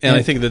 Yeah. And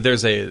I think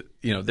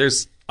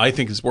that I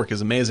think his work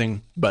is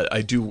amazing, but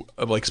I do,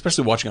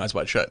 especially watching Eyes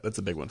Wide Shut, that's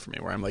a big one for me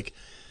where I'm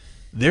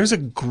there's a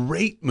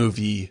great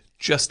movie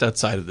just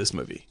outside of this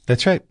movie.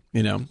 That's right.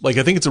 I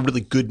think it's a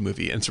really good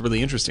movie and it's a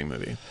really interesting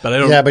movie, but I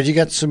don't. Yeah, but you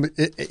got some,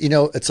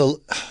 it's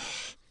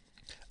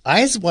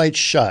Eyes Wide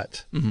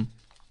Shut. Mm-hmm.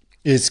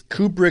 Is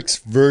Kubrick's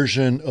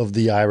version of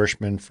The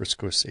Irishman for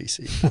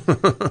Scorsese.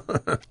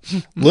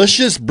 Let's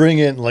just bring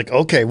in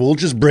we'll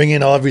just bring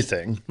in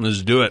everything.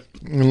 Let's do it.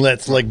 And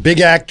let's big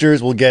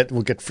actors. We'll get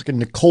freaking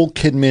Nicole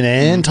Kidman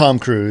and Tom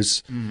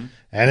Cruise, and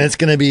it's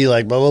gonna be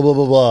blah blah blah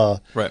blah blah.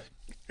 Right.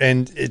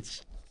 And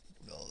it's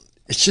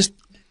just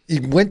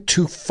it went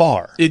too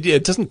far.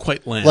 It doesn't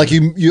quite land.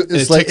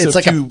 It's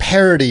like a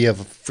parody of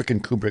a freaking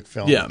Kubrick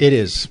film. Yeah, it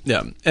is.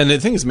 Yeah, and the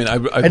thing is,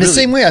 the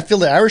same way I feel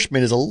The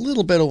Irishman is a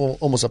little bit of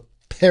almost a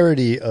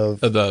parody of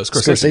the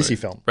Scorsese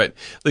film. Right.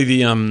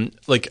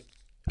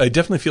 I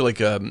definitely feel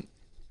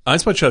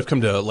Eyes Wide Shut I've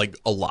come to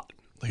a lot.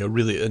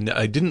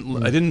 I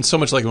didn't so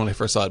much like it when I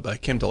first saw it, but I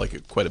came to like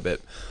it quite a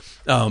bit.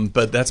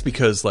 But that's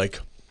because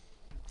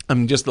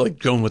I'm just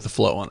going with the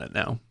flow on it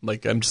now.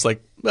 I'm just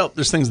well,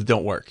 there's things that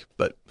don't work,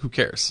 but who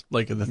cares?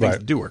 The things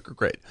that do work are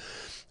great.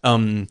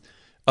 And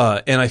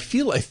I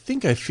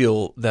think I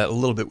feel that a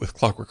little bit with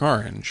Clockwork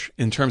Orange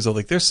in terms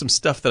of there's some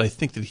stuff that I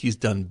think that he's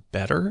done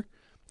better,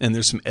 and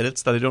there's some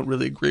edits that I don't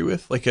really agree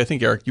with. I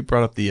think Eric, you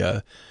brought up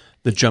the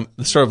the jump,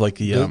 sort of like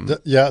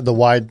the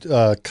wide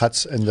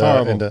cuts and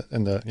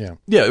the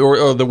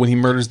or when he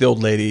murders the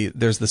old lady.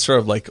 There's the sort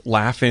of like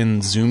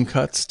laugh-in zoom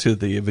cuts to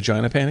the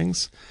vagina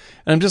paintings,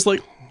 and I'm just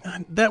like,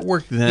 that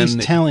worked then. He's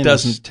telling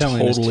doesn't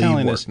us,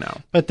 totally work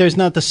now. But there's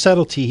not the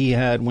subtlety he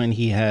had when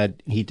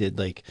he did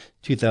like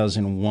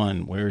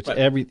 2001, where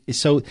it's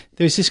So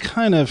there's this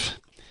kind of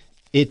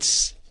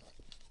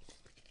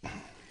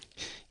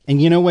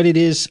and you know what it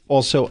is.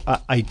 Also,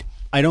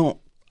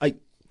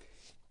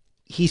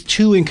 he's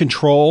too in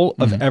control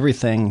of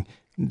everything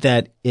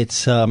that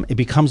it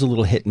becomes a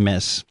little hit and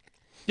miss.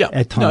 Yeah,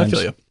 at times. No,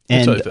 I feel you.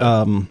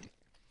 And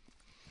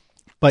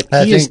but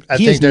he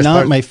is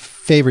not my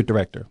favorite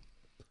director.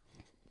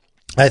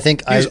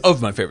 He's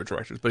of my favorite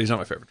directors, but he's not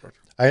my favorite director.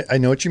 I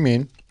know what you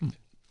mean.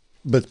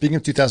 But speaking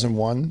of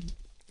 2001,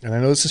 and I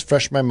know this is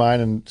fresh in my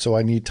mind, and so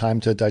I need time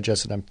to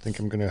digest it. I think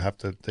I'm going to have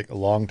to take a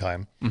long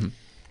time. Mm-hmm.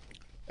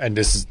 And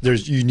there's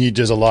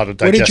a lot of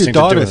digesting. What did your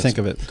daughter think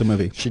of it? The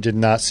movie? She did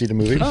not see the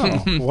movie.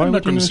 Why I'm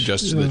not going to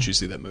suggest that you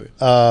see that movie.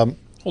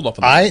 Hold off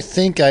on that. I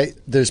think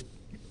there's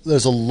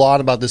a lot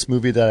about this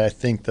movie that I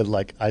think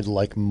that I'd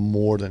like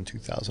more than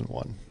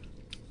 2001.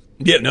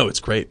 Yeah, no, it's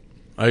great.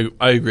 I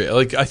agree.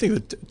 I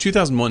think that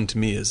 2001 to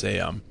me is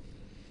a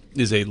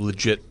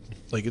legit,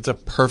 it's a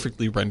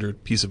perfectly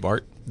rendered piece of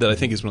art that I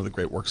think is one of the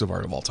great works of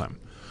art of all time.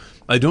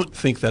 I don't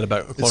think that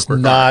about A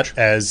Clockwork Orange.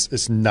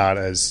 It's not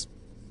as.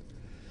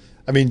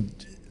 I mean,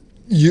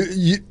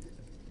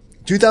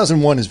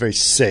 2001 is very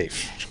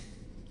safe.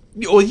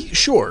 Well,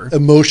 sure,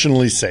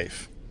 emotionally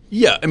safe.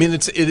 Yeah, I mean,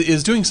 it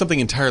is doing something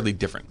entirely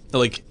different.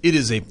 It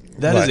is a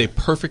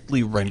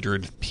perfectly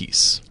rendered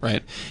piece,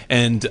 right?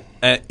 And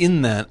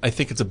in that, I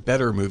think it's a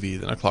better movie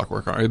than A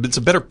Clockwork Orange. It's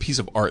a better piece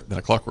of art than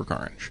A Clockwork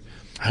Orange.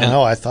 I don't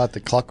know. I thought The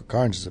Clockwork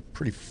Orange is a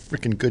pretty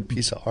freaking good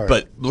piece of art.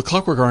 But The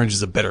Clockwork Orange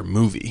is a better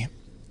movie.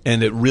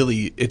 And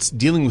it's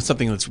dealing with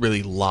something that's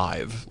really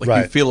live.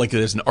 You feel like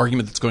there's an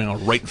argument that's going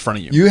on right in front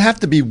of you. You have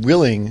to be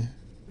willing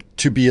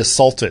to be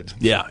assaulted.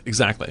 Yeah,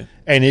 exactly.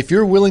 And if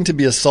you're willing to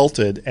be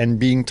assaulted and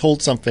being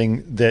told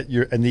something that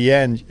you're, in the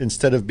end,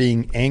 instead of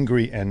being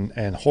angry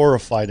and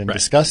horrified and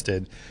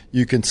disgusted,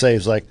 you can say,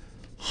 it's like,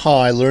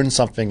 I learned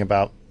something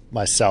about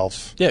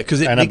myself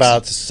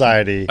about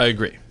society. I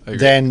agree.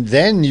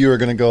 Then you're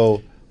going to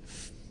go,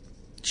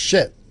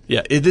 shit.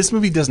 Yeah, this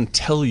movie doesn't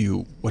tell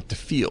you what to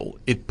feel.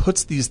 It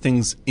puts these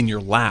things in your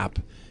lap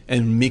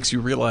and makes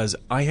you realize,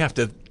 I have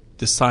to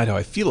decide how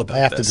I feel about this.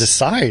 I have to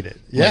decide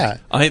it. Yeah.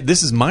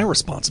 This is my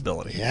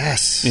responsibility.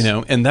 Yes.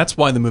 And that's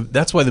why the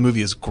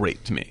movie is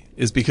great to me.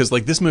 Is because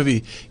this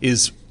movie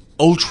is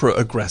ultra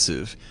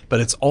aggressive, but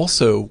it's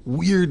also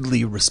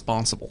weirdly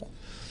responsible.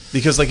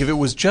 Because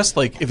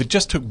if it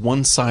just took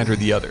one side or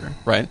the other,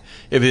 right?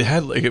 If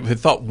it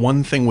thought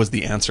one thing was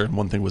the answer and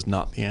one thing was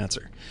not the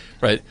answer,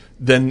 right?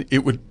 Then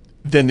it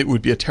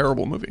would be a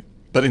terrible movie.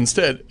 But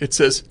instead, it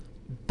says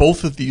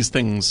both of these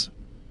things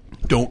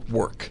don't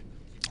work.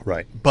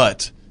 Right.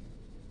 But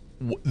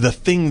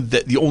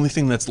the only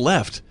thing that's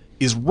left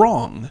is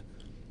wrong.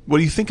 What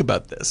do you think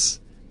about this?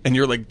 And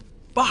you're like,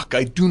 fuck,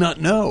 I do not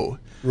know.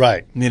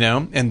 Right.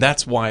 And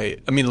that's why,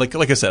 I mean, like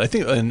I said, I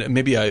think, and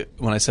maybe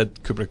when I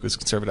said Kubrick was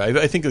conservative,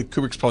 I think that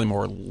Kubrick's probably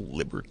more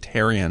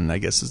libertarian, I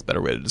guess is a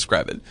better way to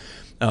describe it,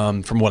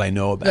 from what I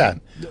know about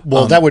him.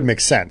 Well, that would make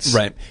sense.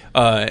 Right.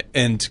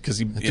 And because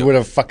do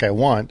whatever the fuck I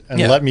want and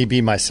let me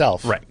be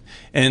myself. Right.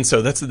 And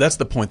so that's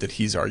the point that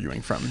he's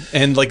arguing from.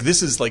 And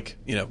this is like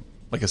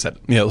I said,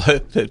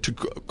 to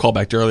call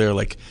back to earlier,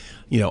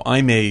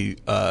 I'm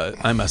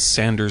a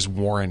Sanders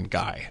Warren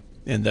guy,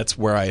 and that's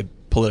where I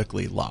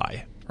politically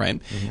lie. Right.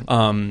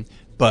 Mm-hmm.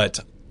 But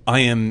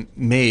I am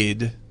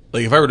made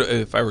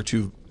if I were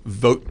to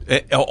vote,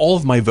 all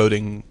of my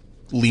voting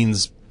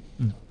leans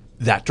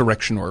that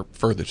direction or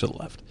further to the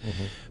left.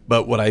 Mm-hmm.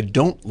 But what I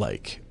don't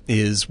like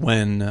is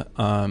when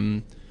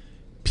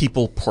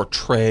people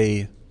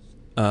portray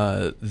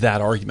that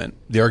argument,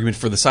 the argument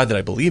for the side that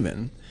I believe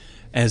in,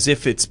 as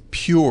if it's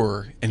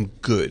pure and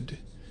good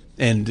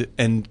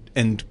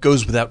and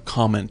goes without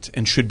comment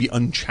and should be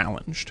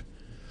unchallenged.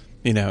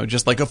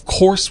 Just of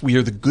course we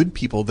are the good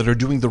people that are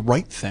doing the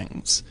right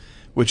things,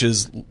 which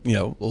is,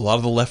 a lot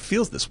of the left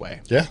feels this way.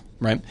 Yeah.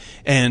 Right.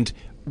 And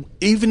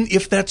even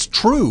if that's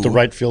true, the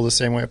right feel the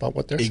same way about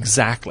what they're saying.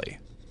 Exactly.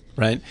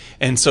 Right.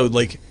 And so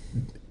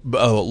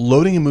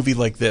loading a movie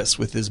like this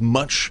with as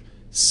much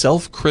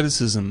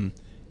self-criticism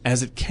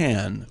as it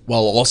can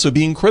while also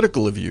being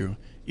critical of you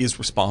is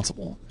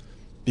responsible.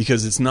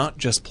 Because it's not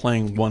just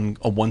playing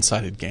a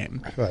one-sided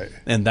game, right?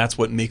 And that's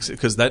what makes it.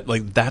 Because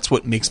that's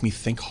what makes me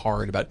think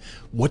hard about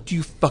what do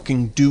you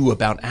fucking do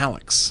about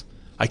Alex.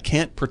 I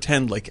can't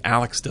pretend like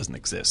Alex doesn't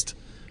exist.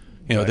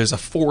 Right. There's a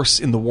force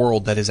in the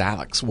world that is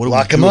Alex. What do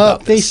Lock we him do up.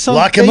 about this?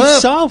 Lock him up. They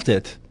solved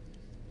it.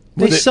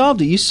 They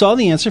solved it. You saw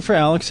the answer for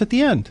Alex at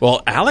the end.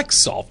 Well, Alex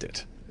solved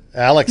it.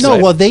 Alex. No,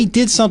 well, they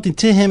did something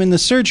to him in the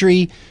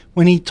surgery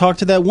when he talked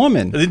to that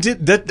woman.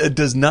 That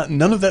does not.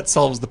 None of that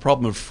solves the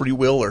problem of free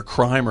will or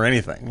crime or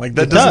anything. Like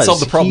that doesn't solve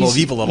the problem of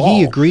evil at all.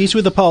 He agrees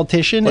with the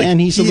politician, and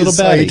he's a little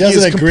bad. He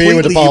doesn't agree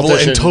with the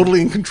politician and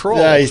totally in control.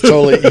 Yeah,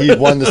 he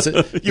won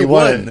the. He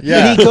won.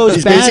 Yeah, and he goes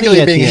he's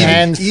basically being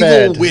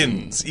hand-fed.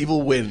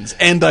 Evil wins,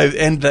 and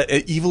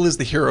evil is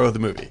the hero of the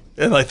movie.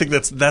 And I think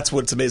that's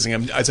what's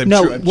amazing.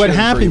 What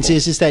happens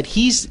is that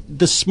he's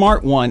the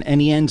smart one,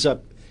 and he ends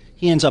up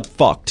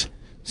fucked.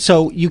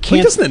 So you can't.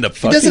 He doesn't end up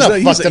fucked. He doesn't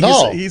end up fucked at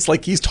all.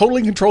 He's totally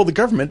in control of the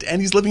government,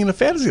 and he's living in a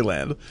fantasy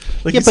land.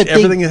 Like, yeah, but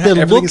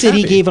the look that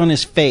he happy. gave on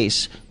his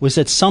face was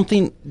that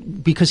something,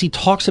 because he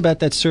talks about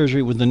that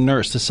surgery with the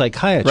nurse, the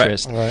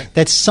psychiatrist,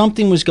 that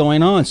something was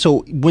going on. So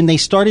when they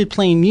started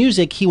playing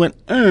music, he went,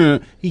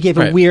 he gave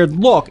a weird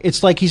look.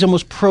 It's like he's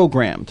almost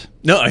programmed.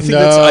 No, I think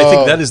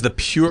that is the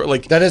pure,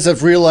 like, that is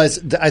I've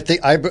realized. I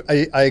think I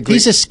agree.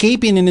 He's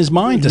escaping in his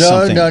mind to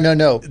something.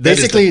 No.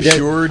 Basically, that is the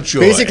pure joy.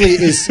 Basically,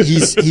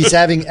 he's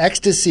having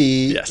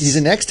ecstasy. Yes. He's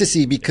in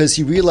ecstasy because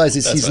he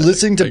realizes That's he's right.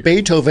 listening to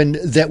Beethoven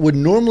that would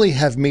normally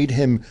have made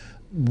him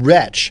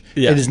wretch.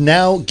 Yeah. It is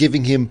now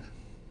giving him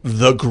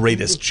the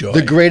greatest joy,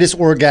 the greatest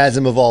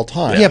orgasm of all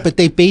time. Yeah, but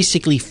they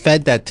basically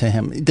fed that to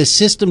him. The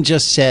system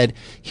just said,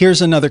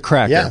 "Here's another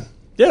cracker." Yeah.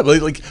 Yeah,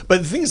 but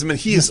the thing is, I mean,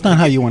 he is. That's not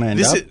how you want to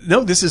end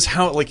up. This is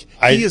how, like,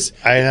 He is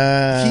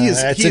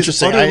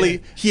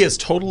interesting. He has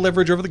total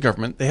leverage over the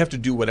government. They have to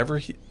do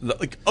whatever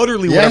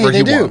utterly whatever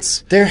he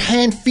wants. They're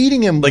hand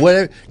feeding him.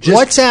 Like,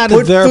 what's out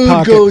of their food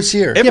pocket goes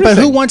here. Yeah, but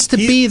who wants to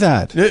be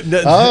that?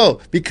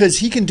 Because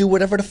he can do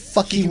whatever the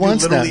fuck he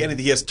wants now. Anything.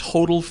 He has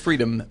total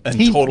freedom and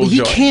total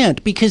joy. He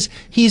can't, because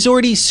he's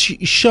already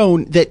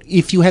shown that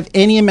if you have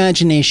any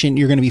imagination,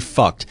 you're going to be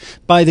fucked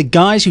by the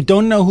guys who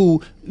don't know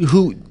who.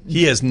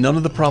 He has none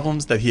of the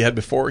problems that he had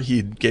before. He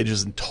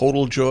engages in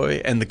total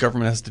joy, and the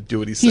government has to do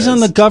what he says. He's on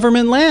the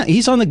government land.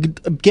 He's on the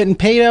getting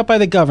paid out by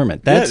the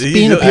government. That's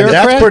being a bureaucrat.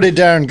 That's pretty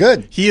darn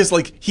good. He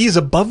is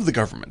above the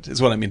government,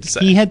 is what I mean to say.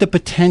 He had the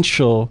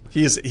potential.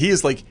 He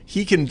is like,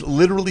 he can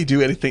literally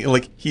do anything.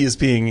 Like, he is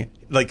being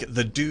like,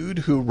 the dude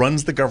who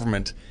runs the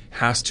government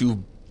has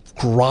to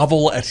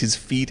grovel at his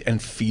feet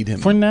and feed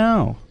him For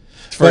now.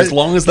 as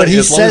long as. But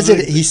he says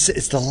it.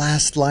 It's the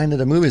last line of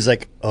the movie. He's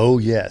like, "Oh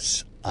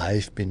yes,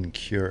 I've been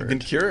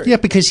cured." Yeah,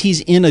 because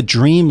he's in a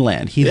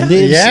dreamland. He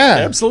lives. Yeah,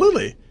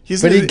 absolutely.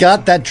 But he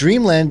got that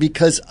dreamland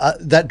because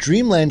that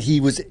dreamland he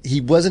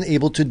wasn't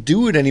able to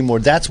do it anymore.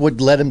 That's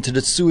what led him to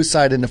the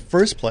suicide in the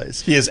first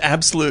place. He has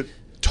absolute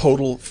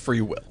total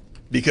free will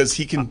because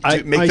he can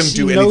make them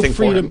do anything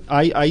for him.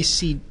 I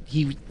see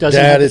he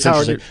doesn't have the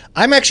power to.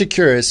 I'm actually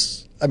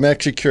curious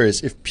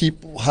if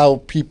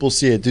how people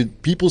see it. Do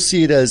people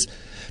see it as,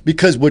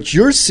 because what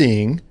you're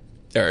seeing,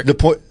 Eric, the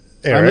point.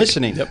 Eric, I'm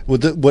listening. Yep.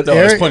 What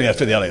I was pointing out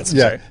for the audience.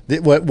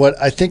 What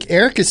I think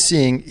Eric is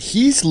seeing,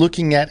 he's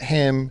looking at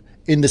him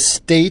in the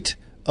state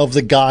of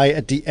the guy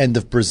at the end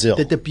of Brazil.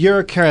 That the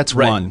bureaucrats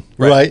won.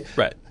 Right.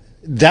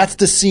 That's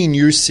the scene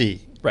you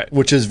see, right?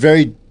 Which is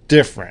very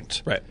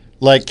different, right?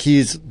 Like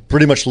he's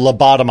pretty much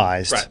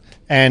lobotomized, right?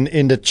 And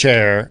in the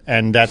chair,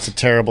 and that's a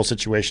terrible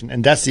situation.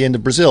 And that's the end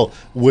of Brazil,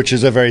 which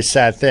is a very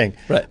sad thing,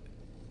 right?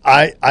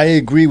 I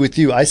agree with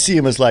you. I see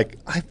him as like,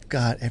 I've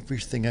got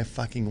everything I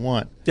fucking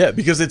want. Yeah,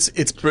 because it's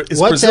what's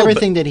Brazil,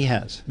 everything that he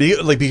has?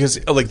 Because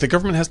the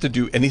government has to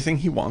do anything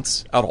he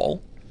wants at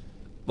all,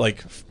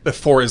 like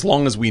for as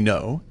long as we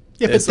know.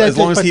 Yeah, but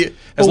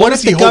what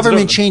if the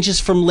government changes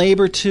from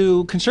labor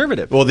to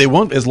conservative? Well, they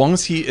won't. As long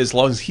as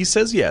he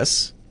says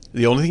yes.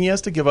 The only thing he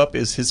has to give up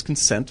is his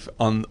consent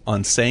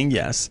on saying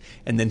yes,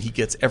 and then he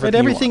gets everything. But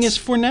everything he wants.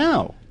 is for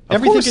now. Of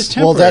everything course. is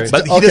temporary. Well, that's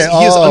but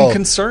he is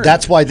unconcerned.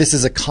 That's why this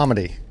is a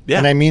comedy. Yeah.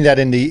 And I mean that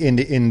in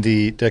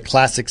the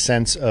classic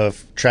sense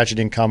of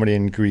tragedy and comedy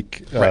in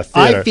Greek theater.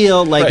 I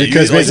feel like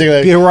because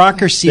basically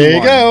bureaucracy. There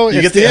you go.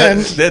 It's the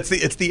end.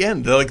 It's the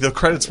end. Like the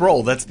credits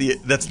roll. That's the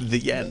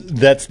end.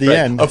 That's the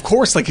end. Of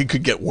course, like it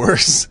could get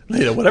worse.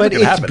 Whatever but could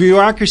it's happen.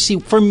 Bureaucracy.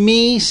 For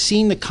me,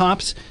 seeing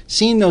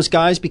those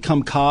guys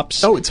become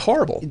cops. Oh, it's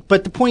horrible.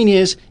 But the point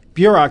is,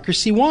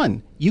 bureaucracy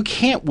won. You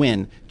can't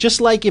win. Just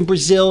like in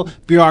Brazil,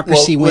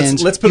 bureaucracy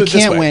wins. Let's put it this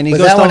way. You can't win. But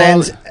that one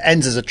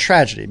ends as a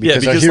tragedy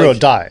because our hero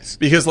dies.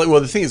 Because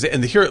the thing is,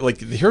 and the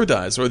hero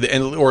dies, or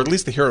at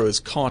least the hero is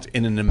caught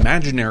in an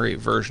imaginary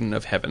version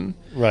of heaven.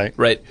 Right.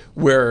 Right.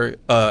 Where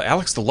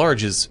Alex the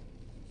Large is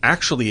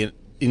actually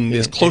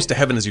as close to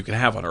heaven as you can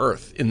have on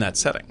Earth in that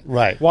setting.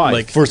 Right. Why?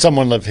 Like for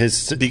someone of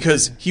his,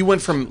 because he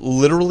went from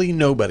literally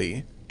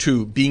nobody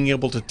to being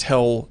able to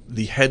tell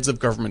the heads of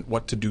government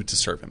what to do to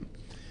serve him.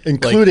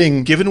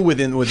 Including given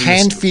within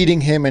hand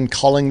feeding him and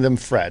calling them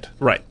Fred.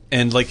 Right.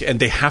 And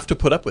they have to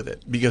put up with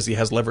it because he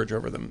has leverage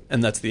over them,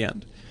 and that's the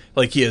end.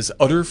 Like he has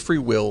utter free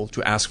will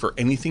to ask for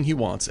anything he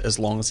wants as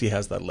long as he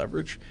has that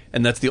leverage,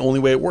 and that's the only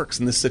way it works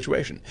in this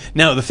situation.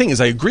 Now the thing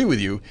is, I agree with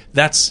you,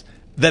 that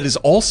is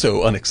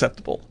also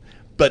unacceptable.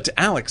 But to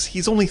Alex,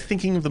 he's only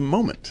thinking of the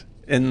moment.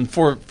 And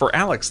for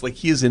Alex, like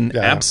he is in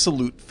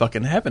absolute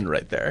fucking heaven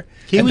right there.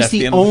 He was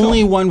the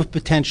only one with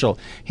potential.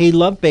 He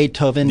loved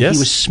Beethoven. Yes. He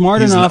was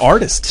smart He's enough an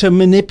artist. to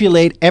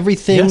manipulate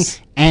everything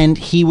And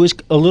he was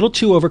a little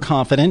too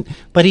overconfident,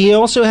 but he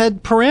also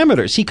had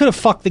parameters. He could have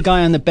fucked the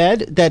guy on the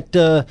bed,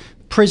 that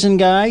prison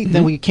guy.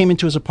 Then we came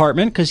into his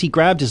apartment because he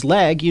grabbed his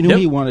leg. You knew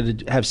he wanted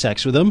to have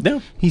sex with him.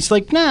 Yep. He's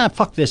like, nah,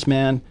 fuck this,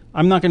 man.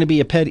 I'm not going to be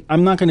a petty.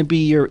 I'm not going to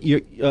be your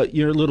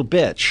little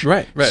bitch.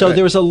 Right. So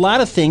there was a lot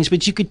of things,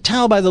 but you could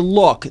tell by the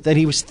look that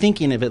he was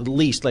thinking of it at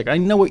least. Like, I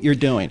know what you're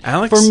doing.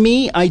 Alex, for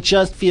me, I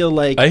just feel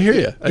like I hear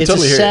you. I it's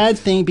totally a hear sad you.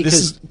 thing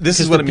because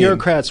this is what the I mean.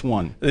 bureaucrats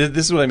won.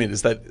 This is what I mean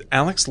is that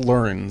Alex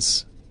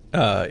learns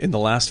in the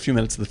last few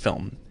minutes of the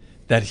film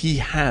that he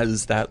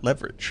has that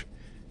leverage,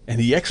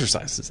 and he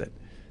exercises it.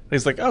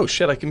 He's like, oh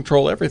shit, I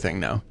control everything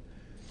now.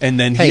 And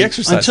then he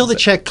exercises until the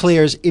check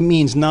clears, it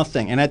means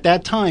nothing. And at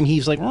that time,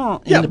 he's like,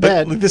 in the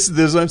bed. This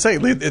is what I'm saying.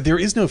 There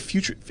is no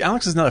future.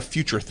 Alex is not a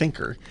future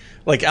thinker.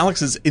 Like,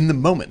 Alex is in the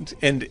moment.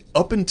 And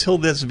up until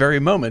this very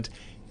moment,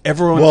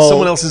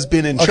 someone else has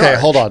been in charge. Okay,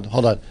 hold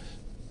on.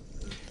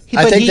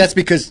 I think that's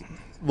because,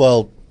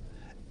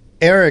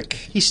 Eric...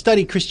 He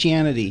studied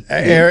Christianity.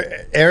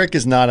 Eric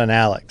is not an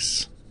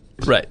Alex.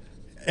 Right.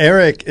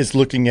 Eric is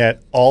looking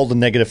at all the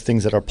negative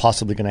things that are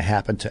possibly going to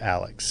happen to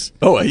Alex.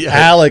 Oh, yeah.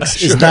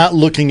 Alex is not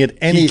looking at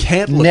any. He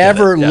can't look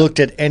never at it. Yeah. looked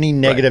at any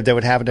negative that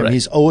would happen to him. Right.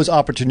 He's always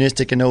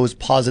opportunistic and always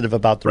positive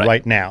about the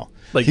right now.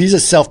 Like, he's a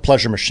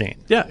self-pleasure machine.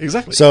 Yeah,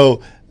 exactly.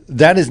 So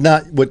that is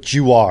not what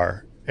you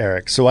are,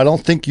 Eric. So I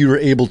don't think you were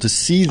able to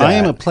see that. I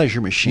am a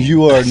pleasure machine.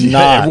 You are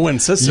not. Everyone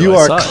says so. You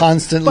are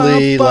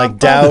constantly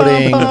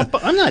doubting.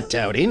 I'm not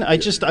doubting.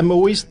 I'm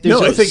always.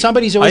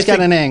 Somebody's always got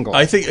an angle.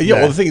 I think. Yeah.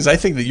 Well, the thing is, I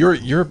think that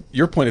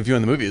your point of view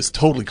in the movie is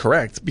totally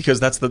correct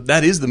because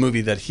that is the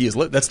movie that he is.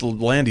 That's the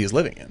land he is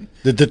living in.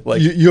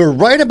 You're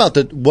right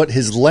about what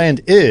his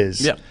land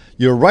is. Yeah.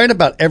 You're right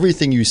about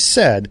everything you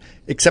said,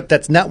 except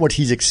that's not what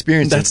he's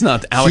experiencing. That's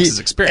not Alex's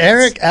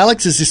experience.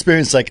 Alex's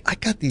experience, like, I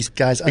got these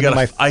guys under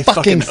my I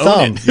fucking thumb.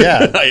 Own it.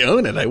 Yeah. I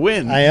own it. I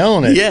win. I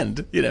own it. The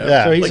end.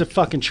 Yeah. So he's a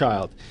fucking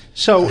child.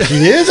 So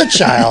he is a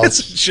child. He's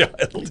a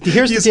child.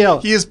 Here's the deal.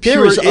 He is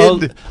pure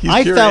id.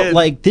 I felt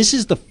like this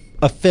is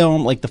a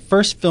film, like the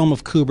first film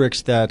of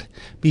Kubrick's that,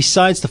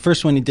 besides the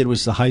first one he did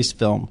was the heist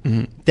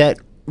film, that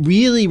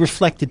really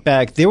reflected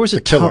back. There was a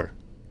killer.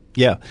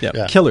 Yeah.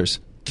 Killers.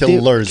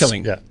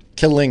 Killing. Yeah.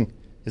 Killing.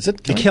 Is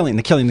it killing?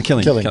 The killing.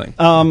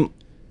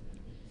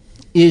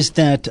 Is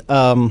that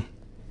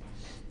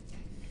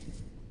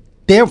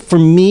there for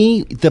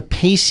me the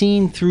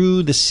pacing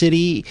through the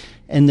city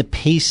and the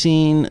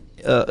pacing,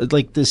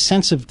 like the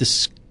sense of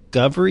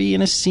discovery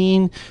in a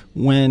scene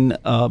when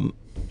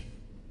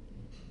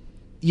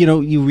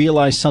you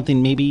realize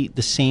something maybe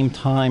the same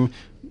time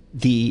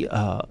the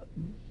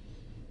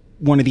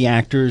one of the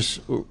actors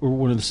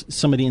or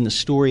somebody in the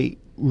story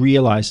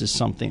realizes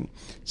something.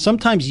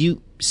 Sometimes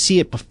you see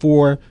it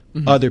before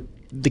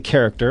the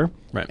character,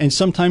 right, and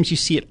sometimes you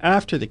see it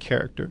after the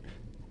character.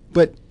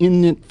 But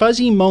in the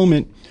fuzzy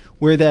moment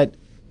where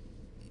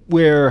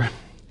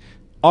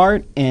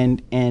art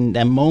and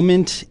that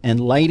moment and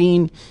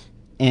lighting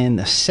and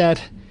the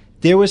set,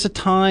 there was a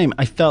time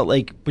I felt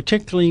like,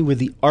 particularly with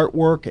the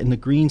artwork and the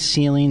green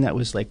ceiling that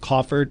was like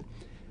coffered,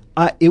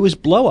 it was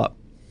Blow Up.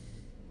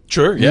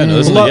 Sure, yeah.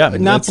 No,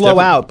 not Blow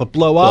Out, but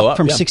Blow Up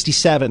from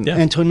 67. Yeah.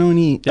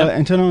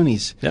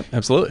 Antonioni's. Yep,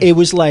 absolutely. It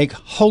was like,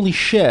 holy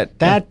shit,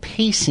 that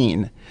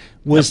pacing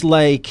was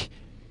like,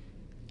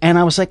 and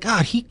I was like,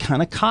 God, he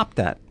kind of copped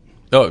that.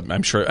 Oh,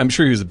 I'm sure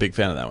he was a big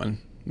fan of that one.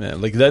 Yeah,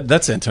 like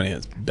that's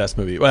Antonio's best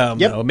movie. Well,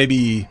 no,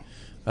 maybe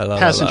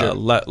Passenger.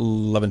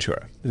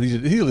 L'Avventura. He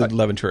did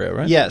L'Avventura,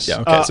 right? Yes.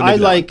 Yeah, okay. So I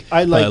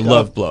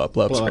love Blow Up.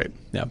 Blow Up's great.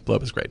 Yeah, Blow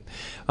Up is great.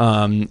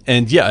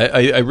 And yeah,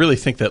 I really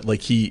think that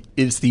like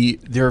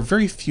there are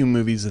very few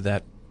movies of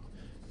that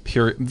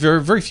period,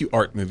 very few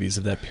art movies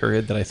of that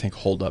period that I think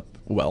hold up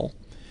well.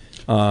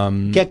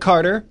 Get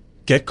Carter,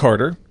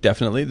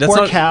 definitely.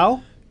 Poor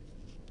Cow.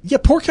 Yeah,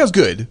 Poor Cow's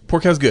good.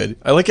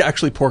 I like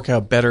actually Poor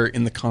Cow better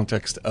in the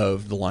context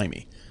of the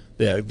Limey.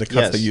 The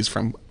cuts they use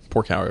from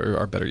Poor Cow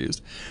are better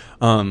used.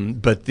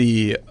 But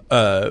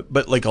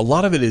like a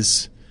lot of it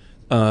is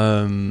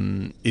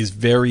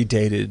very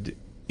dated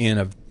in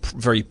a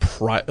very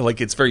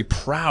it's very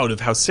proud of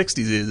how 60s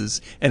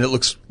is, and it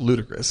looks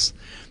ludicrous.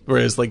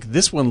 Whereas like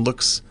this one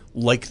looks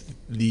like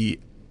the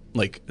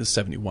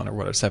 71 or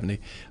whatever 70,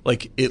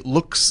 like it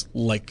looks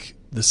like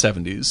the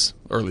 70s,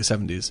 early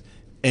 70s,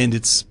 and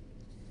it's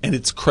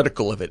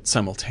critical of it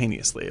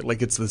simultaneously.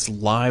 Like it's this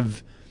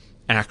live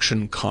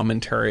action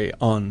commentary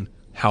on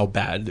how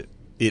bad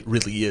it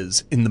really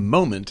is in the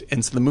moment,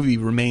 and so the movie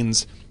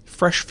remains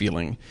fresh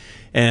feeling.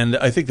 And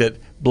I think that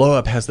Blow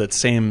Up has that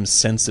same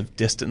sense of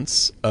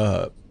distance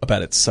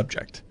about its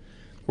subject,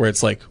 where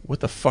it's like, what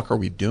the fuck are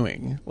we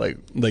doing? Like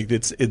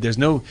there's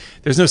no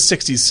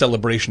 60s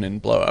celebration in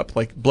Blow Up.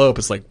 Like Blow Up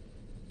is like,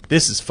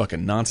 this is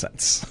fucking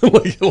nonsense.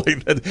 like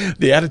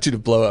the attitude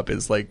of Blow Up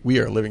is like, we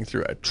are living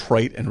through a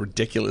trite and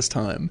ridiculous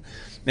time,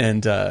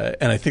 and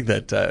I think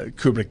that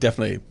Kubrick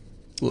definitely.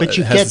 But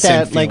you get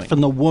that like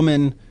from the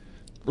woman,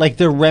 like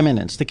they're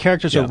remnants. The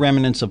characters are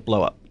remnants of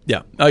Blow Up.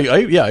 Yeah, I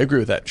agree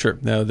with that. Sure,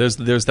 no, there's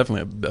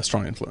definitely a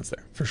strong influence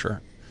there for sure.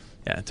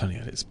 Yeah,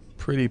 Antonio is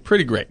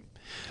pretty great.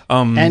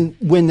 And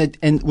when the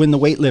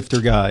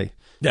weightlifter guy.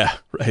 Yeah,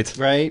 right.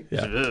 Right?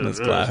 Yeah. That's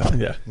glass.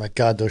 Yeah. My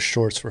God, those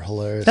shorts were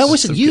hilarious. That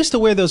was you used to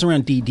wear those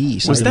around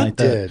DD. Was that like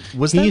that?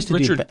 Was that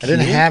Richard? I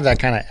didn't have that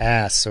kind of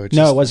ass, so it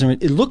no, it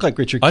wasn't. It looked like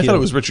Richard Kiel. I thought it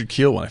was Richard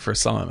Kiel when I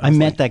first saw him. I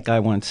met that guy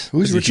once.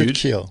 Who's Richard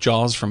Kiel?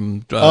 Jaws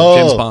from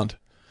James Bond.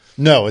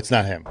 No, it's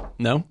not him.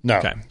 No? No.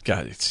 Okay.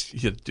 God,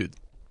 dude,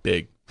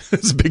 big.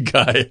 It's a big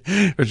guy.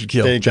 Richard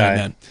Kiel, big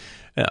giant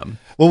guy. man.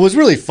 What was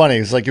really funny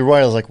is like you're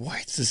right. I was like, why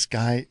is this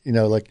guy?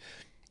 Like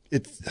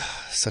it's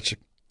such a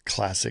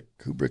classic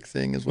Kubrick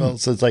thing as well.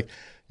 So it's like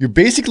you're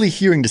basically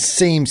hearing the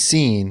same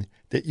scene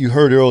that you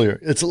heard earlier.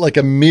 It's like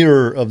a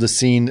mirror of the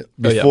scene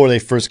before they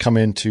first come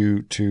in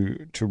to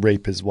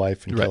rape his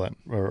wife and kill him.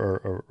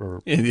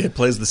 Or it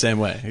plays the same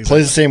way. Exactly.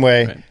 Plays the same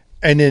way. Right.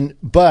 And then,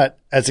 but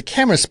as the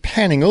camera's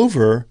panning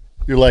over,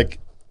 you're like,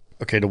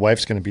 okay, the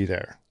wife's going to be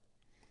there.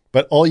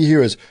 But all you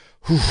hear is,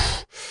 whoo,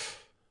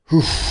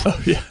 whoo. Oh,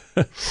 yeah.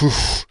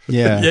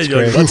 Yeah. Yeah,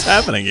 you're like, what's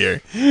happening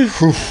here?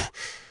 Whoo,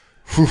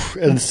 whoo.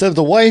 And instead of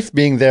the wife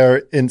being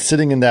there and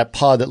sitting in that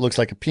pod that looks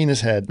like a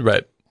penis head,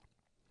 right?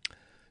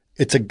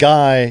 It's a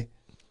guy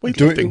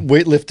doing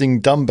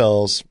weightlifting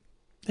dumbbells.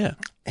 Yeah.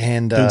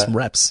 And doing some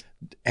reps.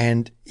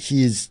 And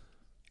he's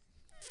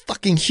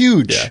fucking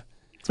huge. Yeah.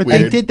 But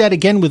they did that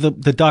again with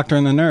the doctor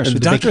and the nurse. And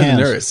with the doctor big and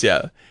the hands. nurse,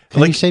 yeah.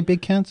 Can you say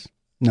big cans?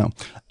 No.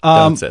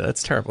 Don't say that.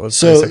 That's terrible. That's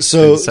so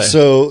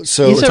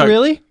is it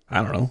really?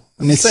 I don't know.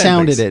 And it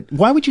sounded it.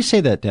 Why would you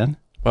say that, Dan?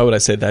 Why would I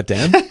say that,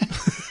 Dan?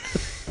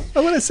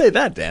 Why would I say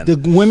that, Dan? The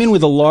women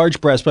with a large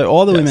breast, but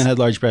all the women had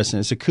large breasts,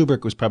 and so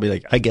Kubrick was probably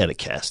like, I got to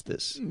cast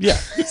this. Yeah,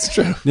 it's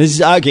true. This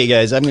is okay,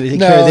 guys. I'm going to take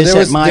care of this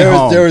at my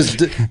home.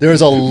 There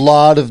was a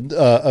lot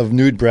of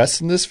nude breasts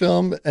in this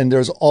film, and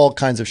there's all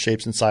kinds of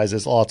shapes and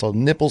sizes, lots of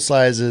nipple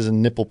sizes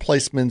and nipple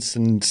placements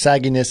and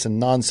sagginess and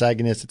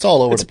non-sagginess. It's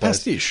all over the place.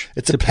 Pastiche.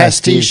 It's a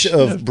pastiche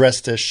of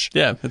breastish.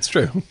 Yeah, it's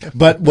true.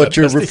 But what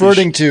you're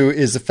referring to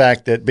is the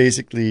fact that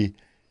basically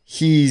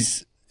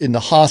he's in the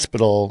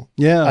hospital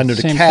under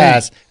the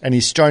cast, and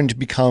he's starting to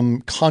become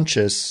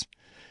conscious.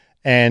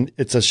 And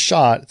it's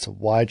a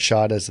wide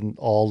shot, as in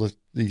all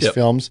these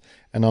films.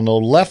 And on the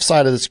left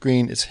side of the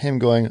screen, it's him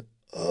going,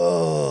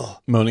 ugh.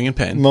 Moaning in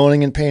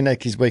pain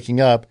like he's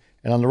waking up.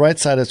 And on the right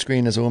side of the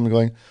screen is a woman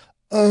going,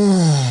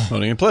 ugh.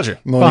 Moaning in pleasure.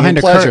 Behind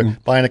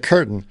a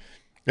curtain.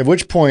 At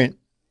which point,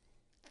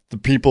 the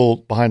people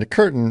behind the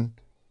curtain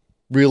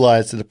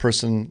realize that the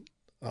person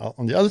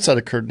on the other side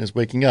of the curtain is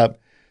waking up.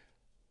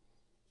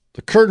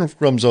 The curtain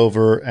comes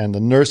over, and the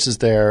nurse is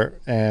there,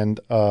 and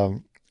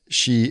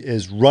she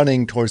is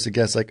running towards the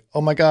guest like, oh,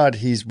 my God,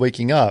 he's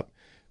waking up.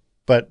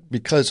 But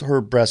because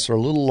her breasts are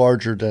a little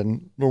larger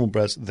than normal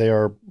breasts, they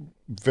are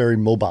very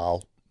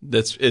mobile.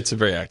 It's a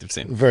very active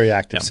scene. Very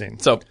active scene.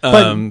 So,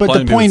 but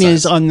the point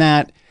is on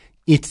that,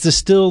 it's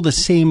still the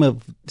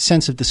same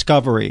sense of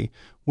discovery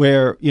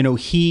where,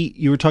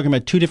 you were talking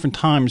about two different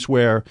times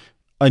where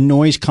a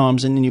noise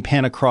comes and then you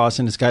pan across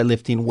and this guy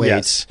lifting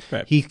weights. Yes,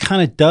 right. He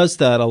kind of does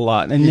that a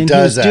lot. And he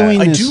does that.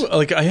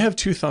 I have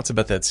two thoughts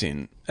about that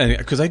scene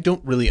because I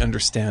don't really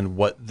understand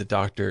what the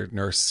doctor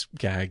nurse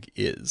gag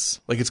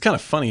is. Like, it's kind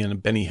of funny in a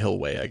Benny Hill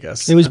way, I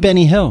guess. It was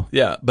Benny Hill.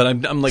 Yeah. But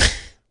I'm like,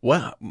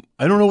 wow,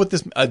 I don't know what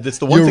this, that's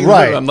the one You're thing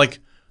right. I'm like,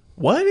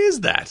 what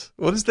is that?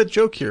 What is that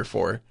joke here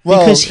for?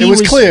 Well, because it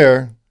was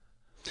clear.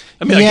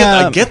 I mean,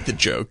 I get the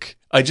joke.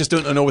 I just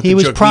don't know what the joke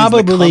means in the context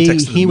of the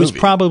movie. He was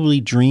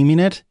probably dreaming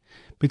it.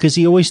 Because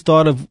he always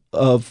thought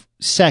of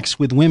sex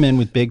with women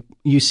with big,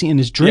 you see in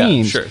his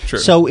dreams. Yeah, sure.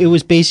 So it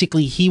was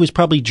basically, he was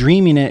probably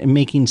dreaming it and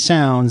making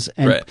sounds.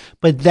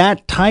 But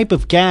that type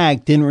of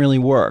gag didn't really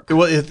work.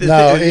 Well, it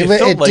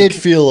did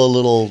feel a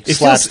little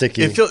slapsticky.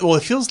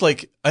 It feels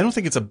like, I don't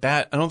think it's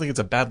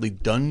a badly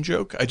done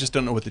joke. I just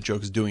don't know what the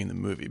joke is doing in the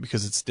movie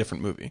because it's a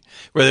different movie.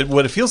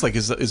 What it feels like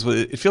is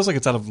it feels like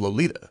it's out of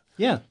Lolita.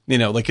 Yeah.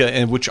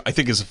 And which I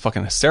think is a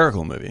fucking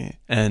hysterical movie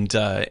and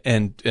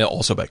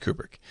also by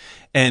Kubrick.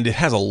 And it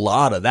has a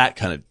lot of that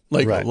kind of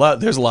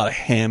there's a lot of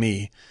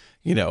hammy,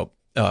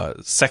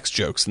 sex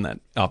jokes in that,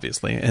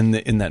 obviously,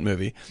 in that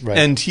movie. Right.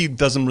 And he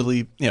doesn't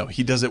really,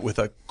 he does it with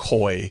a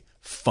coy,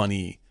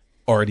 funny,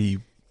 arty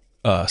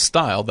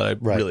style that I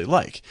really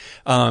like.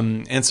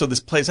 And so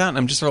this plays out, and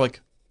I'm just sort of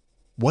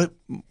like,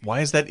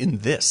 why is that in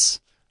this?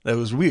 That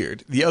was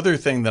weird. The other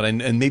thing that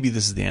and maybe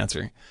this is the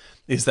answer,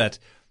 is that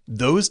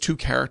those two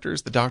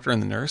characters, the doctor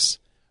and the nurse,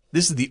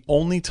 this is the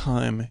only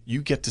time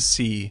you get to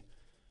see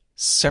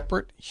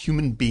separate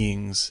human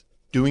beings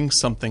doing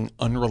something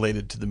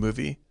unrelated to the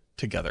movie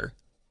together.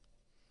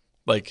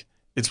 Like,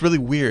 it's really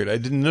weird. I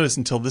didn't notice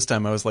until this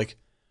time. I was like,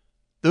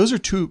 those are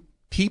two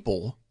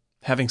people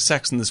having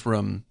sex in this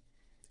room.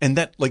 And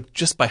that,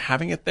 just by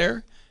having it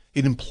there,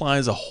 it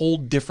implies a whole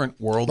different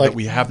world that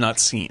we have not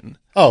seen.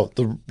 Oh,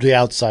 the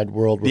outside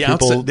world where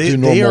people do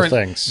normal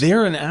things. They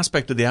are an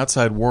aspect of the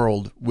outside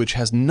world which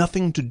has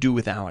nothing to do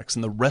with Alex,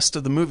 and the rest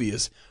of the movie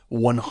is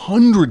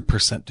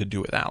 100% to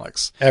do with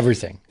Alex.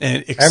 Everything.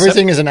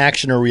 Everything is an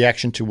action or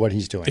reaction to what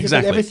he's doing.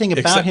 Exactly. Everything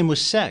about him was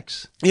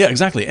sex. Yeah,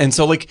 exactly. And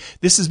so,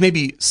 this is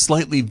maybe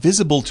slightly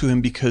visible to him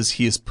because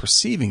he is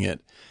perceiving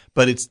it,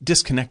 but it's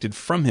disconnected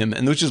from him,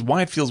 and which is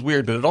why it feels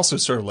weird. But it also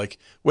sort of like,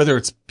 whether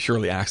it's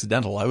purely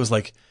accidental, I was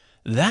like,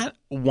 that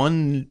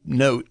one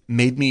note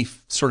made me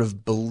sort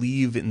of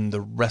believe in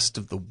the rest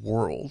of the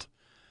world.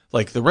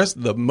 Like most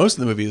of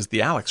the movie is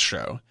the Alex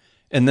show,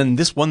 and then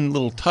this one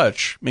little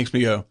touch makes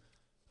me go,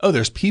 oh,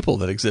 there's people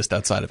that exist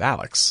outside of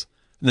Alex.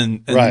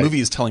 And the movie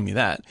is telling me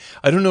that.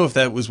 I don't know if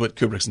that was what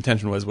Kubrick's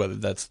intention was, whether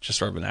that's just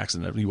sort of an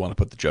accident, you want to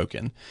put the joke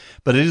in.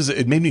 But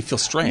it made me feel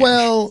strange.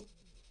 Well,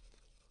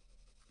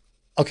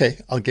 okay,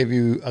 I'll give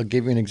you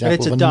an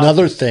example of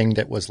another thing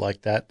that was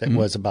like that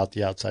was about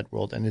the outside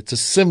world, and it's a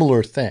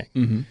similar thing.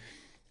 Mm-hmm.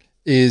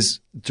 Is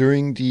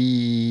during I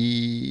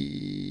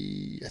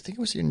think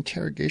it was the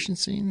interrogation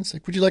scenes,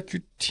 like, would you like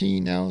your tea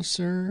now,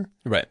 sir?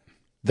 Right.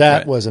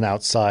 That was an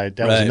outside.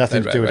 That was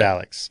nothing to do with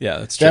Alex. Yeah,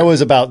 that's true. That was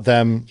about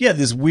them. Yeah,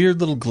 there's weird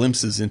little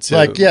glimpses into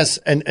like, yes,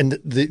 and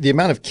the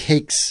amount of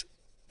cakes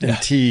and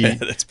tea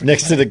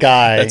next to the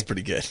guy. That's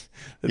pretty good.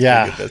 That's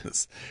pretty good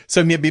business.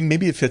 So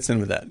maybe it fits in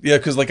with that. Yeah,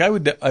 because like I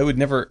would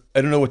never.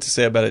 I don't know what to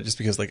say about it, just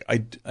because like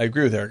I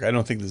agree with Eric. I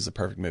don't think this is a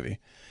perfect movie,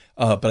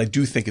 but I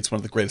do think it's one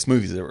of the greatest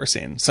movies I've ever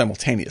seen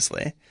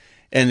simultaneously,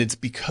 and it's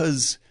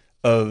because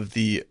of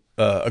the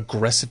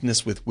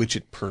aggressiveness with which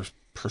it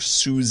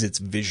pursues its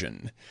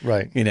vision,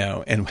 right? You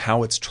know, and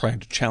how it's trying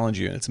to challenge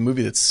you. And it's a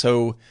movie that's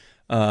so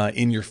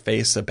in your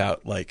face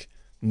about like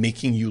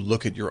making you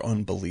look at your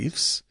own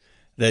beliefs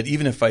that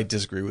even if I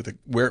disagree with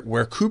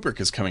where Kubrick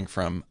is coming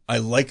from, I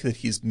like that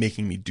he's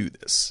making me do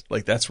this.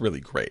 Like, that's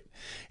really great.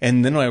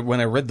 And then when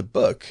I read the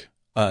book,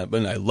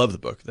 and I love the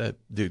book, that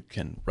dude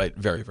can write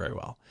very, very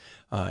well,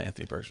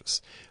 Anthony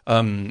Burgess.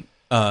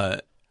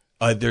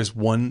 There's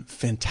one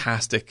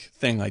fantastic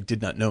thing I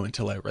did not know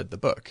until I read the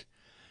book,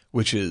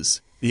 which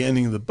is the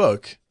ending of the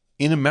book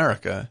in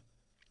America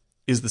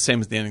is the same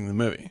as the ending of the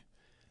movie.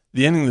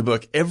 The ending of the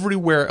book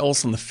everywhere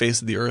else on the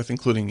face of the earth,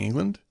 including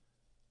England,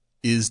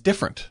 is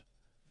different.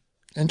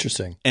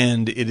 Interesting.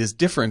 And it is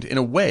different in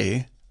a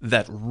way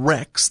that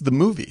wrecks the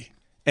movie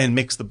and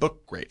makes the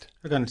book great.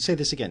 We're going to say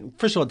this again.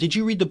 First of all, did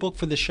you read the book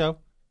for the show?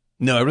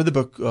 No, I read the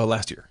book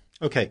last year.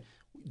 Okay.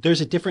 There's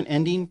a different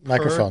ending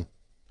Microphone.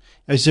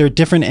 Is there a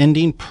different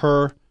ending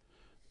per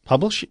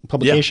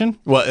publication? Yeah.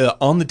 Well,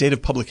 on the date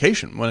of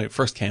publication, when it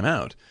first came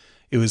out,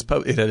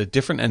 it had a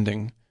different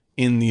ending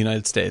in the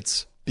United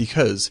States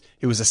because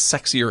it was a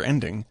sexier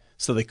ending,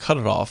 so they cut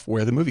it off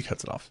where the movie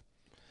cuts it off.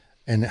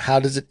 And how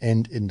does it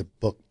end in the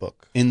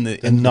book? In the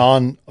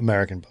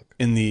non-American book.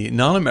 In the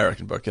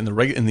non-American book, in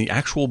the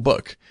actual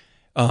book,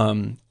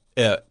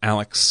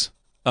 Alex,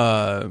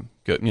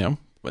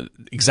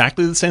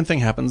 exactly the same thing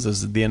happens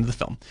as at the end of the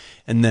film,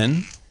 and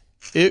then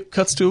it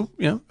cuts to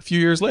a few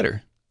years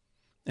later,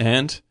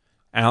 and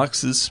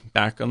Alex is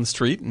back on the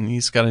street, and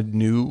he's got a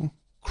new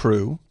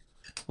crew,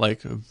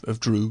 like of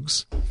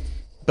droogs,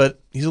 but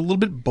he's a little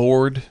bit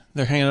bored.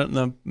 They're hanging out in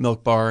the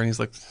milk bar, and he's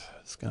like,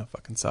 "This kind of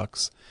fucking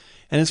sucks."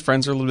 And his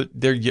friends are a little bit,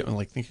 they're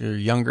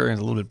younger and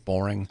a little bit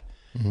boring.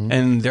 Mm-hmm.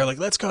 And they're like,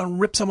 let's go and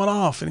rip someone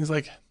off. And he's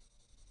like,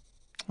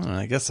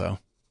 I guess so.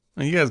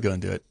 Well, you guys go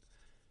and do it.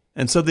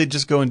 And so they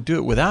just go and do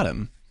it without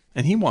him.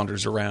 And he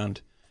wanders around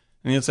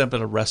and he ends up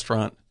at a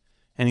restaurant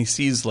and he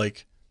sees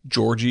like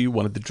Georgie,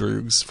 one of the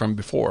droogs from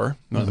before,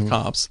 one of the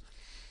cops.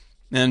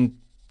 And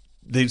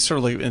they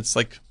sort of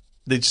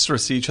they just sort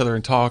of see each other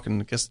and talk.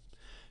 And I guess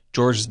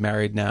George is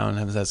married now and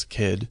has a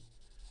kid.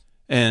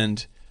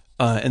 And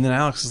then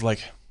Alex is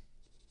like,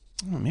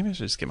 maybe I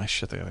should just get my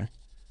shit together.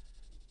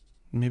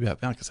 Maybe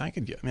because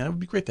it would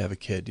be great to have a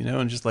kid,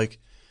 and just like,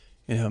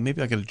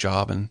 maybe I get a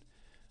job and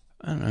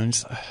I don't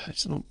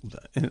know,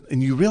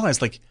 and you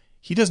realize like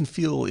he doesn't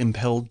feel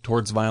impelled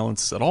towards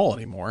violence at all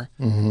anymore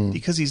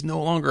because he's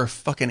no longer a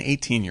fucking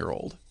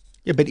 18-year-old.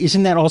 Yeah, but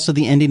isn't that also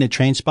the ending of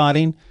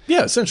Trainspotting?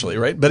 Yeah, essentially,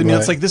 right? But I mean,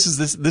 it's like this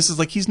is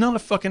like he's not a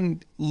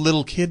fucking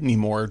little kid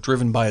anymore,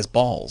 driven by his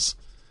balls.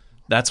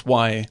 That's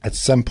why at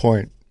some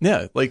point.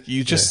 Yeah, like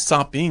you just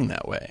stop being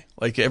that way.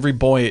 Like every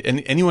boy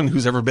and anyone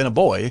who's ever been a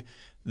boy,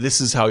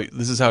 this is how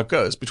it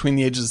goes between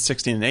the ages of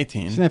 16 and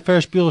 18. Isn't that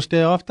Ferris Bueller's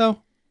Day Off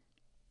though?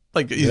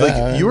 Like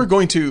you are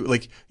going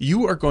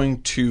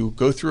to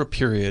go through a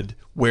period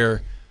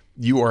where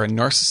you are a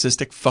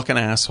narcissistic fucking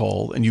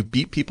asshole and you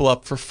beat people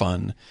up for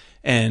fun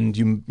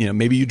and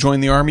maybe you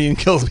join the army and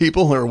kill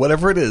people or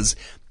whatever it is.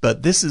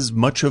 But this is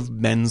much of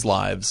men's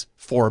lives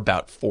for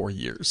about 4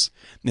 years.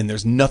 And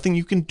there's nothing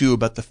you can do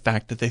about the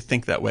fact that they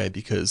think that way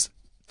because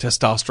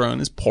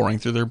testosterone is pouring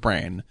through their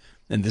brain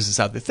and this is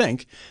how they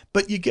think.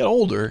 But you get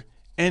older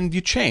and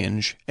you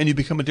change and you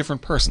become a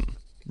different person.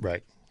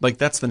 Right. Like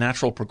that's the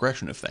natural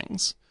progression of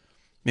things,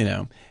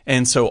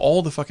 And so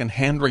all the fucking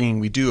hand-wringing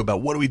we do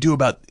about what do we do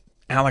about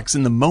Alex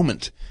in the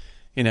moment,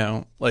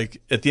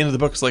 like at the end of the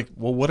book, it's like,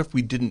 well, what if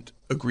we didn't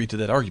agree to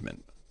that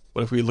argument?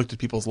 What if we looked at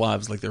people's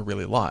lives like they're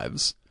really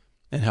lives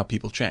and how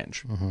people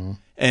change? Mm-hmm.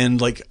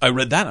 And like I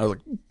read that and I was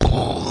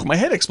like, my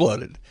head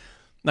exploded.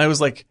 And I was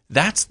like,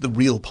 that's the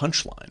real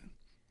punchline,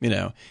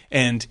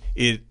 And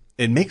it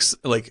makes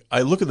like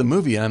I look at the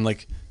movie and I'm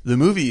like, the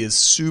movie is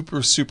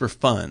super, super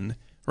fun,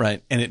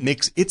 right? And it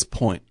makes its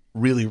point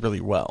really,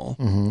 really well.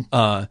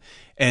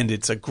 And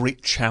it's a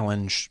great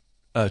challenge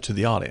to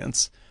the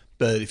audience.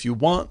 But if you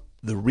want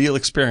the real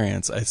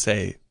experience, I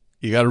say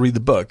you got to read the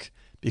book,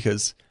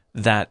 because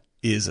that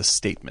is a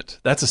statement.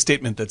 That's a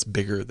statement that's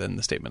bigger than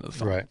the statement of the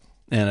film. Right.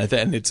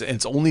 And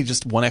it's only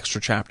just one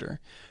extra chapter,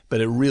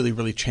 but it really,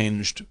 really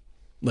changed.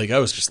 Like I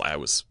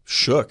was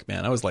shook,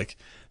 man. I was like,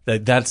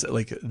 that's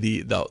like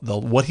the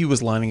what he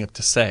was lining up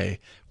to say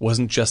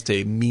wasn't just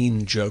a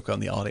mean joke on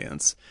the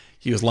audience.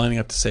 He was lining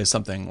up to say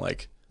something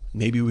like,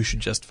 maybe we should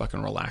just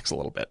fucking relax a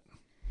little bit.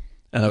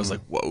 And I was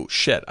like, whoa,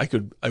 shit.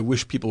 I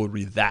wish people would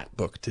read that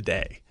book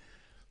today.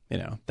 You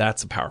know,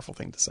 that's a powerful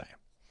thing to say.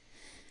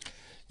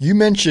 You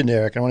mentioned,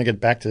 Eric, I want to get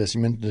back to this.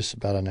 You mentioned this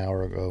about an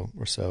hour ago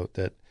or so,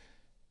 that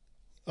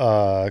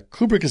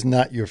Kubrick is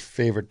not your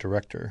favorite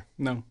director.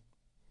 No.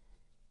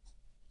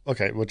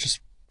 Okay, which is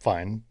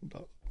fine.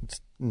 It's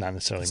not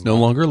necessarily. It's no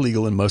longer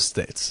legal in most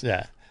states.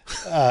 Yeah.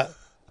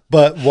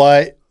 But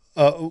why?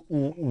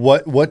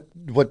 What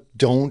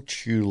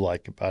don't you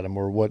like about him,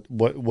 or what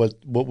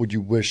would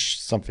you wish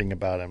something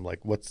about him? Like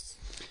what's?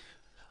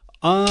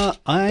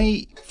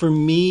 For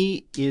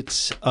me,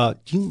 it's. Do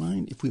you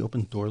mind if we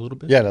open the door a little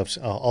bit? Yeah, no,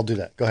 I'll do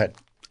that. Go ahead.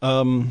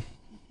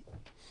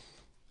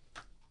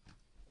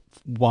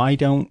 Why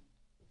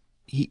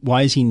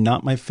is he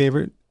not my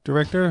favorite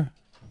director?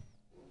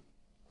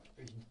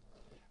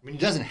 I mean, he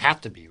doesn't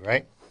have to be,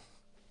 right?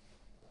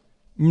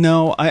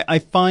 No, I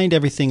find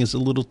everything is a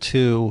little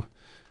too.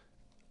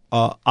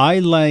 I'm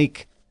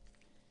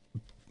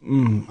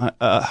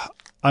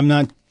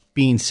not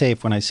being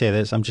safe when I say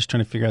this. I'm just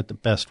trying to figure out the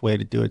best way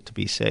to do it to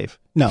be safe.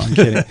 No, I'm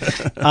kidding.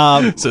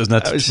 So as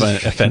not to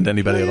offend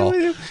anybody at all.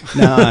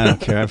 No, I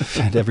don't care. I've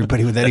offended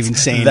everybody without even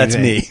saying that's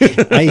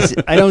anything. That's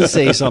me. I don't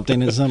say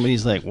something and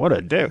somebody's like, what a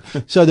do.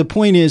 So the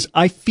point is,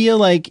 I feel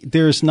like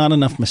there's not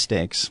enough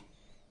mistakes.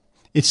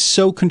 It's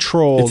so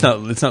controlled.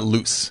 It's not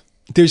loose.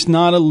 There's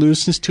not a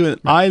looseness to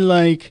it. I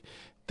like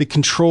the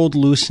controlled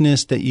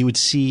looseness that you would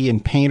see in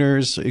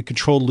painters, a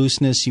controlled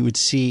looseness you would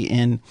see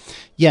in,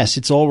 yes,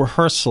 it's all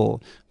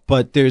rehearsal,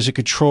 but there's a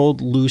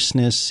controlled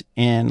looseness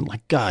in,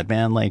 like, God,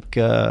 man, like,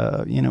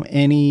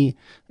 any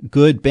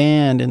good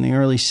band in the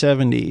early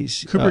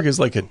 70s. Kubrick is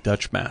like a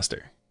Dutch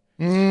master.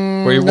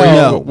 No,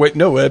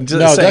 saying,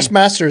 Dutch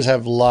masters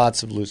have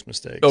lots of loose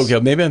mistakes. Okay,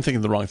 maybe I'm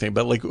thinking the wrong thing,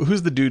 but like,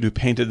 who's the dude who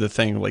painted the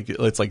thing? Like,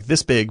 it's like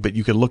this big, but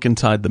you can look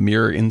inside the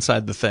mirror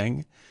inside the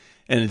thing,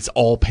 and it's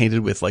all painted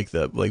with like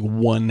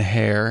one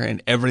hair,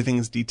 and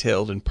everything's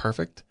detailed and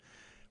perfect.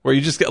 Where you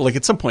just get like,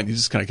 at some point you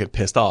just kind of get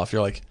pissed off.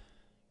 You're like,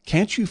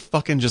 can't you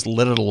fucking just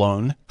let it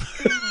alone?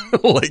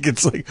 Like,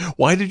 it's like,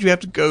 why did you have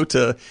to go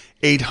to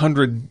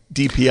 800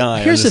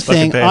 DPI? Here's the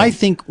thing. I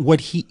think what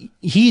he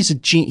is a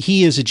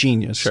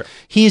genius. Sure.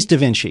 He is Da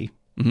Vinci.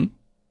 Mm-hmm.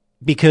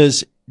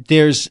 Because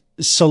there's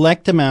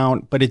select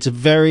amount, but it's a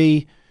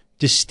very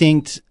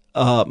distinct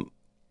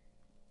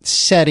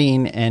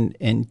setting and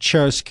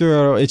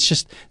chiaroscuro. It's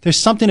just, there's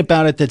something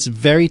about it that's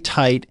very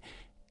tight,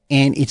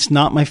 and it's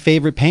not my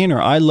favorite painter.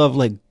 I love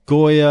like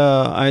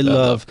Goya. I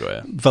love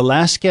Goya.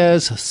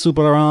 Velasquez,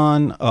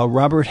 Zurbarán,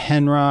 Robert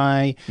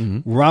Henry,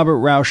 Robert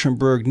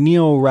Rauschenberg,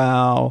 Neo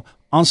Rao,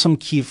 Anselm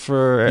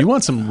Kiefer. You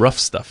want some rough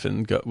stuff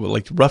and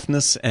like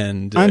roughness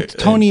and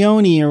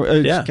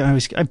Antonioni. Yeah.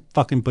 I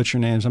fucking butcher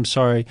names. I'm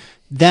sorry.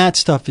 That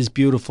stuff is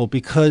beautiful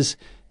because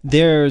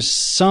there's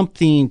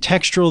something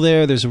textural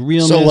there. There's a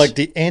realness. So like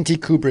the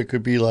anti-Kubrick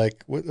could be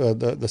like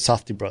the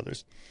Safdie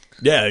brothers.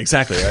 Yeah,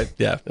 exactly, right?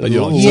 Yeah.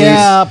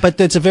 But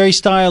that's a very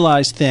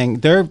stylized thing.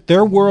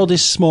 Their world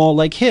is small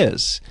like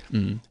his,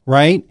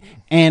 right?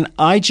 And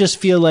I just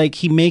feel like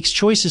he makes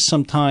choices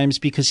sometimes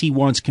because he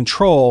wants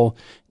control,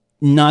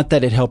 not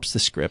that it helps the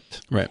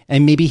script. Right.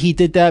 And maybe he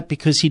did that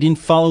because he didn't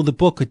follow the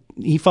book.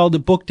 He followed the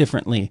book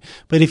differently.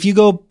 But if you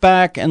go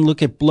back and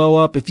look at Blow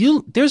Up,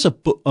 there's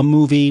a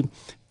movie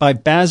by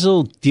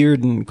Basil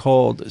Dearden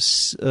called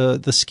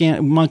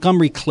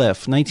Montgomery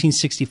Cliff,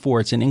 1964.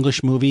 It's an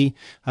English movie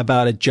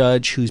about a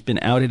judge who's been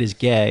outed as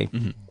gay.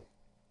 Mm-hmm.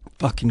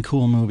 Fucking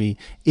cool movie.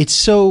 It's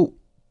so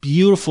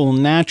beautiful,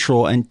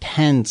 natural, and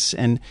tense.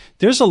 And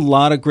there's a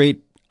lot of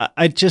great.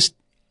 I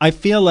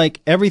feel like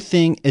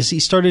everything, as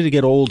he started to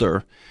get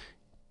older,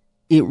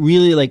 it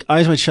really, like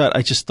Eyes Wide Shut,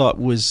 I just thought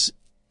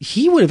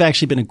he would have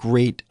actually been a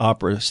great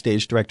opera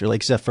stage director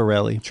like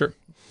Zeffirelli. Sure.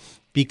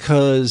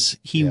 Because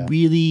he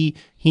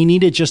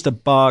needed just a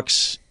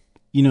box,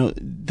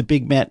 the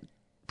big Met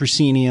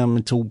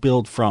proscenium to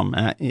build from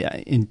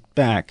in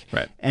back.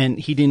 Right. And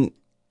he didn't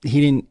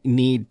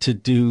need to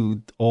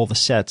do all the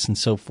sets and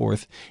so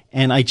forth.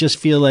 And I just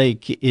feel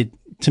like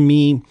makes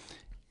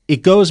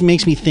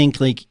me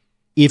think like,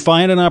 if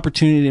I had an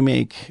opportunity to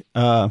make,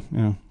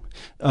 and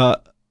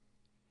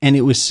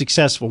it was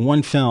successful,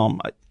 one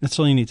film, that's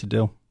all you need to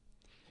do.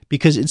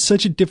 Because it's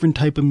such a different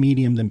type of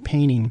medium than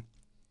painting.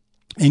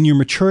 And your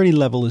maturity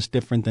level is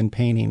different than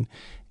painting.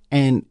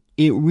 And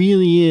it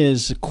really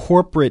is a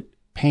corporate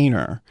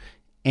painter.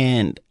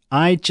 And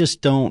I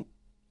just don't,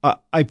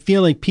 I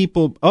feel like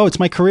people, it's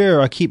my career,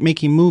 I keep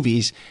making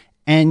movies.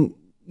 And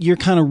you're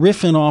kind of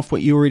riffing off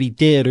what you already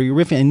did, or you're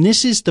riffing. And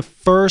this is the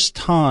first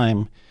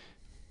time.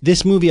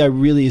 This movie,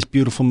 is a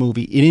beautiful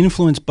movie. It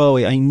influenced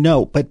Bowie, I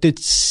know, but the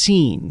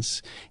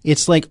scenes,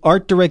 it's like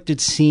art-directed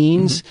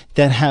scenes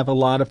that have a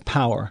lot of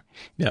power.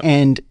 Yep.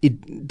 And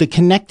the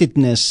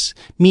connectedness,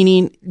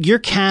 meaning you're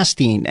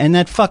casting, and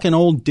that fucking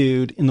old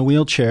dude in the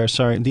wheelchair,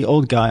 sorry, the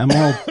old guy, I'm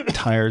all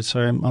tired,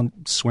 sorry, I'm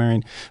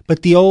swearing,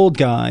 but the old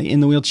guy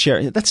in the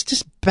wheelchair, that's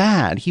just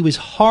bad. He was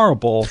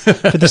horrible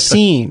for the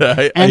scene.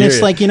 And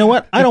it's like, you know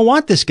what? I don't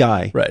want this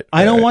guy. Right.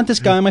 I don't want this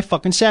guy on my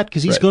fucking set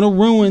because he's going to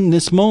ruin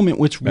this moment,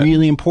 which is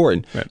really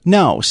important. Right.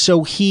 No,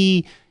 so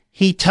he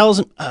tells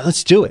him,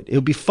 let's do it.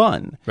 It'll be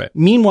fun. Right.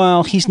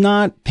 Meanwhile, he's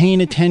not paying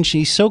attention.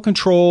 He's so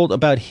controlled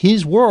about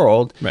his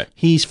world. Right.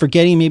 He's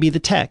forgetting maybe the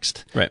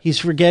text. Right. He's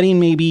forgetting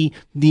maybe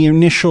the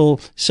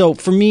initial. So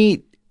for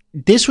me,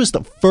 this was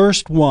the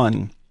first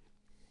one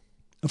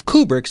of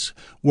Kubrick's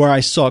where I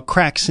saw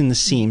cracks in the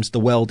seams, the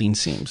welding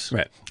seams.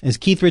 Right. As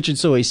Keith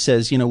Richards always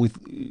says, with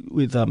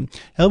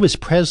Elvis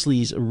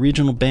Presley's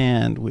original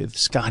band with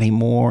Scotty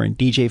Moore and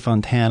DJ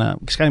Fontana.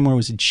 Scotty Moore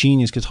was a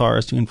genius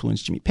guitarist who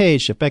influenced Jimmy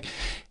Page, Jeff Beck.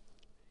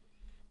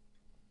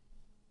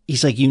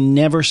 He's like, you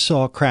never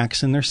saw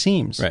cracks in their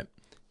seams. Right.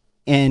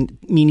 And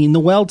meaning the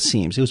weld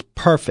seams. It was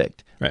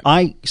perfect. Right.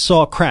 I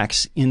saw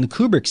cracks in the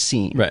Kubrick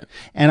scene. Right.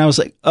 And I was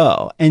like,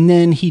 oh. And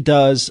then he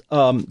does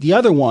the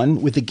other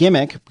one with the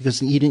gimmick because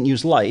he didn't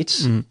use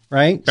lights,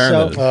 right? Barry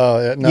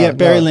Lyndon.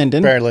 Barry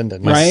Lyndon. Barry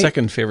Lyndon. My right?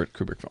 second favorite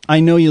Kubrick film. I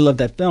know you love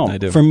that film. I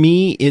do. For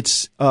me,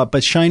 it's,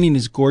 but Shining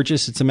is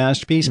gorgeous. It's a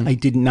masterpiece. I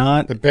did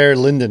not. But Barry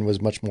Lyndon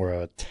was much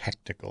more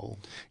technical.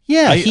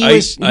 Yeah,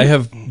 I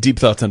have deep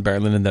thoughts on Barry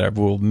Lyndon that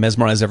will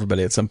mesmerize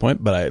everybody at some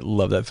point, but I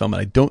love that film,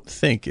 and I don't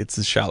think it's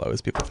as shallow as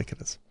people think it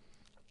is.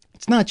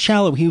 It's not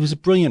shallow. He was a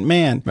brilliant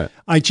man. Right.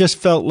 I just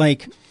felt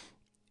like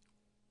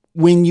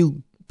when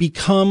you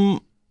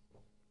become,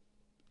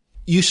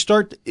 you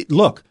start,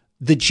 look,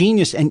 the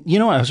genius, and you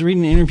know what, I was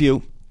reading an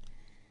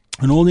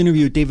old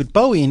interview with David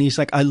Bowie, and he's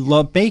like, I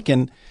love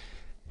bacon.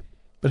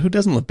 But who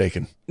doesn't love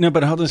bacon? No,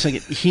 but hold on a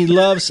second. He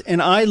loves,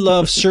 and I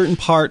love certain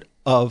part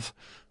of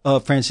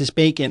Francis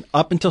Bacon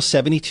up until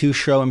 72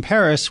 show in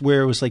Paris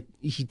where it was like,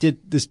 he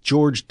did this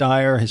George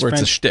Dyer, his where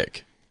friend. It's a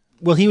shtick.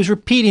 Well, he was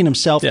repeating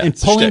himself and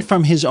pulling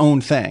from his own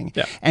thing.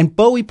 Yeah. And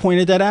Bowie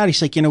pointed that out.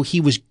 He's like, he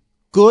was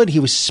good. He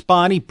was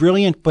spotty,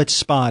 brilliant, but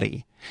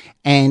spotty.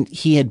 And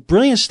he had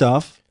brilliant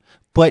stuff,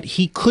 but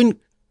he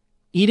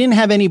didn't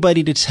have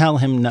anybody to tell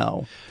him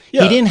no.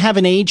 Yeah. He didn't have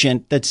an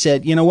agent that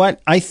said, you know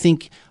what? I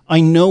think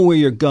I know where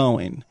you're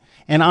going.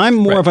 And I'm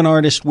more of an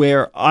artist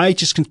where I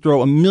just can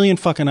throw a million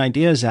fucking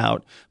ideas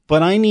out,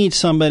 but I need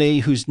somebody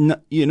who's,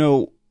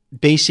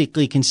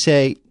 basically can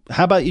say,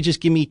 how about you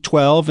just give me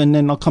 12 and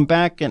then I'll come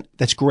back, and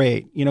that's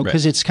great,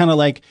 because it's kind of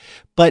like,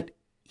 but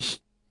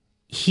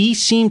he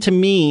seemed to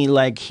me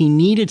like he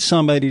needed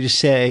somebody to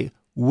say,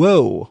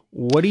 whoa,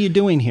 what are you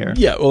doing here?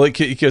 Yeah. Well,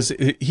 because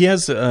he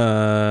has,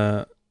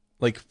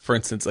 for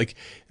instance,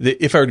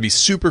 if I were to be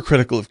super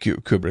critical of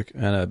Kubrick,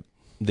 and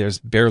there's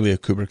barely a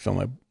Kubrick film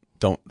I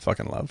don't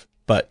fucking love,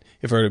 but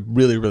if I were to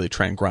really, really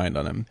try and grind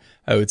on him,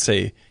 I would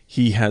say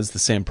he has the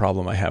same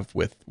problem I have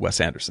with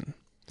Wes Anderson.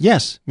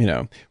 Yes.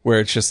 Where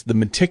it's just the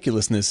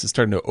meticulousness is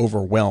starting to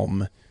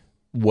overwhelm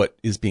what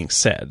is being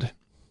said.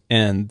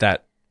 And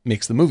that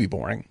makes the movie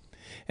boring.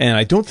 And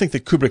I don't think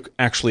that Kubrick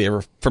actually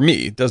ever, for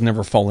me, doesn't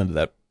ever fall into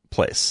that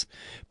place.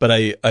 But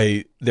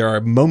there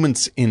are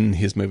moments in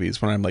his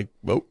movies when I'm like,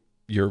 whoa,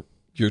 you're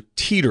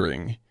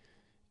teetering,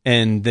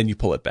 and then you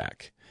pull it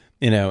back.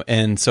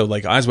 And so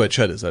like Eyes Wide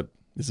Shut is a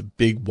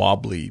big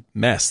wobbly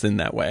mess in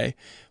that way.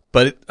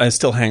 But I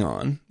still hang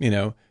on,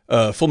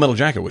 Full Metal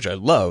Jacket, which I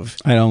love.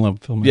 I don't love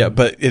Full Metal. Yeah,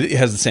 but it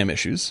has the same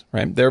issues,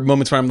 right? There are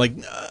moments where I'm like,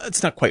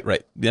 it's not quite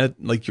right. Yeah,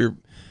 like you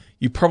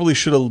probably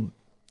should have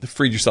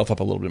freed yourself up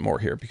a little bit more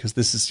here,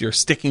 because you're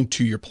sticking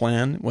to your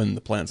plan when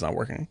the plan's not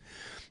working.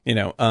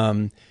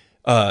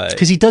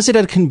 Because he does it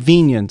at a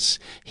convenience.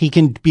 He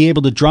can be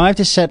able to drive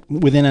to set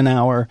within an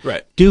hour,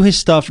 right? Do his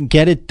stuff,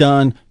 get it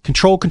done,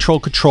 control,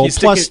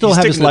 plus still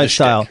have his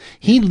lifestyle.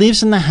 He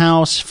lives in the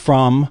house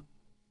from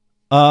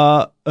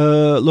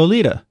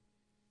Lolita.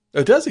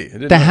 Oh, does he?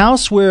 The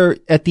house where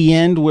at the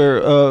end where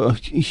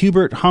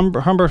Humbert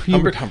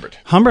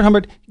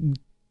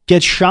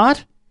gets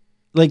shot.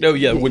 Like, oh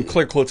yeah, when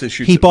Claire Clotho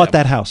shoots, he bought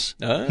that house.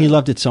 He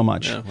loved it so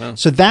much. Yeah, well,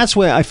 so that's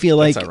where I feel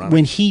like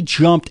when he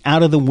jumped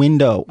out of the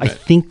window, I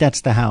think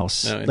that's the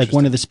house, like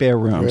one of the spare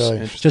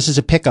rooms, just as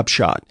a pickup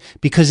shot,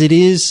 because it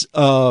is.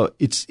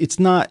 It's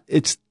not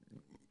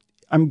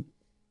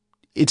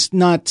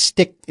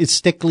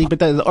stickly, but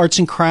the arts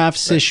and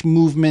crafts ish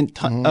movement.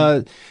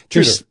 Tudor.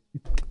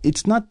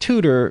 It's not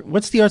Tudor.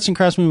 What's the arts and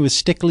crafts movement with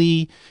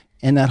Stickley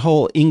and that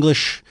whole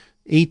English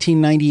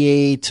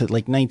 1898 to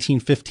like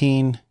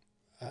 1915?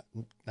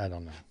 I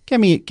don't know.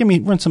 Give me,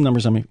 run some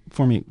numbers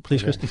for me,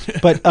 please, Chris.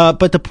 But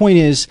the point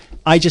is,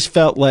 I just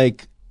felt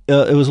like it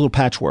was a little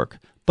patchwork.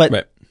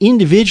 But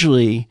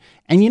individually,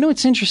 and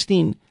it's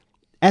interesting.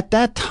 At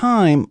that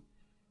time,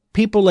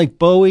 people like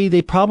Bowie,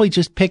 they probably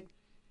just picked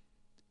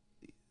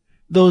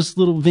those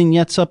little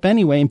vignettes up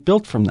anyway and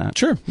built from that.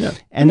 Sure, yeah.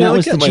 And that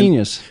was the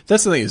genius.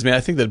 That's the thing is, I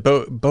think that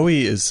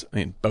Bowie is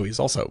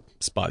also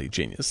spotty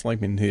genius.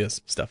 Like, he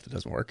has stuff that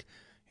doesn't work.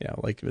 You know,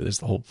 like there's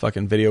the whole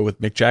fucking video with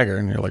Mick Jagger,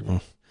 and you're like,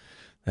 well,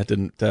 that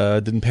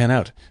didn't pan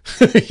out.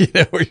 You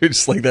know, where you're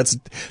just like, that's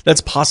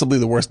possibly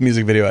the worst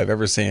music video I've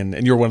ever seen,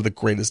 and you're one of the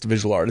greatest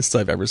visual artists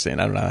I've ever seen.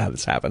 I don't know how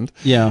this happened.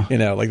 Yeah. You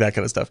know, like that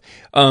kind of stuff.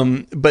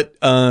 But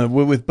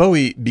with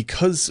Bowie,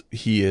 because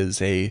he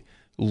is a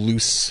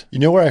loose, you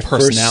know where I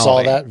first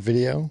saw that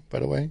video, by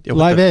the way? Yeah,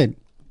 Live Aid.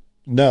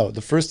 No,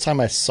 the first time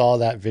I saw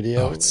that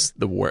video, it's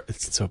the worst.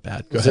 It's so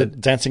bad. Was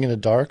it Dancing in the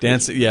Dark?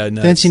 Dancing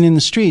in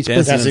the Streets. They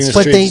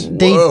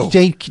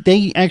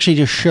actually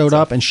just showed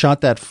up and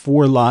shot that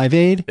for Live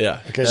Aid.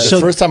 Yeah. Okay. So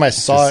the first time I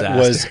saw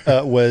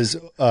it was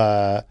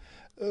the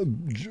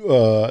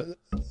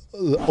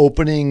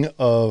opening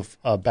of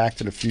Back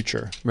to the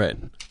Future. Right.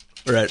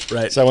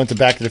 So I went to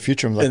Back to the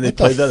Future and, they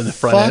played that in the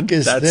front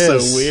end. That's so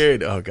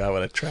weird. Oh God,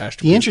 what a trash.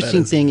 The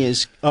interesting thing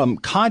is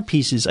cod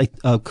pieces.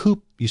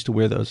 Coop used to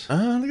wear those.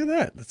 Oh, look at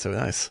that. That's so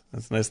nice.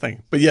 That's a nice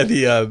thing. But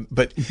yeah,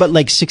 but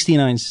like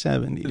 69,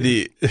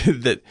 70.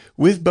 That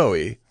with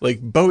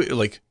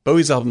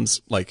Bowie's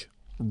albums like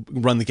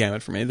run the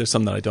gamut for me. There's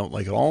some that I don't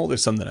like at all.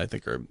 There's some that I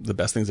think are the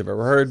best things I've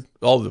ever heard.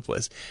 All over the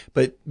place.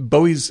 But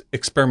Bowie's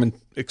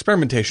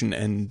experimentation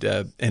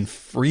and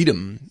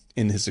freedom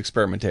in his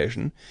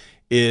experimentation,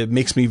 it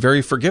makes me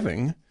very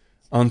forgiving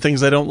on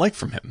things I don't like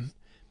from him,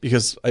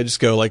 because I just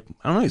go like,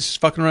 I don't know, he's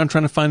just fucking around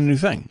trying to find a new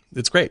thing.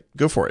 It's great.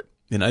 Go for it.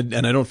 And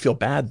I don't feel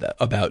bad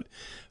about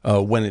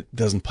when it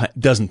doesn't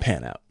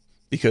pan out,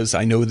 because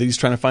I know that he's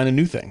trying to find a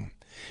new thing.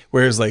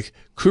 Whereas like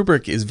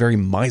Kubrick is very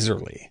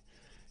miserly.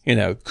 You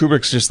know,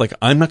 Kubrick's just like,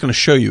 I'm not going to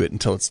show you it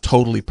until it's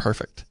totally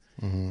perfect.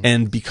 Mm-hmm.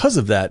 And because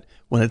of that,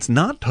 when it's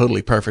not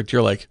totally perfect,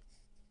 you're like,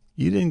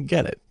 you didn't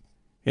get it.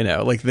 You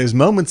know, like there's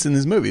moments in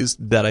his movies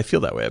that I feel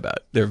that way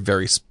about. They're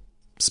very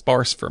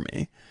sparse for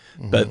me.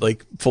 Mm-hmm. But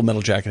like Full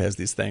Metal Jacket has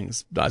these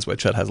things. Eyes Wide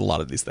Shut has a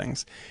lot of these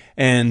things.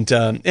 And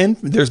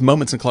there's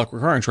moments in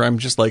Clockwork Orange where I'm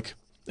just like,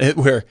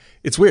 where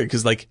it's weird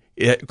because like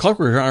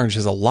Clockwork Orange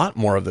has a lot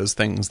more of those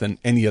things than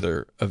any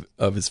other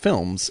of his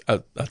films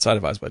outside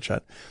of Eyes Wide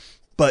Shut.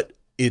 But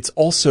it's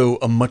also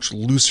a much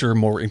looser,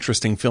 more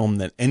interesting film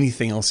than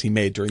anything else he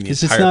made during the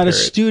entire period. Because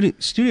it's not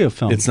a studio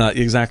film. It's not,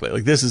 exactly.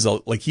 Like this is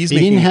he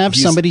didn't have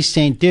somebody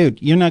saying,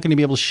 dude, you're not going to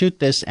be able to shoot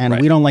this,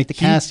 and we don't like the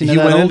casting of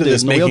that old dude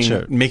in the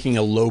wheelchair. Making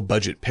a low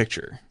budget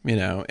picture, you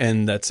know,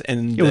 and that's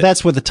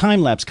where the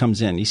time lapse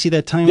comes in. You see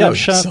that time lapse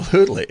shot?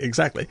 Absolutely,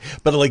 exactly.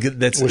 But like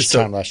that's which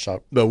time lapse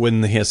shot? But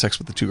when he has sex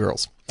with the two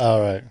girls. All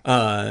right.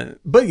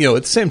 But you know,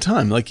 at the same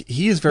time, like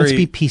he is very. Let's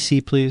be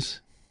PC, please.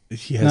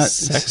 He has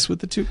sex with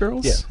the two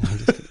girls? Yeah.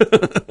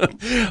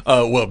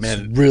 Well,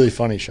 man. Really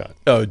funny shot.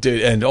 Oh,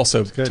 dude. And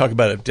also talk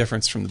about a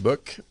difference from the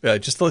book.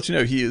 Just to let you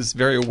know, he is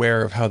very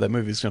aware of how that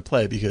movie is going to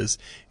play, because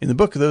in the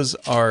book, those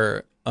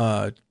are,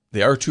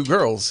 they are two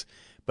girls,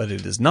 but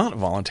it is not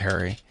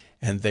voluntary,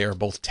 and they are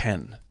both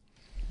 10.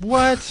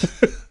 What?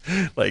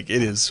 Like,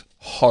 it is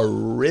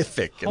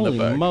horrific in the book.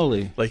 Holy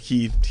moly. Like,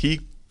 he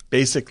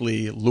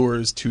basically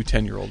lures two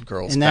 10-year-old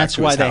girls and back that's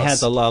to why his they house. had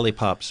the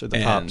lollipops or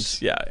the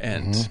pops. Yeah,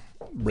 and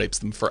rapes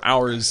them for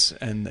hours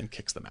and then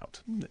kicks them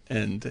out.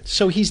 And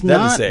so he's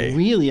not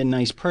really a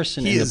nice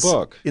person in the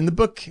book. In the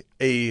book,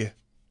 is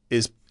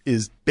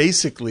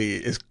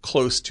basically as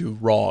close to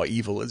raw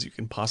evil as you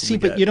can possibly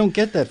get. See, but you don't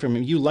get that from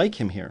him. You like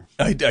him here.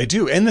 I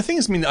do. And the thing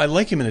is, I mean, I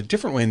like him in a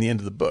different way in the end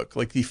of the book.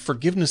 Like the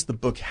forgiveness the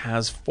book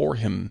has for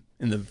him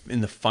in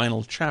the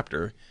final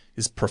chapter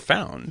is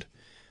profound.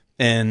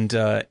 And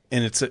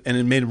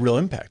it made a real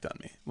impact on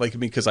me. Like,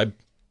 because I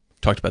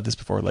talked about this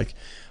before. Like,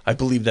 I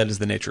believe that is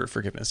the nature of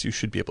forgiveness. You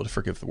should be able to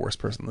forgive the worst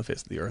person on the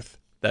face of the earth.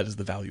 That is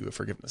the value of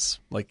forgiveness.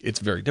 Like, it's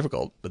very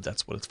difficult, but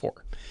that's what it's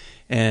for.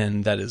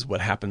 And that is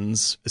what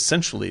happens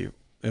essentially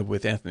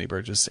with Anthony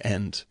Burgess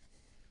and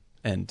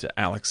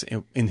Alex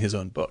in his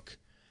own book.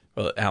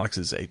 Well, Alex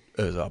is a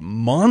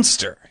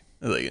monster,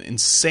 like an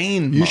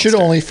insane monster. You should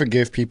only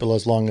forgive people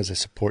as long as they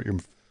support your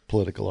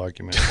political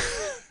argument.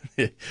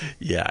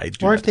 Yeah, I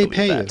do. Or if they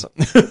pay that.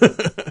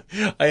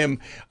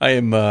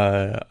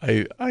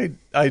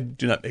 I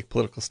do not make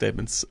political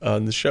statements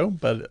on the show,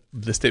 but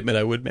the statement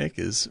I would make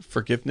is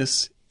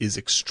forgiveness is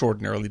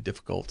extraordinarily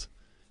difficult,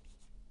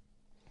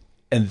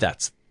 and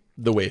that's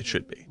the way it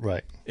should be.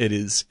 Right. It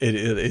is. It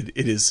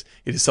is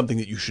something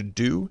that you should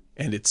do,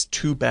 and it's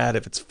too bad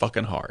if it's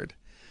fucking hard.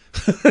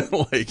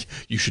 Like,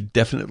 you should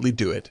definitely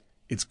do it.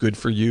 It's good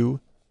for you,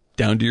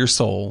 down to your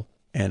soul,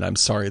 and I'm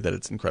sorry that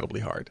it's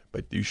incredibly hard,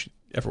 but you should.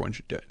 Everyone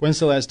should do it. When's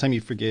the last time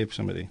you forgave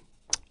somebody?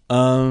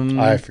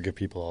 I forgive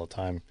people all the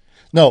time.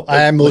 No,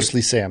 I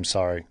mostly say I'm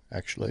sorry.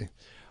 Actually,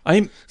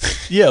 without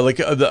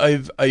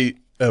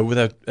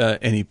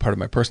any part of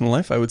my personal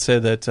life, I would say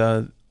that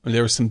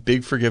there was some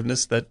big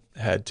forgiveness that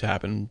had to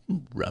happen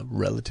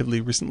relatively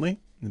recently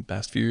in the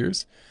past few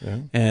years,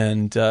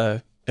 and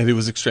it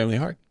was extremely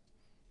hard.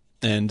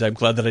 And I'm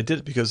glad that I did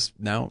it, because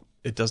now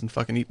it doesn't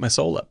fucking eat my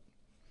soul up.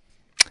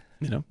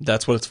 You know,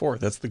 that's what it's for.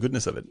 That's the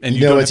goodness of it. And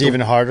you know what's even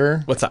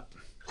harder? What's that?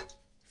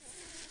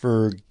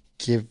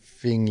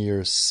 forgiving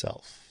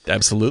yourself.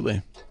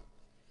 Absolutely.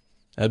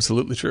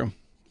 Absolutely true.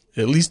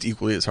 At least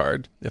equally as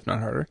hard, if not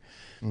harder.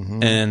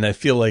 Mm-hmm. And I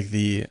feel like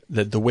the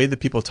way that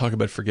people talk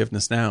about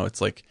forgiveness now, it's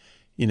like,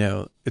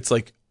 it's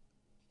like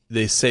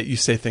you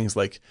say things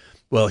like,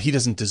 well, he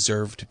doesn't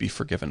deserve to be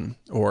forgiven,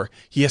 or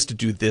he has to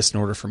do this in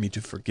order for me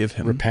to forgive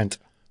him. Repent.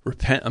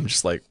 I'm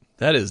just like,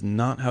 that is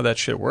not how that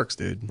shit works,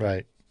 dude.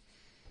 Right.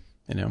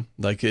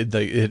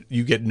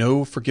 You get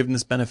no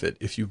forgiveness benefit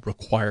if you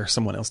require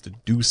someone else to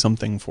do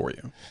something for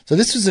you. So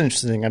this was an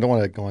interesting thing. I don't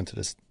want to go into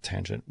this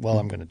tangent. Well,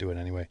 I'm going to do it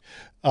anyway.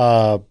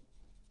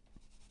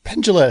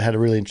 Penn Jillette had a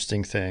really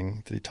interesting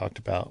thing that he talked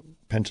about.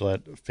 Penn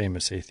Jillette,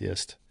 famous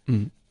atheist,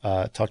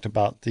 talked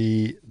about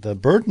the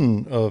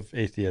burden of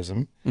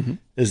atheism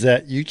is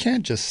that you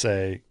can't just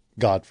say,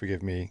 God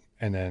forgive me,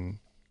 and then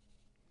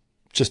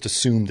just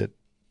assume that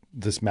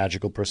this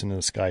magical person in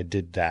the sky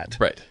did that.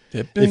 Right.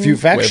 If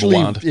you've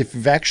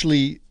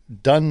actually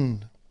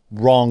done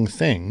wrong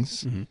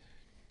things,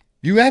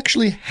 you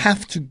actually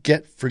have to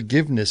get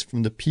forgiveness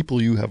from the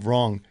people you have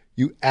wronged.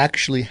 You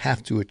actually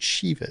have to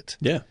achieve it.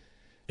 Yeah.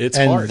 It's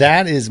hard. And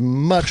that is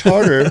much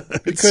harder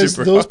because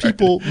those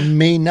people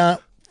may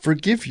not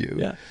forgive you.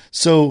 Yeah.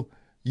 So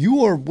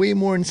you are way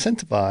more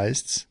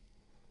incentivized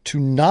to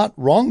not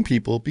wrong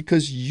people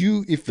because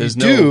there's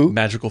no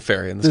magical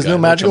fairy in the sky. There's no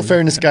magical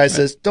fairy in the sky that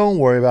says, don't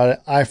worry about it,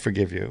 I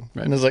forgive you.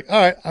 Right. And it's like, all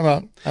right, I'm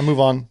out. I move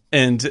on.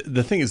 And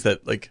the thing is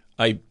that, like,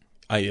 I'm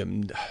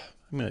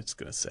just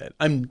going to say it.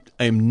 I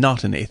am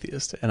not an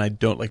atheist, and I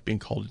don't like being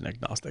called an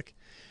agnostic.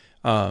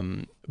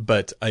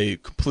 But I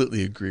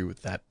completely agree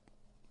with that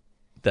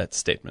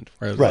statement.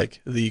 Where, right.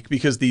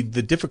 Because the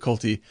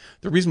difficulty,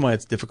 the reason why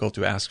it's difficult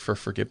to ask for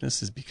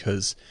forgiveness is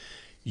because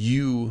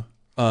you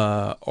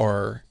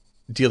are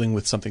dealing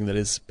with something that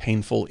is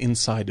painful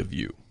inside of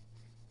you,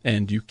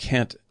 and you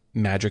can't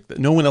magic that.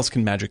 No one else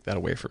can magic that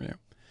away from you.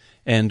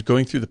 And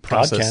going through the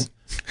process, God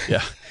can.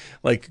 Yeah,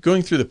 like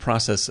going through the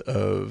process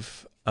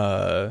of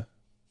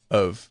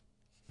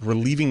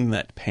relieving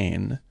that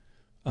pain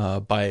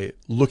by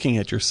looking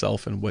at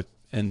yourself and what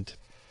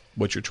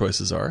your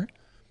choices are,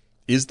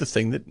 is the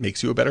thing that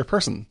makes you a better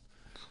person.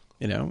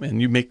 And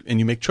you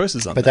make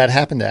choices on that. But that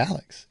happened to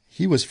Alex.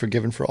 He was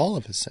forgiven for all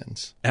of his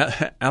sins.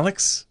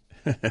 Alex,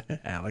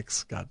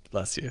 God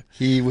bless you.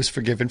 He was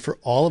forgiven for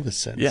all of his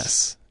sins.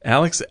 Yes.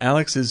 Alex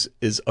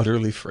is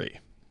utterly free.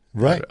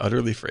 Right.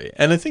 Utterly free.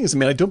 And the thing is,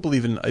 I don't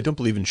believe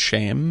in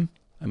shame.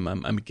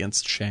 I'm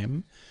against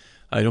shame.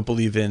 I don't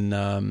believe in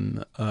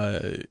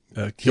guilt.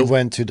 He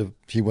went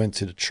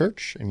to the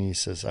church and he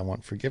says, I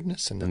want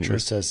forgiveness. And the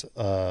church says,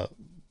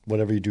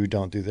 whatever you do,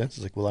 don't do this.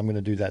 It's like, well, I'm going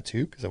to do that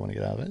too because I want to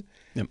get out of it.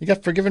 Yep. You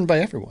got forgiven by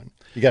everyone.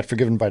 You got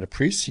forgiven by the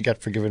priests. You got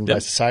forgiven by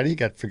society. You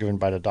got forgiven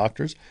by the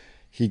doctors.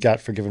 He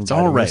got forgiven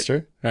by the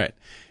minister. Right.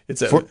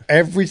 For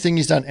everything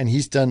he's done. And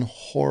he's done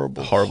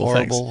horrible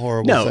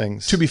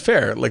things. To be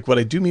fair, like what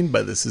I do mean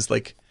by this is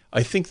like,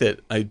 I think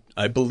that I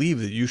believe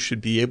that you should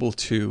be able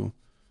to,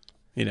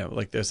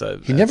 like there's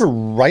he never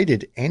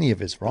righted any of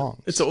his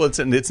wrongs. This is the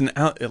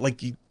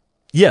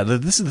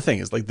thing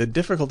is like the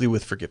difficulty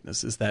with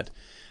forgiveness is that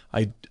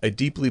I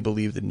deeply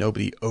believe that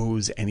nobody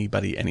owes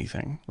anybody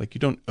anything. Like you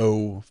don't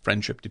owe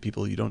friendship to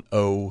people. You don't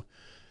owe,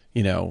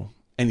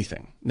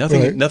 anything.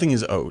 Nothing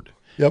is owed.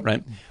 Yep.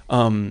 Right.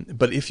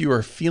 But if you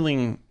are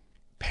feeling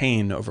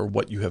pain over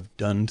what you have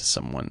done to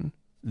someone,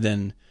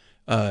 then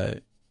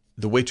the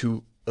way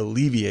to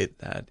alleviate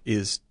that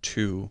is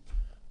to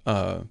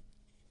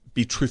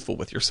be truthful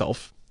with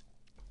yourself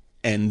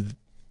and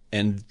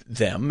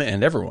them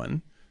and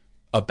everyone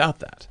about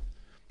that.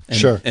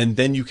 Sure. And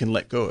then you can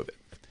let go of it.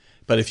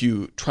 But if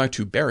you try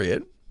to bury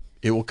it,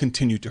 it will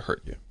continue to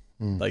hurt you.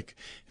 Like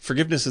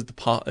forgiveness is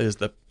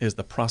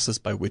the process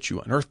by which you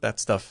unearth that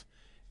stuff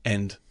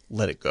and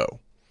let it go.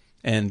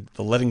 And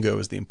the letting go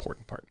is the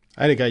important part.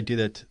 I had a guy do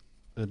that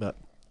about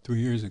 3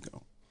 years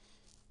ago.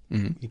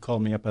 Mm-hmm. He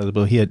called me up out of the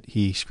blue.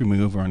 He screwed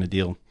me over on a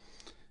deal,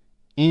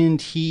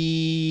 and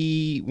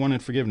he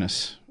wanted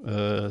forgiveness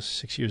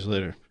 6 years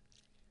later.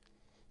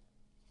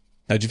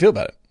 How'd you feel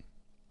about it?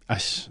 I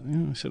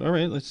said, all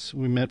right,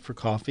 we met for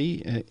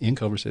coffee in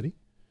Culver City.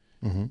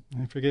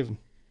 Mm-hmm. I forgave him.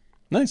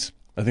 Nice.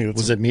 I think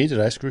was it me?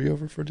 Did I screw you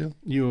over for a deal?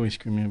 You always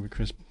screw me over,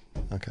 Chris.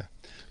 Okay.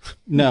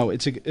 No,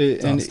 and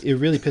it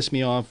really pissed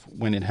me off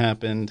when it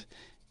happened,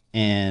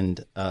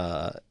 and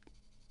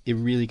it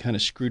really kind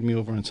of screwed me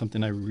over on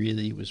something I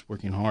really was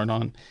working hard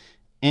on,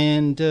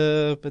 and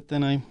but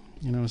then I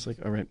was like,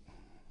 all right.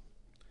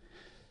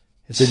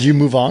 Did you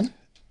move on?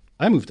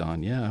 I moved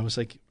on. Yeah, I was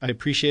like, I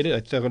appreciate it. I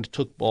thought it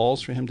took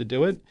balls for him to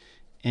do it,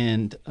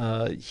 and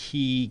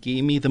he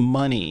gave me the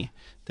money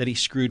that he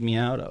screwed me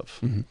out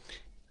of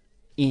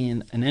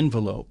in an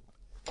envelope,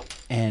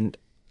 and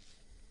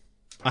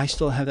I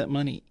still have that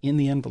money in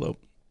the envelope.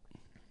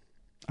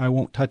 I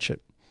won't touch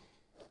it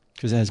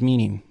because it has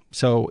meaning.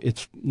 So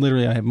it's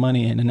literally, I have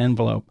money in an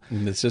envelope.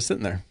 And it's just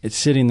sitting there. It's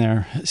sitting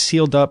there,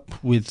 sealed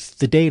up with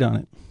the date on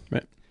it.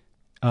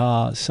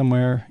 Right.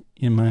 Somewhere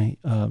in my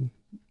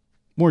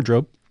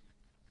wardrobe.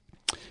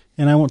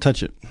 And I won't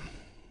touch it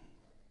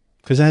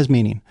because it has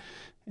meaning.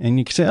 And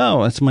you can say,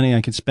 oh, that's money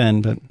I could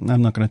spend, but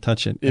I'm not going to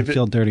touch it. I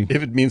feel dirty.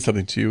 If it means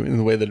something to you in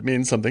the way that it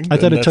means something. I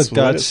thought it took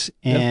guts,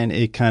 and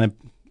it kind of,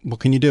 what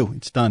can you do?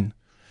 It's done.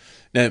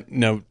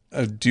 Now,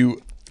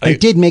 I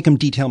did make him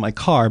detail my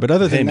car, but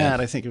other than that,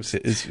 I think it was...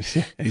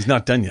 He's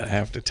not done yet. I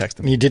have to text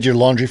him. You did your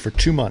laundry for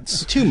 2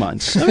 months. 2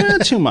 months.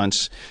 2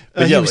 months.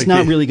 He was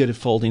not really good at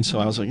folding, so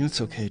I was like, it's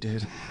okay,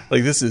 dude.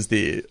 Like, this is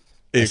the...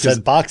 It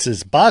said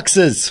boxes.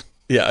 Boxes!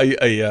 Yeah,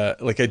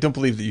 I don't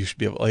believe that you should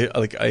be able...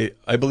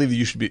 I believe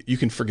that you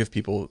can forgive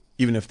people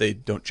even if they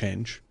don't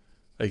change.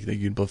 Like,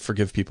 you can both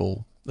forgive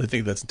people... I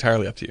think that's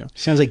entirely up to you.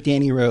 Sounds like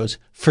Danny Rose.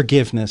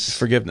 Forgiveness.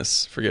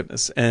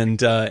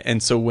 And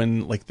so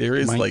when there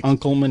is my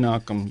Uncle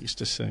Menachem used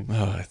to say.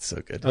 Oh, it's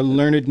so good. A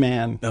learned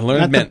man.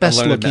 Not the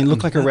best looking.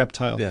 Looked like a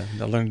reptile. Yeah,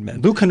 a learned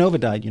man. Lou Canova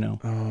died, you know.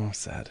 Oh,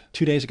 sad.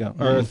 2 days ago.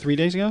 Or 3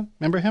 days ago.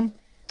 Remember him?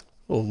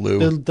 Oh,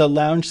 Lou. The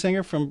lounge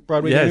singer from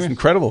Broadway. Yeah, it's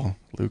incredible.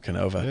 Lou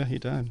Canova. Yeah, he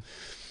died.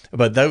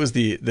 But that was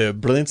the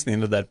brilliance at the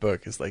end of that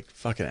book is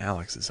fucking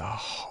Alex is a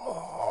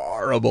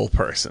horrible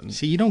person.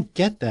 See, you don't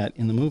get that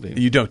in the movie.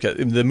 You don't get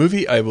the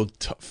movie. I will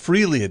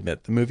freely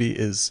admit the movie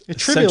is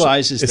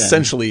trivializes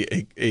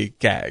essentially a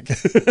gag.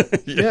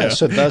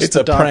 So that's it's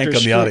a prank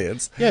on the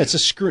audience. Yeah, it's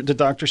the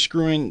doctor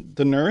screwing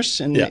the nurse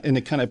and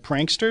the kind of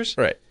pranksters.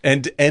 Right,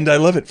 and I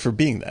love it for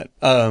being that.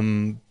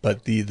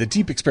 But the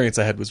deep experience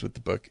I had was with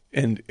the book,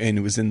 and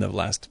it was in the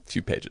last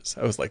few pages.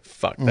 I was like,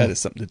 "Fuck, that is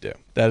something to do.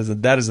 That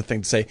is a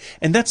thing to say,"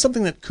 and that's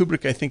something that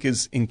Kubrick I think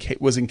was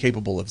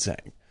incapable of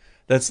saying.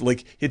 That's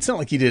it's not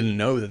like he didn't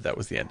know that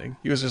was the ending.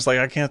 He was just like,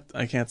 I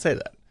can't say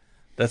that.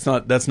 That's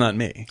not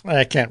me.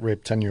 I can't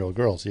rape 10-year-old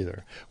girls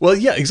either. Well,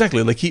 yeah,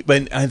 exactly. But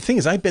the thing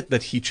is, I bet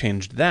that he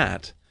changed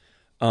that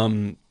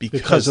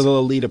because of the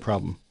Lolita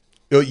problem.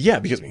 Oh, yeah,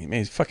 because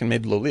he fucking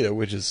made Lolita,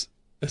 which is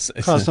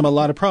caused him a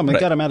lot of problems. It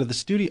got him out of the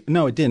studio.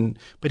 No, it didn't.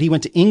 But he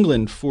went to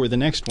England for the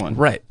next one.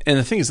 Right. And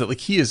the thing is that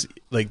he is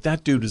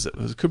that dude was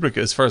Kubrick,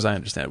 as far as I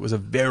understand it, was a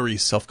very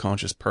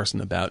self-conscious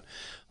person about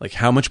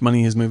how much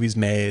money his movies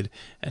made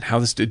and how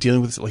this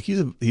dealing with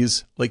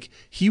this.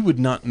 He would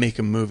not make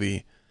a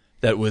movie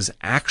that was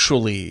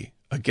actually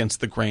against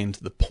the grain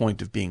to the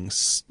point of being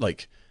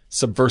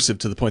subversive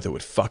to the point that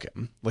would fuck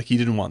him. He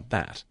didn't want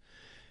that.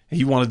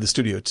 He wanted the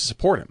studio to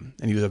support him,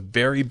 and he was a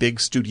very big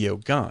studio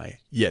guy,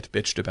 yet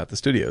bitched about the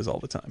studios all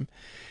the time.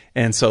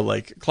 And so,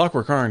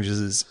 Clockwork Orange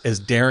is as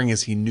daring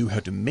as he knew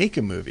how to make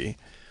a movie,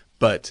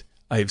 but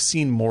I've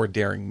seen more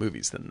daring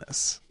movies than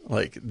this.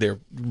 They're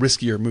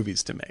riskier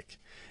movies to make.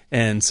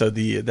 And so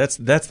that's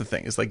the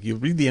thing. It's you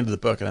read the end of the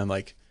book, and I'm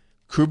like,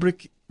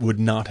 Kubrick would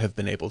not have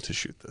been able to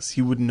shoot this.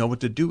 He wouldn't know what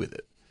to do with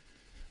it.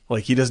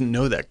 He doesn't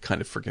know that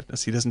kind of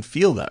forgiveness. He doesn't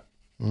feel that.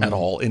 At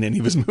all in any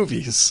of his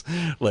movies,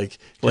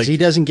 he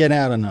doesn't get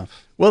out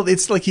enough. Well,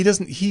 it's he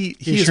doesn't.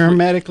 He's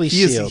hermetically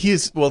sealed.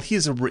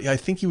 I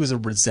think he was a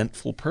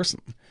resentful person,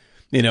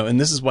 and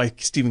this is why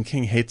Stephen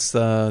King hates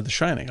The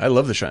Shining. I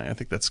love The Shining. I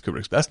think that's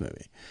Kubrick's best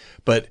movie,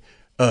 but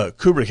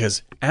Kubrick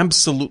has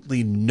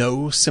absolutely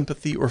no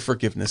sympathy or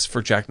forgiveness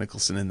for Jack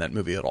Nicholson in that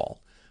movie at all.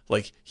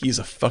 He's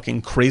a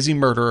fucking crazy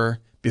murderer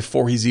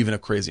before he's even a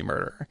crazy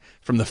murderer.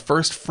 From the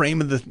first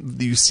frame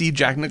of you see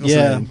Jack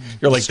Nicholson,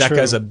 you're like, that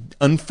guy's an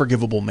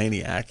unforgivable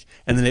maniac.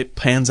 And then it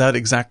pans out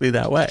exactly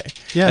that way.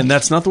 Yeah. And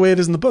that's not the way it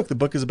is in the book. The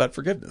book is about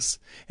forgiveness.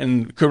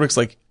 And Kubrick's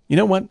like, you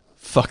know what?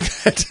 Fuck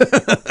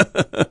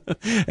that.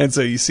 And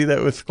so you see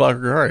that with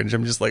Clockwork Orange.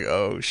 I'm just like,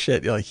 oh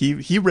shit.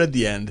 He read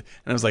the end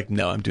and I was like,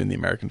 no, I'm doing the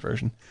American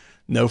version.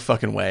 No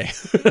fucking way.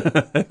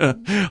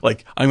 I'm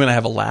going to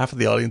have a laugh at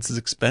the audience's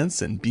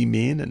expense and be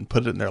mean and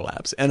put it in their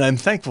laps. And I'm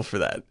thankful for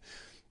that.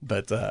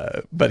 But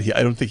I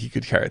don't think he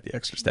could carry it the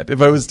extra step.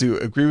 If I was to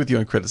agree with you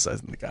on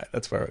criticizing the guy,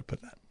 that's where I would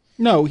put that.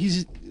 No,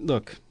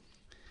 look.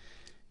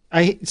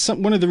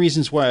 One of the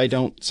reasons why I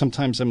don't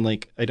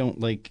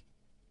like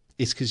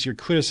is because you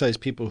criticize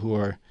people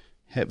who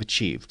have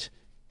achieved,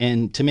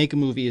 and to make a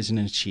movie is an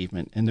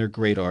achievement, and they're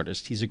great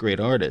artists. He's a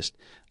great artist.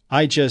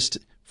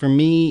 For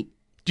me.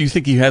 Do you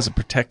think he has a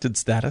protected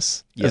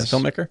status as a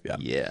filmmaker?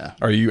 Yeah.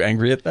 Are you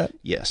angry at that?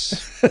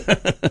 Yes.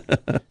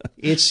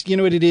 It's, you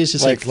know what it is?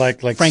 It's like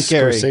Frank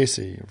Gehry.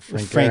 Scorsese.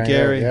 Frank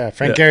Gehry. Yeah,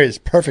 Frank Gehry is a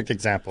perfect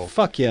example.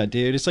 Fuck yeah,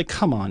 dude. It's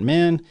come on,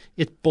 man.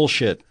 It's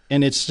bullshit.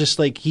 And it's just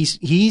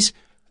he's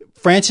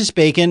Francis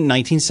Bacon,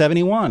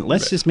 1971.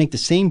 Let's just make the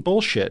same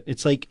bullshit.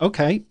 It's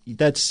okay,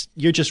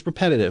 you're just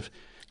repetitive.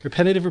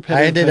 Repetitive.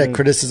 I did a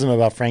criticism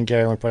about Frank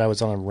Gehry when I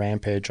was on a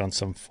rampage on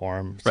some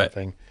forum or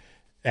something. Right.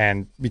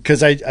 And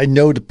because I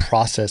know the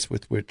process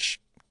with which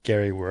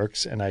Gehry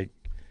works, and I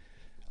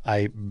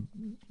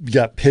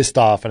got pissed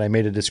off and I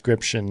made a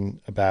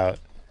description about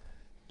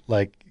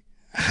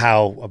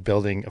how a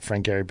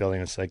Frank Gehry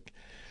building is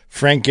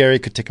Frank Gehry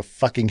could take a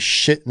fucking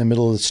shit in the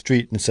middle of the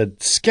street and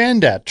said, scan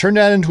that, turn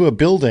that into a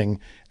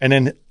building. And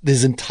then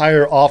his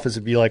entire office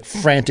would be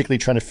frantically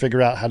trying to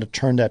figure out how to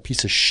turn that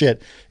piece of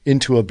shit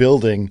into a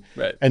building.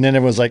 Right. And then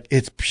everyone's like,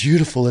 it's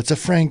beautiful. It's a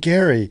Frank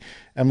Gehry.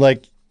 I'm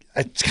like,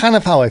 it's kind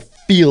of how I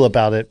feel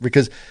about it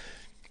because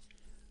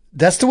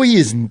that's the way he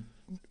is.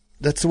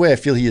 That's the way I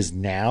feel he is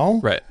now.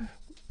 Right.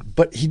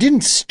 But he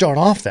didn't start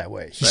off that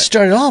way. He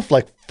started off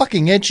like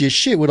fucking edgy as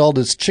shit with all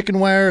this chicken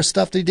wire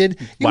stuff that he did.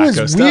 It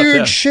was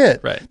weird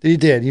shit that he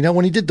did. You know,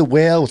 when he did The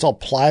Whale, it was all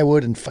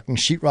plywood and fucking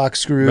sheetrock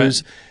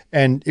screws.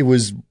 And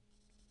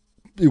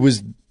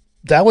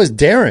that was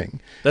daring.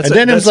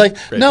 Then it was like,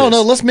 no,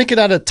 let's make it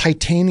out of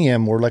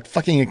titanium or like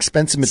fucking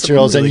expensive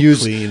materials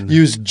really and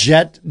use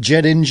jet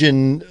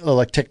engine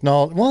like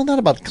technology. Well, not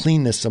about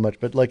cleanness so much,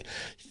 but like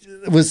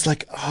it was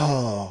like,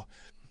 oh.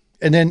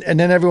 And then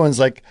everyone's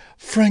like,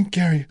 Frank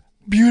Gehry,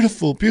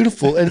 beautiful,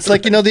 beautiful. And it's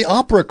like, you know, the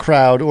opera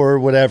crowd or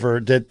whatever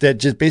that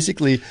just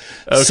basically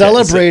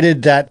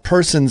celebrated that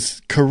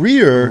person's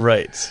career.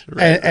 Right.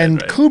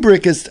 And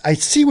Kubrick is, I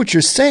see what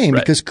you're saying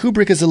because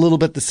Kubrick is a little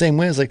bit the same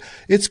way. It's like,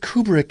 it's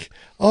Kubrick.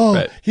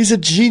 Oh, he's a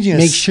genius.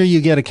 Make sure you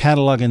get a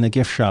catalog in the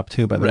gift shop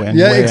too, by the way.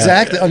 Yeah,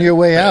 exactly. On your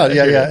way out.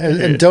 Yeah.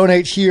 And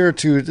donate here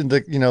to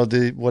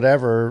the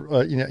whatever,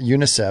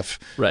 UNICEF.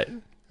 Right.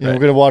 You know, we're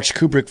going to watch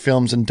Kubrick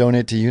films and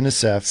donate to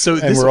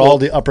UNICEF, and we're all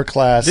the upper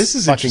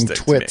class fucking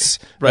twits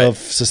of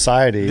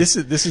society. This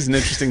is an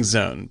interesting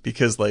zone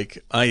because,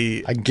 like,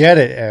 I get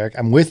it, Eric.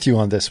 I'm with you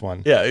on this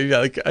one. Yeah,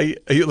 like I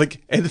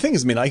like, and the thing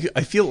is,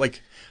 I feel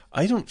like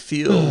I don't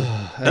feel.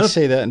 I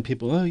say that, and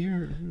people,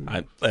 you're.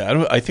 I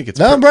don't. I think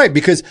it's. No, I'm right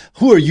because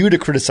who are you to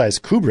criticize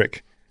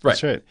Kubrick? Right.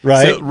 That's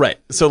right. Right.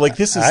 So like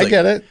this is I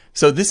get it.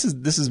 So this is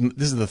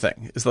the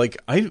thing. It's like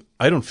I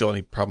don't feel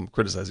any problem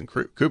criticizing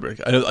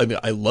Kubrick.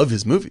 I love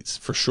his movies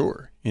for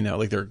sure. You know,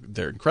 like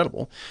they're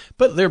incredible.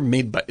 But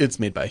it's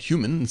made by a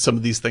human, and some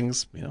of these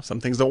things, you know, some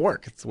things don't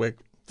work. It's the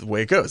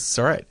way it goes. It's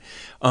all right.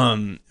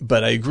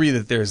 But I agree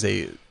that there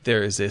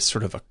is a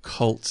sort of a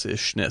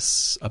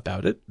cultishness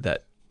about it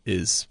that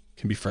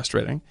can be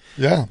frustrating.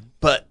 Yeah.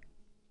 But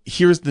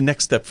here's the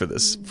next step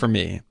for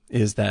me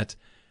is that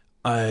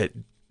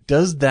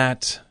does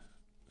that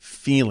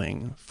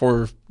feeling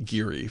for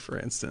Gehry, for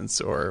instance,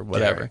 or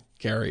whatever,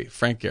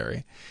 Frank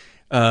Gehry,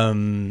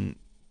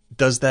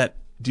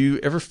 do you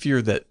ever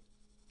fear that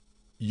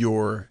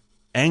your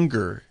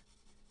anger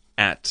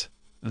at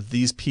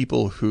these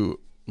people who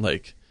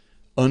like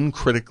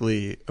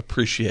uncritically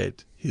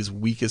appreciate his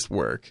weakest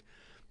work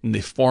and they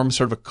form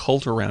sort of a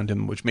cult around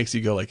him, which makes you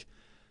go like,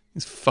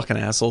 these fucking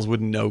assholes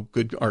wouldn't know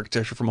good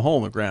architecture from a hole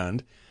in the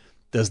ground.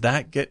 Does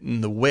that get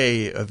in the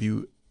way of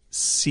you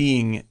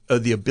seeing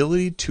the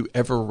ability to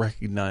ever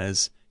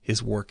recognize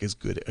his work as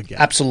good again?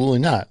 Absolutely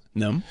not.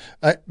 No,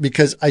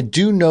 because I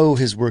do know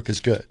his work is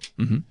good,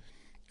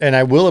 and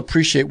I will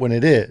appreciate when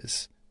it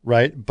is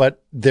right.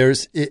 But he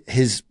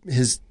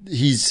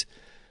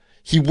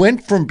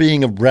went from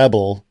being a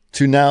rebel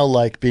to now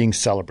like being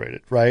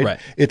celebrated. Right.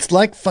 It's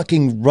like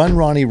fucking Run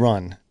Ronnie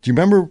Run. Do you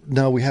remember?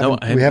 No, we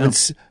haven't. We haven't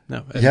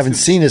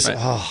seen this. Right.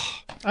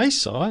 Oh, I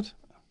saw it.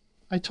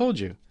 I told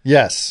you.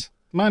 Yes.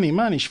 Money,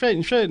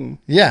 Schweden.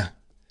 Yeah.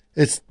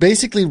 It's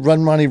basically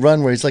Run, Ronnie,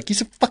 Run, where he's like,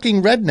 he's a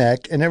fucking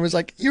redneck. And everyone's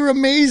like, you're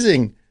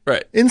amazing.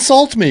 Right.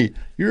 Insult me.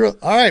 All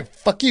right,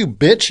 fuck you,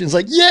 bitch. And it's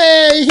like,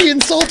 yay, he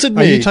insulted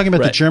me. Are you talking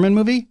about the German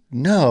movie?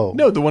 No.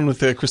 No, the one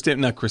with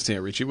not Christina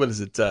Ricci. What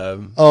is it?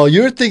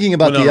 You're thinking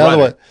about the other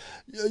one.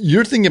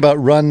 You're thinking about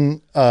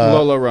Run.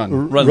 Lola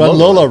Run. Run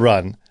Lola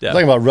Run. Yeah. You're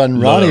talking about Run,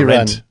 Ronnie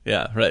Run.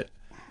 Yeah, right.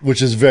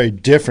 Which is a very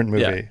different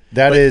movie. Yeah.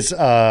 That is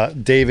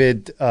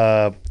David...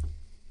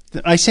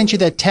 I sent you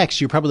that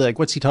text. You're probably like,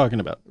 what's he talking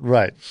about?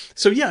 Right.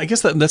 So yeah, I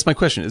guess that's my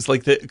question. It's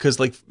like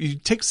because like you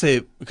take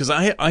because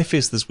I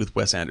face this with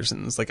Wes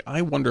Anderson. It's like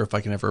I wonder if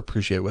I can ever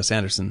appreciate Wes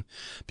Anderson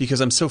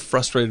because I'm so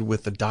frustrated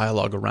with the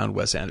dialogue around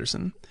Wes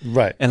Anderson.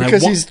 Right. And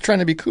because he's trying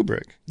to be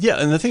Kubrick.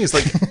 Yeah, and the thing is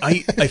like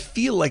I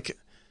feel like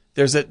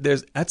there's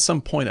at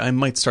some point I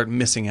might start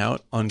missing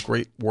out on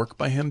great work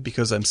by him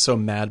because I'm so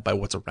mad by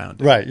what's around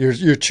him. Right.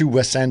 You're too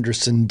Wes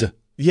Andersoned.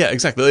 Yeah,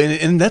 exactly.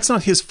 And that's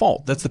not his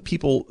fault. That's the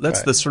people,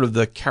 that's the sort of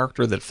the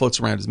character that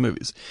floats around his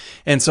movies.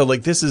 And so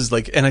like, this is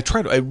like, and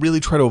I really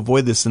try to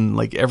avoid this in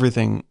like every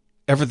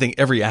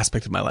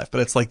aspect of my life,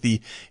 but it's like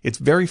it's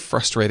very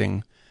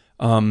frustrating,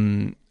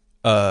 for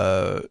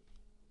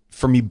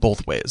me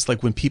both ways.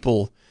 Like when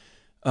people,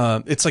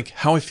 it's like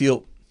how I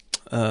feel,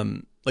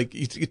 like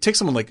you take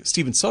someone like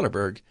Steven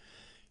Soderbergh,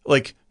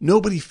 like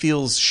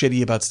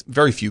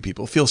very few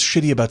people feel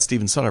shitty about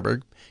Steven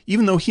Soderbergh,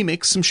 even though he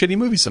makes some shitty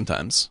movies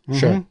sometimes.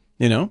 Sure.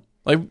 You know,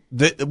 like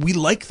we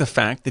like the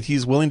fact that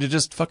he's willing to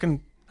just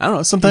fucking, I don't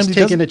know, sometimes he's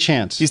taking a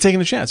chance. He's taking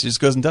a chance. He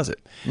just goes and does it.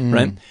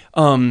 Right.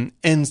 And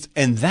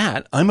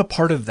that I'm a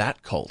part of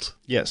that cult.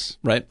 Yes.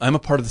 Right. I'm a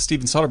part of the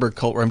Steven Soderbergh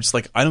cult where I'm just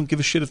like, I don't give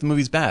a shit if the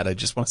movie's bad. I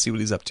just want to see what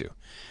he's up to.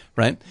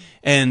 Right.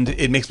 And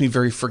it makes me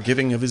very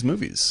forgiving of his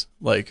movies.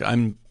 Like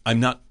I'm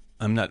not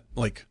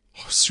like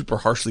super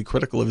harshly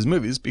critical of his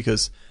movies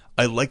because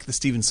I like the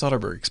Steven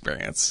Soderbergh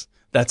experience.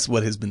 That's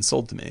what has been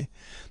sold to me,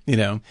 you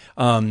know?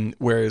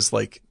 Whereas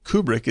like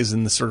Kubrick is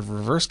in the sort of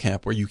reverse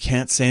camp where you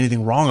can't say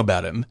anything wrong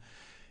about him.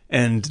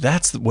 And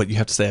that's what you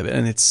have to say of it.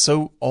 And it's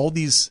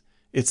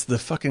it's the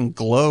fucking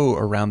glow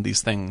around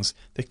these things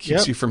that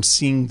keeps you from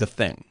seeing the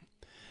thing.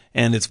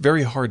 And it's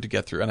very hard to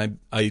get through. And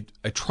I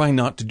try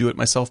not to do it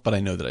myself, but I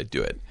know that I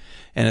do it.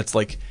 And it's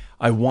like,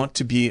 I always want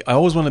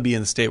to be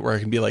in the state where I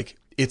can be like,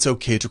 it's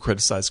okay to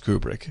criticize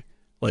Kubrick.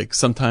 Like,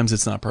 sometimes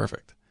it's not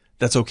perfect.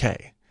 That's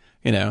okay,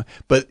 you know.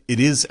 But it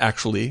is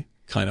actually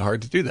kind of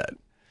hard to do that.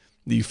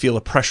 You feel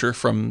a pressure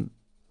from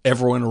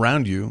everyone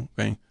around you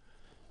going,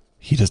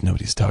 he doesn't know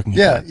what he's talking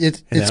about. Yeah,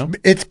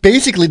 it's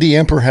basically The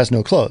Emperor Has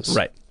No Clothes.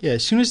 Right. Yeah,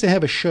 as soon as they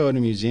have a show at a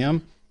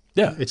museum,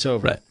 it's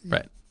over.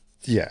 Right.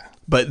 Yeah.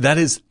 But that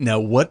is, now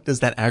what does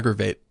that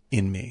aggravate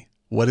in me?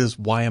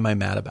 Why am I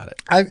mad about it?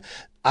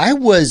 I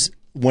was,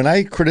 when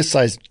I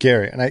criticized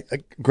Gary, and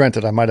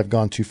granted, I might have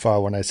gone too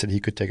far when I said he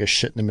could take a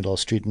shit in the middle of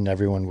the street and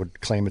everyone would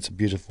claim it's a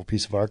beautiful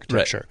piece of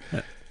architecture.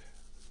 Right.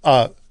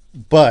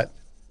 But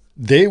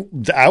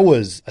I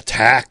was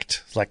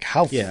attacked. Like,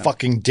 how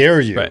fucking dare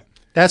you? Right.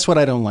 That's what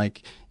I don't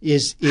like.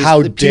 Is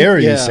how dare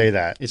you say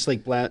that? It's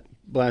like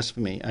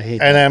blasphemy. I hate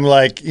that. And I'm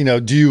like,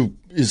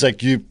 it's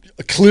like you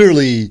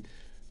clearly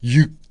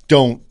you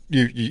don't.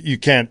 You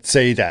can't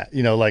say that,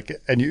 like,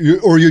 and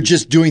or you're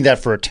just doing that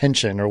for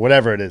attention or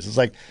whatever it is. It's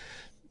like,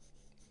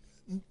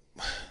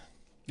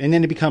 and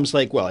then it becomes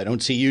like, well, I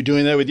don't see you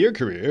doing that with your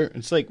career.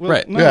 It's like, well,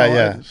 right. No,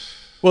 yeah.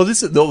 Well,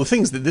 this is the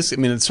things that this. I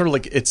mean, it's sort of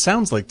like, it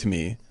sounds like to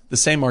me the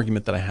same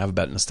argument that I have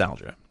about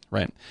nostalgia.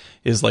 Right?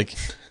 Is like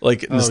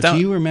nostalgia. Do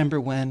you remember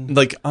when?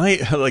 Let's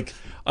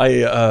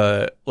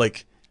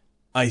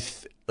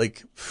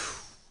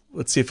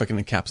see if I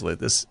can encapsulate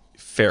this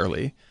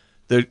fairly.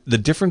 The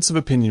difference of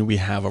opinion we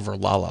have over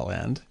La La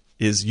Land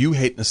is you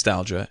hate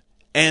nostalgia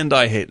and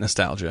I hate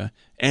nostalgia,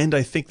 and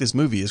I think this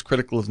movie is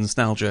critical of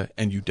nostalgia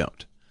and you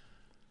don't.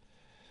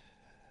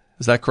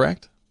 Is that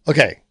correct?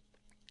 Okay.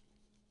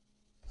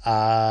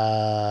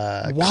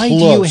 Why do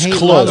you hate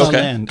La La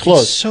Land?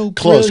 Close. It's so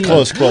close.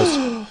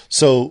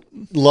 So,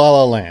 La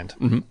La Land.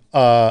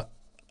 Mm-hmm.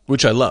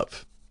 Which I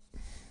love.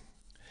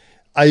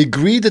 I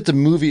agree that the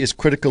movie is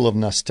critical of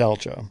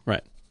nostalgia.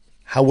 Right.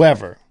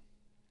 However,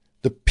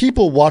 the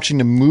people watching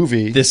the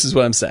movie... This is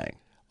what I'm saying.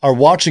 ...are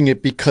watching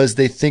it because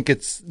they think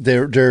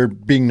they're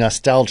being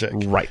nostalgic.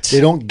 Right.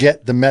 They don't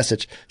get the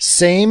message.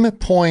 Same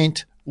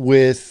point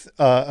with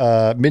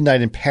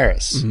Midnight in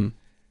Paris. Mm-hmm.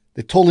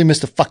 They totally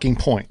missed the fucking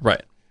point.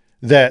 Right.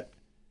 That...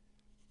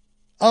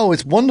 Oh,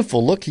 it's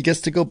wonderful. Look, he gets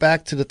to go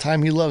back to the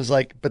time he loves.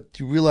 Like, but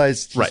you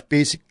realize he's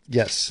basic.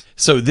 Yes.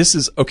 So this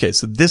is okay.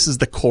 So this is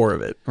the core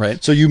of it,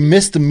 right? So you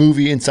miss the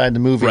movie inside the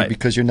movie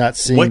because you're not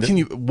seeing.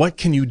 What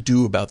can you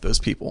do about those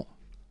people?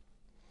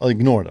 I'll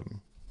ignore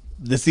them.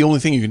 That's the only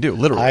thing you can do.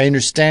 Literally. I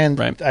understand.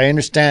 Right. I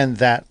understand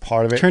that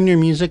part of it. Turn your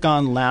music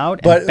on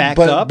loud and back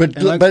up. But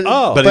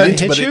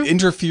it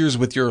interferes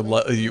with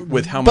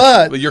with how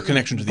much your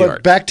connection to the art.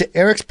 But back to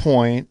Eric's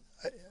point,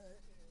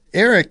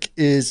 Eric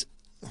is.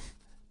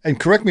 And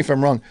correct me if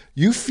I'm wrong,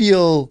 you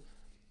feel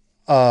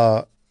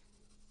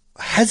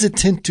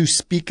hesitant to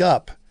speak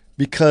up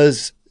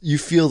because you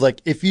feel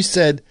like if you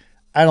said,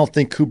 I don't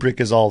think Kubrick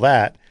is all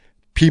that,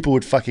 people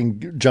would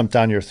fucking jump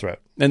down your throat.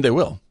 And they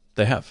will.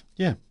 They have.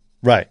 Yeah.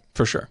 Right.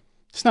 For sure.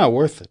 It's not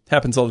worth it.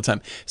 Happens all the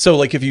time. So,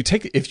 like, if you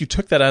took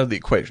that out of the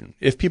equation,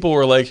 if people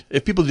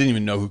didn't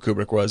even know who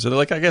Kubrick was, or they're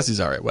like, I guess he's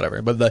all right, whatever.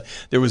 But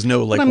there was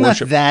no like I'm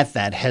worship. Not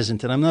that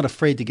hesitant. I'm not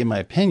afraid to give my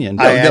opinion.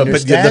 I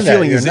understand but the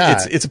feeling is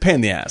not. it's a pain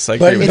in the ass.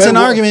 It's an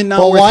argument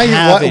not worth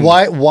having.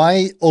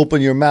 Why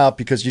open your mouth?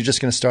 Because you're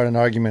just going to start an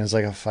argument. It's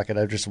like, oh, fuck it,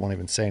 I just won't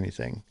even say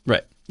anything.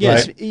 Right.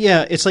 Yes. Right?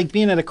 It's like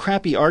being at a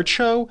crappy art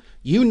show.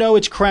 You know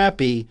it's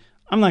crappy.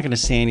 I'm not going to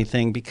say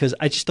anything because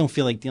I just don't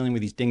feel like dealing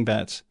with these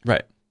dingbats.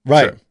 Right.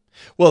 Right. Sure.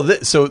 Well,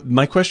 so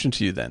my question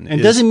to you then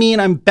is... doesn't mean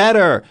I'm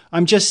better.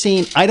 I'm just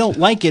saying I don't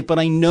like it, but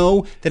I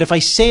know that if I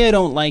say I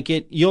don't like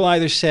it, you'll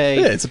either say...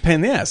 Yeah, it's a pain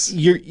in the ass.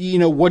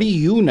 What do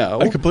you know?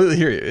 I completely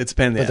hear you. It's a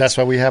pain in the ass. But that's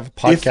why we have a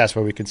podcast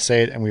where we can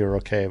say it and we were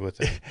okay with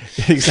it.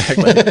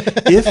 Exactly.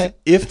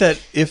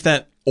 if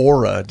that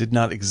aura did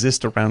not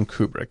exist around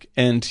Kubrick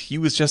and he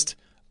was just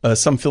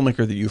some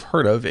filmmaker that you've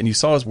heard of and you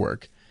saw his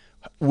work,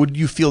 would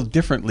you feel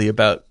differently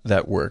about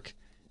that work?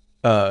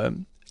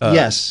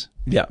 Yes.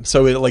 Yeah,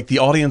 so the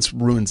audience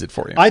ruins it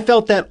for you. I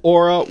felt that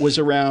aura was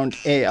around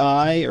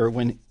AI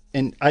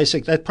and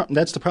Isaac.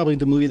 That's probably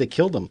the movie that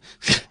killed him.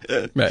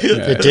 Right.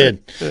 It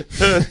did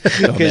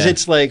because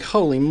it's like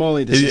holy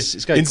moly,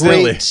 it's got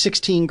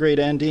 16 great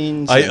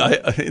endings.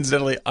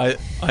 Incidentally,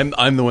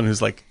 I'm the one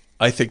who's like,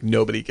 I think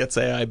nobody gets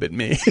AI but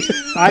me.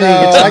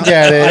 I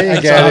get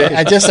it.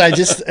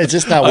 It's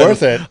just not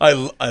worth it.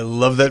 I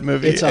love that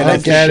movie. I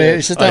get it.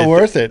 It's just not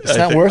worth it. It's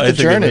not worth the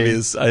journey.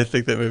 I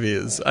think that movie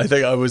is. I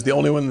think I was the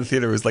only one in the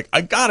theater who was like,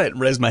 I got it,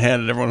 and raised my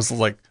hand, and everyone was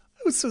like,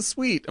 that was so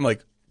sweet. I'm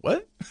like,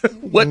 what?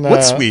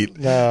 What's sweet?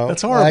 No,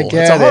 that's horrible. I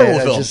get it's a horrible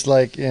it. film. Just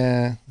like,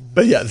 yeah.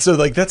 But yeah, so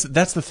like that's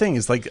the thing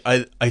is like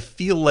I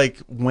feel like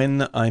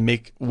when I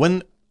make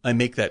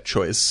that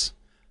choice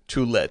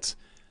to let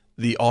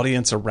the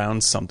audience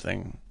around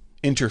something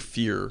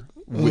interfere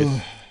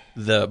with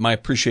my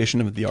appreciation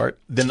of the art,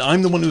 then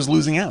I'm the one who's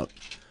losing out.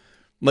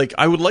 Like,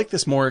 I would like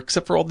this more,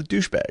 except for all the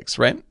douchebags,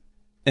 right?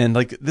 And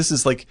like, this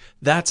is like,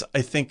 I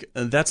think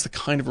that's the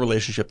kind of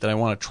relationship that I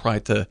want to try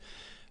to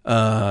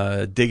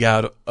dig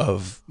out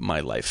of my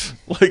life.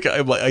 Like,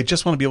 I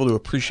just want to be able to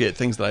appreciate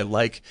things that I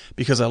like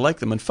because I like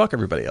them and fuck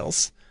everybody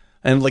else.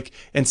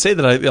 And say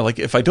that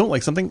if I don't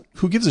like something,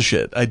 who gives a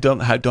shit? I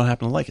don't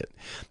happen to like it,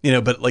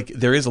 but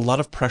there is a lot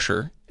of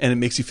pressure and it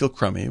makes you feel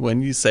crummy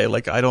when you say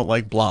I don't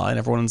like blah, and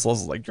everyone else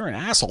is like, you're an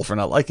asshole for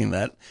not liking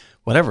that,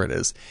 whatever it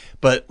is.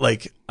 But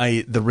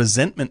the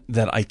resentment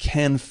that I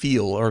can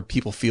feel or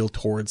people feel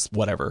towards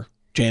whatever,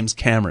 James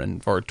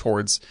Cameron, or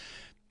towards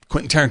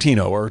Quentin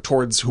Tarantino, or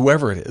towards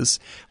whoever it is,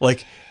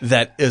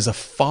 that is a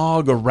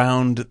fog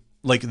around,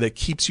 that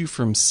keeps you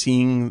from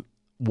seeing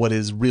what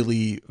is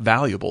really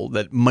valuable,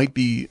 that might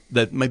be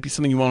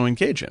something you want to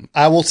engage in.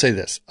 I will say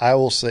this.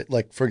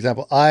 For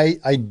example,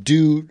 I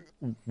do,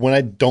 when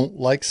I don't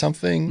like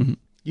something,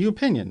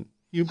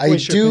 I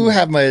do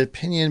have my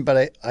opinion,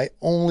 but I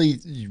only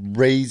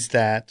raise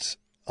that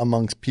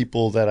amongst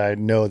people that I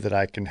know that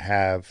I can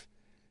have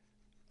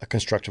a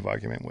constructive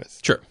argument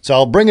with. Sure. So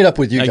I'll bring it up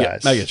with you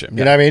guys. I get you.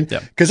 You know what I mean?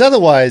 Because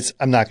otherwise,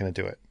 I'm not going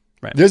to do it.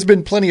 Right. There's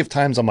been plenty of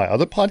times on my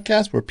other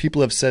podcast where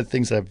people have said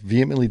things that I've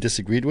vehemently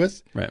disagreed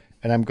with. Right.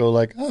 And I'm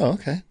oh,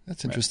 okay,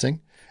 that's interesting.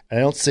 Right. And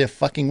I don't say a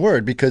fucking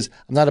word because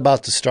I'm not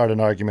about to start an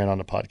argument on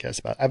the podcast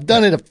about it. I've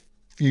done it a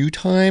few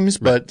times,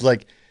 but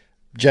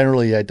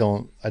generally I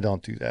don't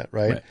do that,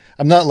 right?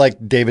 I'm not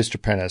like David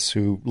Strapenis,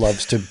 who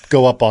loves to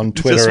go up on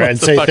Twitter and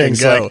say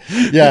things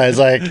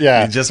Parasite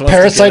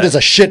is a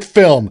shit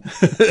film.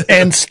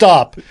 And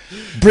stop.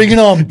 Bring it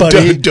on,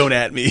 buddy. Don't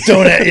at me.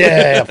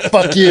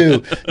 Fuck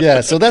you.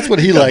 Yeah, so that's what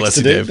he likes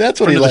to do. Dave. That's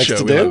what he likes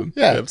to do.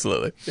 Yeah,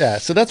 absolutely. Yeah,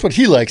 so that's what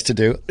he likes to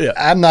do. Yeah.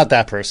 I'm not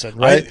that person,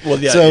 right?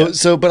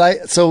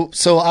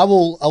 So I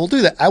will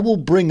do that. I will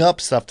bring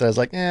up stuff that I was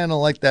I don't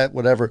like that,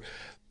 whatever.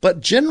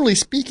 But generally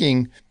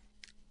speaking,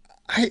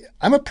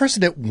 I'm a person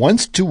that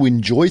wants to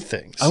enjoy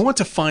things. I want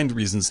to find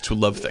reasons to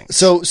love things.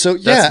 So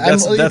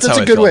that's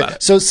a good way.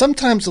 It. So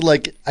sometimes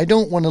I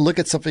don't want to look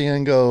at something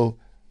and go,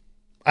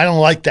 I don't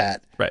like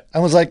that. Right. I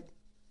was like,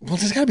 well,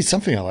 there's got to be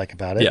something I like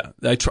about it. Yeah,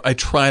 I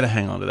try to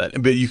hang on to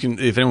that. But you can,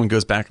 if anyone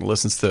goes back and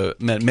listens to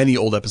many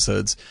old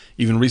episodes,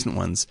 even recent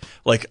ones,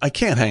 I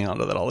can't hang on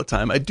to that all the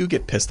time. I do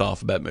get pissed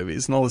off about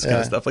movies and all this kind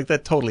of stuff.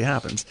 That totally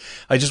happens.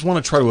 I just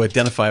want to try to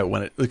identify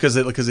it because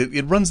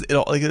it runs.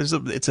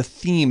 It's a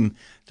theme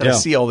that I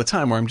see all the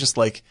time where I'm just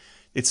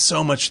it's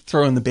so much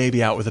throwing the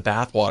baby out with the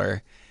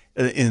bathwater.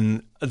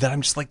 In that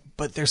I'm just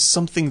but there's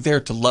something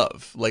there to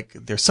love.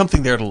 There's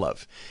something there to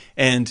love,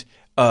 and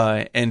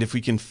if we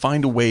can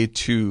find a way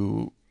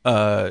to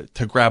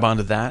grab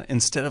onto that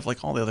instead of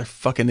all the other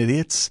fucking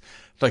idiots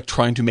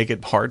trying to make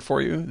it hard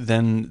for you,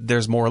 then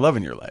there's more love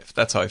in your life.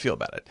 That's how I feel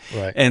about it.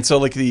 Right. And so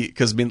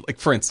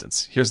for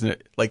instance,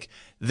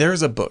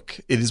 there's a book.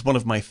 It is one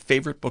of my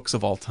favorite books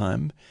of all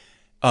time.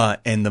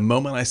 And the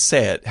moment I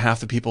say it, half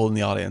the people in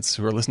the audience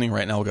who are listening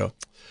right now will go,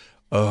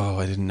 "Oh,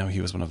 I didn't know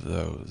he was one of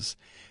those."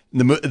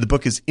 The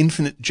book is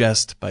Infinite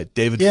Jest by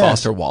David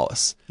Foster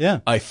Wallace. Yeah.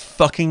 I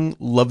fucking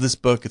love this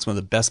book. It's one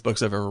of the best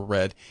books I've ever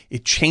read.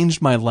 It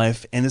changed my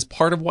life and is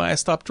part of why I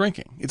stopped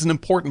drinking. It's an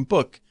important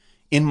book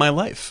in my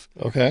life.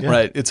 Okay.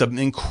 Right. It's an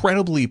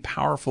incredibly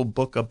powerful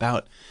book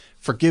about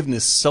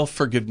forgiveness,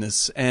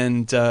 self-forgiveness,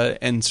 and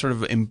sort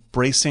of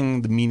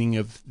embracing the meaning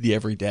of the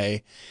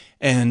everyday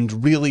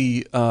and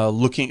really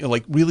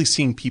really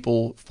seeing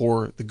people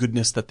for the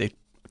goodness that they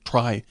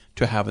try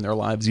to have in their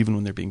lives, even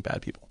when they're being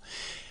bad people.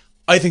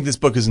 I think this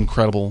book is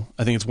incredible.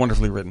 I think it's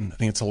wonderfully written. I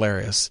think it's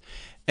hilarious,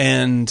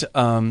 and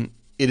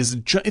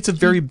it's a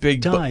very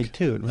big book. He died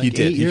too. He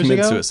did. 8 years he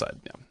committed ago? suicide.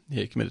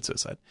 Yeah, he committed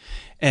suicide,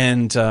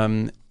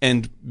 and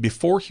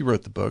before he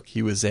wrote the book,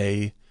 he was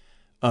a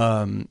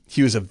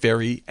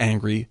very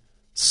angry,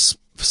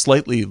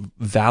 slightly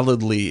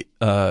validly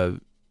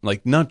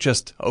not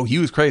just he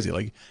was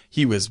crazy.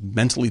 He was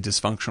mentally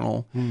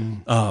dysfunctional,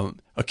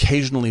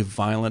 occasionally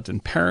violent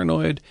and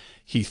paranoid.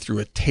 He threw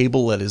a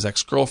table at his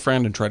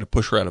ex-girlfriend and tried to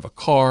push her out of a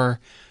car.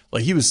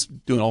 He was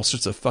doing all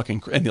sorts of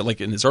fucking, and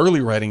in his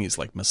early writing, he's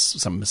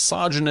some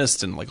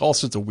misogynist and all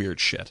sorts of weird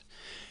shit.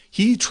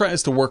 He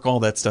tries to work all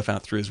that stuff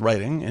out through his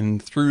writing,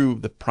 and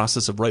through the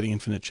process of writing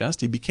Infinite Jest,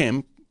 he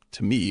became,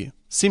 to me,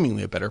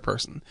 seemingly a better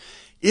person.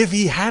 If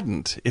he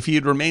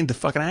had remained a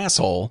fucking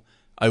asshole,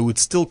 I would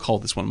still call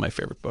this one of my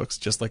favorite books,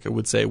 just like I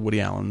would say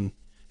Woody Allen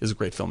is a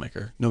great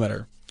filmmaker, no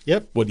matter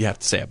what you have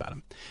to say about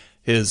him.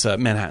 His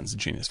Manhattan's a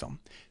genius film.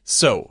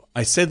 So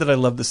I say that I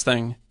love this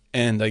thing,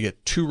 and I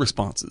get two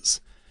responses.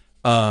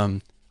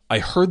 I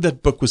heard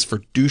that book was for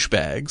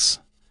douchebags,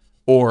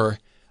 or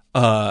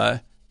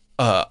I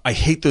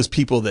hate those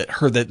people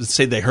that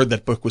say they heard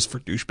that book was for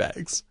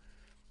douchebags.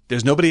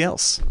 There's nobody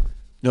else.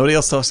 Nobody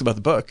else talks about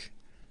the book.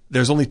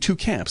 There's only two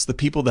camps: the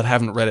people that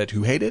haven't read it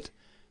who hate it,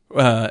 or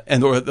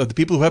the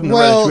people who haven't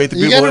read it who hate the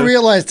people. You got to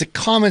realize the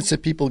comments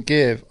that people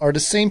give are the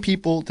same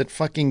people that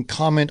fucking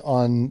comment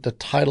on the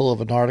title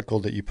of an article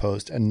that you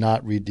post and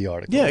not read the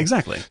article. Yeah,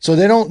 exactly. So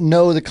they don't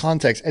know the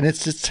context, and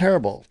it's just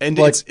terrible. And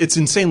it's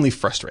insanely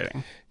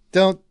frustrating.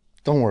 Don't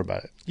worry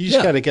about it. You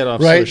just got to get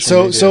off. Right.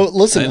 Social media. So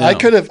listen, I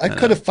could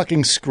have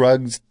fucking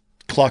scrugged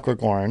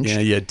Clockwork Orange. Yeah,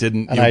 you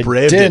didn't. And you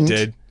braved it,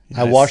 dude.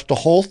 I watched the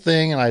whole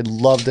thing and I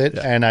loved it,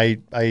 and I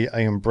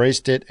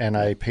embraced it, and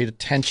I paid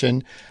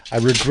attention. I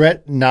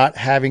regret not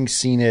having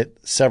seen it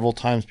several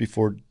times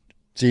before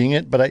seeing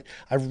it, but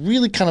I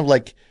really kind of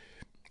like.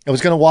 I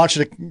was going to watch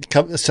it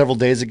several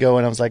days ago,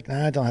 and I was like,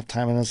 I don't have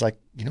time. And I was like,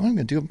 you know what I'm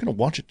going to do? I'm going to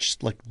watch it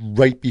just like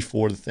right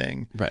before the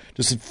thing. Right.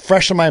 Just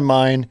fresh in my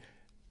mind.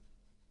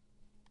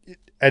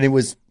 And it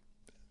was,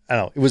 I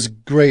don't know, it was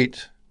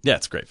great. Yeah,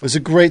 it's great. It was a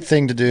great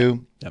thing to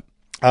do. Yep.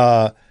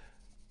 I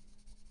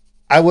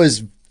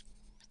was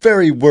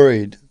very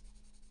worried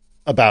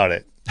about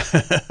it.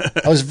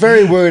 I was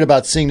very worried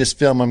about seeing this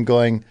film. I'm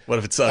going, what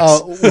if it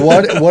sucks?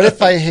 What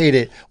if I hate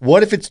it?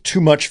 What if it's too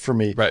much for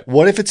me? Right.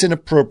 What if it's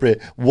inappropriate?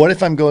 What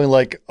if I'm going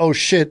like, oh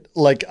shit,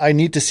 like I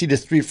need to see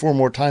this 3-4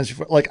 more times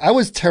before? Like I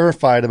was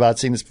terrified about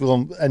seeing this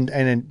film,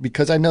 and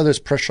because I know there's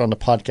pressure on the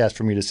podcast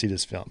for me to see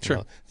this film. Sure.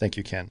 You know? Thank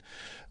you, Ken.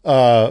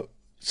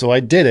 So I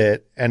did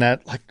it, and I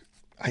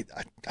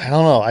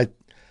don't know.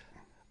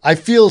 I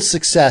feel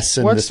success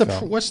in this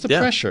film. What's the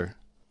pressure?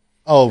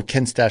 Oh,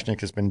 Ken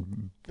Stashnick has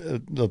been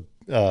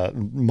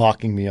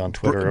mocking me on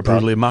Twitter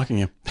brutally mocking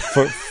you.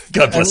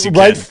 God bless you,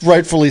 Ken.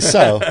 Rightfully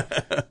so.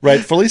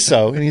 Rightfully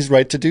so, and he's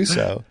right to do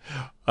so.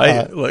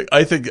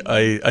 I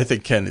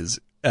think Ken is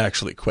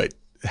actually quite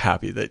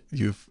happy that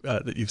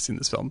you've seen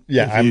this film.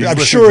 Yeah, I'm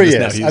sure he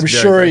is. I'm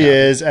sure he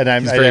is, and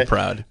he's very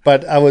proud.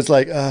 But I was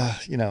like, all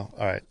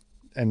right,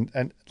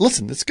 and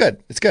listen, it's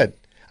good. It's good.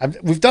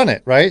 We've done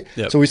it, right?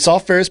 Yep. So we saw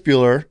Ferris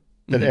Bueller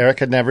that Eric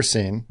had never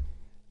seen,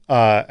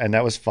 and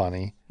that was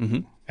funny. Mm-hmm.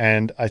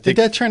 And I think did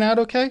that turn out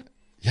okay?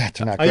 Yeah, it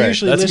turned out great. I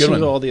usually listen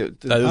to all the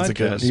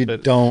podcasts. You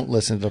don't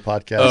listen to the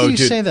podcast. Why do you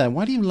say that?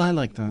 Why do you lie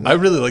like that? I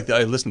really like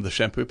that. I listened to the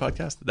Shampoo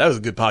podcast. That was a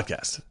good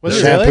podcast. Was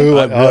it Shampoo?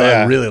 Really?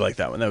 I really like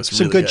that one. That was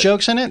some really good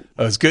jokes in it.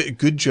 Oh, it was good.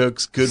 Good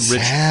jokes. Good rich.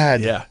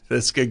 Sad. Yeah,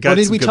 that's good. What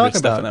did we talk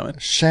about in that one?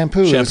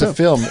 Shampoo. It was a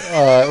film.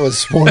 It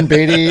was Warren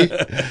Beatty.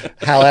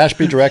 Hal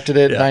Ashby directed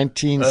it.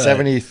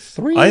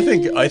 1973.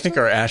 I think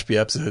our Ashby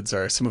episodes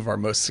are some of our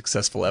most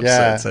successful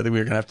episodes. Yeah. I think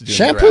we're gonna have to do.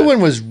 Shampoo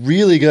one was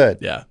really good.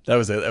 Yeah, that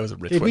was a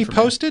rich. Did we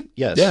post it?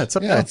 Yes. Yeah, it's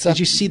up there. Did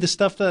you see the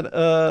stuff that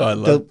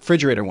the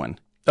refrigerator one?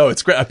 Oh,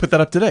 it's great! I put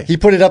that up today. He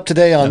put it up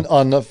today on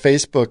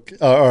Facebook,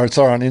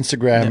 on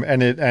Instagram,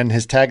 and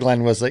his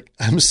tagline was like,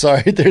 "I'm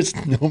sorry, there's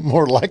no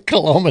more La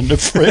Colombe in the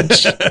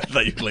fridge." I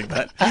thought you'd like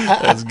that.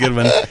 That was a good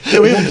one. Yeah,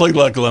 we haven't plugged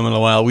La Colombe in a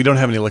while. We don't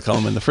have any La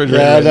Colombe in the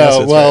refrigerator. Yeah,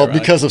 no. Well,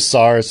 because of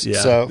SARS.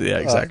 Yeah, so, yeah,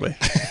 exactly.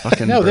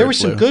 No, there were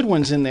some good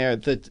ones in there.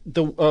 The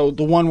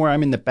one where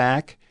I'm in the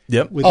back.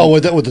 Yep.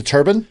 With the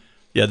turban.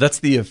 Yeah, that's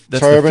the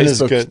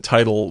Facebook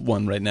title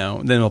one right now.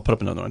 And then I'll put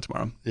up another one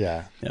tomorrow.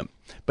 Yeah. Yep.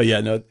 But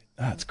yeah, no,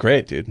 that's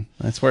great, dude.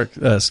 Nice work.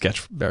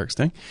 Sketch Barracks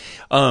thing.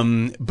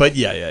 But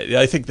yeah.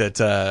 I think that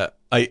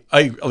I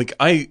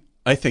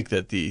think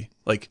that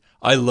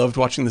I loved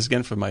watching this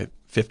again for my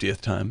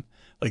 50th time.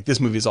 Like this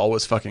movie is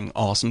always fucking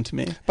awesome to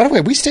me. By the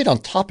way, we stayed on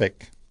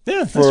topic.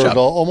 Yeah, for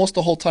almost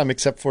the whole time,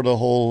 except for the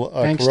whole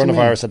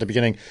coronavirus at the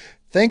beginning.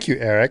 Thank you,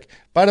 Eric.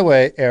 By the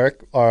way,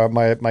 Eric,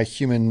 my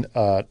human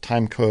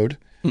time code.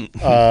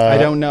 I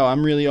don't know.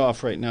 I'm really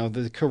off right now.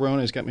 The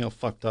corona's got me all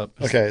fucked up.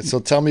 Okay, so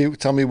tell me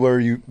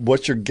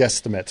what's your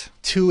guesstimate?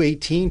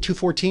 218,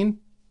 214?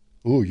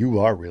 Ooh, you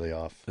are really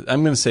off.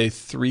 I'm going to say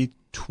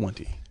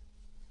 320.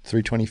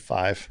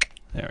 325.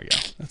 There we go.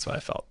 That's what I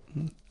felt.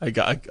 I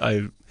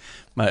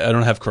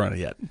don't have corona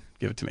yet.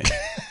 Give it to me.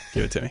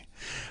 Give it to me.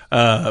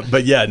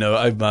 But yeah, no,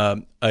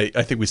 I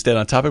think we stayed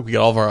on topic. We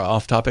got all of our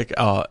off topic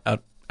out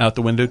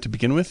the window to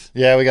begin with.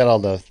 Yeah, we got all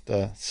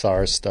the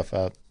SARS stuff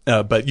out.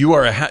 But you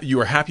are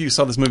happy you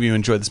saw this movie. You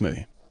enjoyed this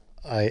movie.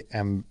 I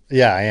am.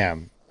 Yeah, I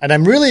am. And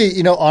I'm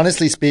really,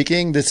 honestly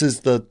speaking, this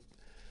was the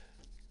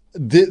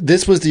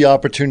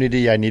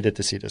opportunity I needed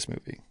to see this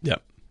movie. Yeah.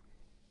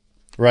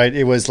 Right.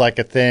 It was like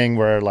a thing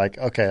where like,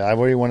 okay, I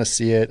really want to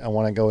see it. I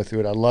want to go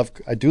through it.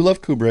 I do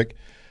love Kubrick.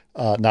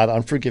 Not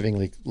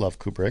unforgivingly love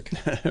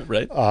Kubrick.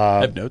 Right.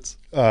 I have notes.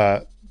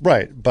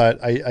 Right.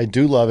 But I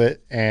do love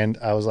it. And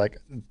I was like,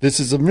 this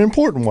is an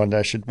important one that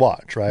I should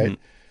watch. Right.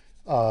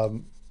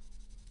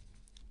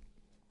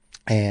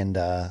 And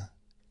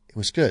it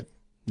was good.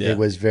 Yeah. It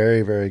was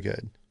very, very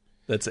good.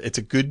 It's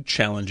a good,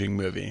 challenging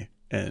movie.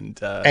 And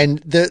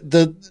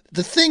the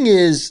thing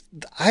is,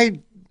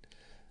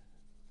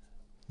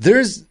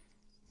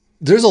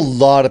 there's a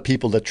lot of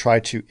people that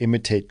try to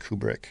imitate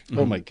Kubrick.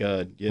 Oh my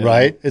God! Yeah.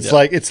 Right?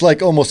 It's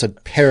like almost a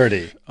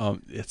parody.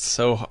 It's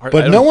so hard.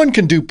 But no one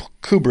can do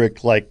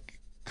Kubrick like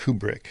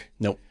Kubrick.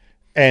 Nope.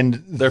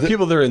 And there are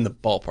people that are in the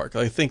ballpark.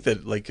 I think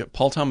that like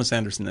Paul Thomas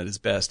Anderson at his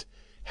best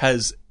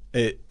is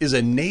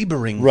a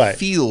neighboring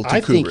feel to Kubrick. I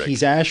think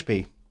he's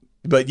Ashby.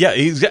 But yeah,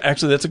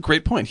 that's a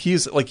great point. I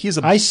saw that stuff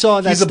from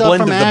Ashby. He's a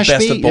blend of the best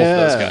of both of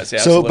those guys. Yeah,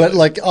 so, but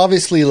like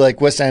obviously, like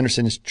Wes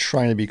Anderson is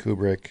trying to be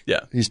Kubrick.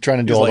 Yeah, he's trying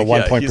to do all the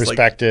 1 point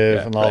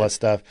perspective and all that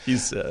stuff.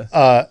 He's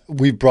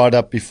we brought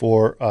up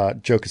before.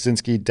 Joe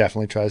Kosinski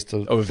definitely tries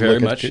to very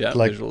much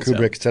like visuals,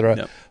 Kubrick, etc.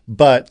 Yeah.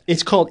 But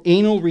it's called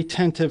anal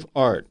retentive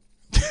art.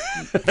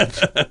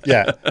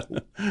 Yeah.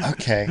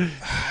 Okay.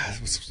 I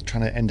was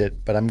trying to end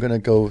it, but I'm going to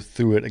go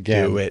through it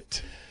again. Do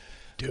it.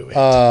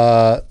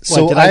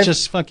 So did I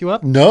just fuck you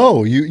up?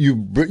 No,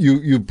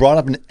 you brought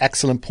up an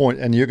excellent point,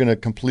 and you're going to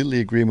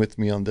completely agree with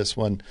me on this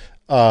one.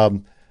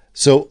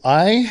 So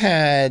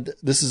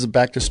this is a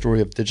back to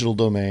story of Digital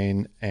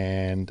Domain,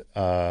 and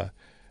I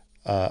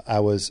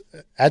was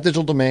at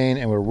Digital Domain,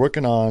 and we were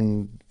working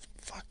on,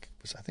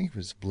 I think it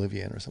was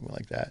Oblivion or something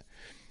like that.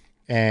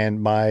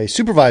 And my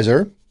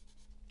supervisor,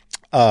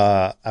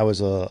 I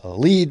was a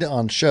lead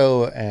on the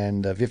show,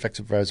 and VFX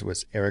supervisor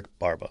was Eric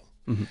Barba.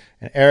 Mm-hmm.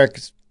 And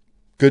Eric's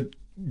good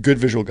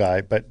visual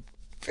guy, but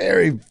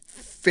very,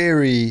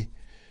 very,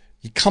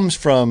 he comes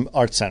from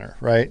Art Center,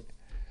 right?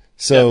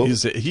 So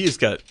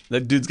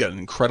that dude's got an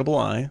incredible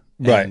eye,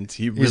 right? And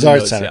he really he's Art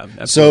knows, Center.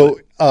 Yeah, so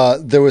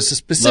there was a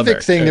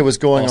specific thing that was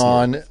going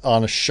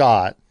on a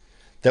shot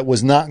that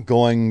was not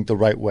going the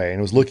right way, and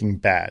it was looking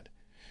bad.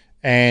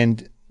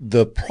 And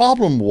the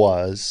problem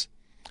was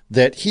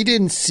that he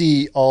didn't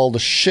see all the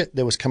shit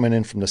that was coming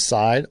in from the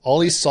side.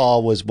 All he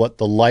saw was what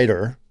the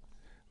lighter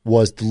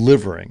was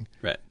delivering.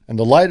 Right. And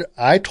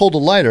I told the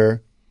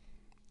lighter,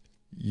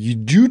 you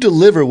do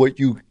deliver what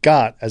you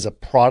got as a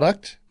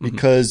product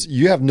because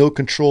you have no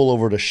control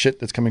over the shit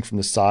that's coming from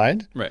the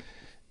side. Right.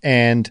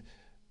 And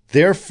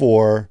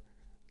therefore,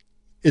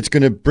 it's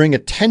going to bring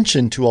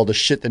attention to all the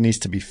shit that needs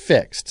to be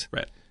fixed.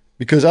 Right.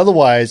 Because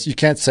otherwise, you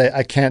can't say,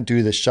 I can't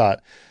do this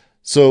shot.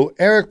 So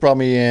Eric brought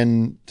me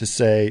in to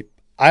say,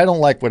 I don't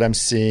like what I'm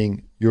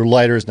seeing. Your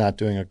lighter is not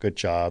doing a good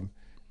job.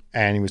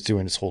 And he was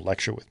doing this whole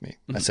lecture with me.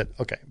 I said,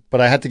 okay. But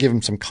I had to give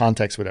him some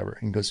context, whatever.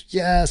 And he goes,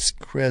 yes,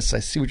 Chris, I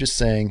see what you're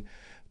saying.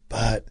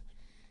 But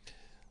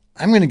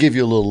I'm going to give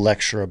you a little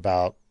lecture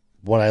about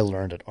what I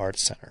learned at Art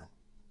Center,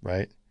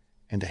 right?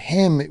 And to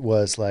him, it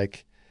was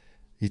like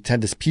he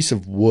had this piece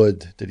of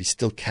wood that he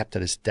still kept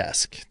at his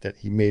desk that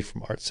he made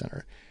from Art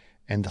Center.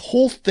 And the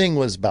whole thing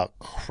was about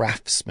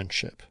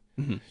craftsmanship.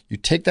 Mm-hmm. You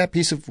take that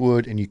piece of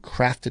wood and you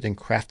craft it and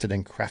craft it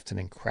and craft it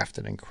and craft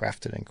it and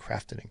craft it and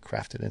craft it and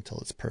craft it until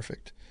it's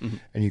perfect. Mm-hmm.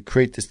 And you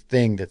create this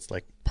thing that's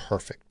like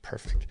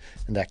perfect.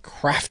 And that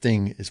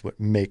crafting is what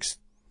makes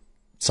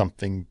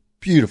something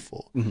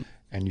beautiful. Mm-hmm.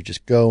 And you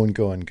just go and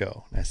go and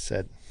go. And I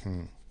said,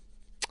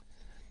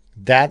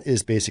 that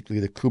is basically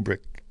the Kubrick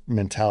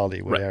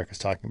mentality, what Eric is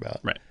talking about.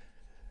 Right.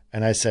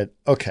 And I said,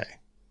 okay,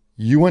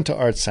 you went to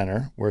Art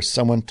Center where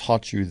someone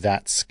taught you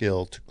that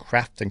skill to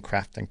craft and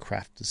craft and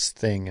craft this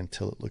thing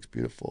until it looks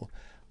beautiful.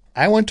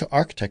 I went to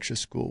architecture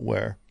school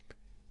where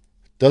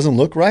it doesn't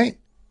look right.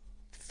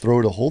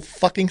 Throw the whole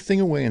fucking thing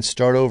away and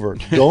start over.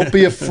 Don't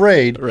be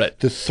afraid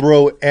to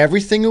throw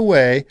everything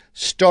away,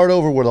 start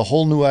over with a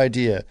whole new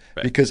idea.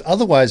 Right. Because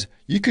otherwise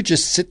you could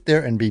just sit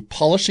there and be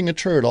polishing a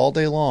turd all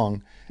day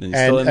long.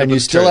 And you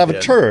still have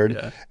a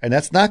turd, and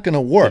that's not going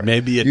to work. It may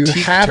be a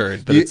teeth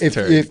turd, but it's a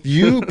turd. If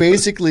you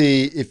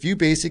basically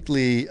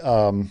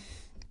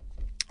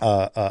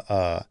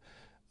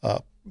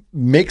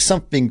make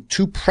something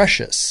too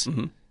precious,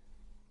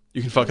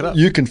 you can fuck it up.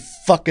 You can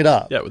fuck it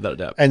up. Yeah, without a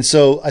doubt. And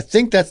so I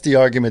think that's the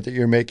argument that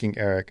you're making,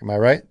 Eric. Am I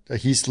right?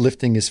 He's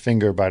lifting his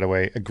finger, by the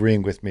way,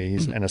 agreeing with me,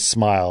 and a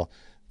smile.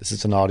 This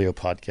is an audio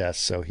podcast,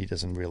 so he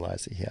doesn't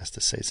realize that he has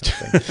to say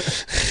something.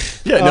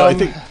 Yeah, no, I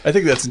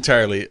think that's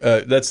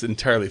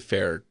entirely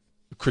fair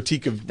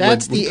critique of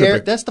that's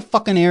the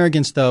fucking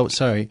arrogance, though.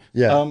 Sorry.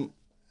 Yeah,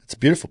 it's a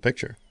beautiful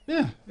picture.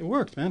 Yeah, it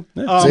worked, man.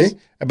 Yeah.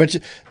 But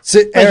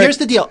Eric, here's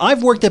the deal.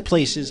 I've worked at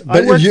places.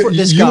 I worked for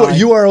this guy.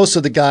 You are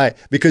also the guy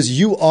because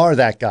you are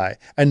that guy.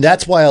 And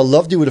that's why I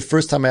loved you the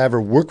first time I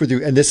ever worked with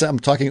you. And this, I'm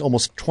talking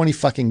almost 20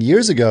 fucking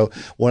years ago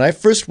when I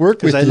first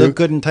worked with you. Because I look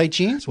good in tight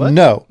jeans? What?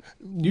 No.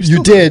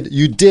 You did,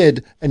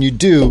 and you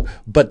do,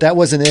 but that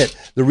wasn't it.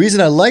 The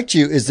reason I liked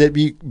you is that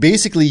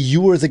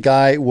you were the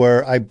guy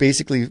where I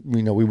basically,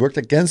 we worked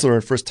at Gensler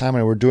the first time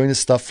and we were doing this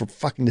stuff for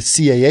fucking the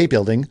CAA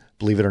building,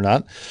 believe it or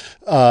not.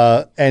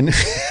 And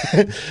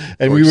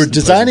we were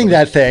designing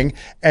that thing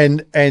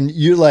and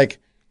you're like,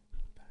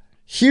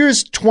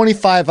 here's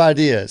 25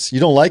 ideas. You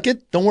don't like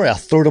it? Don't worry. I'll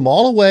throw them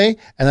all away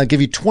and I'll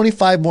give you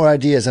 25 more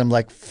ideas. And I'm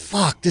like,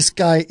 fuck, this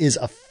guy is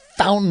a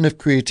fountain of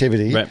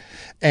creativity. Right.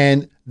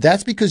 And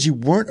that's because you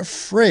weren't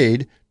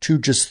afraid to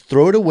just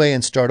throw it away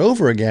and start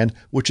over again,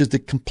 which is the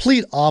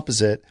complete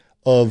opposite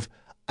of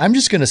I'm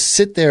just going to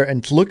sit there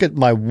and look at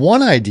my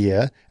one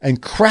idea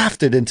and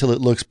craft it until it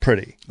looks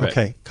pretty. Right.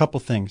 Okay, couple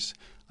things.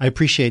 I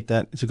appreciate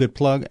that. It's a good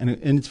plug, and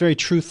it's very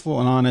truthful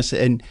and honest.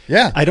 And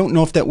I don't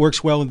know if that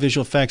works well with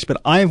visual effects, but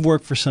I've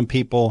worked for some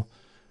people,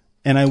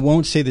 and I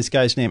won't say this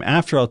guy's name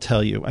after I'll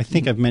tell you. I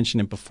think I've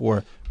mentioned it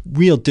before.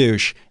 Real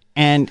douche.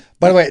 And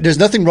by the way, there's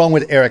nothing wrong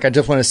with Eric. I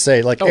just want to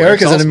say,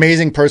 Eric is an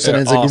amazing person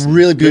and it's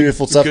really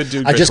beautiful stuff. Good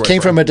dude, I just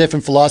came from a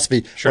different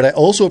philosophy. Sure. What I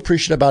also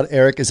appreciate about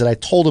Eric is that I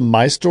told him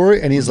my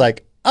story and he's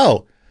like,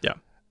 oh. Yeah.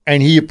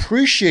 And he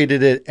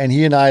appreciated it. And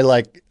he and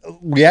I,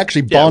 we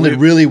actually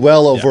bonded really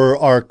well over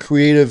our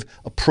creative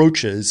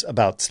approaches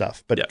about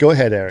stuff. But go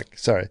ahead, Eric.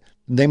 Sorry.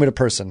 Name of the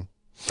person.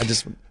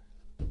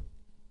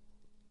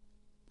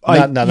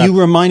 You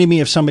reminded me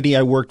of somebody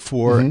I worked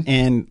for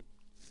and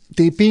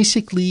they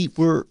basically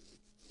were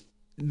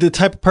the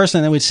type of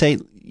person that would say,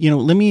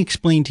 let me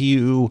explain to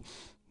you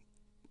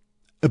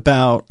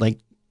about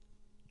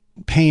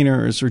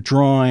painters or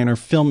drawing or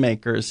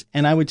filmmakers.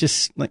 And I would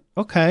just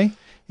okay,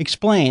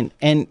 explain.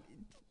 And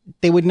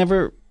they would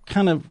never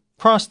kind of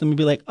cross them and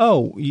be like,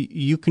 oh,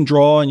 you can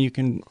draw and you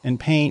can and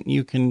paint, and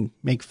you can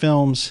make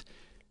films.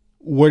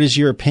 What is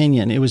your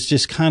opinion? It was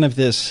just kind of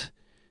this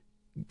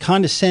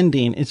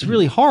condescending. It's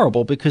really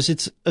horrible because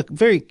it's a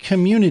very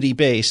community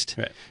based,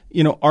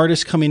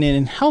 artists coming in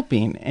and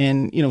helping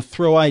and,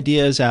 throw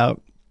ideas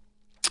out.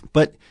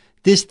 But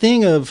this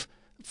thing of,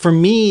 for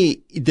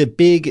me, the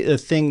big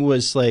thing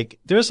was like,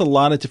 there's a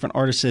lot of different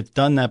artists that have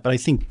done that, but I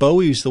think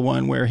Bowie's the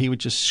one where he would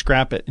just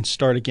scrap it and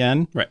start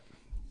again. Right.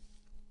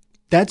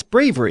 That's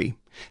bravery.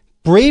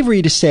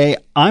 Bravery to say,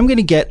 I'm going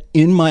to get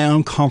in my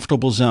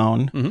uncomfortable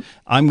zone. Mm-hmm.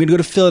 I'm going to go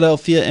to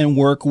Philadelphia and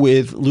work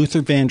with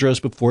Luther Vandross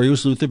before he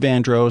was Luther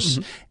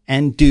Vandross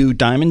and do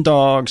Diamond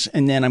Dogs.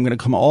 And then I'm going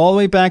to come all the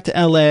way back to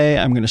LA.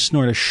 I'm going to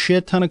snort a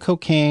shit ton of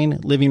cocaine,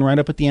 living right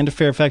up at the end of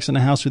Fairfax in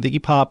a house with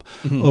Iggy Pop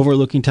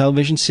overlooking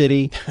Television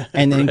City.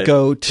 And then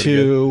go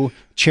to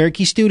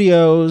Cherokee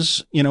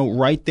Studios,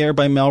 right there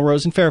by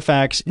Melrose and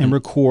Fairfax and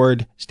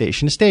record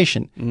station to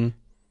station.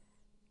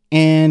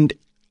 And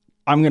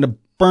I'm going to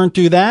burn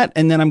through that,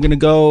 and then I'm going to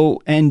go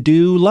and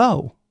do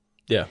Low.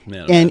 Yeah,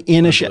 man. And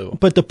in a show.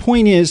 But the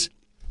point is,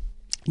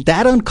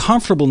 that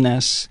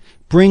uncomfortableness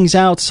brings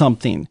out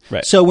something.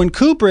 Right. So when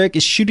Kubrick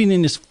is shooting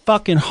in his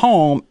fucking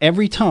home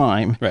every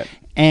time,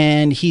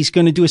 and he's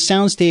going to do a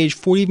soundstage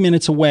 40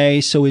 minutes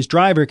away so his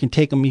driver can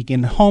take him, he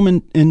can get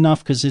home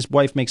enough because his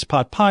wife makes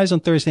pot pies on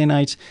Thursday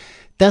nights,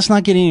 that's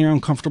not getting in your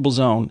uncomfortable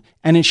zone,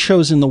 and it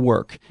shows in the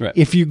work. Right.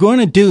 If you're going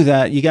to do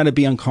that, you got to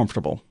be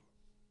uncomfortable.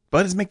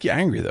 But does it make you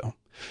angry, though?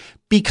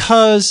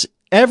 Because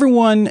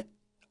everyone,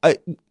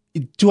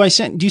 do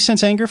you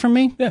sense anger from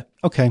me? Yeah.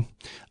 Okay.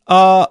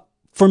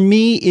 For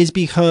me is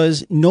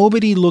because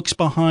nobody looks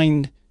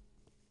behind.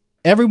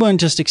 Everyone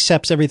just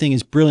accepts everything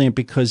is brilliant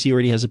because he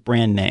already has a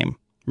brand name.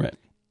 Right.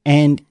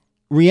 And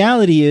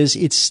reality is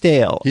it's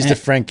stale. He's the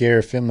Frank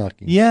Gehry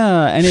filmmaking.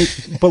 Yeah.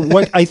 But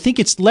what I think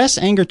it's less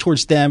anger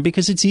towards them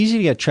because it's easy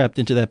to get trapped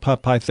into that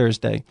Pot Pie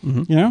Thursday.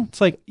 It's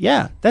like,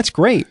 yeah, that's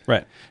great.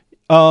 Right.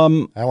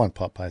 I want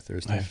pot pie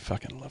Thursday. I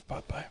fucking love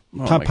pot pie.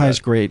 Pot pie is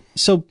great.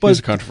 So, but here's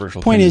a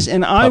controversial point opinion. is,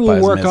 and I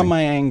will work on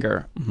my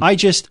anger. I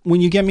just,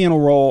 when you get me on a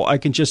roll,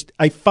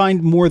 I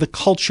find more the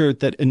culture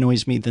that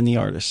annoys me than the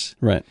artists.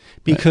 Right.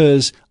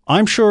 Because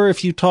I'm sure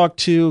if you talk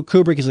to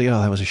Kubrick, he's like,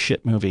 oh, that was a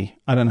shit movie.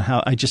 I don't know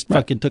how, I just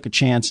fucking took a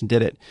chance and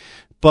did it.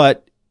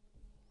 But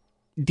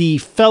the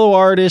fellow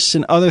artists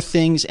and other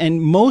things, and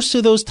most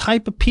of those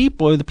type of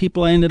people are the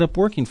people I ended up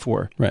working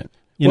for. Right.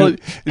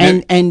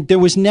 And there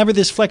was never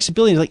this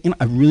flexibility. Like,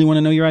 I really want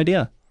to know your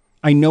idea.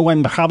 I know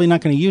I'm probably not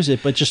going to use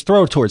it, but just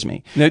throw it towards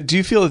me. Now, do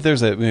you feel that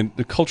there's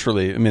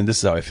culturally, this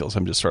is how I feel, so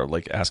I'm just sort of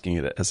like asking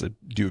it as a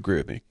do you agree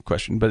with me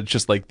question, but it's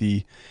just like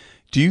do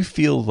you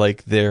feel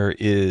like there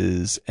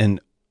is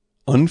an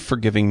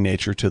unforgiving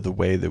nature to the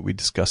way that we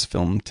discuss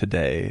film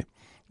today,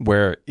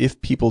 where if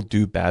people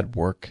do bad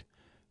work,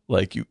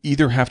 like you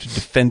either have to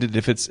defend it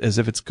if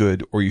it's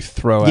good, or you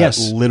throw out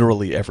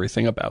literally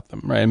everything about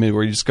them, right?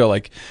 Where you just go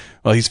like,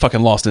 well, he's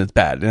fucking lost and it's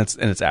bad and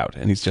it's out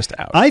and he's just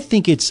out. I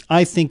think it's.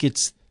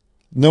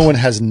 No one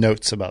has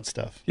notes about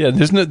stuff. Yeah,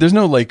 there's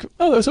no like,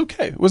 oh, that was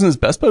okay. It wasn't his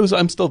best, but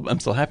I'm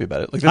still happy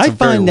about it. Like that's a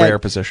very rare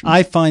position.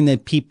 I find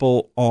that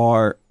people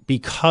are,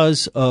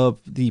 because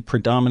of the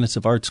predominance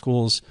of art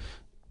schools,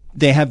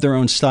 they have their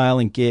own style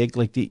and gig,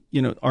 like the,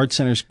 art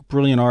centers,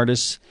 brilliant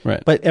artists,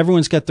 right? But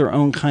everyone's got their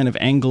own kind of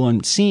angle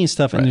and seeing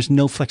stuff, and there's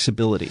no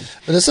flexibility.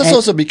 But this has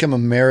also become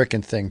an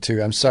American thing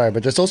too. I'm sorry,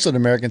 but there's also an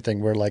American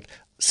thing where like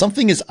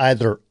something is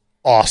either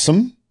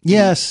awesome,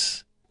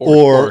 yes,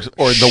 or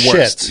the shit.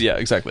 worst. Yeah,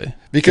 exactly.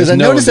 Because I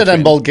noticed that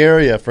in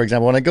Bulgaria, for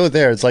example, when I go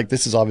there, it's like,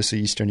 this is obviously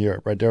Eastern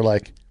Europe, right? They're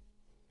like,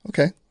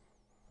 okay,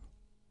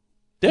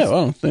 yeah,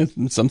 well,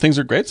 some things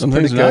are great, some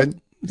things are not.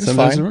 It's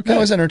fine. Are okay. That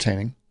was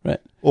entertaining,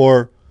 right?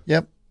 Or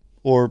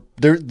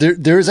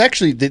there's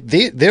actually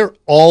they're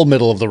all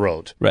middle of the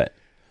road, right?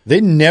 They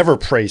never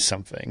praise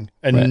something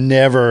and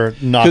never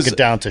knock it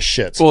down to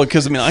shit. Well,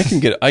 because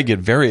I get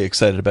very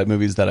excited about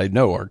movies that I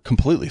know are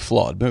completely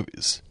flawed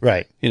movies,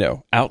 right?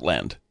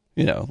 Outland,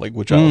 like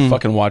which I'll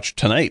fucking watch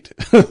tonight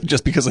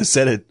just because I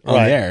said it on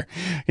air.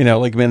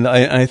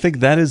 I think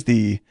that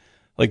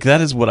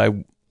is what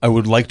I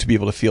would like to be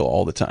able to feel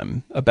all the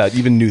time about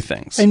even new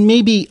things. And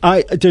maybe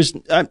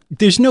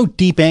there's no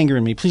deep anger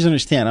in me. Please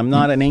understand, I'm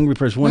not an angry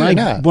person. When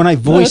I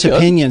voice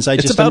opinions,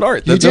 it's about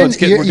art.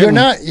 You're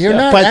not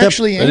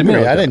actually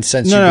angry. I didn't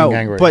sense you being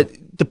angry. But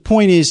the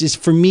point is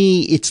for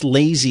me, it's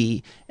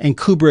lazy, and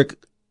Kubrick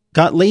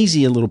got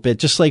lazy a little bit,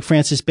 just like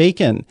Francis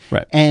Bacon,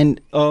 right?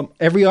 And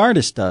every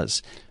artist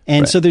does.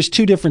 And so there's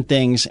two different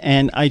things,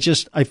 and I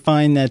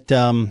find that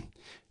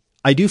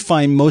I do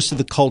find most of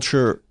the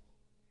culture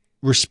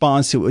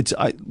responds to it's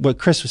what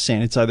Chris was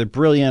saying. It's either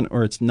brilliant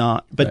or it's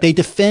not, but they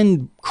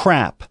defend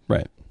crap,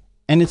 right?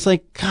 And it's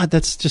like, God,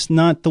 that's just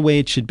not the way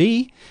it should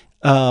be.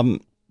 People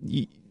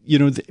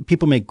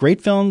make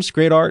great films,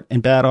 great art,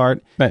 and bad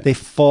art. Right. They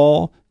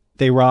fall,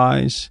 they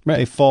rise. Right.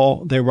 They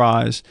fall, they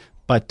rise.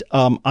 But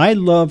I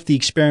love the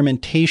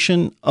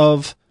experimentation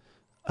of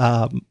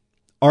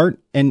art.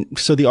 And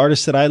so the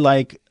artists that I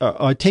like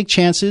take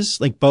chances,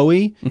 like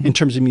Bowie, in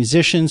terms of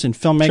musicians and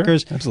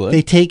filmmakers. Sure, absolutely.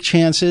 They take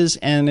chances,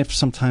 and if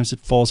sometimes it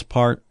falls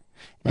apart,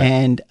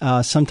 and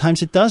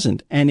sometimes it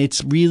doesn't. And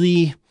it's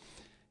really,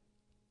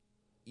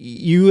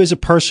 you as a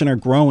person are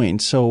growing.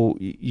 So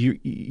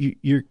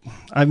you're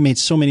I've made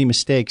so many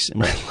mistakes in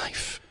my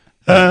life.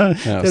 That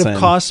have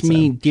cost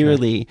me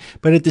dearly.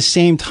 But at the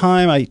same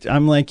time,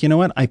 I'm like, you know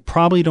what? I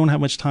probably don't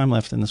have much time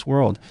left in this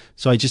world.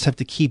 So I just have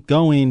to keep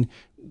going,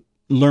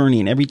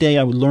 learning. Every day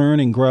I would learn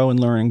and grow and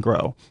learn and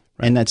grow.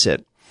 Right. And that's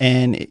it.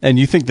 And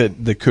you think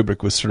that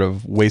Kubrick was sort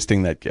of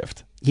wasting that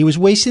gift? He was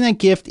wasting that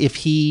gift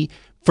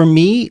for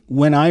me,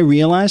 when I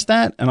realized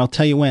that, and I'll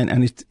tell you when,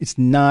 and it's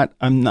not,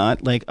 I'm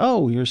not like,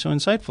 oh, you're so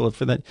insightful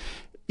for that.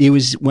 It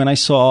was when I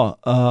saw,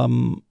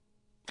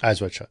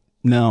 Eyes Wide Shut.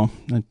 No.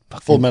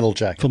 Full Metal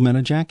Jacket. Full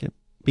Metal Jacket.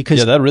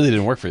 Because that really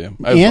didn't work for you.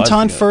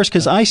 Anton first,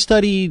 because I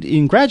studied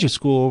in graduate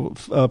school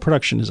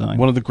production design.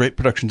 One of the great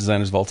production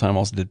designers of all time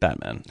also did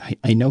Batman.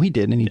 I know he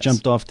did, and he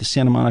jumped off the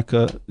Santa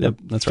Monica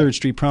Third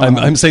Street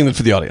Promenade. I'm saying that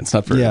for the audience,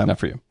 not for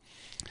you.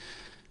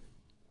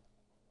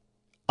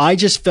 I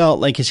just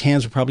felt like his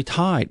hands were probably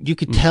tied. You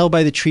could tell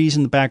by the trees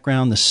in the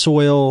background, the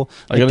soil,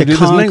 like the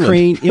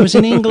concrete. It was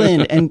in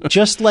England. And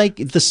just like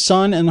the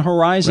sun and the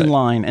horizon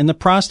line. And the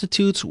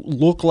prostitutes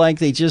look like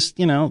they just,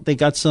 they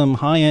got some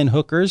high-end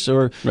hookers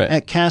or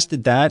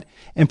casted that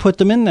and put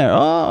them in there.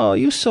 Oh,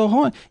 you so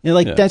hard.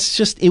 That's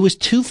just, it was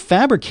too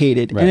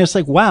fabricated. Right. And it's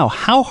like, wow,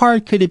 how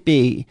hard could it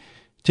be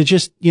to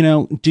just,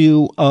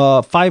 do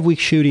 5-week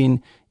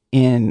shooting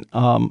in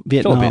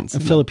Vietnam,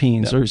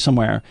 Philippines or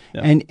somewhere.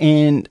 Yeah.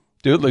 And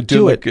do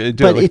it.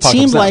 But it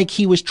seemed like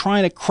he was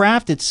trying to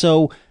craft it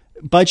so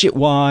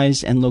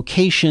budget-wise and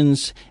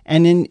locations,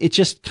 and then it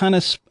just kind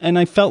of, and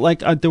I felt like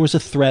there was a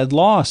thread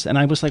lost, and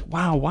I was like,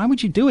 wow, why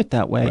would you do it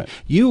that way? Right.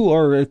 You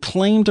are an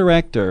acclaimed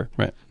director,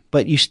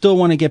 but you still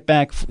want to get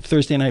back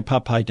Thursday night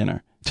pot pie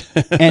dinner.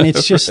 And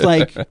it's just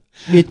like,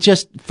 it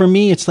just, for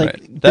me, it's like,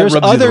 that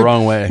rubs you the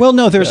wrong way. Well,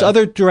 no, there's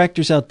other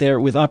directors out there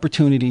with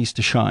opportunities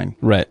to shine.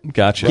 Right.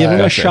 Gotcha. Give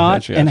them a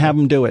shot and have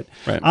them do it.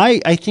 Right.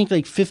 I think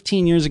like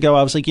 15 years ago,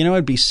 I was like,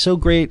 it'd be so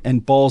great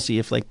and ballsy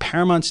if like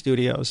Paramount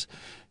Studios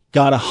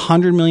got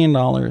 $100 million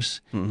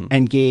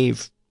and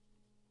gave,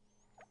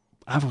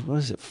 what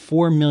was it,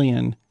 $4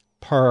 million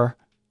per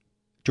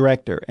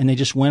director. And they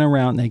just went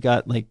around and they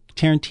got like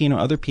Tarantino,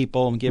 other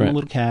people, and gave them a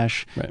little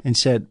cash and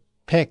said,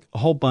 pick a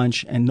whole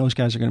bunch, and those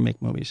guys are going to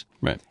make movies.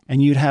 Right.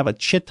 And you'd have a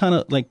shit ton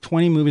of, like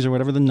 20 movies or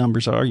whatever the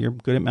numbers are. You're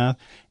good at math.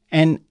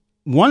 And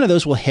one of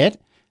those will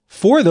hit.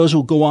 4 of those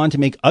will go on to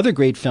make other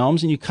great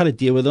films, and you cut a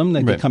deal with them.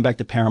 Then they come back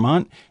to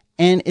Paramount.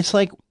 And it's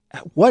like,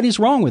 what is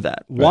wrong with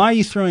that? Why are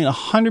you throwing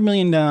 $100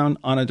 million down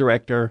on a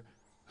director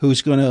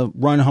who's going to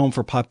run home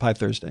for Pot Pie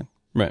Thursday?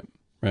 Right.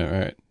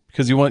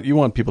 Because you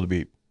want people to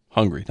be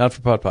hungry, not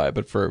for pot pie,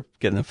 but for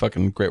getting a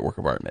fucking great work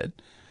of art made.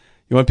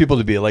 You want people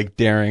to be like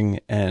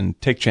daring and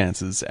take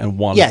chances and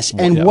want. Yes,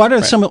 and what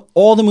are some of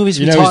all the movies?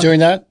 Who's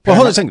doing that? Well,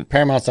 hold on a second.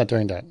 Paramount's not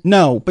doing that.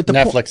 No, but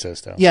Netflix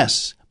is though.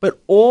 Yes, but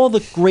all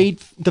the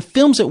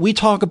films that we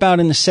talk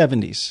about in the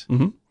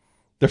 70s,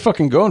 they're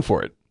fucking going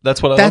for it.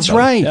 That's what I love. That's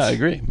right. Yeah, I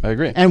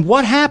agree. And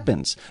what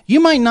happens? You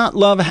might not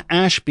love an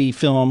Ashby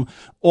film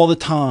all the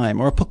time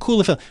or a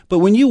Pakula film, but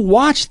when you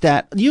watch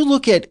that, you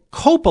look at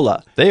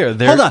Coppola. They're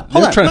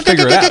trying to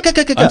figure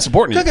it out. I'm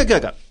supporting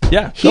you.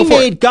 Yeah, he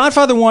made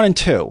Godfather 1 and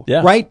 2,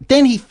 right?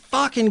 Then he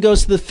fucking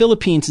goes to the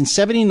Philippines in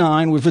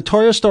 '79 with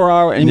Vittorio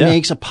Storaro and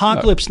makes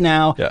Apocalypse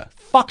Now. Yeah.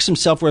 Fucks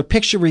himself with a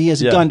picture where he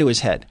has a gun to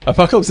his head.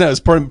 Apocalypse Now is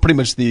pretty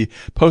much the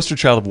poster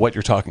child of what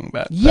you're talking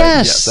about.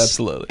 Yes. Yes,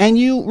 absolutely. And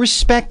you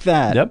respect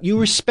that. Yep. You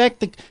respect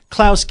the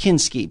Klaus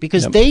Kinski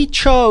because they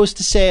chose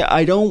to say,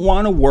 I don't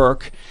want to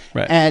work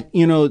at,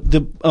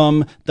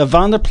 the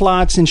Van der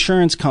Platz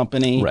insurance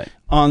company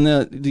on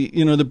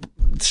the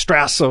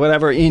Strasse or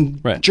whatever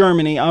in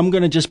Germany. I'm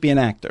going to just be an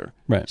actor.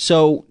 Right.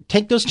 So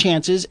take those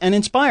chances and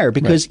inspire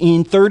because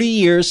in 30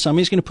 years,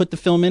 somebody's going to put the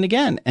film in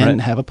again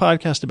and have a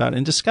podcast about it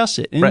and discuss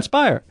it and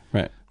inspire.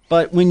 Right.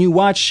 But when you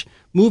watch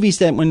movies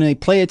that when they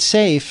play it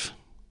safe.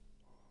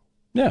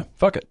 Yeah,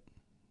 fuck it.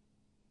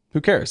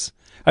 Who cares?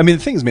 I mean,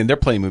 the thing is, they're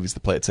playing movies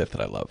that play it safe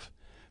that I love.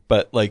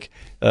 But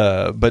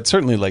but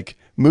certainly like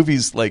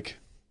movies like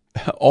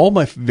all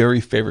my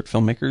very favorite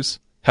filmmakers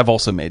have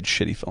also made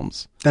shitty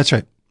films. That's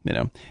right.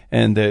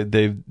 And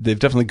they've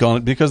definitely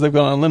gone because they've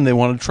gone on a limb. They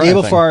want to try.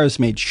 Abel Ferrara has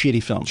made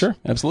shitty films. Sure,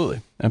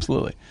 absolutely.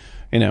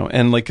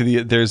 And like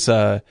there's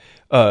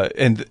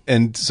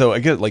and so I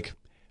get like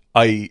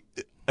I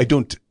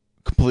don't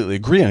completely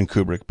agree on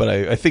Kubrick, but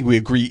I think we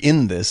agree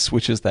in this,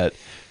 which is that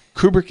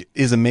Kubrick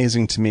is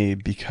amazing to me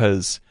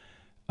because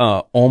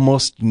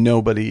almost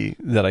nobody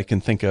that I can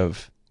think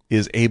of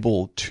is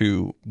able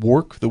to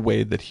work the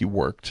way that he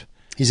worked.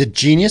 He's a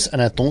genius,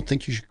 and I don't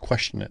think you should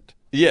question it.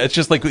 Yeah, it's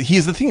just like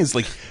he's the thing is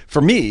like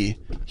for me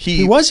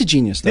he was a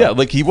genius though. Yeah,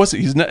 like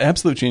he's an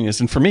absolute genius,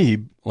 and for me he,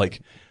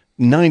 like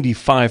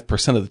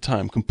 95% of the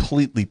time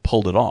completely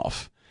pulled it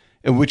off,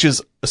 which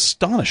is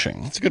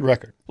astonishing. It's a good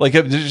record. Like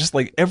just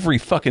like every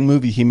fucking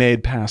movie he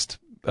made past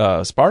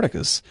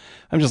Spartacus,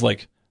 I'm just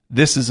like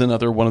this is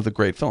another one of the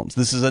great films.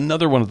 This is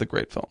another one of the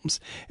great films.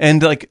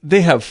 And like,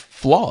 they have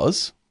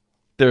flaws.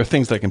 There are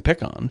things that I can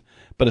pick on,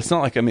 but it's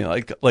not like, I mean,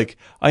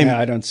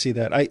 I don't see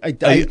that.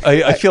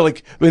 I feel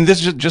like, I mean,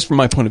 this is just from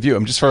my point of view.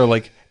 I'm just sort of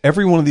like,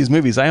 every one of these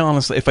movies, I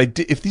honestly,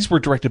 if these were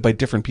directed by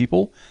different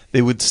people,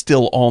 they would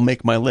still all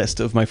make my list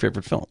of my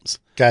favorite films.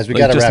 Guys, we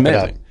got to wrap it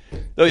up.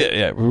 Oh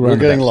yeah. We're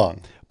getting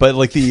long. But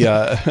like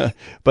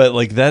but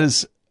like that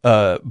is,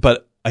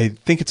 but I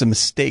think it's a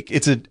mistake.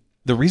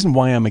 The reason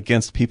why I'm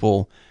against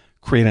people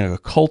creating a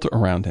cult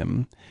around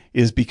him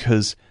is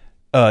because,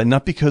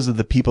 not because of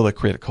the people that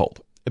create a cult,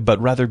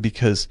 but rather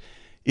because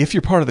if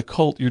you're part of the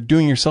cult, you're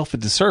doing yourself a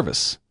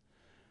disservice.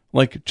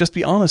 Like, just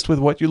be honest with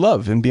what you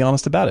love and be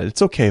honest about it.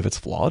 It's okay if it's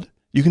flawed.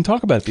 You can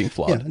talk about it being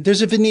flawed. Yeah,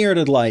 there's a veneer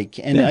to like,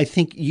 and I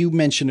think you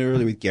mentioned it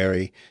earlier with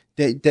Gary.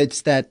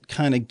 That's that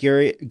kind of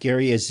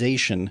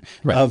Garyization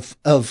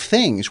of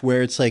things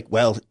where it's like,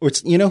 well, or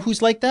it's, you know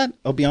who's like that?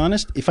 I'll be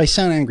honest. If I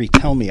sound angry,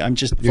 tell me. I'm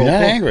just You're not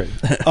angry.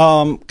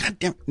 God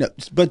damn no.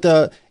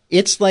 But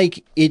it's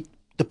like it.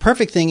 The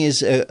perfect thing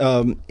is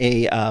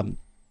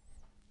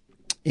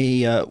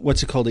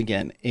what's it called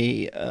again?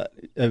 A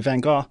Van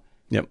Gogh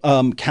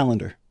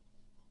calendar.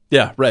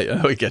 Yeah, right.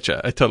 I get you.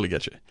 I totally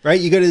get you. Right?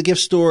 You go to the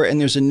gift store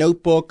and there's a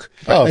notebook,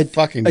 a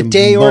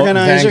day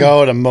organizer, Van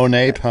Gogh and a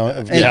Monet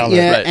calendar.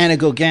 And a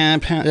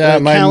Gauguin calendar. Yeah,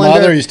 my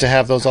mother used to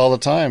have those all the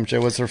time. It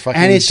was her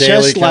fucking daily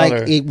calendar.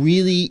 And it's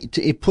just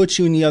like, it puts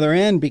you in the other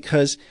end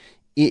because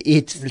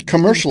it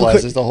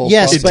commercializes the whole.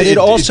 Yes, but it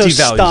also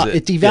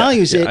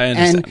devalues it,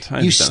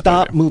 and you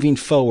stop moving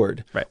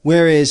forward. Right.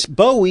 Whereas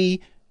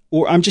Bowie,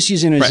 or I'm just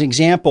using it as an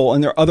example,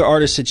 and there are other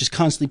artists that just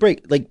constantly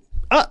break. Like,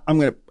 I'm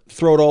going to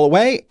throw it all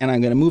away, and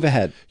I'm going to move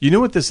ahead. You know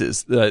what this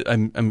is?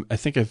 I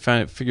think I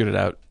figured it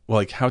out. Well,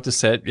 like how to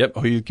say it. Yep.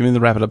 Oh, you give me the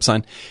wrap it up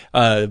sign.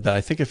 But I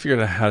think I figured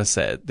out how to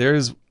say it.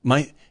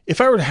 If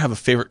I were to have a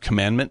favorite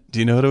commandment, do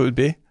you know what it would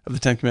be of the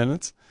 10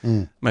 Commandments?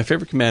 My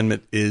favorite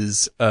commandment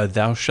is,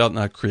 thou shalt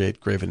not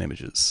create graven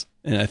images.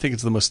 And I think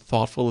it's the most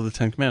thoughtful of the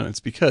 10 Commandments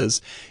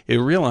because it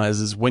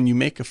realizes when you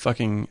make a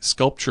fucking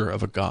sculpture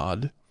of a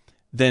god,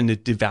 then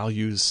it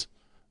devalues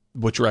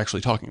what you're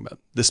actually talking about,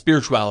 the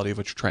spirituality of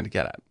what you're trying to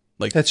get at.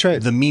 Like, that's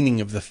right. The meaning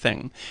of the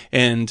thing.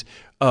 And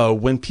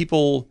when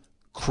people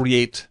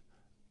create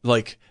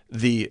like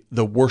the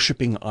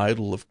worshiping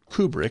idol of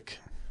Kubrick,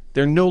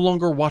 they're no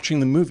longer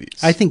watching the movies.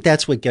 I think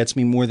that's what gets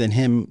me more than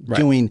him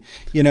doing,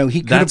 he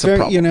could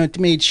have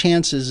made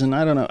chances, and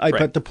I don't know.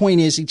 But the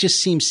point is, it just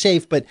seems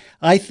safe. But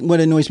what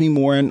annoys me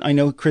more, and I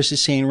know Chris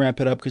is saying wrap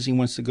it up because he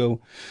wants to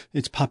go,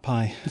 it's pot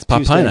pie. It's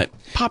pot pie night.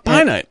 Pot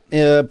pie night.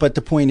 But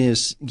the point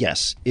is,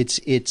 yes, it's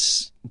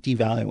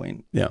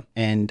devaluing. Yeah.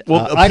 And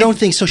I don't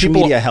think social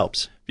media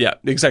helps. Yeah,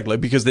 exactly.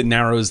 Because it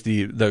narrows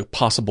the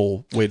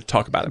possible way to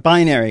talk about it.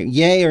 Binary,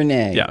 yay or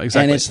nay. Yeah,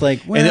 exactly. And it's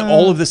like, well, and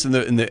all of this, and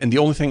the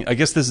only thing, I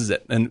guess this is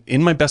it. And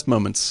in my best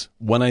moments,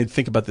 when I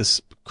think about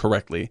this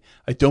correctly,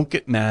 I don't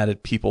get mad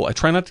at people. I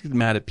try not to get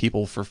mad at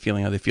people for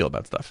feeling how they feel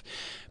about stuff,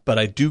 but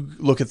I do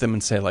look at them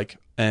and say like,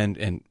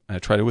 and I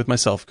try to with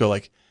myself go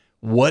like,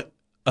 what,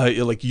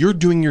 like you're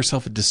doing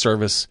yourself a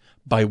disservice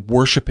by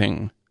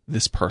worshiping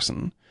this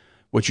person.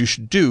 What you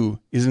should do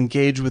is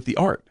engage with the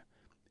art.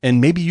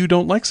 And maybe you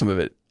don't like some of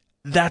it.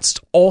 That's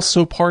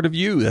also part of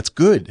you. That's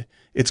good.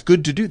 It's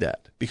good to do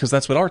that because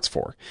that's what art's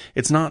for.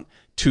 It's not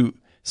to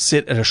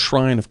sit at a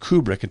shrine of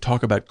Kubrick and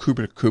talk about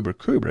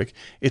Kubrick.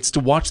 It's to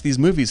watch these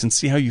movies and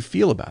see how you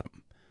feel about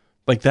them.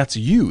 Like, that's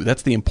you.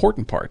 That's the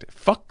important part.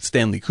 Fuck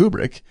Stanley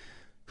Kubrick.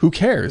 Who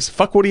cares?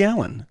 Fuck Woody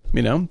Allen.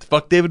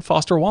 Fuck David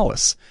Foster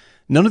Wallace.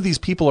 None of these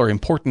people are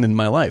important in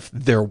my life.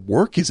 Their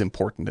work is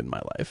important in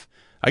my life.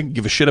 I can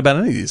give a shit about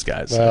any of these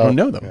guys. I don't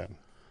know them.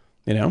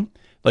 Yeah.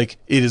 Like,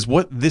 it is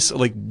what this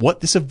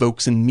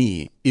evokes in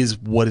me is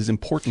what is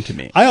important to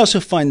me. I also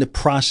find the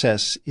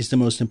process is the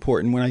most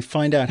important. When I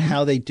find out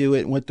how they do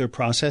it and what their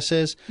process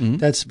is,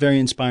 that's very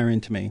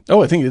inspiring to me.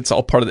 Oh, I think it's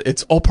all part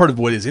of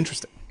what is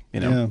interesting,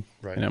 Yeah.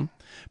 Right.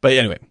 But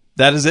anyway,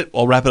 that is it.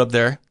 I'll wrap it up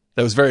there.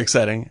 That was very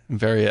exciting and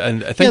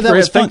thank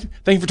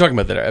you for talking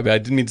about that. I mean, I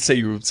didn't mean to say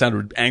you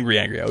sounded angry.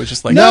 I was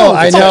just like, no,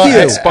 I know.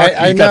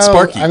 You got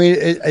sparky. I mean,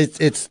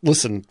 it's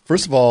listen,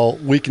 first of all,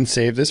 we can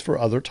save this for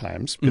other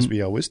times because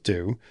we always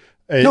do.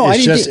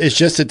 It's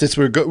just that this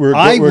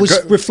I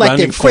was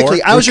reflective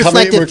quickly. I was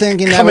reflective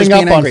thinking I was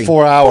being angry. On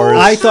 4 hours.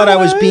 I thought I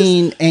was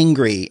being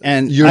angry,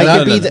 and you're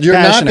not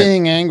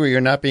being angry.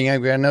 You're not being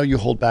angry. I know you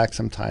hold back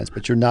sometimes,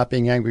 but you're not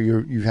being angry.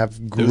 You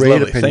have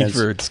great opinions. Thank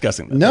you for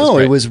discussing that. No,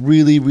 it was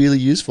really, really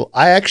useful.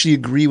 I actually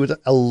agree with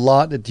a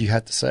lot that you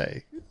had to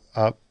say.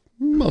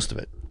 Most of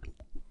it.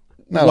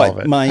 Not all of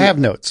it. I have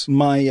notes. You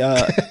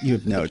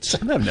have notes.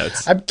 I have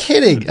notes. I'm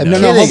kidding.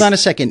 No, hold on a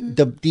second.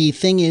 The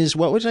thing is,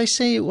 what would I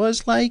say it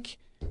was like?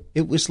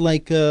 It was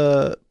like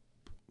Ferris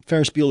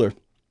Bueller.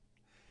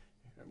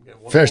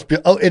 Ferris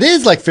Bueller. Oh, it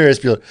is like Ferris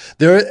Bueller.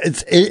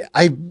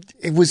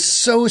 It was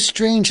so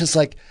strange. It's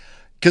like,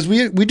 because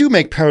we do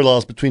make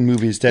parallels between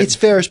movies. It's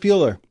Ferris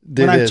Bueller.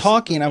 When I'm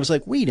talking, I was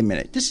like, wait a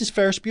minute, this is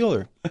Ferris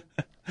Bueller.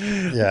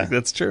 Yeah, I think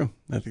that's true.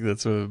 I think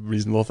that's a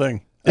reasonable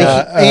thing.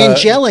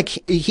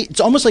 Angelic. It's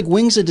almost like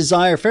Wings of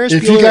Desire. Ferris Bueller.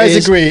 If you guys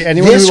agree,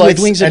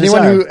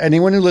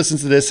 anyone who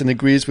listens to this and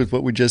agrees with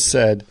what we just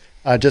said,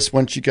 I just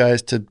want you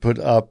guys to put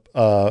up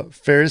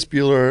Ferris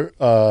Bueller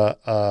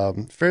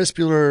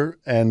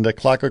and the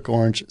Clockwork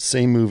Orange,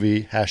 same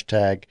movie,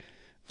 hashtag.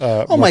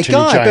 Oh my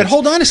God! Giant. But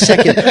hold on a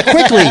second,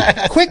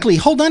 quickly,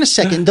 hold on a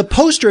second. The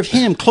poster of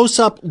him close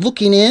up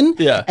looking in,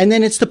 and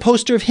then it's the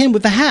poster of him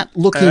with the hat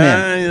looking in.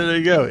 There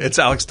you go. It's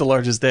Alex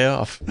DeLarge's day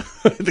off.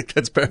 I think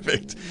that's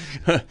perfect.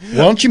 Why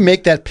don't you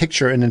make that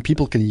picture and then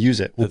people can use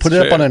it? We'll put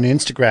it up on an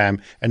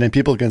Instagram, and then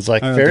people can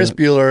Ferris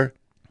Bueller,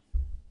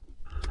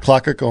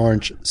 Clockwork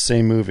Orange,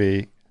 same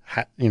movie.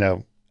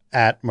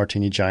 At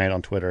Martini Giant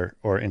on Twitter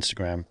or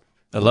Instagram.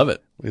 I love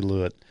it. We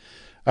love it.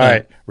 All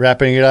right,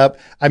 wrapping it up.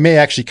 I may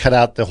actually cut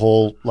out the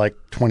whole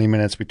 20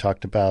 minutes we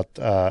talked about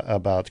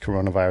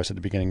coronavirus at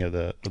the beginning of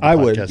the podcast. I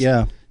would,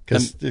 yeah.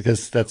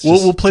 Because that's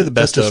we'll play the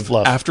best of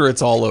fluff. After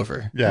it's all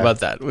over. Yeah. How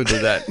about that? We'll do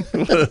that.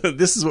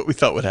 This is what we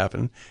thought would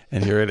happen,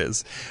 and here it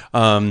is.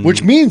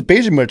 Which means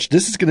basically much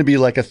this is going to be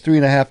like a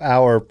 3.5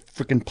 hour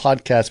freaking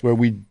podcast where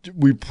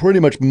we pretty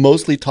much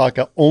mostly talk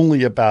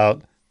only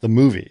about the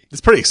movie.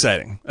 It's pretty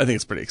exciting. I think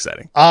it's pretty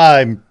exciting.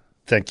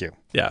 Thank you.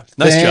 Yeah,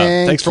 nice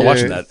job. Thanks for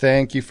watching that.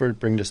 Thank you for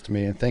bringing this to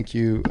me, and thank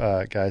you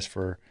guys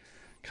for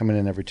coming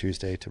in every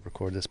Tuesday to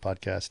record this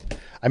podcast.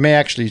 I may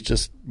actually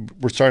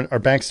our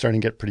bank's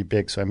starting to get pretty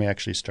big, so I may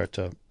actually start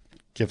to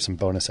give some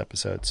bonus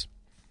episodes.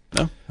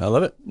 No, I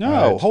love it.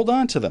 No, hold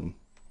on to them.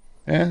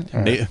 Yeah,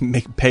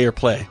 make pay or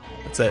play.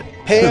 That's it.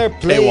 Pay or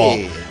play.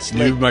 Paywall.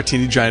 New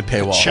Martini Giant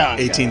paywall.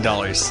 $18.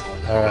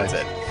 All right, that's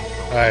it.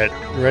 All right,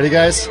 ready,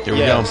 guys? Here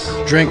we go.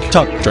 Drink.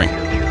 Talk. Drink.